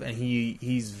emotion, sort of, and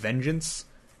he's vengeance.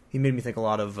 He made me think a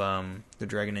lot of the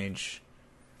Dragon Age.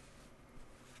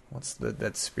 What's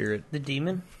that spirit? The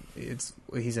demon?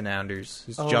 He's an Anders.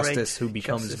 He's Oh, Justice, right. who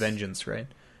becomes Justice. Vengeance, right?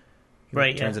 He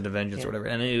Right, turns yeah. into Vengeance Yeah. or whatever,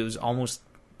 and it was almost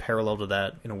parallel to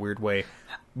that in a weird way.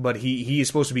 But he is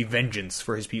supposed to be vengeance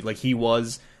for his people. Like, he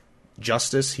was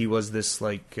Justice. He was this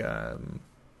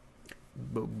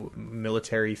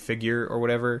military figure or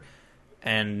whatever,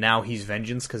 and now he's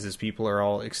vengeance because his people are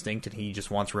all extinct, and he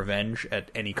just wants revenge at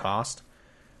any cost.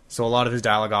 So a lot of his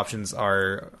dialogue options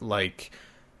are like,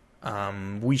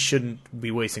 we shouldn't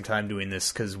be wasting time doing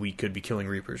this because we could be killing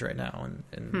Reapers right now,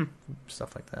 and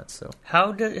stuff like that. So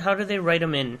How do they write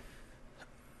him in?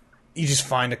 you just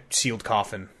find a sealed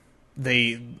coffin.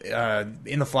 They in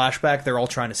the flashback, they're all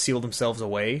trying to seal themselves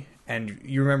away. And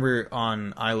you remember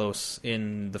on Ilos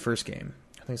in the first game,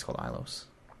 I think it's called Ilos,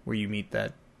 where you meet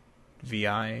that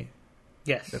VI,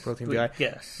 Yes. the Prothean VI.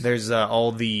 Yes. There's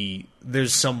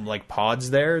there's some like pods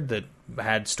there that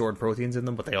had stored Protheans in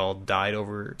them, but they all died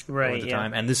over the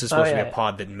time. And this is supposed to be a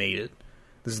pod that made it.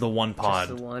 This is the one pod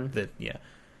Just the one? that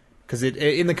because it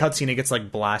in the cutscene it gets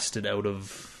like blasted out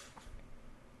of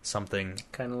something.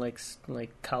 Kind of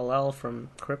like Kal-El from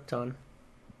Krypton.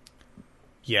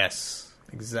 Yes,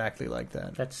 exactly like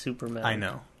that. That's Superman. I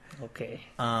know. Okay.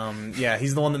 Yeah,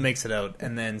 he's the one that makes it out,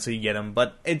 and then so you get him,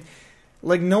 but it.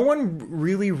 Like, no one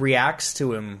really reacts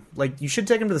to him. Like, you should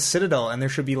take him to the Citadel, and there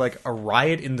should be, like, a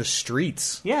riot in the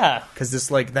streets. Yeah. Because the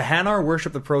Hanar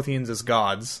worship the Protheans as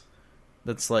gods.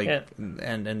 That's, like... Yeah.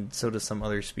 And so does some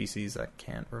other species. I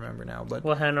can't remember now, but...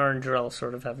 Well, Hanar and Drell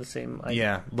sort of have the same idea.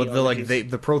 Yeah, but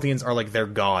the Protheans are, like, their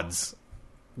gods.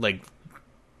 Like,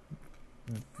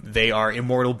 they are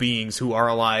immortal beings who are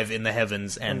alive in the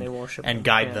heavens and they worship and them,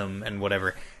 guide yeah. them and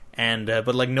whatever. And,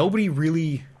 but, like, nobody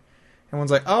really...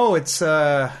 Everyone's like, oh, it's,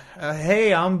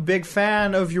 hey, I'm a big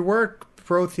fan of your work,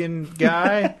 Prothean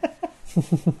guy.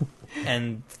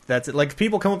 And that's it. Like,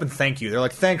 people come up and thank you. They're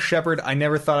like, thanks, Shepard. I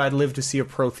never thought I'd live to see a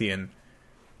Prothean.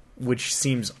 Which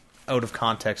seems out of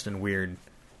context and weird.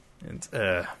 And,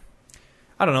 I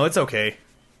don't know. It's okay.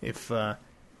 If, I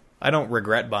don't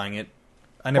regret buying it.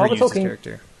 I never used this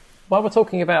character. While we're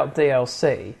talking about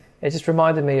DLC, it just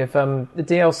reminded me of the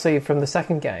DLC from the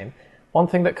second game. One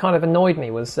thing that kind of annoyed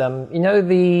me was, I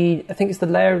think it's the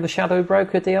Lair of the Shadow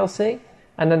Broker DLC,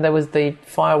 and then there was the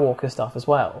Firewalker stuff as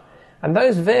well. And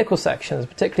those vehicle sections,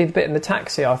 particularly the bit in the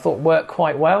taxi, I thought worked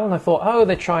quite well, and I thought, oh,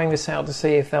 they're trying this out to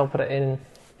see if they'll put it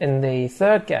in the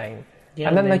third game. Yeah,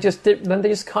 and then they just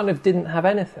kind of didn't have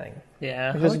anything.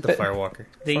 Yeah. I like the Firewalker.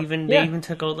 They even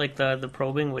took out like the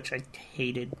probing, which I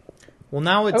hated. Well,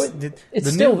 now it's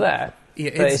still there.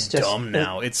 Yeah, it's just dumb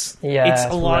now. It's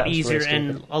a lot easier really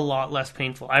and a lot less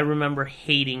painful. I remember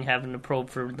hating having to probe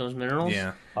for those minerals.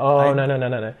 Yeah. Oh, no.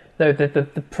 No,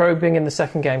 the probing in the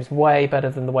second game is way better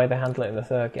than the way they handle it in the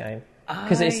third game.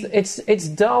 Because it's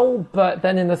dull, but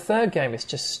then in the third game it's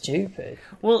just stupid.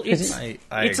 Well, it's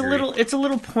a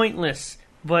little pointless.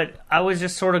 But I was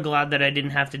just sort of glad that I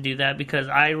didn't have to do that because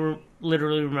I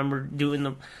literally remember doing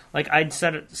them. Like, I'd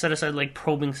set aside like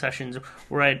probing sessions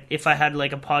where if I had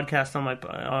like a podcast on my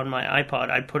iPod,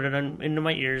 I'd put it into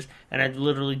my ears and I'd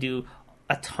literally do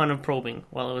a ton of probing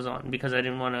while it was on because I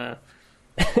didn't want to.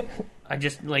 I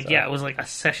just it was like a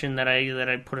session that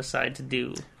I put aside to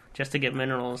do just to get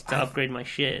minerals to upgrade my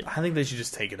shit. I think they should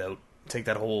just take it out, take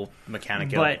that whole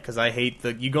mechanic out because I hate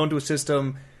that you go into a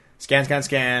system.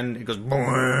 Scan. It goes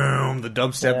boom. The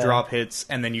dubstep drop hits,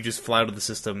 and then you just fly out of the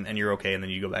system, and you're okay. And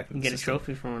then you go back to the You get system. a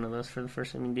trophy for one of those for the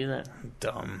first time you do that.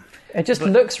 Dumb. It just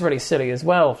looks really silly as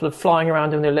well, for flying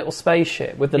around in a little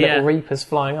spaceship with the little Reapers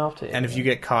flying after you. And if you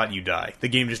get caught, you die. The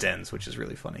game just ends, which is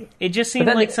really funny. It just seemed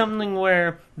like something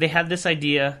where they had this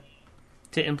idea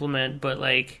to implement, but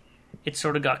like it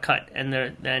sort of got cut, and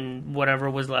then whatever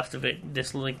was left of it,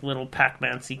 this like little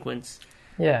Pac-Man sequence,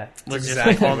 was just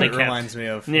like all they kept. It reminds me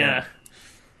of. Yeah.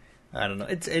 I don't know.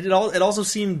 It also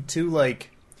seemed too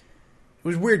like it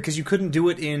was weird because you couldn't do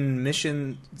it in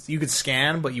mission. You could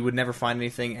scan, but you would never find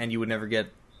anything, and you would never get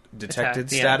detected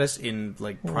status in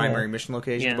like primary mission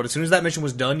locations. Yeah. But as soon as that mission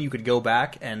was done, you could go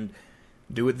back and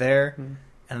do it there.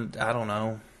 And I don't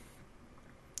know.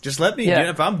 Just let me.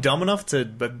 If I'm dumb enough to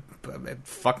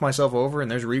fuck myself over, and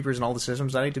there's Reapers and all the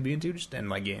systems I need to be into, just end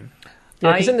my game.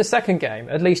 Yeah, because in the second game,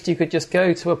 at least you could just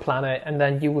go to a planet and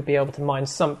then you would be able to mine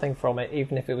something from it,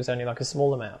 even if it was only like a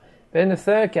small amount. But in the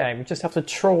third game, you just have to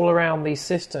trawl around these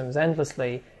systems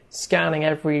endlessly, scanning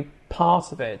every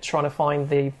part of it, trying to find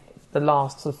the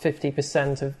last sort of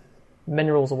 50% of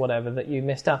minerals or whatever that you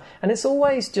missed out. And it's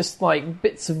always just like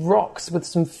bits of rocks with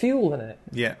some fuel in it.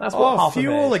 Yeah. That's what half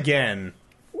fuel of it is. Again.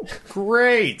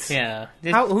 Great. Yeah.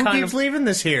 Who keeps leaving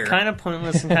this here? Kind of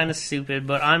pointless and kind of stupid,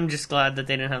 but I'm just glad that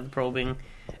they didn't have the probing.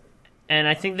 And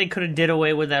I think they could have did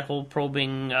away with that whole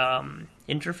probing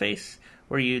interface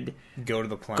where you'd go to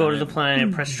the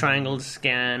planet, press triangle to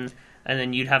scan, and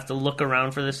then you'd have to look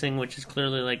around for this thing, which is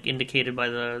clearly like indicated by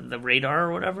the radar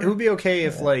or whatever. It would be okay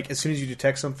if like as soon as you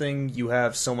detect something, you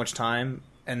have so much time,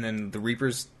 and then the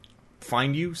Reapers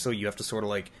find you, so you have to sort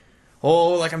of like,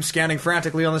 like I'm scanning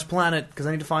frantically on this planet because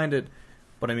I need to find it.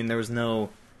 But I mean, there was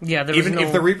no. Yeah,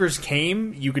 if the Reapers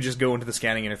came, you could just go into the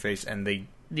scanning interface, and they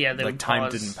like time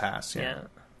pause. didn't pass. Yeah.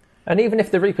 And even if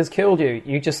the Reapers killed you,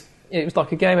 it was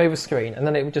like a game over screen, and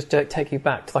then it would just take you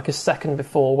back to like a second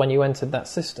before when you entered that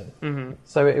system. Mm-hmm.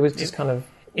 So it was just kind of.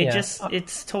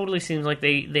 It totally seems like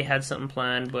they had something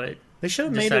planned, but they should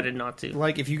have decided not to.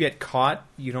 Like if you get caught,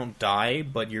 you don't die,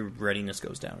 but your readiness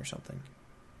goes down or something.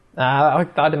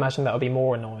 I'd imagine that would be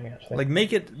more annoying, actually. Like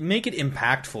make it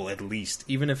impactful at least,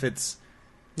 even if it's.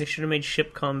 They should have made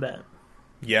ship combat.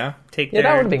 Yeah. That would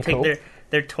have been cool.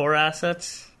 Their Tor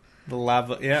assets. The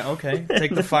lava. Yeah. Okay.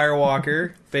 Take the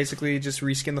Firewalker. Basically, just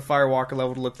reskin the Firewalker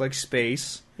level to look like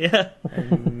space. Yeah.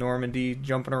 And Normandy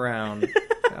jumping around.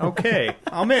 Okay,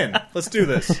 I'm in. Let's do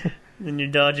this. And you're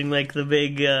dodging like the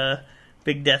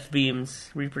big death beams,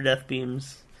 Reaper death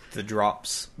beams. The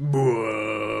drops.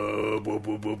 Boob, boob,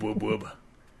 boob, boob, boob, boob.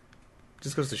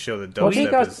 Just goes to show that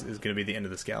dubstep is going to be the end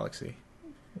of this galaxy.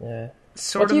 Yeah.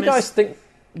 What do you guys think?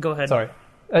 Go ahead. Sorry.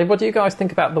 What do you guys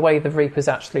think about the way the Reapers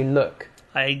actually look?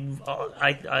 I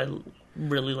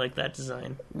really like that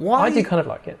design. Why? I do kind of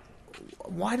like it.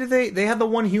 Why did they had the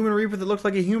one human Reaper that looked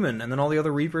like a human, and then all the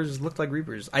other Reapers looked like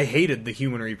Reapers? I hated the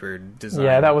human Reaper design.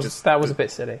 Yeah, that was a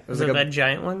bit silly. Was it that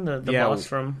giant one, the boss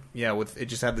from? Yeah, it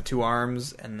just had the two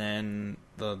arms and then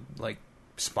the like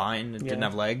spine. It didn't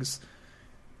have legs.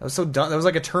 That was so dumb. That was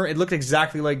like it looked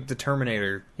exactly like the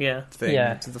Terminator. Thing.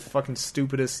 Yeah, it's the fucking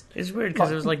stupidest. It's weird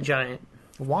because it was like giant.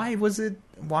 Why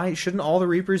shouldn't all the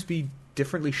Reapers be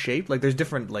differently shaped? Like there's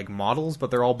different like models, but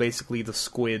they're all basically the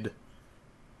squid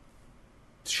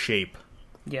shape.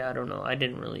 Yeah, I don't know. I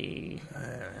didn't really.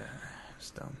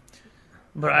 It's dumb.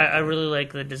 But I really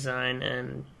like the design,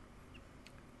 and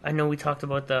I know we talked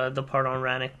about the part on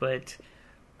Rannick, but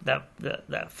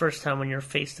that first time when you're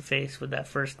face to face with that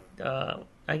first,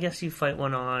 I guess you fight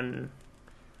one on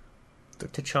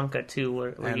Tachanka too,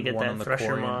 where you get that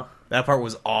Thresher Maw. That part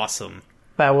was awesome.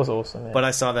 That was awesome. Yeah. But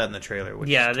I saw that in the trailer. Which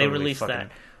they totally released that.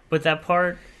 But that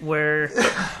part where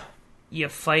you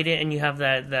fight it and you have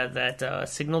that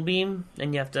signal beam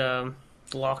and you have to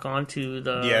lock onto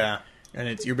the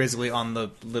and you're basically on the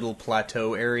little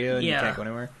plateau area and you can't go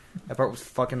anywhere. That part was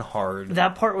fucking hard.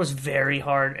 That part was very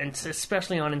hard, and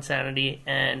especially on Insanity,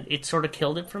 and it sort of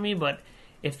killed it for me. But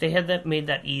if they had made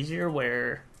that easier,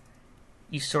 where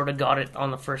you sort of got it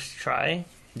on the first try,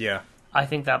 I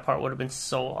think that part would have been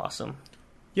so awesome.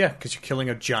 Yeah, because you're killing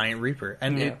a giant Reaper,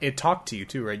 and it talked to you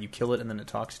too, right? You kill it, and then it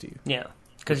talks to you. Yeah,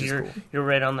 because you're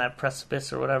right on that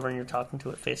precipice or whatever, and you're talking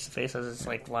to it face to face as it's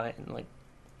like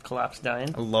collapsed,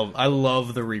 dying. I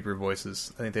love the Reaper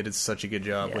voices. I think they did such a good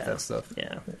job with that stuff.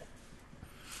 Yeah.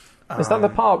 Is that the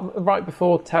part right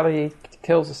before Tally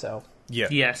kills herself? Yeah.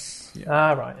 Yes.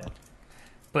 Yeah. Right. Yeah.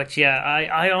 But yeah,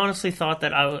 I honestly thought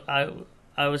that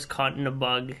I was caught in a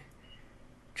bug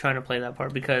trying to play that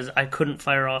part because I couldn't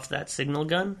fire off that signal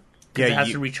gun because it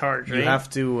has to recharge, right? You have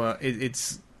to.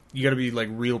 It's you got to be like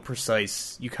real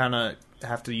precise. You kind of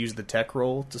have to use the tech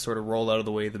roll to sort of roll out of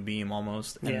the way of the beam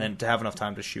almost, and then to have enough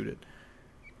time to shoot it,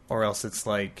 or else it's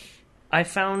like I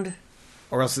found.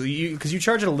 Or else, because you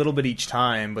charge it a little bit each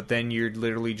time, but then you're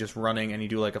literally just running and you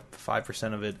do like a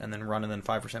 5% of it, and then run and then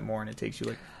 5% more, and it takes you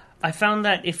like. I found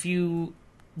that if you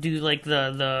do like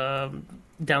the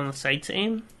down the sights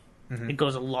aim, it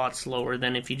goes a lot slower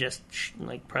than if you just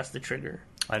like press the trigger.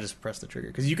 I just press the trigger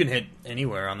because you can hit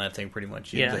anywhere on that thing pretty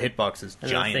much. The hitbox is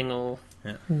and giant. The thing will,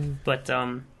 But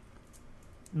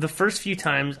the first few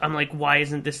times, I'm like, why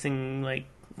isn't this thing like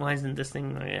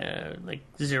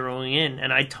zeroing in?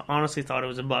 And I honestly thought it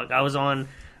was a bug. I was on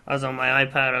my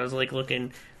iPad. I was like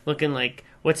looking like,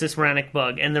 what's this Rannick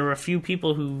bug? And there were a few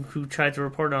people who tried to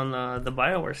report on the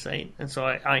BioWare site, and so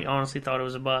I honestly thought it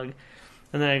was a bug.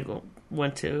 And then I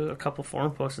went to a couple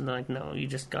forum posts, and they're like, no, you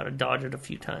just got to dodge it a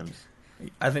few times.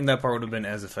 I think that part would have been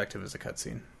as effective as a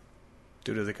cutscene.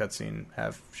 Do to the cutscene,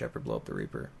 have Shepard blow up the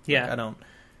Reaper. Yeah, like, I don't.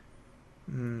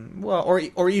 Well,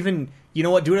 or even, you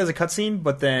know what, do it as a cutscene,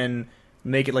 but then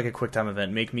make it like a QuickTime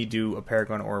event. Make me do a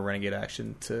Paragon or a Renegade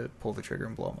action to pull the trigger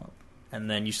and blow them up. And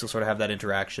then you still sort of have that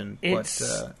interaction. It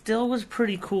still was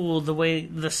pretty cool the way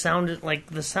the sound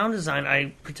design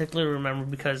I particularly remember,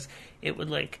 because it would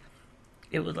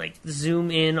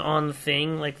zoom in on the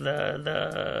thing, like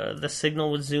the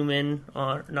signal would zoom in,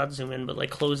 or not zoom in, but like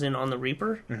close in on the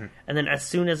Reaper. And then as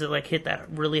soon as it like hit that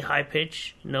really high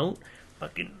pitch note,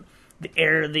 fucking the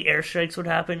air strikes would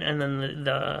happen, and then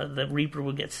the Reaper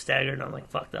would get staggered. And I'm like,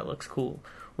 fuck, that looks cool.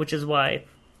 Which is why,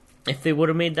 if they would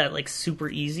have made that like super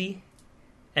easy,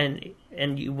 and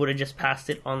you would have just passed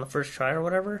it on the first try or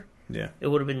whatever, it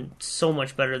would have been so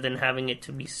much better than having it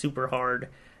to be super hard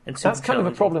and super. That's kind of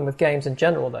a problem with games in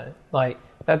general, though. Like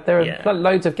there are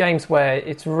loads of games where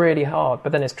it's really hard,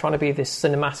 but then it's trying to be this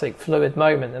cinematic, fluid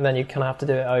moment, and then you kind of have to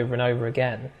do it over and over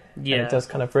again. Yeah, and it does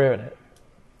kind of ruin it.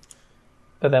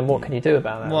 But then what can you do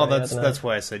about that? Well, that's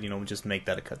why I said, just make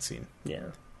that a cutscene.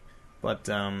 Yeah. But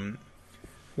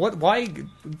why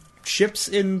ships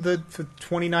in the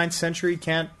 29th century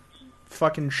can't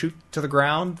fucking shoot to the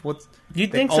ground?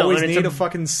 You'd think so. They always need a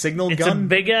fucking signal gun. It's a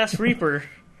big ass Reaper.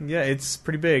 Yeah, it's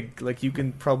pretty big. Like, you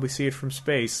can probably see it from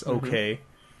space, okay,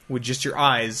 with just your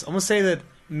eyes. I'm gonna say that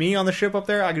me on the ship up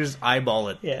there, I can just eyeball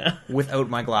it without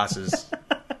my glasses.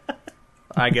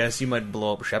 I guess you might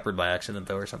blow up Shepard by accident,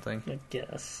 though, or something. I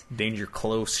guess. Danger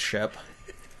close, Shep.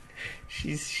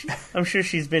 I'm sure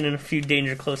she's been in a few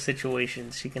danger close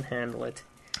situations. She can handle it.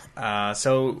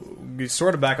 So, you're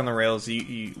sort of back on the rails.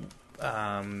 You're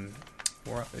on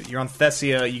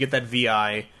Thessia. You get that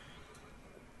VI.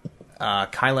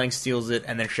 Kai Lang steals it,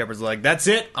 and then Shepard's like, "That's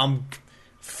it.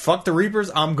 Fuck the Reapers.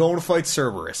 I'm going to fight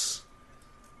Cerberus."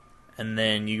 And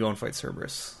then you go and fight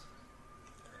Cerberus.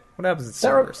 What happens at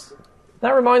Cerberus?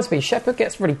 That reminds me, Shepard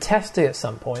gets really testy at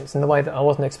some points in the way that I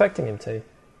wasn't expecting him to.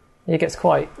 He gets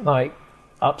quite,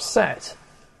 upset.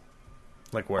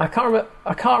 Like where? I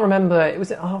can't remember. Was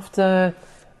it after...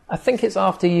 I think it's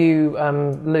after you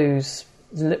lose...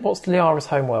 What's Liara's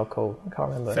homeworld called? I can't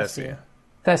remember.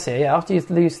 Thessia, yeah. After you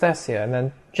lose Thessia, and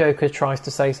then Joker tries to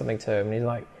say something to him, and he's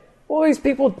like, "All these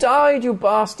people died, you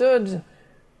bastard!"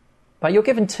 Like, you're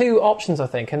given two options, I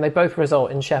think, and they both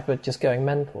result in Shepard just going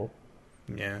mental.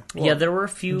 Yeah. Well, there were a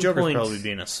few Joker's points... probably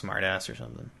being a smart ass or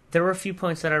something. There were a few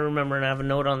points that I remember, and I have a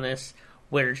note on this,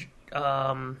 where...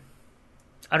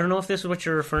 I don't know if this is what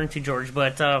you're referring to, George,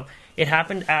 but it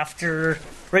happened after...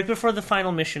 Right before the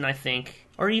final mission, I think.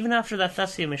 Or even after that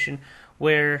Thessia mission,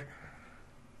 where...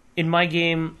 In my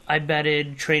game, I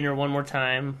betted Trainer one more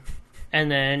time,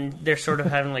 and then they're sort of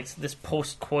having this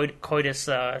post-coitus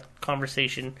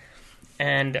conversation.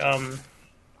 And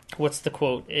what's the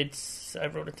quote? I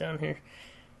wrote it down here.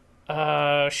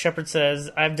 Shepard says,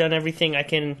 "I've done everything I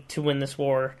can to win this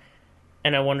war,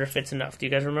 and I wonder if it's enough." Do you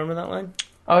guys remember that line?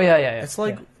 Oh, yeah. It's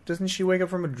like, doesn't she wake up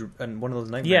from one of those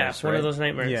nightmares? Yeah, one of those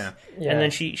nightmares. Yeah. And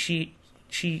then she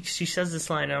says this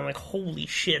line, and I'm like, holy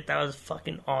shit, that was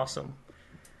fucking awesome.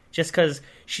 Just because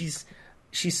she's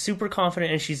super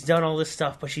confident and she's done all this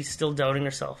stuff, but she's still doubting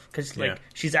herself. Because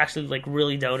she's actually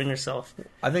really doubting herself.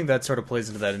 I think that sort of plays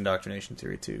into that indoctrination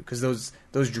theory too. Because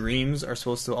those dreams are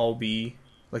supposed to all be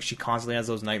she constantly has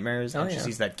those nightmares, and she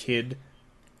sees that kid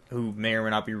who may or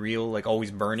may not be real,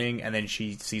 always burning, and then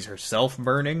she sees herself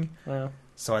burning. Yeah.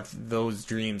 So those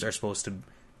dreams are supposed to,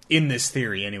 in this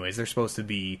theory, anyways, they're supposed to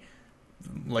be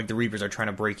the Reapers are trying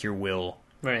to break your will.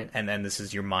 Right. And then this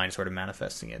is your mind sort of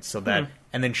manifesting it. So that,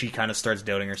 and then she kind of starts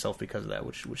doubting herself because of that,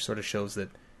 which sort of shows that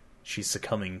she's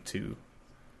succumbing to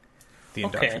the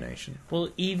indoctrination. Well,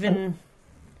 even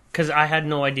because I had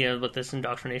no idea about this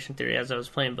indoctrination theory as I was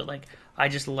playing, but I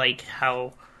just like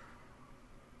how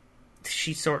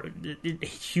she sort of it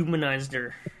humanized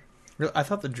her. I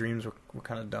thought the dreams were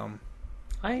kind of dumb.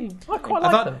 I quite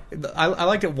like them. I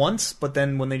liked it once, but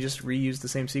then when they just reused the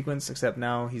same sequence, except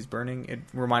now he's burning, it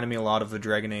reminded me a lot of the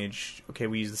Dragon Age. Okay,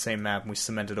 we used the same map and we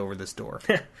cemented over this door.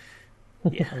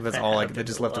 Yeah, That's all. That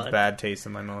just left a bad taste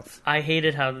in my mouth. I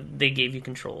hated how they gave you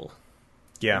control.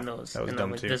 Yeah, in those, that was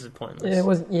dumb too. This is pointless. It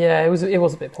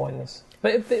was a bit pointless,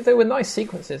 but they were nice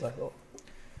sequences.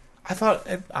 I thought.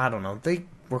 I don't know. They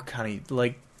were kind of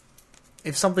like,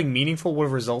 if something meaningful would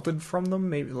have resulted from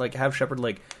them, maybe like have Shepard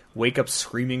like wake up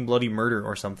screaming bloody murder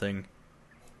or something.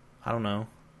 I don't know.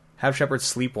 Have Shepard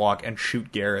sleepwalk and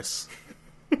shoot Garrus.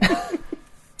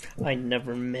 I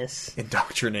never miss.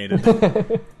 Indoctrinated.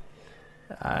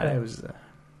 It was.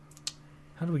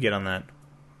 How did we get on that?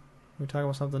 Were we talking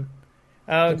about something?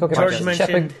 George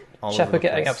mentioned Shepard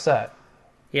getting upset.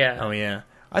 Yeah. Oh yeah.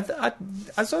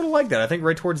 I sort of like that. I think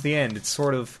right towards the end, it's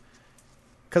sort of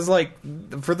because like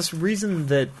for this reason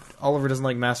that Oliver doesn't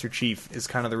like Master Chief is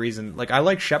kind of the reason. Like I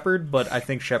like Shepard, but I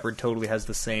think Shepard totally has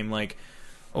the same like.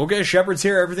 Okay, Shepard's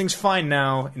here. Everything's fine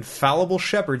now. Infallible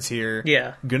Shepard's here.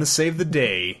 Yeah. Gonna save the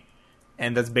day.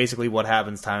 And that's basically what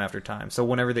happens time after time. So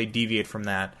whenever they deviate from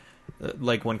that,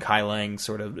 like when Kai Lang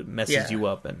sort of messes you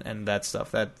up and that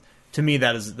stuff, that to me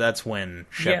that's when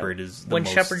Shepard is the when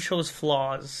most... Shepard shows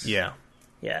flaws. Yeah.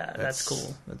 Yeah, that's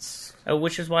cool. That's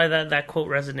which is why that quote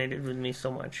resonated with me so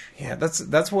much. Yeah,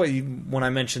 that's what when I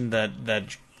mentioned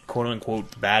that quote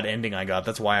unquote bad ending I got,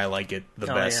 that's why I like it the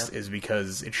best is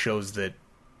because it shows that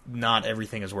not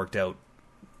everything has worked out.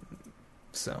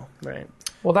 So right.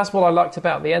 Well, that's what I liked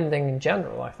about the ending in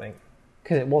general, I think.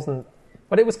 Because it wasn't...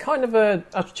 But it was kind of a...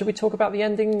 should we talk about the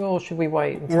ending, or should we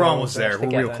wait until... We're almost there. We're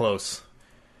real close.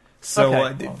 So,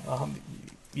 okay.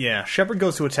 Yeah, Shepard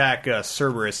goes to attack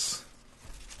Cerberus.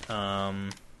 I'm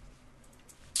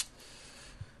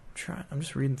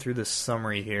just reading through this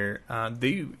summary here.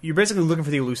 You're basically looking for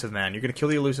the Elusive Man. You're going to kill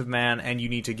the Elusive Man, and you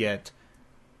need to get...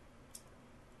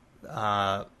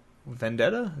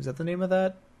 Vendetta? Is that the name of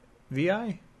that?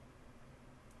 VI?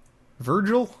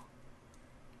 Virgil?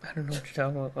 I don't know what you're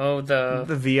talking about. Oh,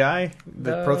 the VI?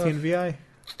 The Prothean VI? I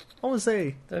want to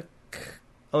say...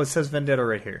 it says Vendetta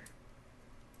right here.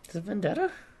 Is it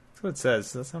Vendetta? That's what it says.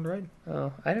 Does that sound right?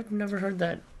 Oh, I've never heard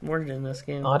that word in this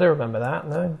game. I don't remember that,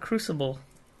 no. Crucible.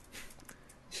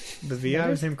 The VI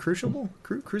was named Crucible?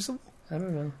 Crucible? I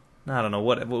don't know. I don't know.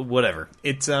 Whatever.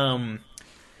 It's,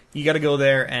 you gotta go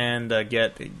there and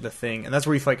get the thing, and that's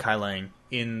where you fight Kai Lang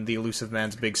in the Elusive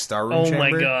Man's big star room chamber.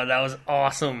 Oh my god, that was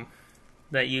awesome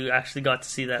that you actually got to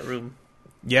see that room.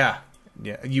 Yeah.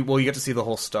 You get to see the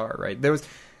whole star, right? There was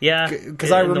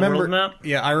because I remember the world map?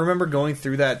 Yeah, I remember going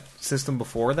through that system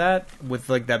before that with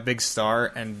like that big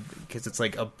star, and because it's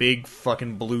like a big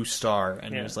fucking blue star,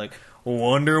 and it was like,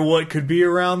 wonder what could be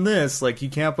around this. Like you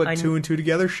can't put two and two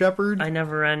together, Shepard. I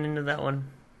never ran into that one.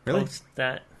 Really?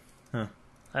 That. Huh.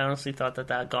 I honestly thought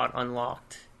that got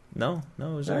unlocked. No, it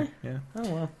was there. Yeah.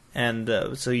 Oh well.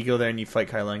 And so you go there and you fight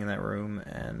Kai Lang in that room,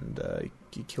 and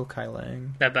you kill Kai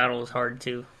Lang. That battle was hard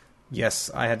too. Yes,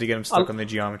 I had to get him stuck on the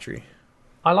geometry.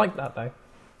 I like that though.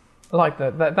 I like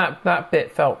that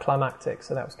bit felt climactic,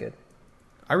 so that was good.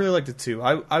 I really liked it too.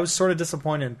 I was sort of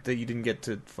disappointed that you didn't get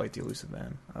to fight the Elusive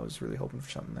Man. I was really hoping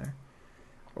for something there,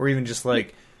 or even just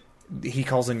like he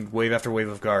calls in wave after wave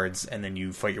of guards, and then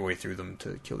you fight your way through them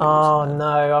to kill the Elusive Man.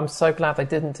 No, I'm so glad they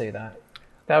didn't do that.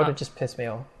 That would have just pissed me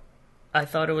off. I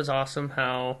thought it was awesome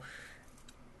how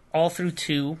all through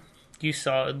 2 you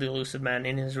saw the Elusive Man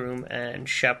in his room, and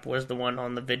Shep was the one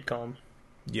on the vidcom.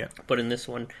 Yeah. But in this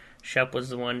one, Shep was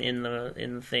the one in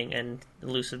the thing, and the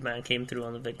Elusive Man came through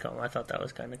on the vidcom. I thought that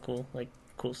was kind of cool, like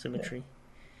cool symmetry.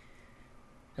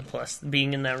 Yeah. And plus,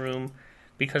 being in that room,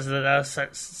 because that was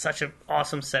such an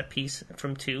awesome set piece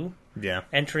from 2. Yeah.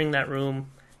 Entering that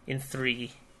room in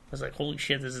 3, I was like, holy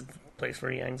shit, this is the place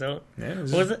where he hangs out. Yeah.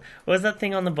 What was that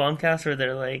thing on the Bombcast where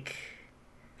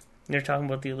they're talking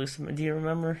about the Elusive Man? Do you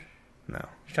remember? No.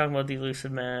 They're talking about the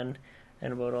Elusive Man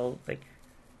and about all, like,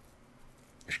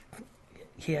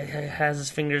 he has his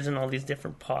fingers in all these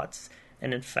different pots,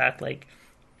 and in fact, like,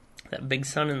 that big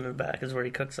sun in the back is where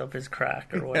he cooks up his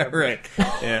crack or whatever. Right.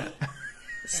 Yeah.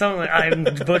 I'm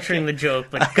butchering the joke,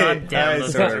 but goddamn,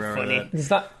 those guys are funny. Does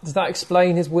that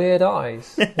explain his weird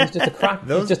eyes? He's just a crack.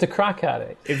 He's just a crack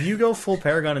addict. If you go full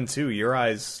Paragon in 2, your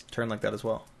eyes turn like that as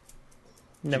well.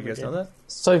 Never Did you guys know that?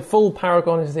 So full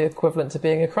Paragon is the equivalent to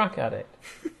being a crack addict.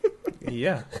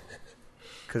 Yeah.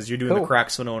 Because you're doing the crack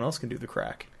so no one else can do the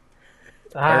crack.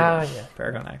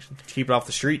 Paragon action. Keep it off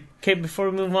the street. Okay, before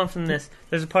we move on from this,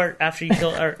 there's a part after you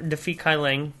kill or defeat Kai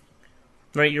Lang.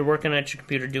 Right, you're working at your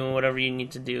computer doing whatever you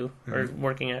need to do, or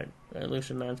working at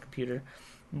elusive man's computer.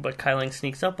 But Kai Lang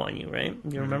sneaks up on you, right?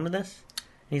 You remember this?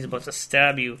 He's about to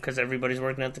stab you because everybody's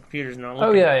working at the computers not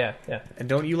looking. Oh, yeah. And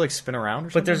don't you, like, spin around or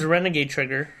something? But there's a renegade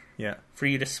trigger Yeah. for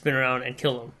you to spin around and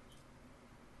kill him.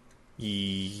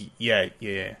 Yeah.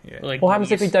 Like, What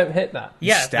happens if you don't hit that?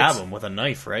 You stab him with a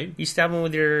knife, right? You stab him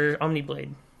with your Omni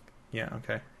Blade. Yeah,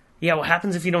 okay. Yeah, what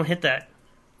happens if you don't hit that?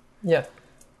 Yeah.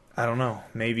 I don't know.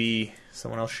 Maybe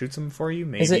someone else shoots him for you?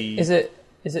 Maybe...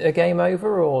 Is it a game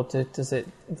over, or does it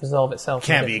resolve itself?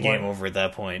 Can't be a game over at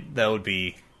that point. That would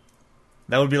be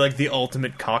like the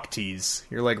ultimate cock tease.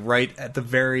 You're like right at the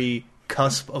very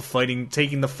cusp of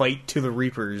taking the fight to the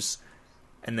Reapers,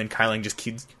 and then Kai Lang just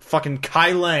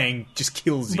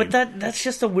kills you. But that's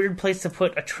just a weird place to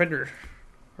put a trigger,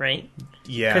 right?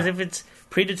 Yeah. Because if it's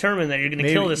predetermined that you're going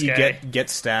to kill this guy, get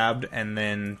stabbed and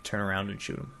then turn around and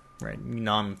shoot him. Right,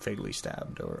 non-fatally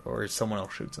stabbed, or someone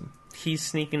else shoots him. He's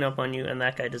sneaking up on you, and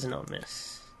that guy does not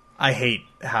miss. I hate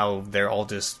how they're all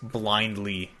just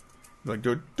blindly like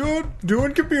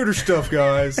doing computer stuff,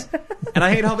 guys. And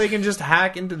I hate how they can just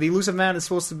hack into the elusive man is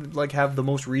supposed to like have the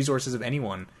most resources of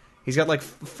anyone. He's got like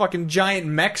fucking giant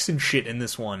mechs and shit in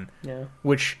this one. Yeah,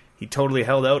 which he totally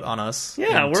held out on us.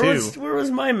 Yeah, where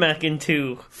was my mech in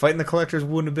 2? Fighting the collectors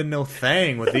wouldn't have been no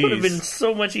thing with these. It would have been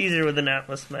so much easier with an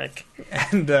Atlas mech.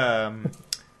 And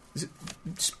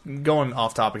just going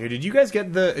off topic here, did you guys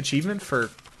get the achievement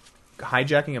for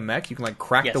hijacking a mech? You can like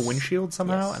crack the windshield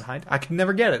somehow and hide. I can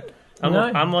never get it.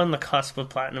 I'm on the cusp of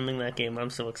platinuming that game. I'm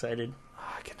so excited.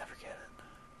 Oh, I can never get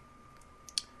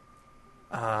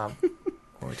it.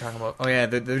 What are we talking about? Oh yeah,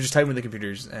 they're just typing with the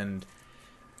computers and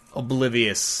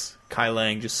oblivious Kai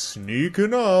Lang just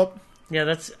sneaking up.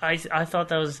 Yeah, I thought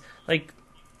that was like,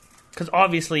 because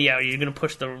obviously, yeah, you're gonna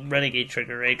push the renegade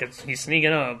trigger, right? Because he's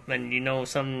sneaking up, and you know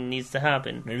something needs to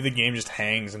happen. Maybe the game just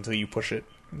hangs until you push it.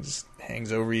 It just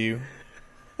hangs over you.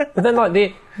 But then, like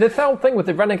the whole thing with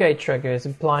the renegade trigger is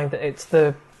implying that it's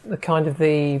the kind of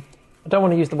the, I don't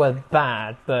want to use the word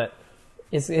bad, but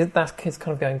it's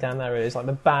kind of going down there. It's like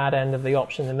the bad end of the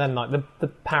option, and then like the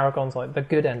paragon's like the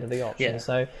good end of the option. Yeah.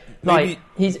 So like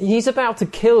he's about to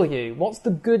kill you. What's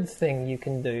the good thing you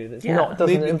can do that's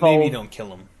doesn't involve? Maybe you don't kill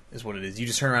him. Is what it is. You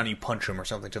just turn around and you punch him or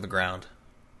something to the ground.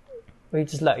 Or you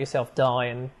just let yourself die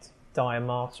and die a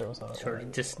martyr or something. Sort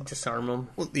of just disarm him.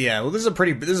 Well, yeah. Well, this is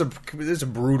a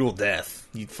brutal death.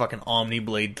 You fucking Omni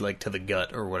Blade like to the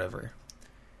gut or whatever,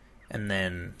 and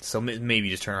then so maybe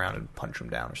just turn around and punch him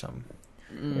down or something.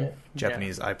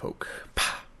 Japanese eye poke.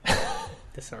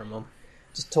 Disarm him.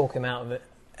 Just talk him out of it.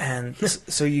 And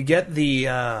so you get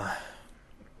the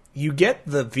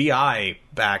VI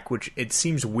back, which it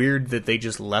seems weird that they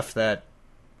just left that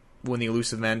when the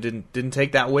elusive man didn't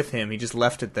take that with him. He just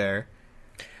left it there.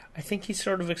 I think he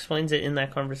sort of explains it in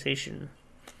that conversation,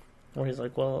 where he's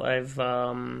like, "Well, I've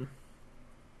gotten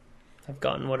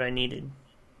what I needed,"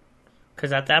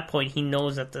 because at that point he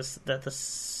knows that the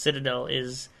Citadel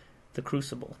is the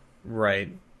Crucible. Right.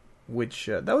 Which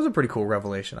that was a pretty cool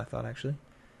revelation, I thought, actually.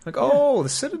 Like, oh, the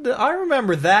Citadel! I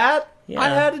remember that. Yeah. I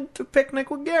had a picnic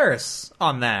with Garrus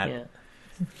on that. Yeah.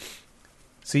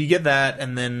 So you get that,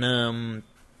 and then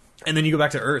you go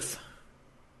back to Earth.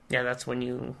 Yeah, that's when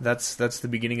you. That's the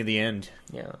beginning of the end.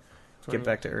 Yeah. Get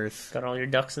back to Earth. Got all your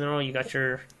ducks in a row. You got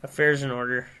your affairs in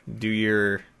order. Do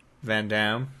your Van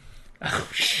Damme. Oh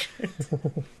shit!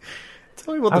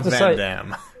 Tell me about the Van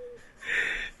Damme.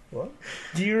 What?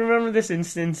 Do you remember this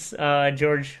instance,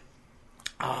 George?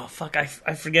 Oh fuck! I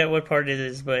forget what part it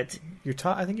is, but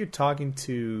I think you're talking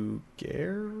to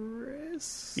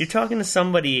Garrus. You're talking to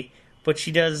somebody, but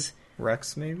she does.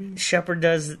 Rex, maybe? Shepard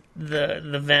does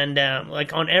the Van Damme.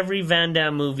 Like, on every Van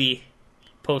Damme movie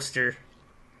poster.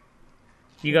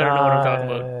 You gotta know what I'm talking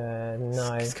about.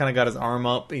 No. He's kind of got his arm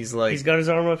up. He's like... He's got his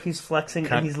arm up, he's flexing,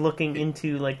 and he's looking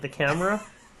into, like, the camera.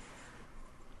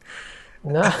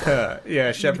 No.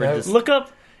 Yeah, Shepard just... Look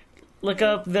up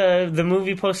the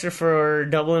movie poster for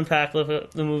Double Impact. Look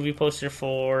up the movie poster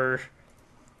for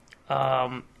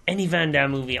any Van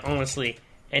Damme movie, honestly.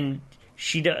 And...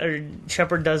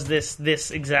 Shepard does this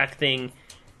exact thing.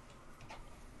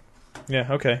 Yeah,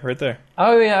 okay, right there.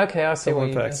 Oh yeah, okay, I see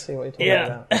what you're talking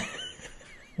about.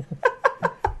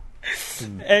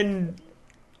 And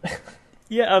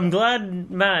yeah, I'm glad,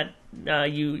 Matt,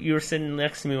 you were sitting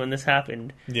next to me when this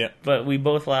happened. Yeah. But we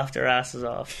both laughed our asses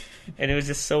off. And it was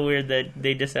just so weird that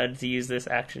they decided to use this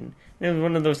action. And it was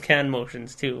one of those can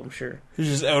motions too, I'm sure. He's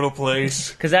just out of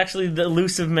place. Because actually the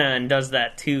elusive man does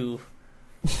that too.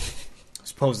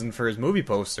 Posing for his movie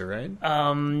poster, right?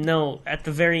 No. At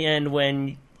the very end,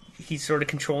 when he's sort of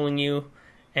controlling you,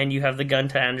 and you have the gun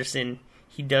to Anderson,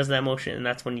 he does that motion, and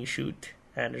that's when you shoot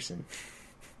Anderson.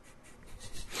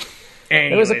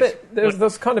 Anyways, there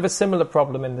was kind of a similar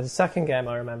problem in the second game,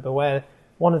 I remember, where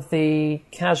one of the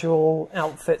casual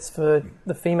outfits for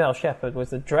the female shepherd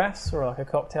was a dress, or like a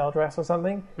cocktail dress or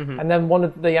something. Mm-hmm. And then one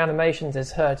of the animations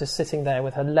is her just sitting there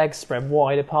with her legs spread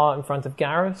wide apart in front of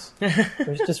Garrus. It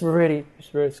was just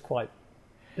it's quite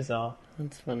bizarre.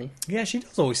 That's funny. Yeah, she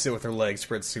does always sit with her legs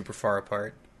spread super far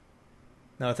apart.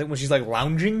 No, I think when she's like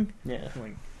lounging,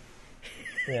 like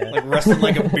resting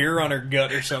like a beer on her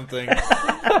gut or something.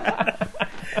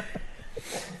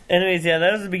 Anyways, yeah,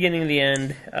 that was the beginning of the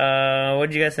end. What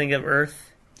did you guys think of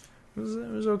Earth? It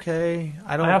was okay.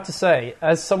 I have to say,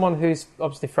 as someone who's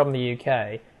obviously from the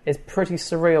UK, it's pretty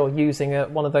surreal using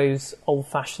one of those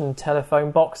old-fashioned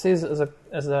telephone boxes as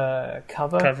a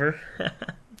cover.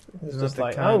 It's just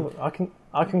like,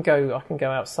 I can go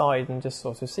outside and just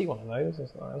sort of see one of those.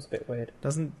 That was a bit weird.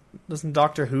 Doesn't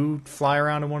Doctor Who fly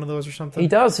around in one of those or something? He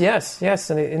does, yes,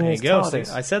 and in his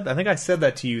TARDIS. See, I think I said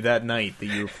that to you that night that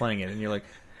you were playing it, and you're like,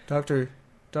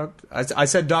 I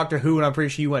said Doctor Who, and I'm pretty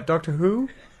sure you went, Doctor Who?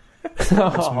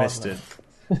 I just missed it.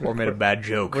 Or made a bad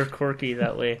joke. We're quirky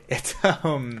that way.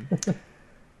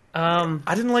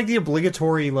 I didn't like the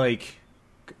obligatory, like,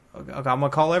 I'm gonna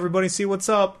call everybody, see what's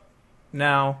up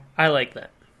now. I like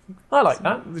that. I like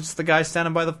that. Just the guy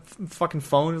standing by the fucking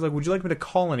phone is like, would you like me to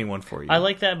call anyone for you? I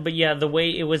like that, but yeah, the way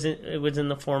it was in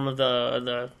the form of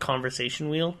the conversation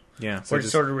wheel. Yeah. So where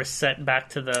it's sort of reset back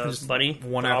to the buddy.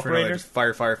 One after another, just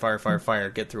fire,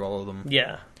 get through all of them.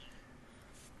 Yeah.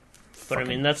 But I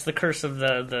mean, that's the curse of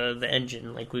the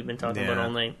engine, like we've been talking about all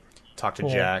night. Talk to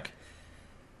Jack.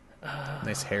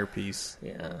 Nice hairpiece.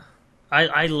 Yeah.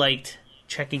 I liked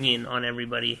checking in on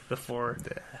everybody before.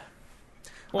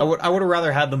 Well, I would have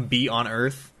rather had them be on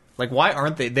Earth. Like, why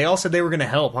aren't they? They all said they were going to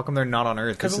help. How come they're not on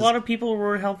Earth? Because a lot of people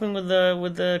were helping with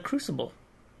the Crucible.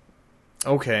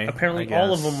 Okay. Apparently,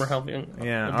 all of them were helping with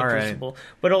the Crucible.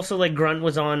 But also, like, Grunt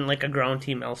was on like a ground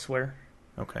team elsewhere.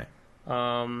 Okay.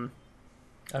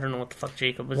 I don't know what the fuck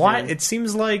Jacob was doing. It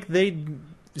seems like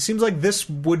this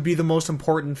would be the most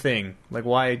important thing. Like,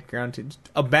 why ground team?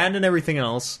 Abandon everything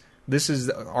else. This is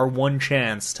our one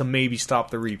chance to maybe stop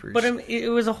the Reapers. But it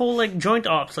was a whole like joint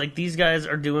ops. Like these guys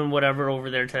are doing whatever over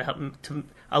there to help to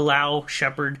allow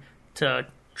Shepard to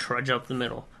trudge up the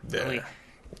middle. Yeah. Like,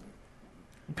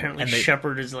 apparently,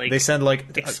 Shepard is like they send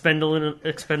like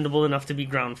expendable enough to be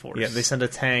ground force. Yeah, they send a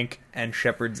tank and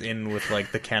Shepard's in with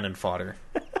like the cannon fodder.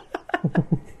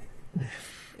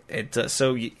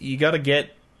 So you got to get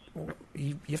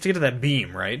you have to get to that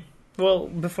beam, right? Well,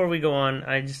 before we go on,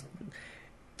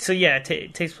 So yeah,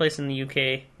 it takes place in the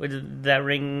UK. With that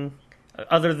ring,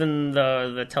 other than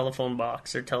the telephone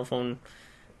box or telephone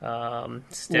stand,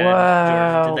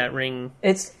 did that ring?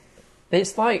 It's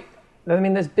like, I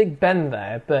mean, there's Big Ben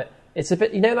there, but it's a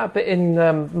bit. You know that bit in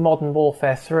Modern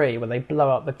Warfare 3 where they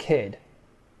blow up the kid.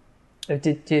 Have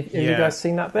you guys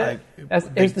seen that bit? It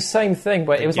was the same thing,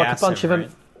 where it was like a bunch of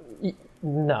them.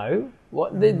 No,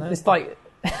 what? It's like.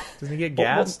 Doesn't he get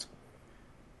gassed?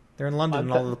 They're in London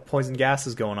and all the poison gas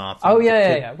is going off. Oh,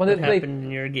 yeah. What happened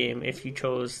in your game if you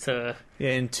chose to...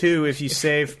 Yeah, in 2, if you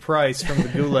save Price from the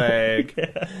Gulag,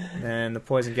 and the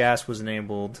poison gas was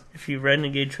enabled. If you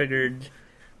renegade triggered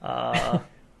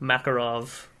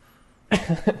Makarov.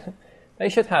 They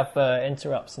should have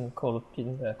interrupts in Call of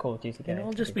Duty games.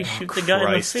 It'll just be shoot the guy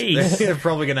in the face. They're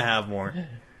probably going to have more.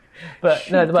 But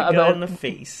shoot the guy in the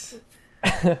face.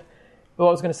 But what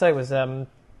I was going to say was...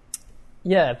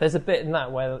 yeah, there's a bit in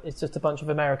that where it's just a bunch of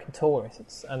American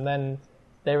tourists, and then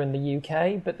they're in the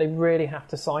UK, but they really have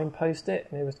to signpost it,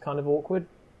 and it was kind of awkward.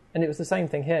 And it was the same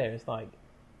thing here. It's like,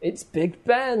 it's Big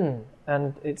Ben,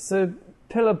 and it's a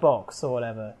pillar box or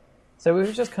whatever. So it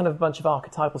was just kind of a bunch of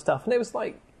archetypal stuff, and it was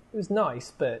like, it was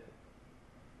nice, but...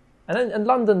 And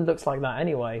London looks like that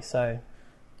anyway, so...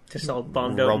 Just all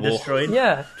bombed out and destroyed?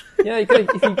 Yeah, you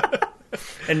could...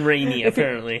 And rainy,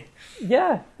 apparently.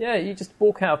 Yeah, you just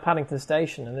walk out of Paddington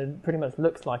Station and it pretty much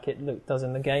looks like it does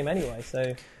in the game anyway,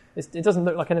 so it doesn't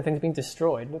look like anything's been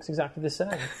destroyed. It looks exactly the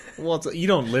same. Well, you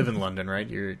don't live in London, right?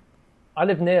 I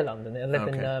live near London. I live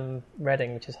in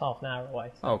Reading, which is half an hour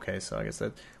away. So. Okay, so I guess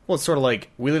that... Well, it's sort of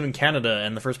like, we live in Canada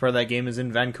and the first part of that game is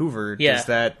in Vancouver. Yeah,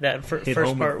 that first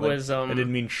part was... It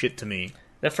didn't mean shit to me.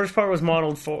 The first part was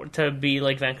modeled to be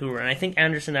like Vancouver, and I think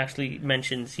Anderson actually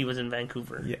mentions he was in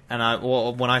Vancouver. Yeah, and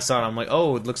when I saw it, I'm like,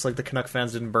 oh, it looks like the Canuck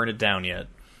fans didn't burn it down yet.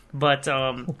 But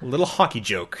a little hockey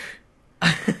joke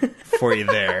for you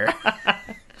there.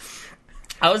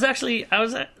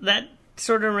 That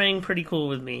sort of rang pretty cool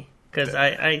with me because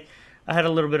I had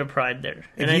a little bit of pride there.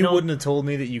 If you wouldn't have told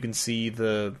me that you can see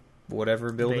the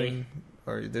whatever building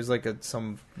or there's like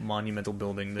some monumental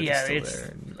building that is Yeah, still it's-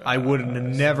 there. I would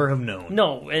never have known.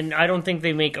 No, and I don't think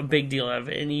they make a big deal out of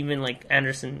it. And even like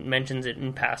Anderson mentions it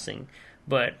in passing,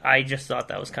 but I just thought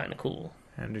that was kind of cool.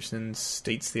 Anderson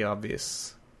states the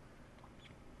obvious.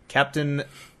 Captain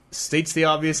states the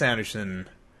obvious, Anderson.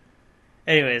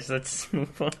 Anyways, let's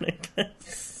move on. I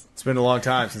guess. It's been a long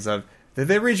time since I've... Did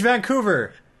they reach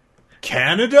Vancouver?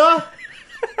 Canada?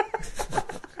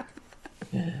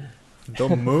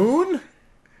 The moon?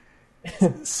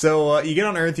 So you get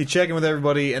on Earth, you check in with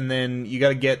everybody, and then you got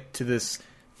to get to this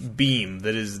beam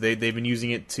that is... They've been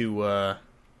using it to...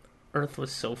 Earth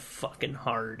was so fucking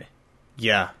hard.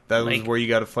 Yeah, that was Like- where you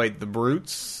got to fight the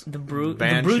brutes. The brutes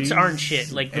Banshees, aren't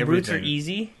shit. Like the brutes are everything.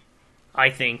 easy, I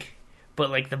think, but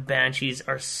like the banshees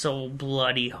are so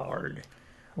bloody hard.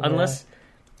 Unless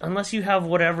you have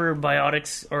whatever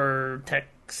biotics or tech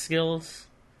skills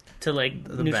to like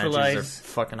The neutralize Banshees are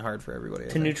fucking hard for everybody. I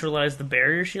to think. neutralize the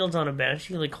barrier shields on a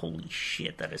banshee. Like holy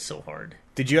shit, that is so hard.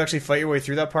 Did you actually fight your way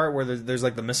through that part where there's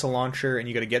like the missile launcher and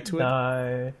you got to get to it?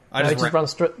 No, I no,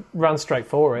 just just run straight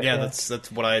for it. Yeah, that's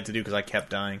what I had to do because I kept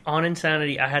dying. On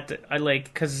Insanity,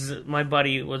 because my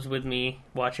buddy was with me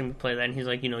watching me play that, and he's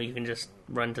like, you can just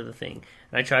run to the thing.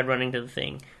 And I tried running to the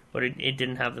thing, but it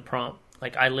didn't have the prompt.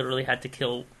 Like, I literally had to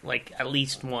kill, like, at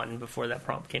least one before that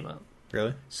prompt came up.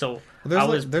 Really? So, Well, I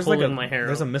was pulling my hair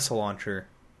There's out. a missile launcher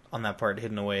on that part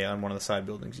hidden away on one of the side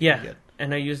buildings. You Yeah, can get.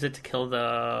 and I used it to kill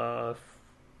the...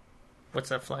 What's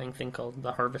that flying thing called?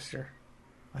 The harvester.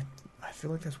 I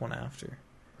feel like there's one after.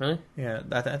 Really? Yeah,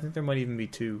 I think there might even be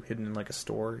two hidden in like a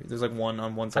store. There's like one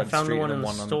on one side I of the found street the one and in the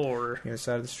one on store. the other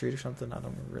side of the street or something. I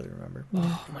don't really remember.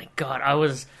 Oh my god, I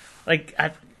was... Like,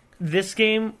 at this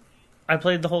game, I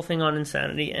played the whole thing on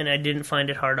Insanity, and I didn't find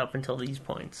it hard up until these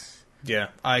points. Yeah,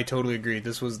 I totally agree.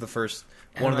 This was the first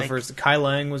And, one of the like- first. Kai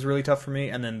Lang was really tough for me,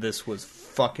 and then this was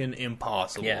fucking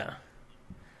impossible. Yeah.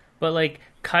 But, like,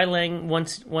 Kai Lang,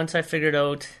 once I figured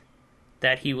out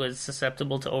that he was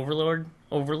susceptible to overload,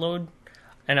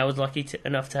 and I was lucky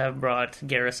enough to have brought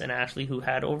Garrus and Ashley who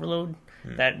had overload,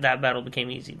 that battle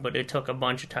became easy. But it took a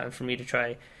bunch of time for me to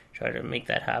try to make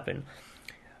that happen.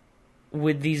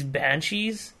 With these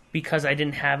Banshees, because I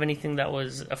didn't have anything that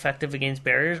was effective against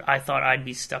barriers, I thought I'd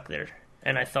be stuck there.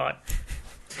 And I This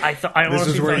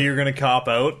honestly is where thought- you're gonna cop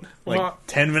out, like Well-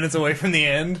 10 minutes away from the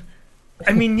end.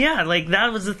 I mean, yeah, like,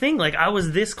 that was the thing. Like, I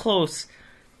was this close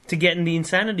to getting the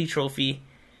Insanity Trophy,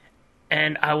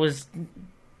 and I was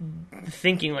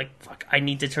thinking, like, fuck, I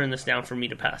need to turn this down for me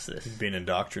to pass this. Being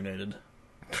indoctrinated.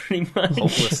 Pretty much.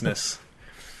 Hopelessness.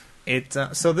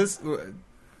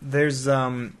 There's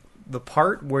the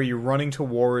part where you're running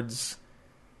towards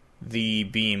the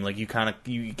beam, like you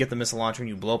get the missile launcher and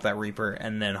you blow up that Reaper,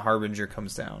 and then Harbinger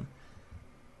comes down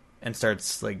and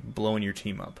starts like blowing your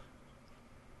team up.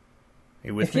 Are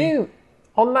you with If me? you,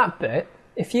 on that bit,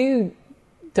 if you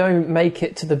don't make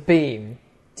it to the beam,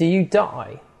 do you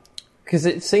die? Because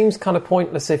it seems kind of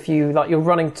pointless if you're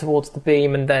running towards the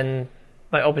beam and then,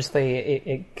 like, obviously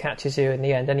it catches you in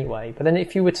the end anyway. But then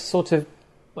if you were to sort of,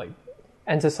 like,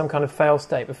 enter some kind of fail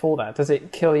state before that, does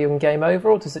it kill you and game over,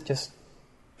 or does it just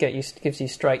gives you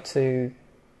straight to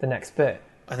the next bit?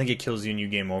 I think it kills you and you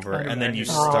game over, I'd and then you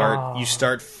imagine.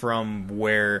 start from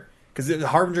where, because the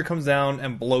Harbinger comes down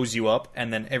and blows you up,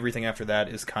 and then everything after that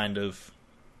is kind of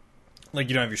like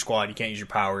you don't have your squad, you can't use your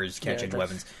powers, you can't change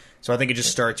weapons. So I think it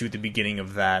just starts you at the beginning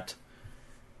of that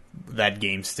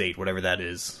game state, whatever that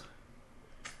is.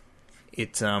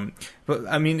 It's but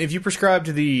I mean, if you prescribe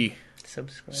to the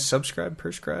Subscribe.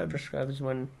 prescribe, Prescribe is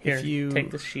when, If you-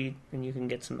 take this sheet and you can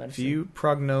get some if medicine. you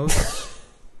prognose,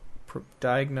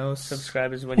 diagnose.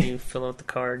 Subscribe is when you fill out the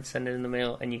card, send it in the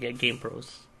mail, and you get Game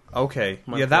Pros. Okay,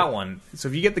 Monthly. yeah, that one. So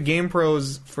if you get the Game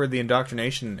Pros for the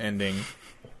indoctrination ending,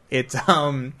 it's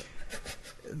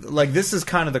like this is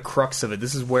kind of the crux of it.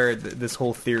 This is where this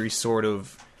whole theory sort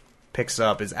of picks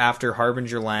up. Is after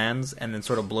Harbinger lands and then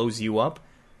sort of blows you up.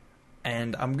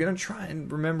 And I'm gonna try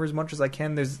and remember as much as I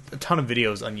can. There's a ton of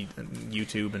videos on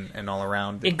YouTube and all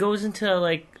around. It goes into,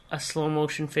 like, a slow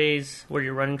motion phase where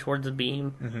you're running towards the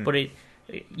beam, but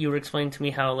you were explaining to me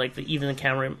how, like, even the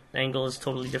camera angle is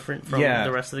totally different from Yeah.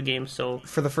 the rest of the game. So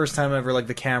For the first time ever, like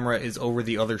the camera is over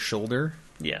the other shoulder,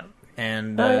 yeah,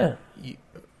 and were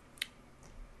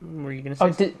you gonna say?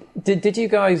 Oh, did you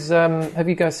guys have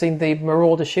you guys seen the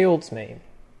Marauder Shields meme?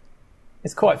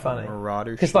 It's quite funny.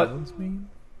 Marauder 'Cause, like, shields mean?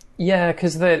 Yeah,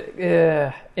 because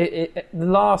the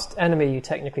last enemy you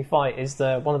technically fight is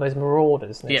one of those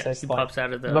Marauders. And it Yeah, says, he like, pops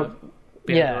out of the Mar-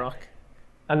 behind yeah. the rock.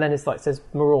 and then it's like says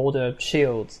Marauder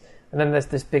Shields, and then there's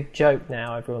this big joke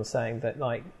now. Everyone's saying that,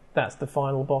 like, that's the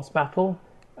final boss battle,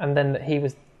 and then that he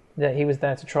was that he was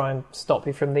there to try and stop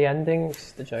you from the ending, which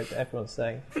is the joke that everyone's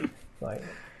saying. Like,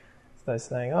 they're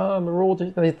saying, "Oh,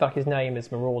 Marauder," like his name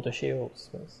is Marauder Shields.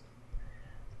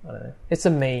 I don't know. It's a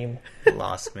meme.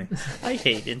 Lost me. I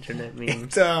hate internet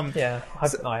memes. Yeah,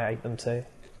 I hate them too.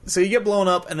 So you get blown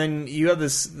up, and then you have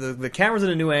this. The camera's at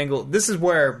a new angle. This is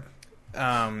where,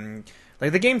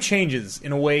 like, the game changes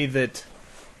in a way that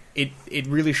it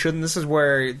really shouldn't. This is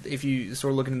where, if you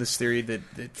sort of look into this theory,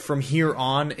 that from here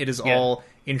on, it is all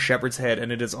in Shepard's head,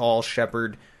 and it is all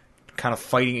Shepard kind of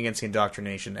fighting against the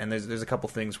indoctrination. And there's a couple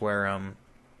things where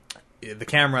the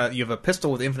camera, you have a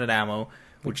pistol with infinite ammo,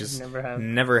 which has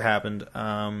never happened.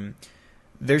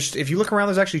 There's, if you look around,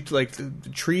 there's actually like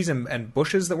trees and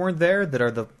bushes that weren't there that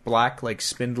are the black, like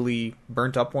spindly,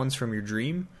 burnt up ones from your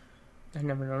dream. I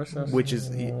never noticed those. Which is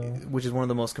one of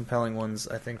the most compelling ones,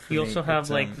 I think. For you me. also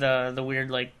have like the weird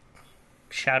like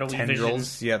shadowy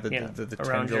tendrils, vision, the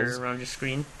around tendrils around your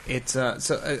screen. It's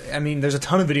I mean, there's a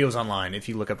ton of videos online. If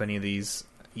you look up any of these,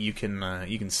 you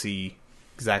can see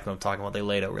exactly what I'm talking about. They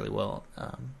laid out really well.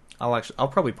 I'll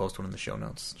probably post one in the show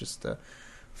notes just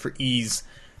for ease.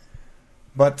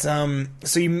 But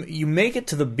so you make it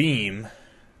to the beam,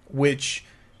 which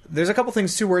there's a couple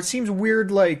things too where it seems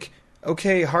weird. Like,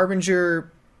 okay,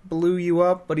 Harbinger blew you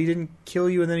up, but he didn't kill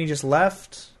you, and then he just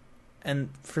left. And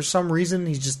for some reason,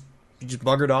 he just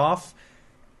buggered off.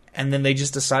 And then they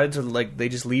just decided to they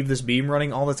just leave this beam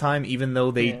running all the time, even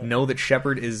though they know that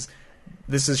Shepard is.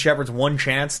 This is Shepard's one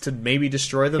chance to maybe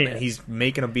destroy them, and he's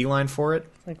making a beeline for it.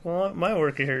 Like, well, my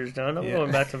work here is done. I'm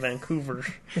going back to Vancouver,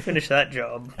 finish that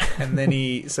job. And then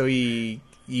you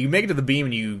make it to the beam,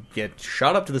 and you get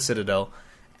shot up to the Citadel,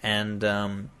 and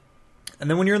then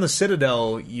when you're in the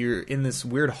Citadel, you're in this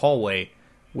weird hallway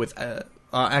with.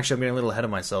 Actually, I'm getting a little ahead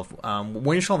of myself.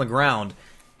 When you're still on the ground,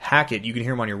 Hackett, you can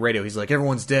hear him on your radio. He's like,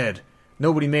 "Everyone's dead.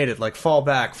 Nobody made it. Like, fall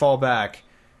back, fall back."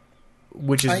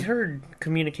 Which is, I heard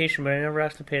communication, but I never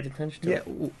actually paid attention to it.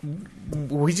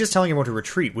 Well, he's just telling everyone to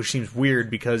retreat, which seems weird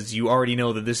because you already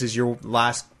know that this is your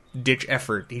last ditch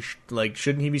effort.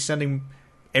 Shouldn't he be sending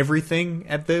everything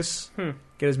at this?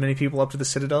 Get as many people up to the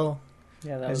Citadel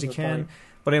as he can. Point.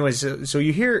 But anyways, so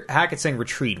you hear Hackett saying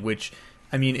retreat, which,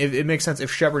 I mean, it makes sense if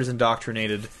Shepard is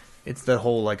indoctrinated. It's the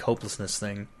whole hopelessness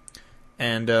thing,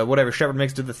 and whatever. Shepard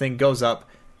makes it to the thing, goes up,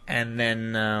 and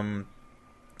then.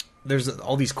 There's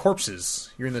all these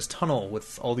corpses. You're in this tunnel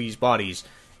with all these bodies.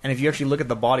 And if you actually look at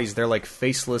the bodies, they're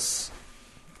faceless,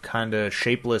 kind of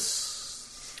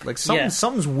shapeless.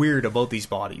 Something's weird about these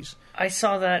bodies. I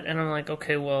saw that and I'm like,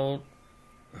 okay, well,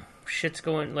 shit's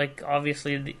going,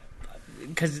 obviously,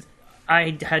 because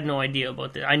I had no idea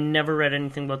about this. I never read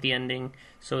anything about the ending,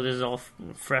 so this is all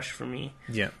fresh for me.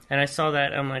 Yeah. And I saw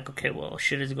that, I'm like, okay, well,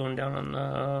 shit is going down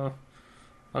on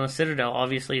the Citadel.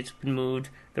 Obviously, it's been moved.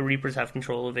 The Reapers have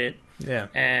control of it. Yeah.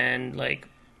 And, I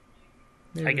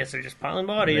guess they're just piling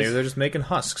bodies. Maybe they're just making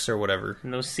husks or whatever.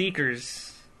 And those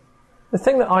Seekers. The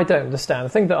thing that I don't understand, the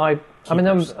thing that I don't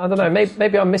know,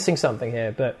 maybe I'm missing something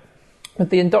here, but with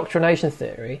the indoctrination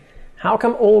theory, how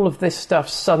come all of this stuff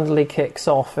suddenly kicks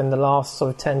off in the last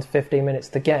sort of 10 to 15 minutes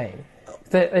of the game?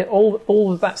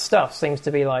 All of that stuff seems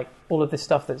to be all of this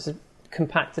stuff that's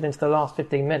compacted into the last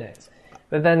 15 minutes.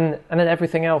 And then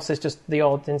everything else is just the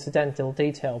odd incidental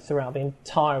detail throughout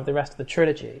the rest of the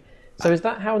trilogy. So is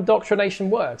that how indoctrination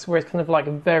works? Where it's kind of like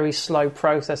a very slow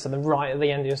process and then right at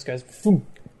the end it just goes boom,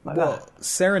 that?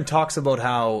 Saren talks about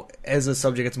how as a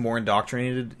subject gets more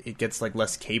indoctrinated, it gets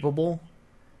less capable.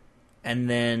 And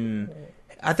then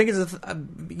I think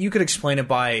you could explain it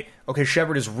by, okay,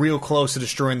 Shepard is real close to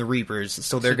destroying the Reapers,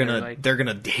 so they're gonna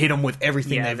hit him with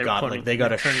everything they've got. They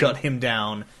gotta shut him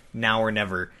down now or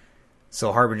never.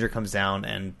 So Harbinger comes down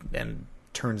and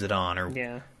turns it on,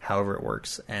 or however it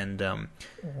works. And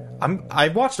I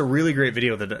watched a really great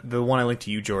video, the one I linked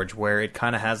to you, George, where it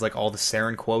kind of has all the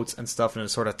Saren quotes and stuff, and it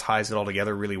sort of ties it all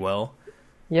together really well.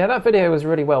 Yeah, that video was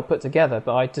really well put together,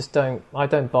 but I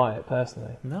don't buy it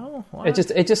personally. No, why? It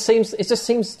just seems so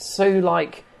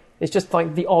it's just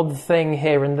the odd thing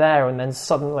here and there, and then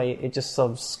suddenly it just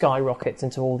sort of skyrockets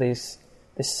into all this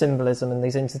symbolism and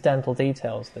these incidental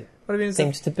details that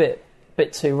seems to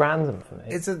bit too random for me.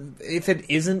 If it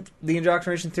isn't the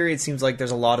indoctrination theory, it seems like there's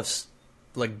a lot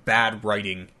of bad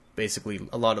writing, basically.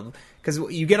 A lot of, because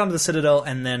you get onto the Citadel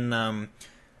and then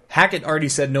Hackett already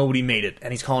said nobody made it,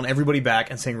 and he's calling everybody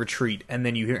back and saying retreat, and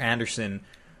then you hear Anderson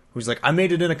who's like, I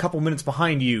made it in a couple minutes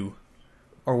behind you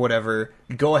or whatever,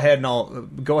 go ahead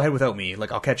without me,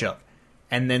 I'll catch up.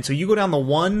 And then, so you go down the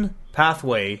one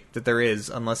pathway that there is,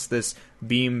 unless this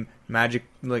beam magic,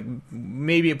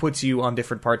 maybe it puts you on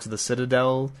different parts of the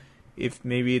Citadel. If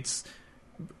maybe it's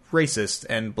racist,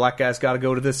 and black guys got to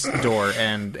go to this door,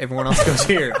 and everyone else goes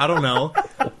here. I don't know,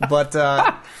 but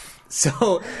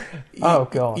so Oh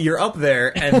god. you're up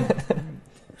there, and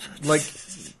like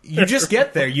you just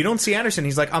get there. You don't see Anderson.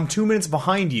 He's like, I'm 2 minutes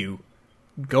behind you.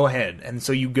 Go ahead. And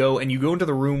so you go into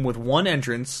the room with one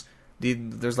entrance.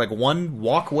 There's like one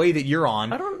walkway that you're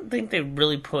on. I don't think they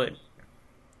really put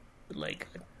like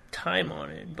time on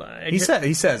it, but He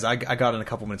says, I got in a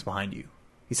couple minutes behind you.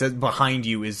 He says behind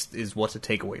you is what's a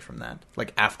takeaway from that.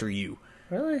 Like after you.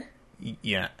 Really?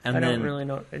 Yeah. And I then, don't really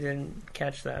know. I didn't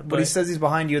catch that. But he says he's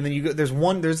behind you, and then you go.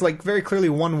 There's like very clearly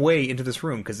one way into this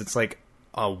room because it's like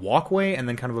a walkway and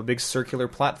then kind of a big circular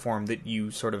platform that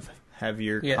you sort of have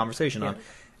your conversation on.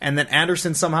 And then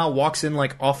Anderson somehow walks in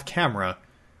like off camera,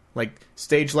 like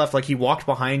stage left, like he walked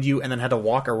behind you and then had to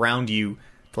walk around you.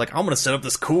 Like, I'm going to set up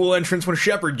this cool entrance when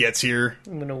Shepard gets here.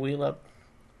 I'm going to wheel up.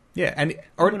 Yeah, and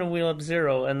I'm going to wheel up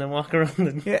Zero and then walk around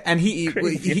the. Yeah, and he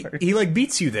like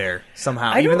beats you there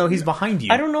somehow, even though he's behind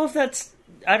you. I don't know if that's.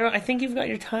 I think you've got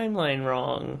your timeline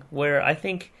wrong. Where I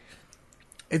think.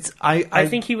 I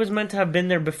think he was meant to have been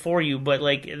there before you, but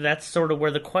like that's sort of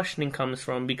where the questioning comes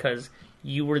from because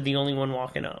you were the only one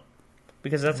walking up.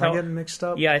 Because that's how. Getting mixed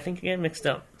up. Yeah, I think you're getting mixed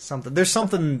up. There's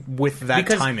something with that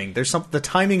timing. The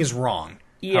timing is wrong.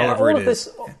 Yeah, however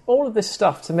all of this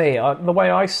stuff to me, the way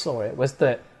I saw it was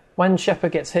that when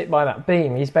Shepard gets hit by that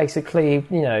beam, he's basically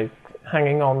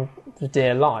hanging on for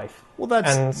dear life. Well,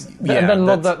 that's and then a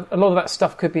lot of that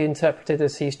stuff could be interpreted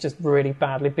as he's just really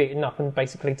badly beaten up and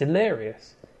basically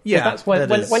delirious. Yeah, that's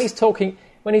when he's talking.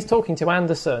 When he's talking to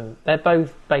Anderson, they're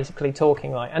both basically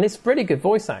talking like, and it's really good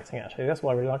voice acting actually. That's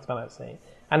what I really liked about that scene.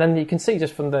 And then you can see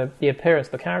just from the appearance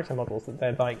of the character models that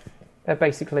they're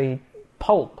basically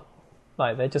pulp,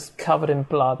 like they're just covered in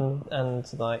blood and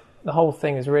like the whole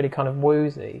thing is really kind of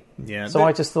woozy. Yeah. So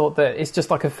I just thought that it's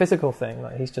just like a physical thing.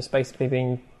 Like he's just basically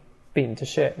being beaten to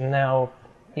shit, and now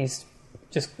he's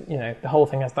just the whole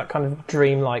thing has that kind of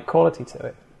dreamlike quality to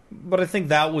it. But I think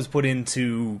that was put in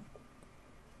to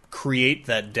create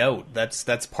that doubt.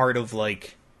 That's part of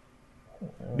like,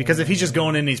 because if he's just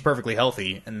going in and he's perfectly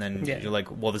healthy, and then you're like,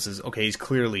 well, this is okay. He's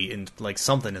clearly in like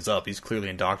something is up. He's clearly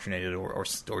indoctrinated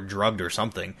or drugged or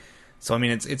something. So I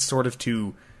mean, it's sort of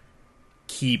to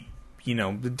keep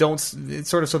it's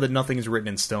sort of so that nothing is written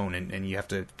in stone and you have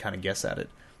to kind of guess at it.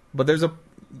 But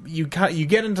you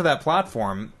get into that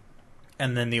platform,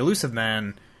 and then the elusive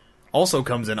man also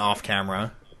comes in off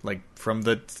camera, like from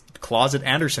the closet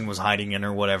Anderson was hiding in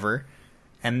or whatever,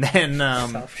 and then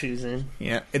soft shoes in.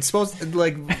 Yeah, it's supposed to,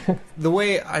 like the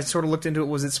way I sort of looked into it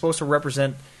was it's supposed to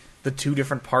represent the two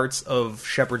different parts of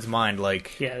Shepard's mind.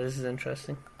 Like, yeah, this is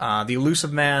interesting. The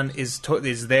elusive man is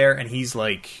there, and he's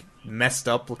like messed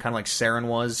up, kind of like Saren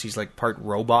was. He's like part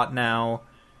robot now,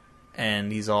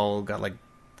 and he's all got like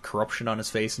corruption on his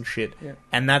face and shit. Yeah.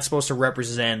 And that's supposed to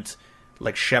represent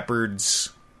like Shepard's.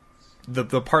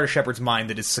 The part of Shepard's mind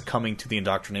that is succumbing to the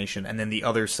indoctrination, and then the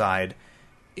other side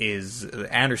is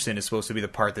Anderson is supposed to be the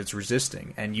part that's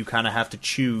resisting, and you kind of have to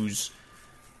choose.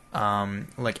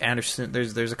 Like Anderson,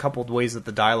 there's a couple of ways that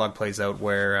the dialogue plays out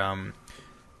where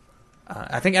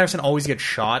I think Anderson always gets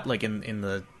shot, like in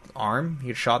the arm. He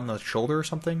gets shot in the shoulder or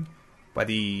something by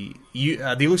the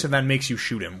elusive man makes you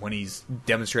shoot him when he's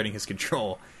demonstrating his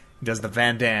control. He does the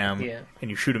Van Damme, and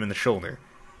you shoot him in the shoulder,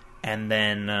 and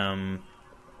then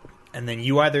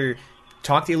you either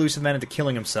talk the elusive man into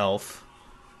killing himself,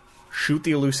 shoot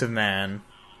the elusive man.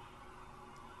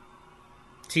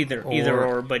 It's either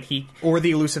or, but or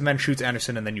the elusive man shoots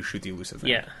Anderson and then you shoot the elusive man.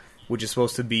 Yeah, which is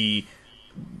supposed to be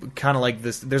kind of like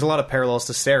this. There's a lot of parallels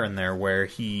to Saren there, where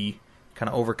he kind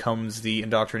of overcomes the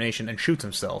indoctrination and shoots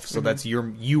himself. So that's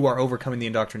you are overcoming the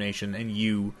indoctrination,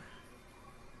 and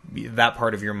that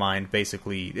part of your mind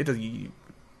basically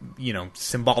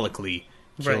symbolically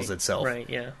kills itself. Right.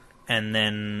 Yeah. And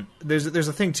then there's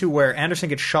a thing too where Anderson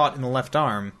gets shot in the left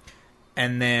arm,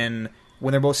 and then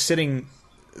when they're both sitting,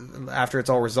 after it's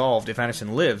all resolved, if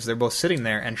Anderson lives, they're both sitting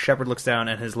there, and Shepard looks down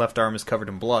and his left arm is covered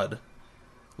in blood.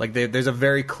 Like there's a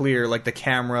very clear, like the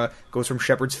camera goes from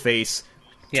Shepard's face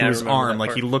to his arm,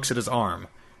 like he looks at his arm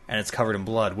and it's covered in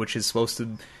blood, which is supposed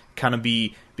to kind of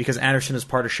be because Anderson is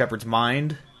part of Shepard's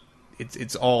mind.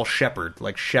 It's all Shepard,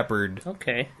 like Shepard.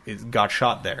 Okay. Got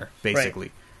shot there basically.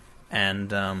 Right. And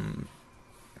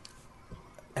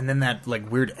then that like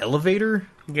weird elevator.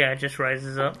 Yeah, it just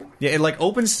rises up. Yeah, it like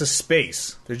opens to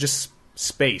space. There's just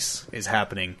space is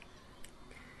happening.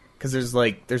 Because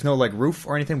there's no like roof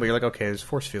or anything, but you're like, okay, there's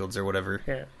force fields or whatever.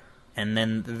 Yeah. And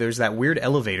then there's that weird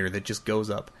elevator that just goes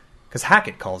up. Because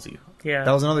Hackett calls you. Yeah.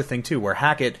 That was another thing too, where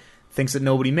Hackett thinks that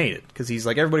nobody made it. Because he's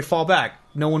like, everybody fall back.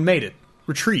 No one made it.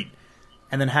 Retreat.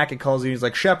 And then Hackett calls you, he's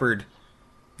like, Shepard,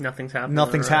 Nothing's happening.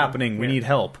 nothing's happening, we Yeah. need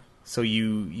help. So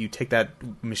you take that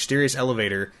mysterious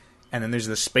elevator, and then there's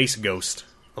the space ghost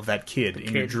of that kid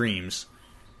in your dreams.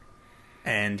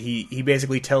 And he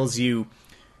basically tells you,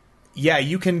 yeah,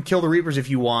 you can kill the Reapers if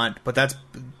you want, but that's,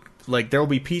 like, there will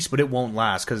be peace, but it won't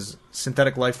last, because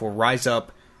synthetic life will rise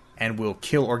up and will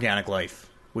kill organic life,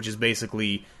 which is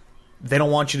basically, they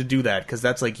don't want you to do that, because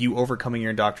that's like you overcoming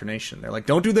your indoctrination. They're like,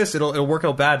 don't do this, it'll work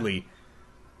out badly.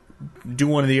 Do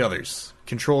one of the others.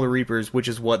 Control the Reapers, which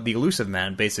is what the Elusive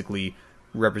Man basically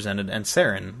represented, and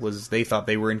Saren was, they thought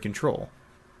they were in control.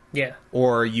 Yeah.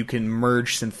 Or you can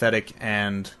merge synthetic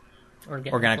and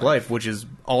organic life, which is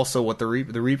also what the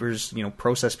Reapers,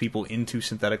 process people into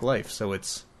synthetic life. So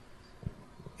it's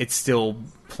still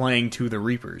playing to the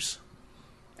Reapers.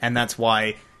 And that's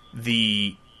why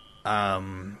the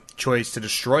choice to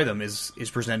destroy them is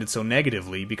presented so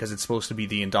negatively, because it's supposed to be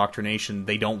the indoctrination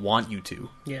they don't want you to.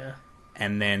 Yeah.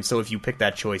 And then, so if you pick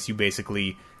that choice, you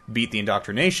basically beat the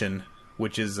indoctrination,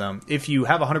 which is, if you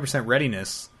have 100%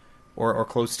 readiness, or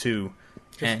close to...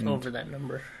 Just over that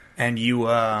number. And you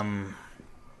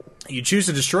choose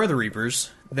to destroy the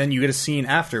Reapers, then you get a scene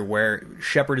after where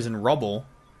Shepard is in rubble,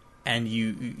 and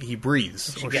he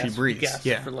breathes, she breathes.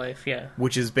 Yeah. For life, yeah.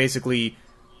 Which is basically,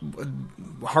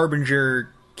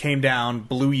 Harbinger came down,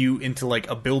 blew you into, like,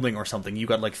 a building or something. You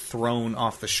got, like, thrown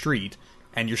off the street,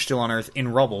 and you're still on Earth in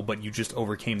rubble, but you just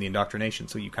overcame the indoctrination,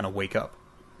 so you kind of wake up.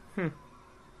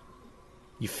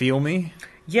 You feel me?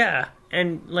 Yeah,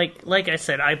 and like I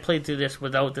said, I played through this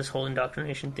without this whole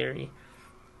indoctrination theory.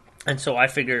 And so I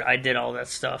figured I did all that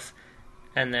stuff.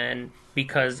 And then,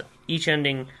 because each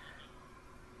ending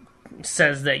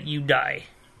says that you die,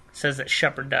 says that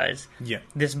Shepard dies. Yeah.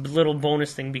 This little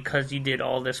bonus thing, because you did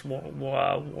all this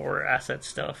war asset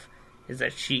stuff, is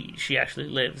that she actually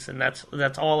lives, and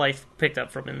that's all I picked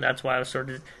up from it, and that's why I was sort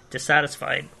of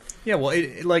dissatisfied. Yeah, well,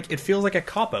 it feels like a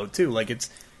cop-out, too. Like, it's...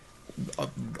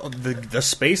 the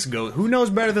space ghost... Who knows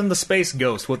better than the space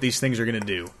ghost what these things are going to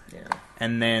do? Yeah.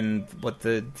 And then, what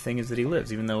the thing is that he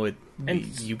lives, even though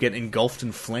you get engulfed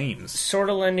in flames. Sort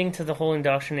of lending to the whole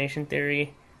indoctrination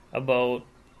theory about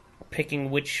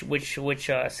picking which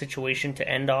situation to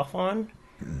end off on.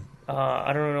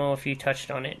 I don't know if you touched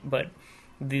on it, but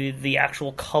the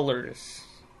actual colors,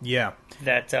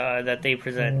 that they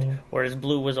present, whereas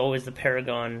blue was always the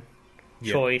Paragon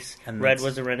choice, and red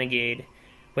was a Renegade,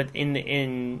 but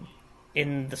in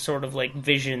the sort of like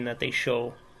vision that they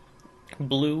show,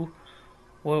 blue.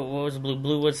 What was blue?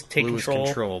 Blue was take control. Blue was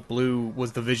control. Blue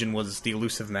was the vision, was the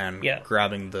Elusive Man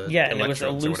grabbing the and it was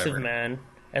Elusive Man,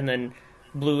 and then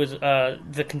blue was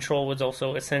the control was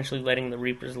also essentially letting the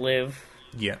Reapers live.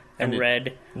 Yeah, and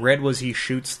red was he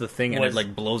shoots the thing and it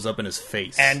like blows up in his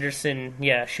face. Anderson,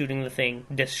 shooting the thing,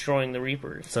 destroying the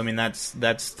Reapers. So I mean that's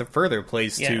the further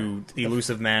plays to the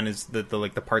Elusive Man is the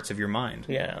like the parts of your mind.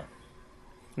 Yeah,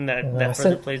 and that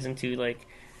further plays into like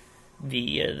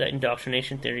the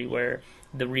indoctrination theory where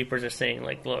the Reapers are saying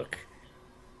like, look,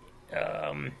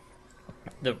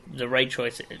 the right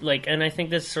choice, like, and I think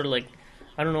this is sort of like,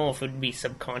 I don't know if it would be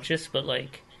subconscious, but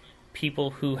like people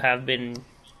who have been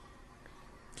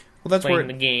playing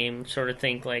the game sort of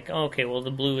think like, oh, okay, well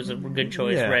the blue is a good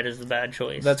choice, red is the bad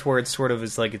choice. That's where it sort of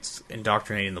is like it's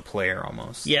indoctrinating the player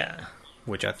almost. Yeah,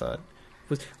 which I thought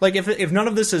was like if none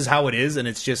of this is how it is and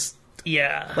it's just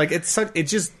like it's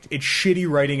shitty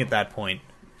writing at that point,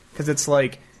 because it's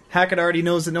like Hackett already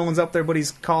knows that no one's up there, but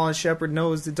he's calling Shepard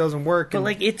knows it doesn't work. But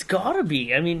like it's gotta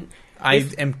be. I mean, I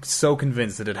am so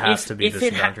convinced that it has to be this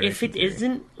indoctrination. If it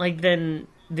isn't, like, then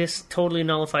this totally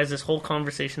nullifies this whole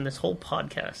conversation, this whole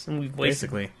podcast, and we've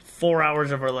wasted 4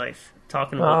 hours of our life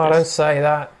talking about this. Oh, don't say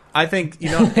that. I think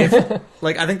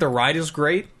I think the ride is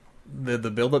great. The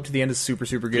build up to the end is super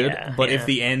super good. Yeah, but if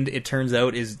the end, it turns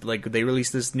out, is like they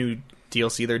release this new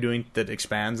DLC they're doing that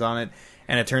expands on it,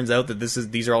 and it turns out that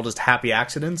these are all just happy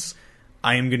accidents,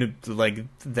 I am gonna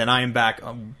then I am back.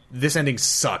 This ending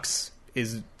sucks.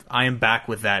 I am back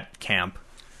with that camp.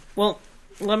 Well,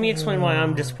 let me explain why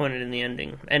I'm disappointed in the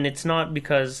ending, and it's not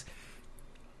because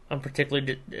I'm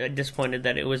particularly disappointed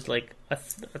that it was like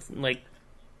like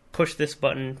push this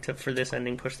button for this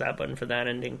ending, push that button for that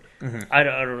ending. Mm-hmm. I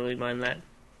don't really mind that.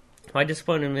 My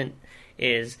disappointment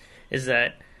is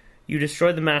that you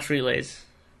destroyed the mass relays,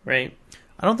 right?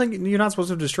 I don't think you're not supposed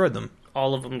to have destroyed them.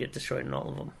 All of them get destroyed, and all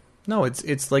of them. No,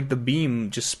 it's like the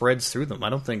beam just spreads through them. I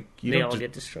don't think they all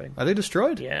get destroyed. Are they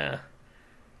destroyed? Yeah.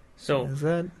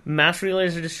 So mass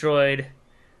relays are destroyed,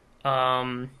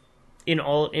 in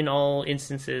all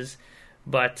instances,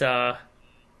 but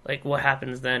like what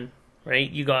happens then? right?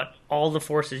 You got all the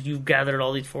forces. You've gathered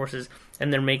all these forces,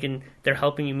 and they're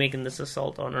helping you making this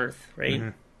assault on Earth, right?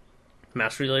 Mm-hmm.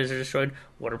 Mass relays are destroyed.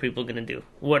 What are people going to do?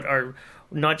 What are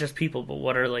not just people, but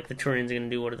what are like the Turians going to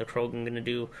do? What are the Krogan going to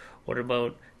do? What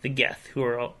about the Geth, who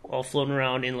are all floating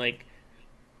around in like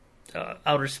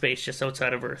outer space, just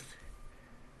outside of Earth?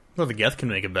 Well, the Geth can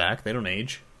make it back. They don't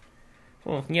age.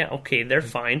 Well, yeah, okay, they're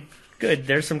fine. Good,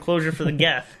 there's some closure for the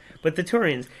Geth. But the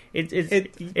Turians,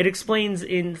 it explains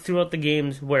throughout the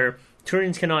games where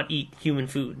Turians cannot eat human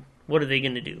food. What are they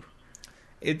going to do?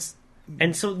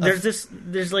 And so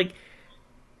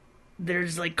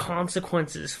there's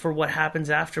consequences for what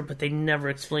happens after, but they never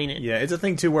explain it. Yeah, it's a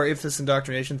thing too where if this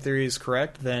indoctrination theory is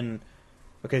correct, then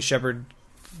okay, Shepard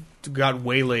got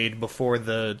waylaid before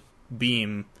the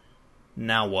beam.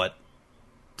 Now what?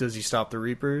 Does he stop the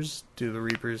Reapers? Do the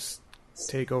Reapers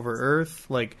take over Earth?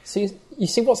 Like, so you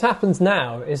see what's happened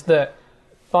now is that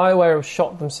BioWare have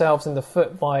shot themselves in the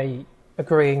foot by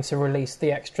agreeing to release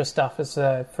the extra stuff as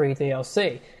free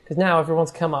DLC. Because now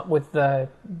everyone's come up with the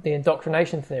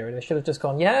indoctrination theory. They should have just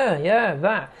gone, yeah,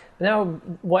 that. But now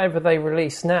whatever they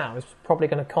release now is probably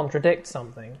going to contradict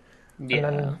something. Yeah. And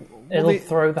then it'll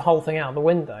throw the whole thing out the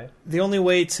window. The only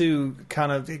way to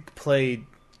kind of play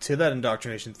to that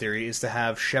indoctrination theory is to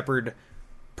have Shepard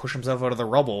push himself out of the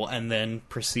rubble and then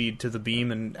proceed to the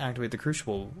beam and activate the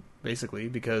Crucible, basically,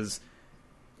 because,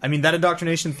 I mean, that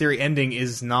indoctrination theory ending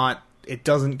is not, it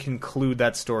doesn't conclude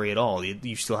that story at all.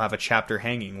 You still have a chapter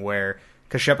hanging where,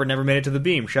 because Shepard never made it to the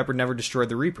beam, Shepard never destroyed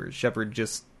the Reapers, Shepard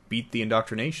just beat the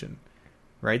indoctrination,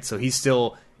 right? So he's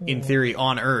still, in theory,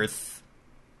 on Earth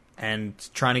and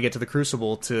trying to get to the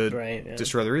Crucible to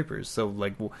destroy the Reapers. So,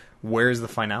 like, where's the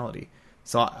finality?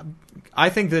 So I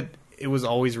think that it was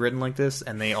always written like this,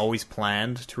 and they always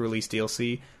planned to release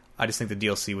DLC. I just think the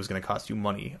DLC was going to cost you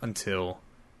money until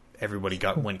everybody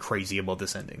went crazy about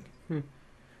this ending.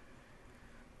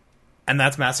 And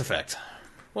that's Mass Effect.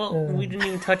 Well, we didn't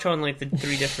even touch on like the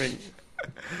 3 different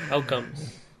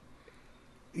outcomes.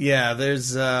 Yeah,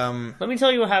 there's... Let me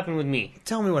tell you what happened with me.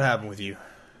 Tell me what happened with you.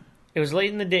 It was late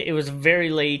in the day. It was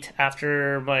very late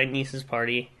after my niece's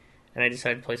party. And I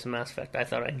decided to play some Mass Effect. I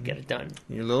thought I could get it done.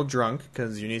 You're a little drunk,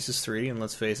 because your niece is 3, and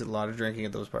let's face it, a lot of drinking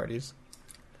at those parties.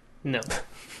 No.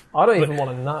 I don't even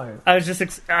want to know. I was just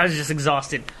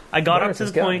exhausted. I got up to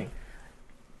the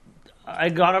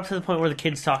point where the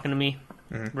kid's talking to me,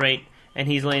 right? And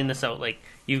he's laying this out, like,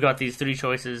 you've got these 3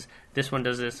 choices. This one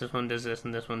does this one does this,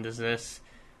 and this one does this.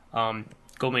 Go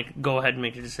ahead and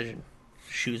make your decision.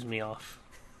 Shoos me off.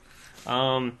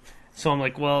 So I'm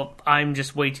like, well, I'm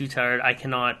just way too tired. I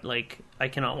cannot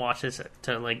watch this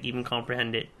to like even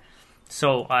comprehend it.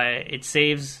 So it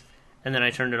saves, and then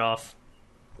I turned it off.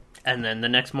 And then the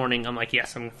next morning, I'm like,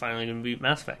 yes, I'm finally going to beat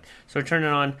Mass Effect. So I turned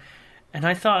it on, and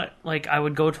I thought like I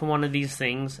would go to one of these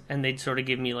things, and they'd sort of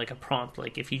give me like a prompt,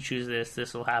 like if you choose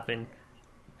this will happen,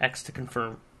 X to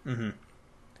confirm.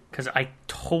 Because I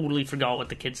totally forgot what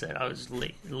the kid said. I was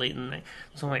late in the night.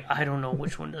 So I'm like, I don't know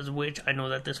which one does which. I know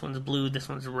that this one's blue, this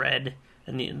one's red,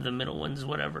 and the middle one's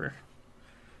whatever.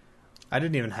 I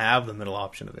didn't even have the middle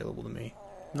option available to me.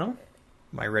 No?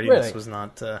 My readiness was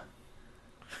not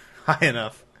high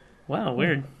enough. Wow,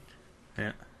 weird.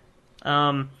 Yeah.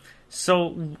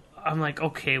 So I'm like,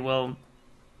 okay, well,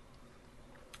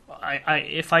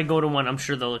 if I go to one, I'm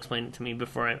sure they'll explain it to me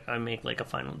before I make like a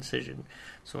final decision.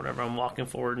 So whatever, I'm walking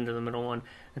forward into the middle one,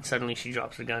 and suddenly she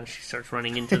drops her gun. She starts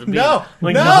running into the beam. No,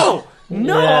 like, no,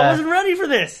 yeah. I wasn't ready for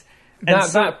this.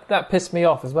 That pissed me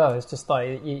off as well. It's just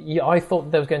like I thought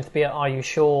there was going to be a "Are you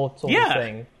sure?" sort of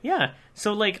thing. Yeah.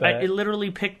 So like, I literally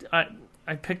picked.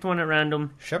 I picked one at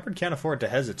random. Shepard can't afford to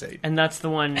hesitate. And that's the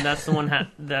one. That's the one.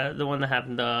 The one that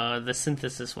happened. The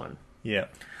synthesis one. Yeah.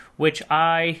 Which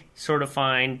I sort of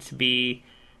find to be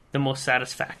the most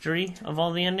satisfactory of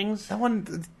all the endings. That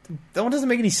one doesn't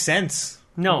make any sense.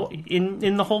 No,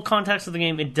 in the whole context of the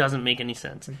game, it doesn't make any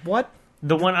sense. What?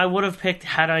 The one I would have picked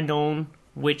had I known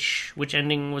which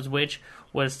ending was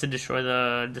to destroy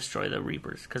the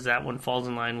Reapers, because that one falls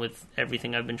in line with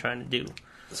everything I've been trying to do.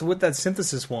 So with that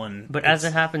synthesis one, but as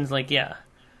it happens, like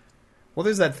well,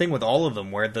 there's that thing with all of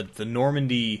them where the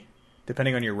Normandy,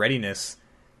 depending on your readiness,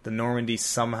 the Normandy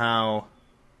somehow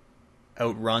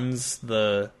outruns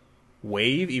the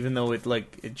wave, even though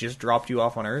it just dropped you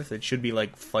off on Earth. It should be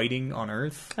like fighting on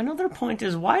Earth. Another point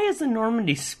is, why is the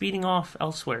Normandy speeding off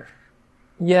elsewhere?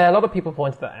 Yeah, a lot of people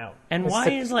pointed that out. And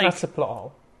that's a plot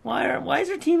hole. Why is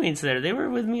their teammates there? They were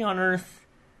with me on Earth.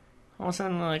 All of a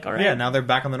sudden, like, all right. Yeah, now they're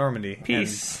back on the Normandy.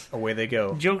 Peace. And away they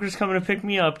go. Joker's coming to pick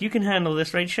me up. You can handle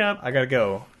this, right, Shep? I gotta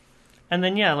go. And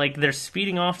then like they're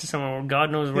speeding off to somewhere where God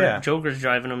knows where Joker's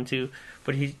driving them to,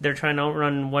 but they're trying to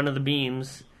outrun one of the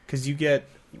beams. Because you get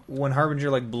when Harbinger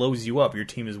like blows you up, your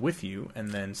team is with you,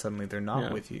 and then suddenly they're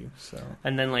not with you. So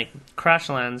and then like crash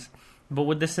lands, but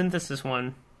with the synthesis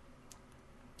one,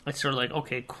 it's sort of like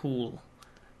okay, cool.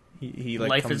 He like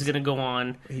life is gonna go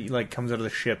on. He like comes out of the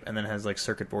ship and then has like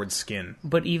circuit board skin.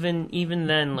 But even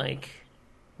then, like,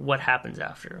 what happens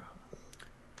after?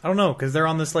 I don't know, because they're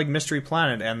on this like mystery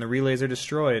planet and the relays are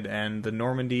destroyed and the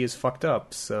Normandy is fucked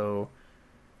up. So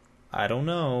I don't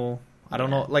know.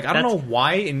 Like I don't know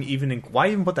why why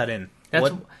even put that in.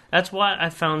 That's why I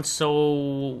found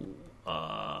so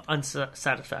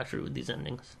unsatisfactory with these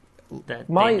endings. That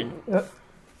my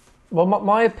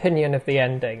opinion of the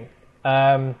ending,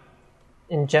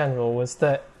 in general, was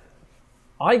that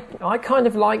I kind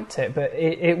of liked it, but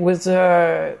it was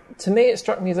to me it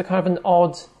struck me as a kind of an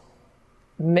odd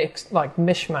mixed like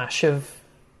mishmash of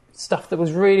stuff that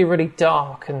was really really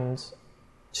dark and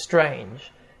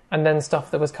strange, and then stuff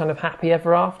that was kind of happy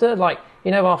ever after. Like,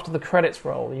 after the credits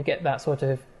roll, you get that sort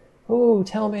of, "Ooh,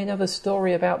 tell me another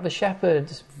story about the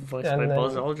shepherd." Voiced by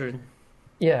Buzz Aldrin.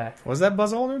 Yeah. Was that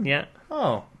Buzz Aldrin? Yeah.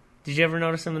 Oh. Did you ever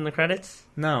notice him in the credits?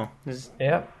 No.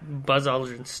 Yeah. Buzz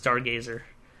Aldrin, Stargazer.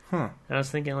 Huh. And I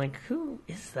was thinking, like, who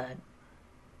is that?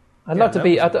 I'd love to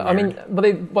be. I mean,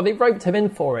 but they roped him in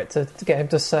for it to get him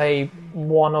to say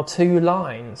one or two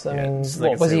lines. I mean,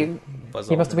 what was he?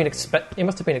 He must have been he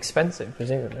must have been expensive,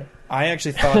 presumably. I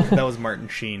actually thought that was Martin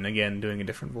Sheen again doing a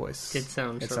different voice. It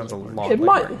sounds a lot like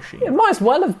Martin Sheen. It might as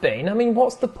well have been. I mean,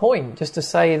 what's the point? Just to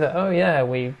say that, oh yeah,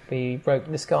 we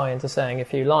roped this guy into saying a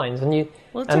few lines, and you.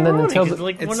 Well, it's and ironic. then It's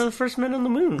like one of the first men on the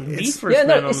moon. The first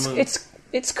man on the moon.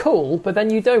 It's cool, but then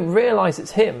you don't realise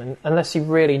it's him unless you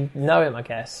really know him, I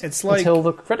guess. It's like, until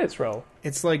the credits roll.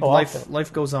 It's like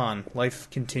life goes on. Life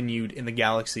continued in the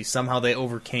galaxy. Somehow they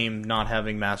overcame not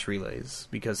having mass relays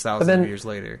because thousands of years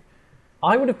later.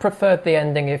 I would have preferred the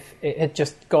ending if it had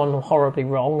just gone horribly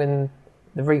wrong and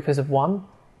the Reapers have won.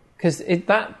 Because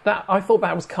I thought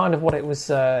that was kind of what it was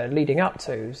leading up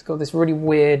to. It's got this really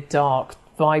weird, dark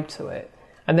vibe to it.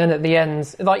 And then at the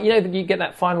end, like, you get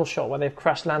that final shot where they've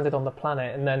crash landed on the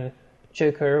planet, and then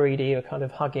Joker and Edie are kind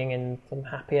of hugging in some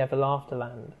happy ever after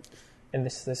land in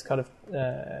this kind of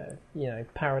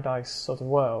paradise sort of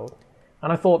world.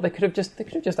 And I thought they could have just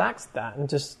axed that and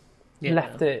just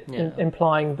left it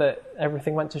implying that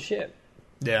everything went to shit.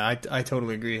 Yeah, I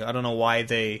totally agree. I don't know why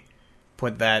they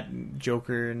put that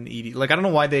Joker and Edie. Like, I don't know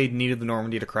why they needed the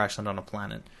Normandy to crash land on a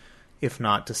planet, if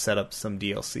not to set up some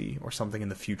DLC or something in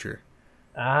the future.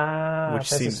 Which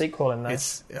there's a sequel in there.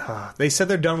 They said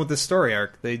they're done with this story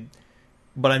arc.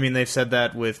 But I mean, they've said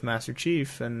that with Master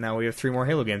Chief, and now we have 3 more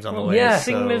Halo games on the way. Yeah,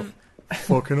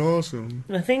 fucking awesome.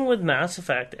 The thing with Mass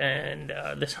Effect, and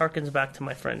this harkens back to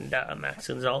my friend Max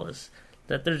Gonzalez,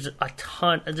 that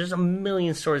there's a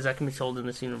million stories that can be told in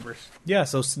this universe. Yeah,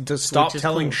 so to stop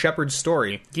telling cool. Shepard's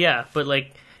story. Yeah, but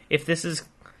like, if this is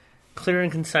clear and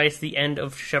concise, the end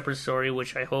of Shepard's story,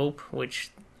 which I hope,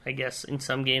 which I guess in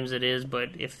some games it is,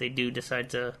 but if they do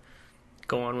decide to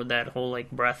go on with that whole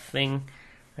like breath thing,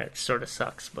 that sort of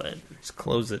sucks. But just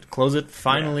close it.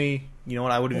 Finally, yeah. You know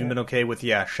what? I would have even been okay with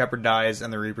Shepard dies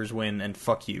and the Reapers win, and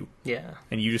fuck you. Yeah.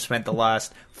 And you just spent the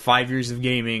last 5 years of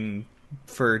gaming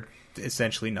for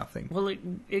essentially nothing. Well,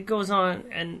 it goes on,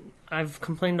 and I've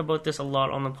complained about this a lot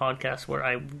on the podcast, where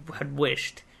I had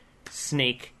wished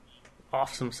Snake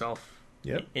offs himself.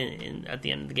 Yep. In at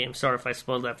the end of the game. Sorry if I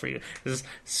spoiled that for you. This is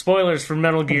spoilers for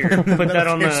Metal Gear. Put that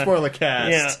on the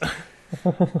Spoilercast.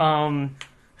 Yeah.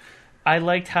 I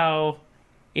liked how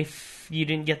if you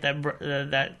didn't get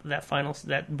that final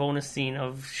bonus scene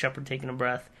of Shepard taking a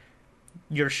breath,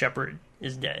 your Shepard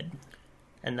is dead,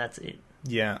 and that's it.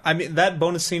 Yeah, I mean that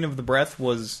bonus scene of the breath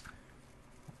was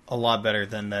a lot better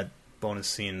than that bonus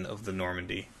scene of the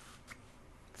Normandy.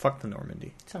 Fuck the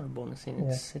Normandy. It's not a bonus scene.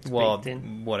 It's baked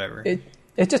in. Whatever.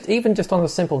 It's just even just on a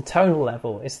simple tonal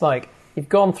level. It's like you've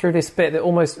gone through this bit that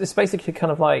it's basically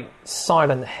kind of like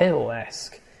Silent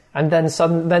Hill-esque, and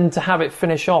then to have it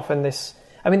finish off in this.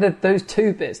 I mean, those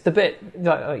two bits. The bit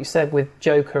like you said with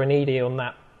Joker and Edie on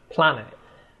that planet,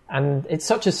 and it's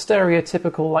such a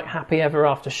stereotypical like happy ever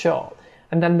after shot.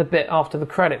 And then the bit after the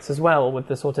credits as well with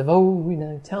the sort of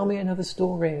tell me another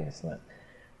story. It's like,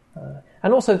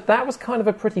 and also, that was kind of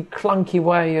a pretty clunky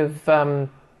way of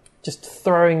just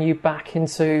throwing you back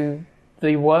into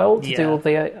the world to do all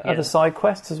the other side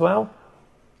quests as well.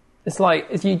 It's like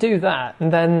if you do that,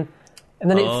 and then it's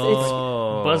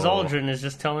Buzz Aldrin is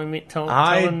just telling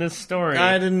this story.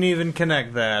 I didn't even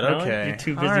connect that. No, okay, you're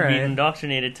too busy being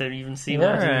indoctrinated to even see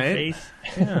what's in your face.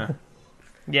 Yeah,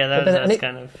 yeah, that's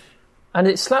kind of. and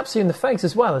it slaps you in the face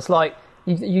as well. It's like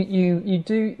you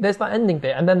do. There's that ending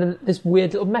bit, and then this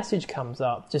weird little message comes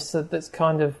up, that's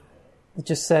kind of, it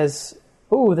just says,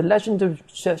 "Oh, the legend of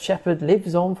Shepard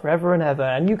lives on forever and ever,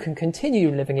 and you can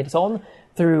continue living it on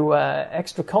through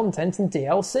extra content and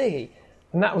DLC."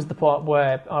 And that was the part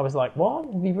where I was like,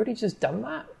 "What? Have you really just done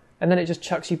that?" And then it just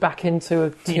chucks you back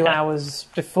into 2 hours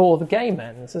before the game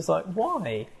ends. It's like,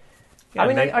 why? Yeah, I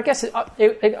mean, I guess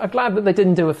I'm glad that they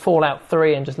didn't do a Fallout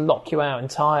 3 and just lock you out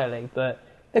entirely, but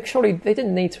surely they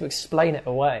didn't need to explain it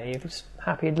away. It was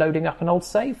happy loading up an old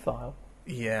save file.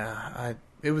 Yeah,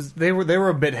 they were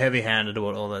a bit heavy-handed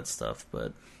about all that stuff,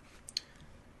 but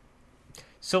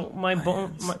so my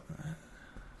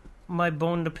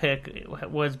bone to pick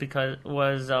was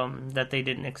that they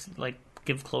didn't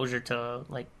give closure to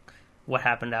what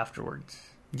happened afterwards.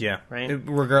 Yeah, right.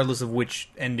 Regardless of which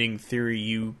ending theory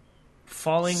you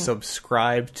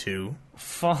subscribe to,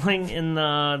 falling in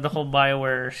the whole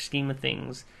BioWare scheme of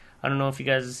things. I don't know if you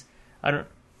guys. I don't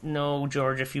know,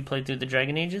 George, if you played through the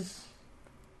Dragon Ages.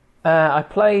 I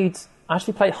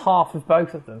actually played half of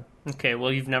both of them. Okay,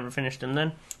 well, you've never finished them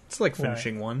then? It's like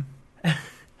finishing one.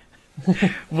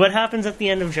 What happens at the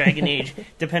end of Dragon Age,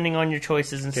 depending on your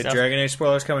choices and stuff? Dragon Age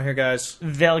spoilers coming here, guys.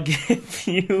 They'll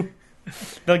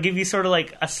give you sort of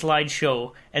like a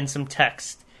slideshow and some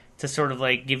text to sort of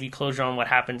like give you closure on what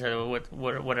happened to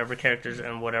whatever characters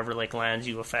and whatever lands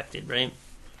you affected, right?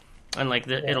 And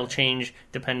it'll change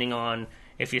depending on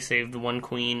if you save the one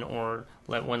queen or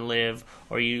let one live,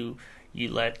 or you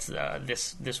let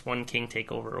this one king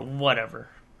take over, or whatever,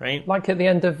 right? Like at the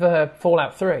end of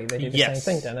Fallout 3, they do the same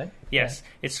thing, don't they? Yes, yeah.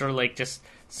 It's sort of like just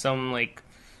some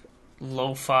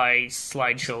lo-fi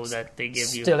slideshow that they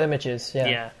give you. Still images, yeah.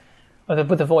 Yeah.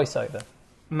 With the voiceover.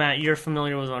 Matt, you're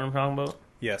familiar with what I'm talking about?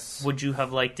 Yes. Would you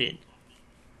have liked it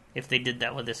if they did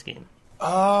that with this game?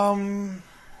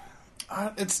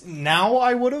 It's now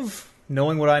I would have,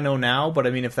 knowing what I know now, but I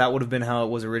mean, if that would have been how it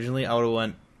was originally, I would have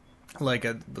went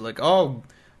oh,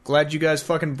 glad you guys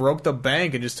fucking broke the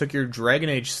bank and just took your Dragon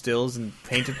Age stills and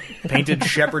painted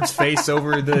Shepard's face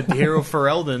over the hero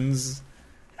Ferelden's.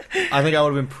 I think I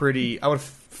would have been I would have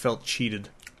felt cheated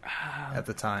at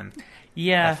the time.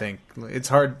 Yeah. I think it's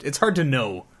hard to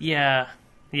know. Yeah,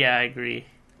 I agree.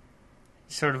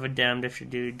 Sort of a damned if you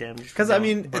do, damned if you don't. Because I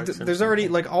mean, there's already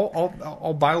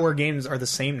all BioWare games are the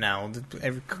same now.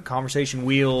 Every conversation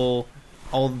wheel,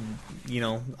 a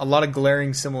lot of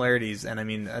glaring similarities, and I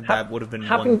mean that would have been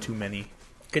one too many.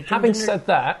 Having said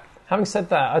that,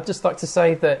 I'd just like to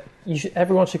say that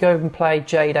everyone should go and play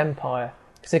Jade Empire,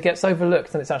 because it gets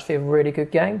overlooked and it's actually a really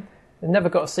good game. It never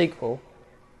got a sequel,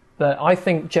 but I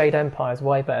think Jade Empire is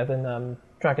way better than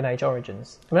Dragon Age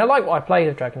Origins. I mean, I like what I played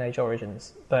of Dragon Age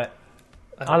Origins, but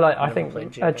I think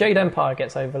Jade Empire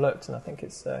gets overlooked, and I think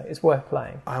it's worth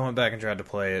playing. I went back and tried to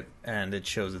play it, and it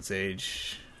shows its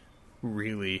age.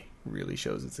 Really, really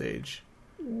shows its age.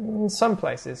 In some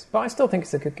places, but I still think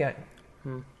it's a good game.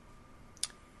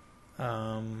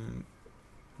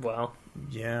 Well,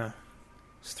 yeah,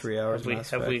 it's 3 hours.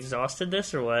 Have we exhausted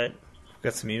this or what?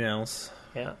 Got some emails.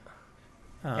 Yeah.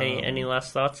 Any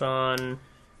last thoughts on?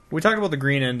 We talked about the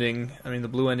green ending. I mean, the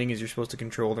blue ending is you're supposed to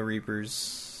control the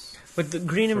Reapers. But the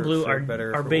green and blue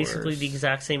are basically the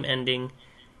exact same ending,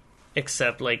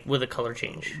 except with a color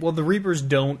change. Well, the Reapers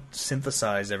don't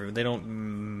synthesize everyone. They don't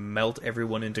melt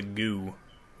everyone into goo.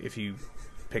 If you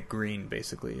pick green,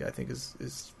 basically, I think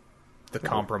is the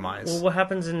compromise. Well, what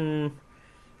happens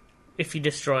if you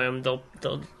destroy them? They'll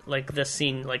the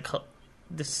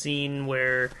scene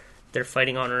where they're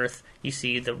fighting on Earth. You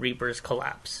see the Reapers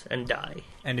collapse and die.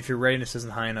 And if your readiness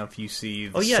isn't high enough, you see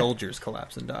the soldiers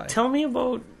collapse and die. Tell me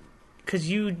about... Because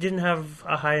you didn't have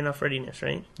a high enough readiness,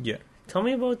 right? Yeah. Tell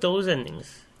me about those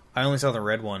endings. I only saw the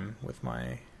red one with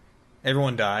my...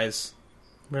 Everyone dies.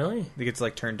 Really? It gets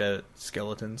turned to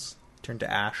skeletons. Turned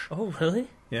to ash. Oh, really?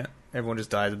 Yeah. Everyone just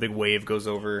dies. A big wave goes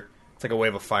over... It's like a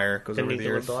wave of fire. Goes over the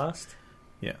earth. Blast?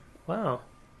 Yeah. Wow.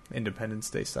 Independence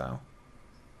Day style.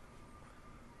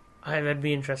 That'd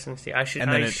be interesting to see. I should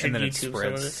YouTube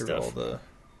some of this stuff. All the...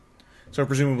 So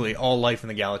presumably all life in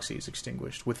the galaxy is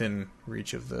extinguished within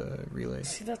reach of the relay.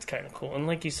 See, that's kind of cool. And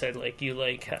like you said, you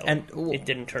like how it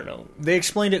didn't turn out. They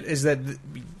explained it is that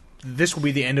this will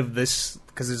be the end of this,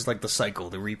 because it's like the cycle.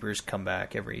 The Reapers come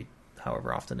back every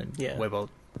however often and wipe out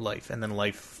life. And then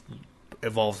life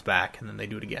evolves back, and then they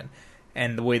do it again.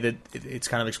 And the way that it's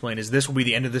kind of explained is this will be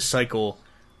the end of this cycle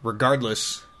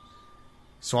regardless.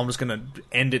 So I'm just going to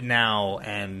end it now,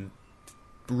 and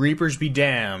Reapers be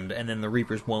damned, and then the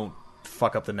Reapers won't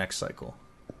fuck up the next cycle.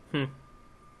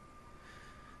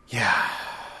 Yeah.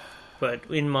 But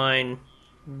in mine,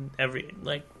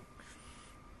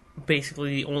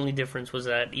 basically the only difference was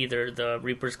that either the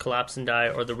Reapers collapse and die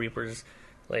or the Reapers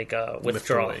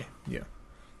withdraw. away. Yeah.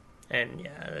 And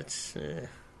that's. Do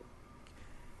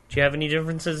you have any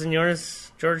differences in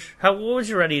yours, George? What was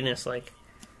your readiness like?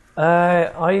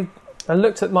 I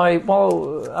looked at my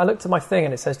thing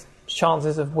and it says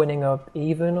chances of winning are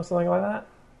even or something like that.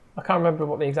 I can't remember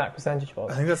what the exact percentage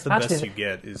was. I think that's the best you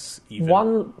get is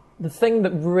even. The thing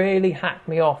that really hacked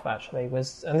me off actually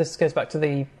was, and this goes back to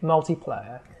the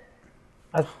multiplayer.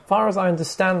 As far as I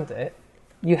understand it,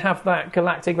 you have that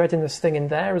galactic readiness thing in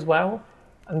there as well,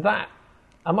 and that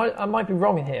I might be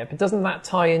wrong in here, but doesn't that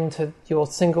tie into your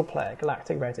single player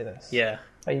galactic readiness? Yeah.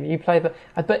 You play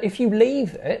but if you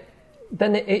leave it,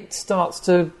 then it starts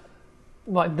to,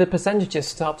 like, the percentages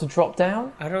start to drop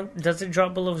down. Does it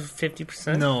drop below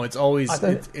 50%? No, it's always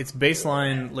it's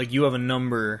baseline. Like, you have a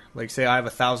number. Like, say I have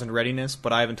 1,000 readiness,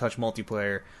 but I haven't touched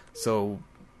multiplayer, so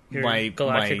your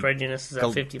galactic readiness is at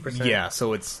 50%. Yeah,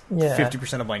 so it's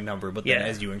 50% of my number. But then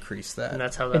as you increase that, and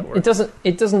that's how that works.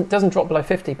 It doesn't drop below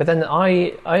 50. But then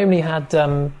I only had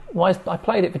I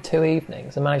played it for 2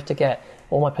 evenings and managed to get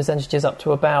all my percentages up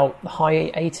to about the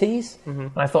high 80s. Mm-hmm.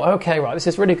 And I thought, okay, right, this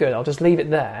is really good. I'll just leave it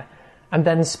there. And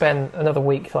then spend another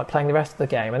week like playing the rest of the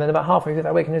game, and then about halfway through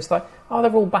that week, and it's like, oh,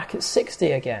 they're all back at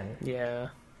 60 again. Yeah.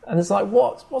 And it's like,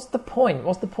 what's the point?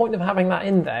 What's the point of having that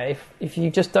in there if you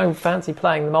just don't fancy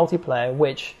playing the multiplayer,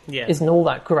 which isn't all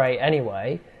that great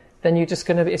anyway? Then you're just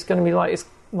it's gonna be like, it's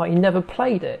like you never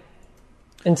played it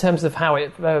in terms of how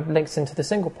it links into the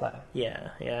single player.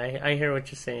 Yeah, I hear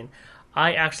what you're saying.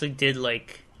 I actually did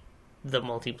like the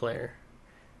multiplayer.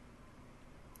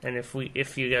 And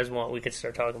if you guys want, we could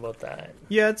start talking about that.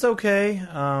 Yeah, it's okay.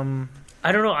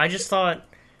 I don't know. I just thought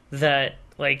that,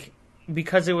 like,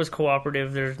 because it was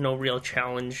cooperative, there's no real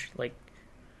challenge, like,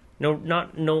 no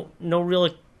real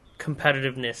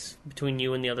competitiveness between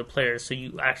you and the other players. So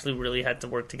you actually really had to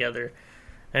work together.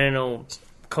 And I know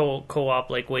co-op,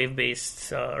 like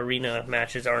wave-based arena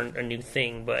matches aren't a new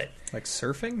thing, but like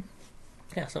surfing.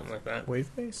 Yeah, something like that.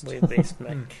 Wave-based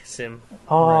mech sim.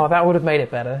 Oh, right. That would have made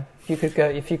it better. If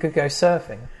you could go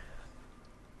surfing.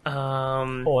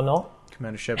 Or not.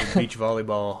 Commander Shepard beach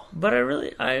volleyball. But I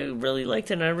really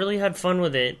liked it, and I really had fun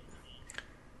with it.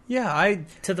 Yeah,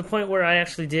 to the point where I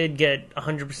actually did get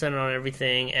 100% on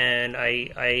everything, and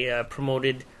I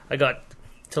promoted. I got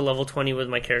to level 20 with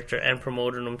my character and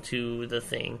promoted him to the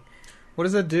thing. What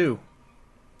does that do?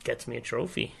 Gets me a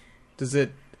trophy. Does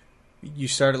it? You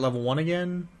start at level 1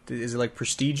 again? Is it like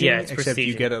prestiging? Yeah, it's except prestiging.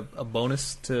 You get a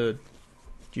bonus to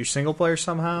your single player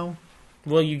somehow?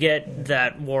 Well, you get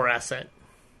that war asset.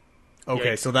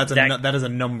 Okay, so that is a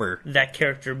number. That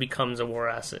character becomes a war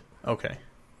asset. Okay.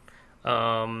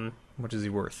 What is he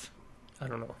worth? I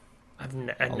don't know. I've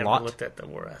never looked at the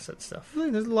war asset stuff.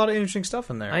 There's a lot of interesting stuff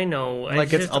in there. I know. Like,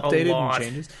 gets updated and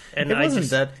changes. And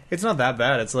it's not that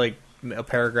bad. It's like a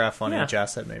paragraph on each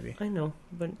asset, maybe. I know,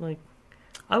 but like,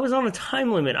 I was on a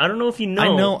time limit. I don't know if you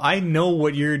know. I know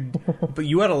what you're... But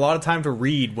you had a lot of time to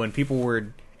read when people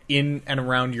were in and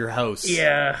around your house.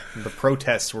 Yeah. The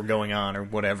protests were going on or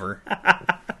whatever.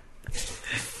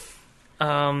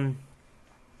 I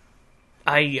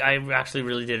actually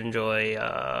really did enjoy...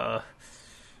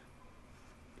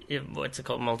 what's it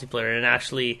called? Multiplayer. And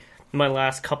actually, my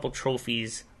last couple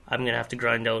trophies, I'm going to have to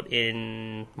grind out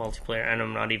in multiplayer. And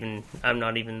I'm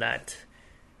not even that,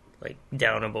 like,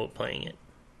 down about playing it.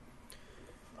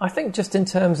 I think just in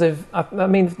terms of, I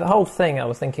mean, the whole thing, I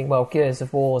was thinking, well, Gears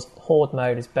of War's Horde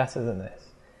mode is better than this.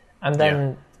 And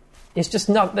then it's just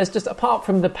not, there's just, apart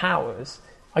from the powers,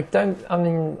 I can't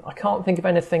think of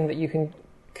anything that you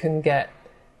can get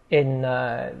in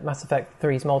Mass Effect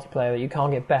 3's multiplayer that you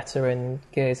can't get better in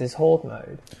Gears' Horde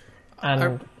mode.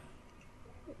 And,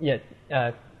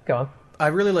 go on. I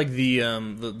really like the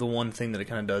one thing that it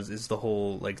kind of does is the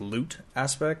whole, like, loot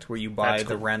aspect, where you buy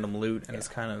the random loot, and it's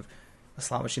kind of a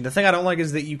slot machine. The thing I don't like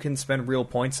is that you can spend real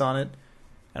points on it,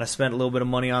 and I spent a little bit of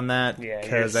money on that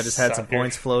because I just had some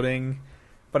points floating.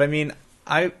 But I mean,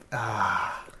 I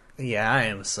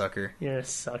am a sucker. You're a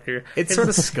sucker. It's sort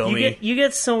of scummy. You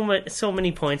get so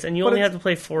many points, and you only have to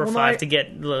play 4 or 5 to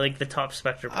get like the top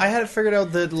Spectre points. I had figured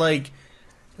out that like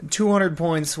 200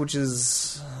 points, which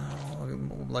is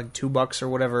like $2 or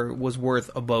whatever, was worth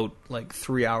about like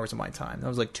 3 hours of my time. That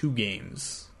was like 2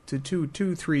 games.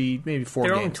 Two, 3, maybe 4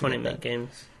 They're games. They're only 20-minute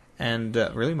games. And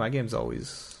really, my game's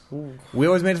always... Ooh. We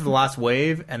always made it to the last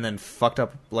wave and then fucked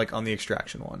up like on the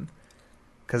extraction one.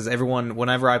 Because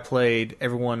whenever I played,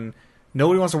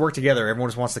 nobody wants to work together. Everyone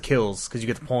just wants the kills because you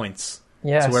get the points.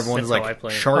 Yes. So everyone's like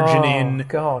charging in.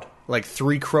 God. Like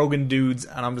 3 Krogan dudes,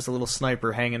 and I'm just a little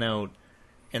sniper hanging out.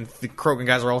 And the Krogan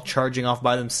guys are all charging off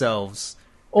by themselves.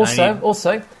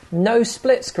 Also, no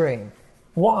split screen.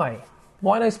 Why?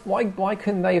 Why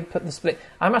couldn't they have put the split?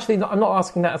 I'm not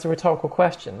asking that as a rhetorical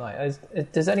question.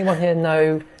 Like, does anyone here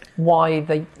know why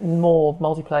more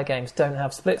multiplayer games don't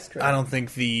have split screen? I don't think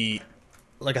I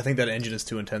think that engine is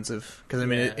too intensive. Because, I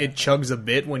mean, it chugs a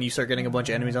bit when you start getting a bunch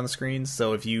of enemies on the screen.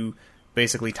 So if you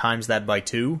basically times that by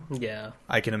 2,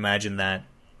 I can imagine that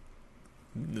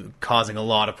causing a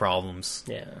lot of problems.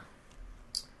 Yeah.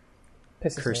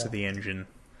 Curse of the engine.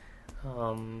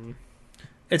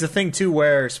 It's a thing, too,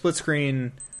 where split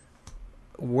screen,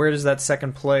 where does that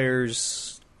second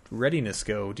player's readiness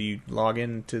go? Do you log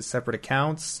into separate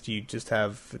accounts? Do you just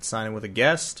have it sign in with a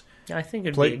guest? I think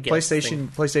it'd be a guest thing.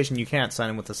 PlayStation, you can't sign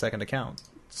in with a second account.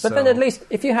 But then at least,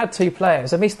 if you had 2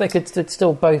 players, at least they could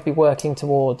still both be working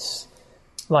towards,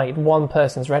 like, one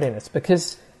person's readiness.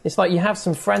 Because it's like you have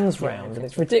some friends round, and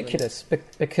it's ridiculous,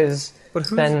 because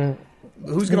then...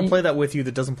 Who's going to play that with you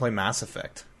that doesn't play Mass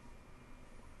Effect?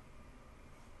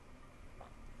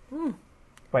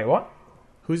 Wait, what?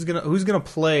 Who's gonna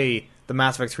play the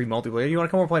Mass Effect 3 multiplayer? You want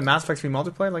to come over and play Mass Effect 3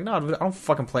 multiplayer? Like, no, I don't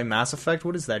fucking play Mass Effect.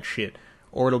 What is that shit?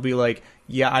 Or it'll be like,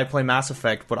 yeah, I play Mass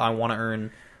Effect, but I want to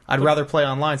earn... I'd rather play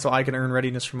online so I can earn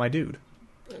readiness from my dude.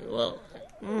 Well...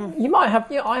 You might have...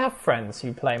 Yeah, I have friends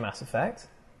who play Mass Effect.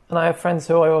 And I have friends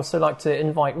who I also like to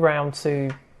invite round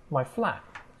to my flat.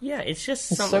 Yeah, it's just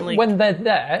something so like... when they're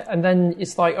there, and then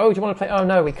it's like, oh, do you want to play? Oh,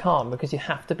 no, we can't, because you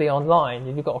have to be online.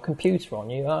 You've got a computer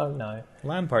on you. Oh, no.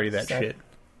 LAN party that shit.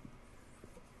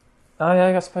 Oh,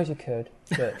 yeah, I suppose you could,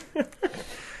 but...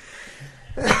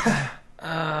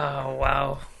 Oh,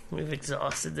 wow. We've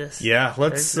exhausted this. Yeah,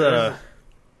 let's... I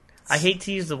hate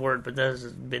to use the word, but that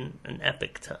has been an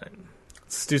epic time.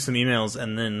 Let's do some emails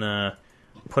and then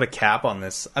put a cap on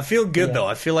this. I feel good, though.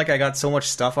 I feel like I got so much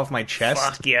stuff off my chest.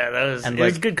 Fuck, yeah, it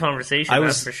was good conversation,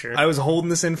 that's for sure. I was holding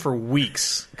this in for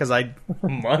weeks, because I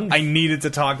needed to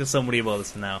talk to somebody about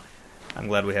this, and now I'm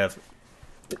glad we have.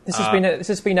 This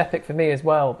has been epic for me as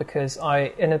well, because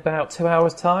in about 2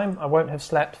 hours' time, I won't have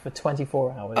slept for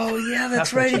 24 hours. Oh yeah,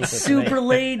 that's right. It's super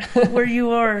late where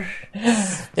you are.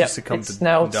 Yeah, it's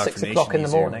now 6 o'clock in the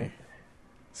morning.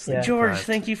 Yeah. George,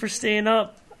 thank you for staying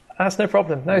up. That's no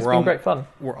problem. No, it's been great fun.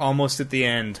 We're almost at the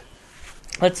end.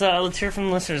 Let's hear from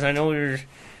the listeners. I know a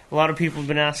lot of people have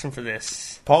been asking for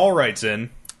this. Paul writes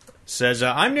in. Says,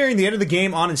 I'm nearing the end of the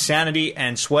game on Insanity,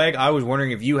 and Swag, I was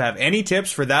wondering if you have any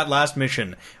tips for that last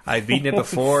mission. I've beaten it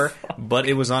before, but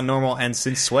it was on normal, and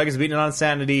since Swag has beaten it on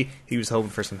Insanity, he was hoping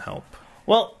for some help.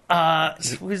 Well,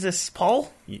 who's this,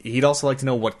 Paul? He'd also like to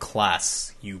know what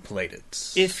class you played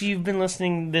it. If you've been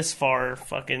listening this far,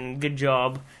 fucking good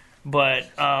job. But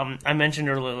I mentioned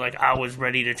earlier, like, I was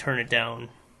ready to turn it down.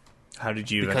 How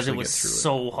did you because eventually it was get through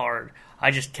so hard.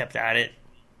 I just kept at it.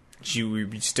 You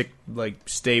stay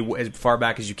as far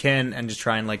back as you can and just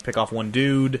try and pick off one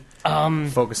dude.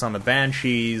 Focus on the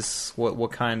banshees.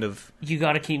 What kind of? You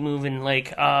got to keep moving.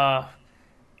 First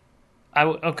I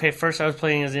was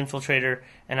playing as infiltrator,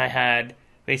 and I had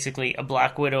basically a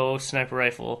Black Widow sniper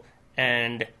rifle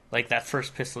and that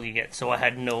first pistol you get. So I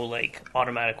had no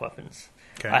automatic weapons.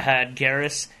 Okay. I had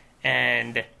Garrus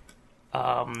and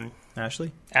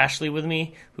Ashley with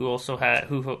me, who also had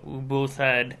who both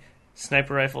had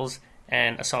sniper rifles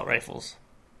and assault rifles.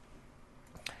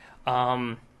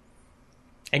 And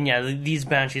yeah, these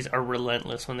banshees are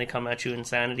relentless when they come at you,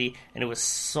 Insanity, and it was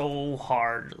so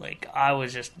hard. I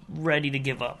was just ready to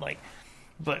give up.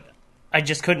 But I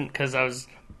just couldn't, because I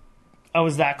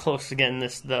was that close to getting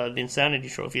the Insanity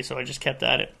trophy. So I just kept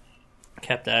at it.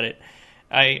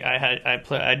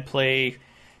 I'd play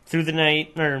through the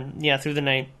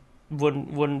night.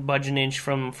 Wouldn't budge an inch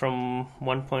from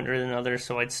one point or another,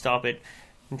 so I'd stop it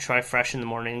and try fresh in the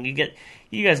morning.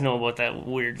 You guys know about that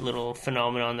weird little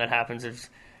phenomenon that happens if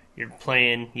you're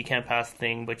playing, you can't pass the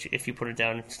thing, but if you put it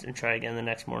down and try again the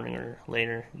next morning or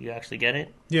later, you actually get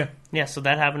it. Yeah. Yeah, so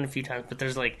that happened a few times, but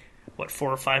there's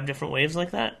 4 or 5 different waves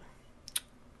like that.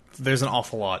 There's an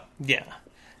awful lot. Yeah.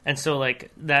 And so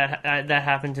that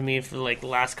happened to me for the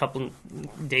last couple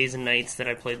days and nights that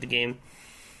I played the game.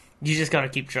 You just gotta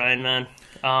keep trying, man.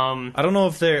 I don't know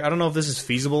if this is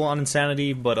feasible on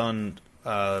Insanity, but on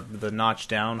the notch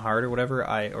down hard or whatever,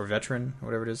 or veteran or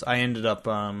whatever it is, I ended up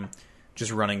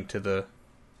just running to the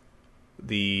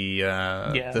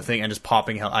thing and just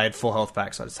popping health. I had full health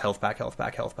pack, so I just health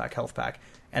pack,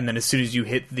 and then as soon as you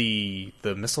hit the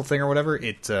missile thing or whatever,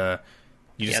 it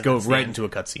you just go right into a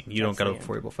cutscene. You don't gotta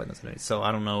worry about fighting this. So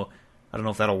I don't know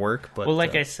if that'll work. But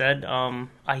I said,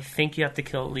 I think you have to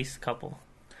kill at least a couple.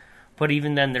 But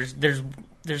even then, there's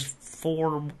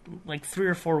 3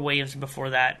 or 4 waves before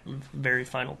that very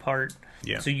final part.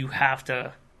 Yeah. So you have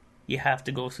to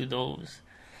go through those.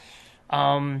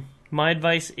 My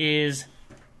advice is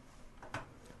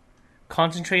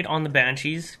concentrate on the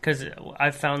banshees, because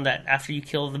I've found that after you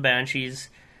kill the banshees,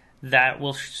 that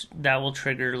will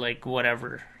trigger like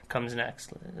whatever comes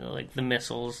next, like the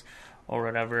missiles or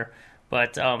whatever.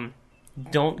 But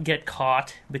don't get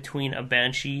caught between a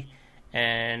banshee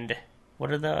and what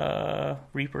are the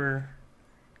Reaper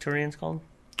Turians called?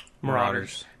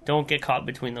 Marauders. Don't get caught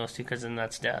between those two, because then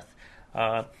that's death.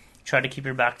 Try to keep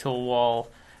your back to a wall,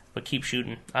 but keep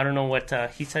shooting. I don't know what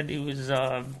he said. It was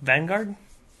Vanguard.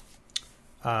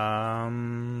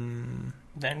 Vanguard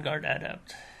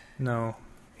Adept. No,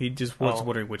 he just was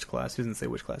wondering which class. He didn't say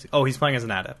which class. Oh, he's playing as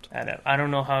an Adept. Adept. I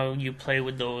don't know how you play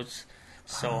with those,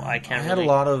 so I can't. I had a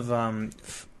lot of.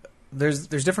 There's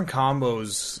different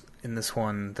combos in this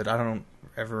one that I don't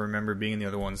ever remember being in the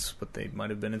other ones, but they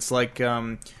might have been. It's like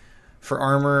for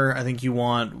armor, I think you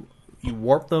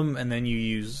warp them and then you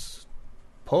use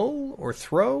pull or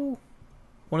throw.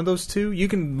 One of those two. You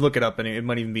can look it up, and it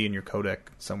might even be in your codec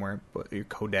somewhere, but your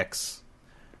codex.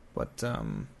 But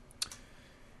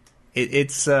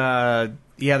it's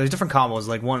there's different combos.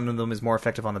 Like one of them is more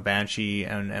effective on the Banshee,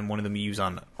 and one of them you use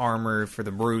on armor for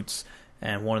the brutes,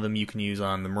 and one of them you can use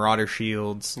on the Marauder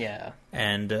shields. Yeah.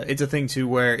 And it's a thing too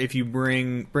where if you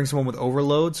bring someone with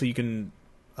overload, so you can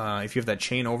if you have that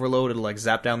chain overload, it'll like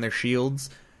zap down their shields.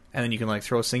 And then you can like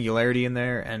throw a singularity in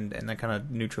there, and that kind of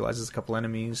neutralizes a couple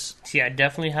enemies. So yeah,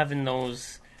 definitely having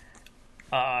those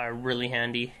really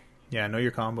handy. Yeah, know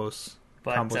your combos.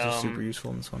 But, combos are super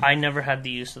useful in this one. I never had the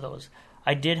use of those.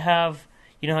 I did have,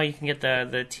 you know how you can get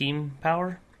the team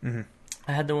power? Mm-hmm.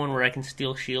 I had the one where I can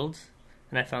steal shields,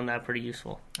 and I found that pretty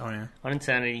useful. Oh yeah. On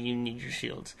Insanity, you need your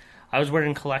shields. I was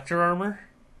wearing collector armor,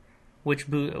 which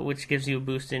gives you a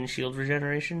boost in shield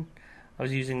regeneration. I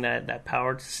was using that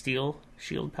power to steal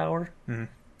shield power,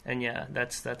 and yeah,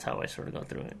 that's how I sort of got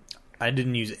through it. I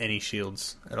didn't use any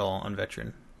shields at all on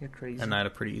Veteran. You're crazy. And I had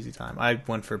a pretty easy time. I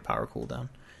went for power cooldown.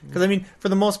 Because, I mean, for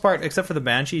the most part, except for the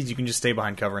Banshees, you can just stay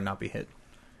behind cover and not be hit.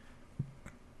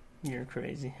 You're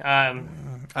crazy. I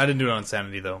didn't do it on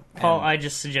Insanity, though. Paul, I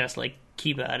just suggest,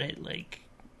 keep at it.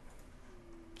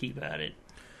 Keep at it.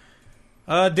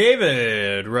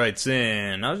 David writes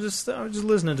in. I was just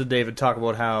listening to David talk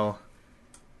about how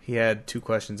he had 2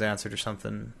 questions answered or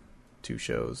something 2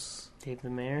 shows. Dave the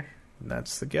Mayor?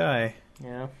 That's the guy.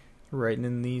 Yeah. Writing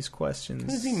in these questions.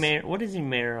 Who is he mayor? What is he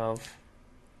mayor of?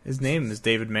 His name is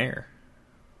David Mayer.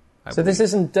 So this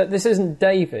isn't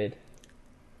David,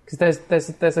 because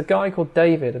there's a guy called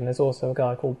David, and there's also a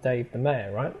guy called Dave the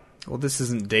Mayor, right? Well, this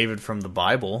isn't David from the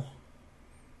Bible.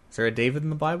 Is there a David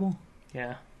in the Bible?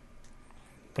 Yeah.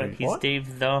 But he's what?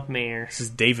 Dave the Mayor. This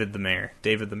is David the Mayor.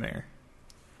 David the Mayor.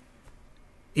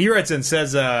 He writes in,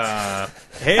 says,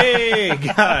 hey,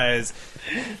 guys.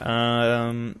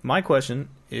 My question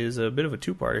is a bit of a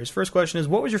 2-parter. His first question is,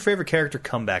 what was your favorite character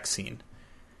comeback scene?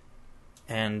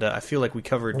 And I feel like we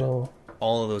covered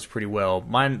all of those pretty well.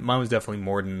 Mine was definitely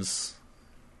Morden's.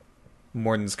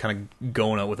 Morden's kind of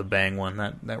going out with a bang one.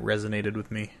 That resonated with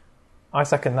me. I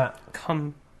second that.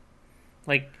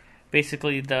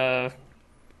 Basically the...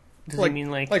 Does he mean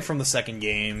like from the second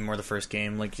game or the first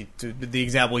game? The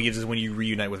example he gives is when you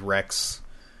reunite with Rex,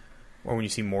 or when you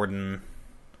see Morden.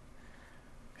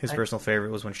 His personal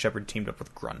favorite was when Shepard teamed up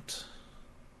with Grunt.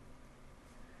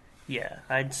 Yeah,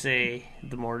 I'd say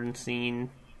the Morden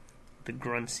scene, the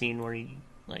Grunt scene where he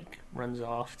runs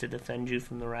off to defend you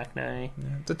from the Rachni. Yeah,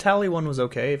 the Tally one was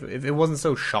okay. If it wasn't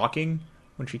so shocking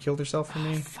when she killed herself for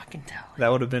me, fucking Tally.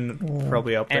 That would have been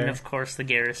probably up there. And of course the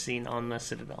Garrus scene on the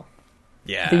Citadel.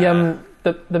 Yeah.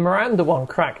 The Miranda one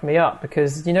cracked me up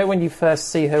because when you first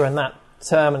see her in that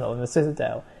terminal in the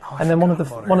Citadel, and then one of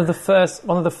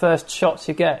the first shots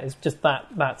you get is just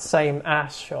that same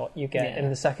ass shot you get in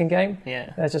the second game.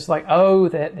 Yeah. And it's just like,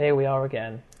 there we are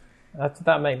again.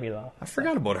 That made me laugh. I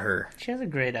forgot about her. She has a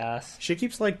great ass. She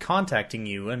keeps contacting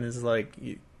you and is like,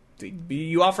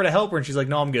 you offer to help her and she's like,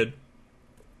 no, I'm good.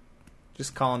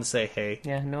 Just calling to say hey.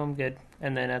 Yeah, no, I'm good.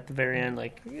 And then at the very end,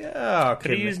 yeah, could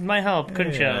have used my help,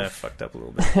 couldn't you? Yeah, fucked up a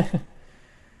little bit.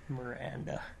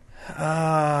 Miranda.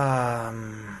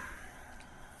 I'm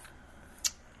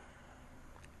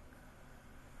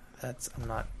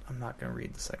not going to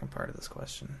read the second part of this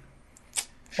question.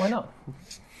 Why not?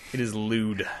 It is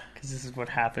lewd. Because this is what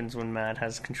happens when Matt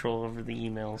has control over the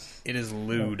emails. It is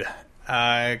lewd.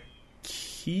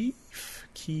 Kiev.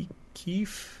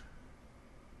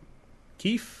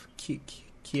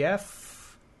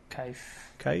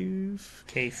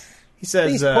 He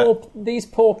says these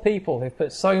poor people who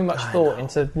put so much thought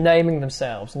into naming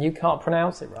themselves, and you can't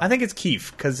pronounce it right. I think it's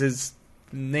Keef because his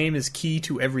name is key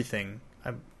to everything,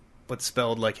 but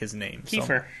spelled like his name.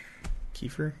 Kiefer.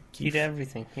 Kiefer? Key to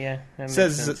everything. Yeah, that makes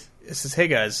It sense. says, hey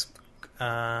guys, did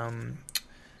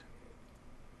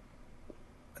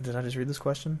I just read this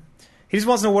question? He just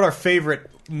wants to know what our favorite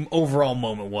overall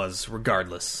moment was,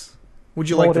 regardless. Would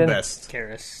you like the best?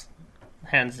 Garrus.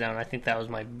 Hands down, I think that was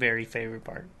my very favorite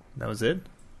part. That was it?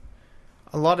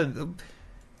 A lot of...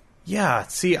 Yeah,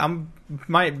 see,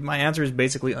 my answer is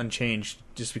basically unchanged,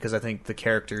 just because I think the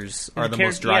characters are the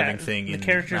most driving thing in Mass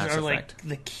Effect. The characters are like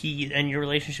the key, and your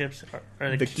relationships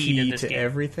are the key to this game.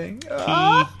 Everything?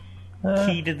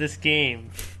 Key to this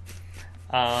game.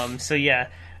 So yeah,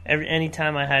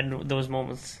 anytime I had those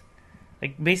moments,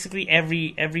 like basically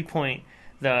every point,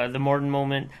 the Mordin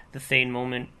moment, the Thane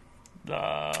moment,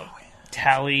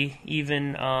 Tally,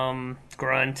 even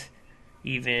Grunt,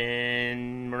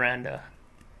 even Miranda.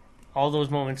 All those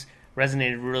moments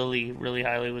resonated really, really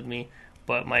highly with me.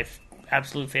 But my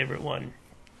absolute favorite one,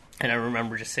 and I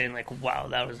remember just saying like, wow,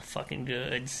 that was a fucking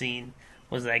good scene,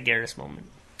 was that Garrus moment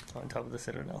on top of the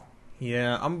Citadel.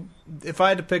 Yeah, if I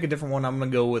had to pick a different one, I'm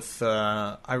going to go with...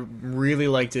 I really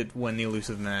liked it when the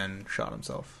Elusive Man shot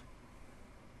himself.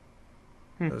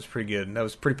 That was pretty good. That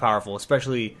was pretty powerful,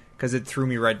 especially because it threw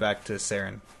me right back to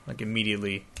Saren. Like,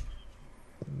 immediately.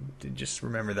 Just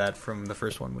remember that from the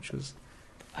first one, which was...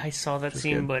 I saw that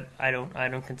scene, good. But I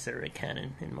don't consider it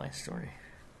canon in my story.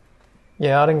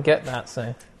 Yeah, I didn't get that,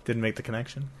 so... Didn't make the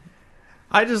connection?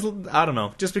 I don't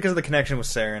know. Just because of the connection with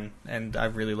Saren, and I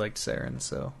really liked Saren,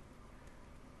 so...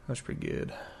 That was pretty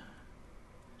good.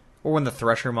 Or when the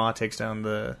Thresher Maw takes down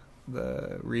the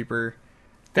Reaper.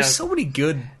 There's so many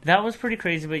good... That was pretty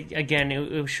crazy, but again,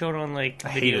 it was showed on like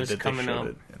videos coming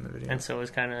up, and so it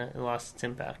was kind of lost its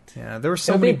impact. Yeah, there were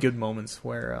so many good moments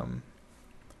where...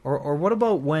 Or what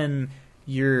about when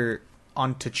you're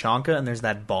on Tachanka and there's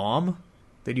that bomb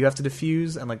that you have to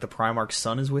defuse, and like the Primarch's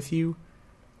son is with you,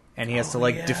 and he has to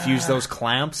defuse those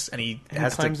clamps, and he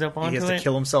has to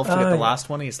kill himself to get the last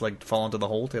one. He has to like fall into the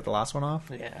hole to get the last one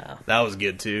off. Yeah, that was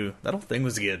good too. That whole thing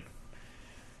was good.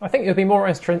 I think it would be more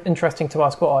interesting to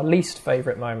ask what our least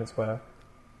favourite moments were.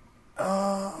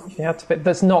 If you had to pick,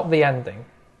 that's not the ending,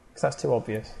 because that's too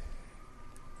obvious.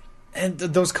 And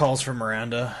those calls for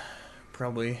Miranda,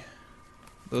 probably,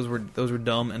 those were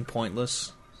dumb and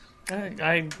pointless.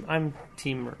 I'm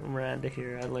Team Miranda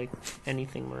here. I like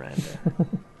anything Miranda.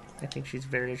 I think she's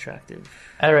very attractive.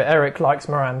 Eric likes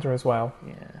Miranda as well.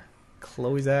 Yeah.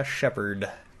 Chloe's ass shepherd.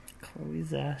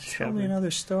 Tell me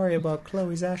another story about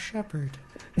Chloe's ass shepherd.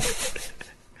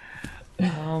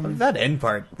 That end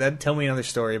part. Tell me another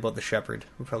story about the shepherd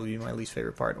would probably be my least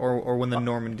favorite part. Or when the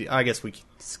Normandy... I guess we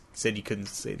said you couldn't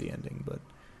say the ending, but...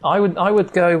 I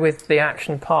would go with the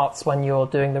action parts when you're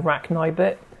doing the Rachni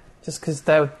bit. Just because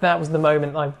that was the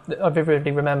moment I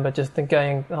vividly remember just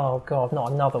going, oh god,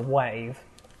 not another wave.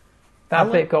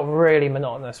 That bit got really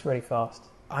monotonous really fast.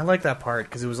 I like that part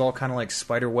because it was all kind of like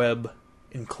spiderweb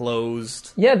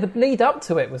enclosed. Yeah, the lead up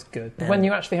to it was good. But when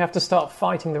you actually have to start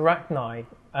fighting the Rachni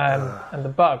and the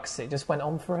bugs, it just went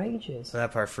on for ages.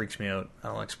 That part freaks me out. I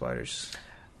don't like spiders.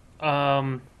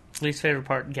 Least favorite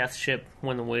part, Geth's ship,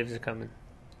 when the waves are coming.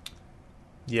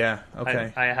 Yeah,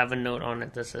 okay. I have a note on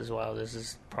it that says, wow, this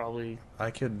is probably...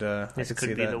 This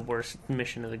could be the worst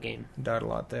mission of the game. Died a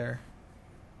lot there.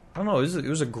 I don't know, it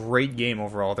was a great game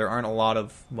overall. There aren't a lot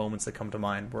of moments that come to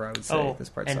mind where I would say this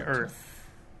part sucked. And Earth.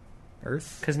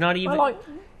 Earth? Because not even... I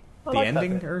the like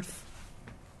ending Earth?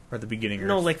 Or the beginning Earth?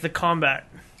 No, like the combat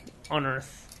on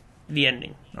Earth. The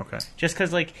ending. Okay. Just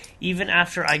because, like, even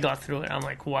after I got through it, I'm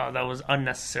like, wow, that was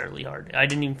unnecessarily hard. I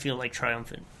didn't even feel, like,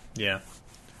 triumphant. Yeah.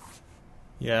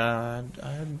 Yeah,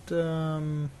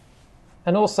 And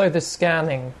also the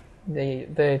scanning,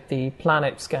 the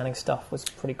planet scanning stuff was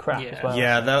pretty crap as well.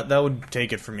 Yeah, that would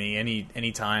take it for me.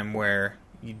 Any time where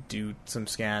you do some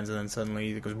scans and then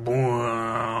suddenly it goes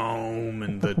boom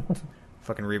and the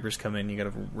fucking Reapers come in, you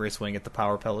gotta race away and get the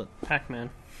power pellet. Pac-Man.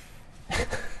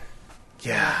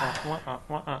 Yeah.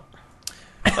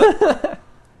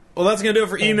 Well, that's gonna do it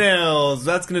for emails.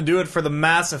 That's gonna do it for the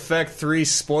Mass Effect 3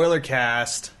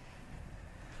 Spoilercast.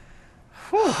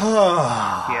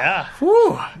 Yeah.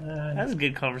 Whew. That was a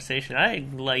good conversation. I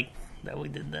like that we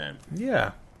did that.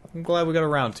 Yeah. I'm glad we got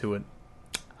around to it.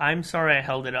 I'm sorry I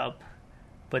held it up,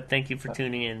 but thank you for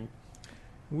tuning in.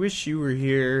 Wish you were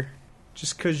here,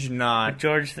 just because you're not. But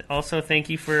George, also thank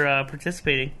you for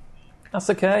participating. That's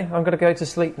okay. I'm going to go to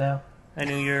sleep now. I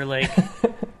knew you're like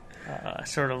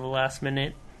sort of a last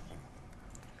minute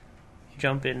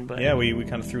jump in, but yeah, we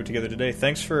kind of threw it together today.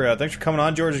 Thanks for coming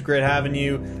on, George. It's great having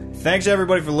you. Thanks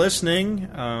everybody for listening.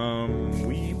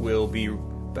 We will be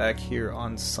back here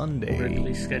on Sunday.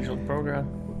 Regularly scheduled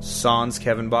program. Sans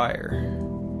Kevin Byer.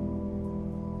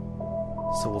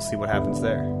 So we'll see what happens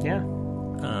there. Yeah.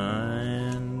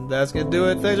 And that's going to do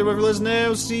it. Thanks everybody for listening.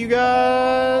 We'll see you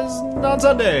guys on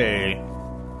Sunday.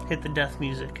 Hit the death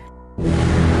music.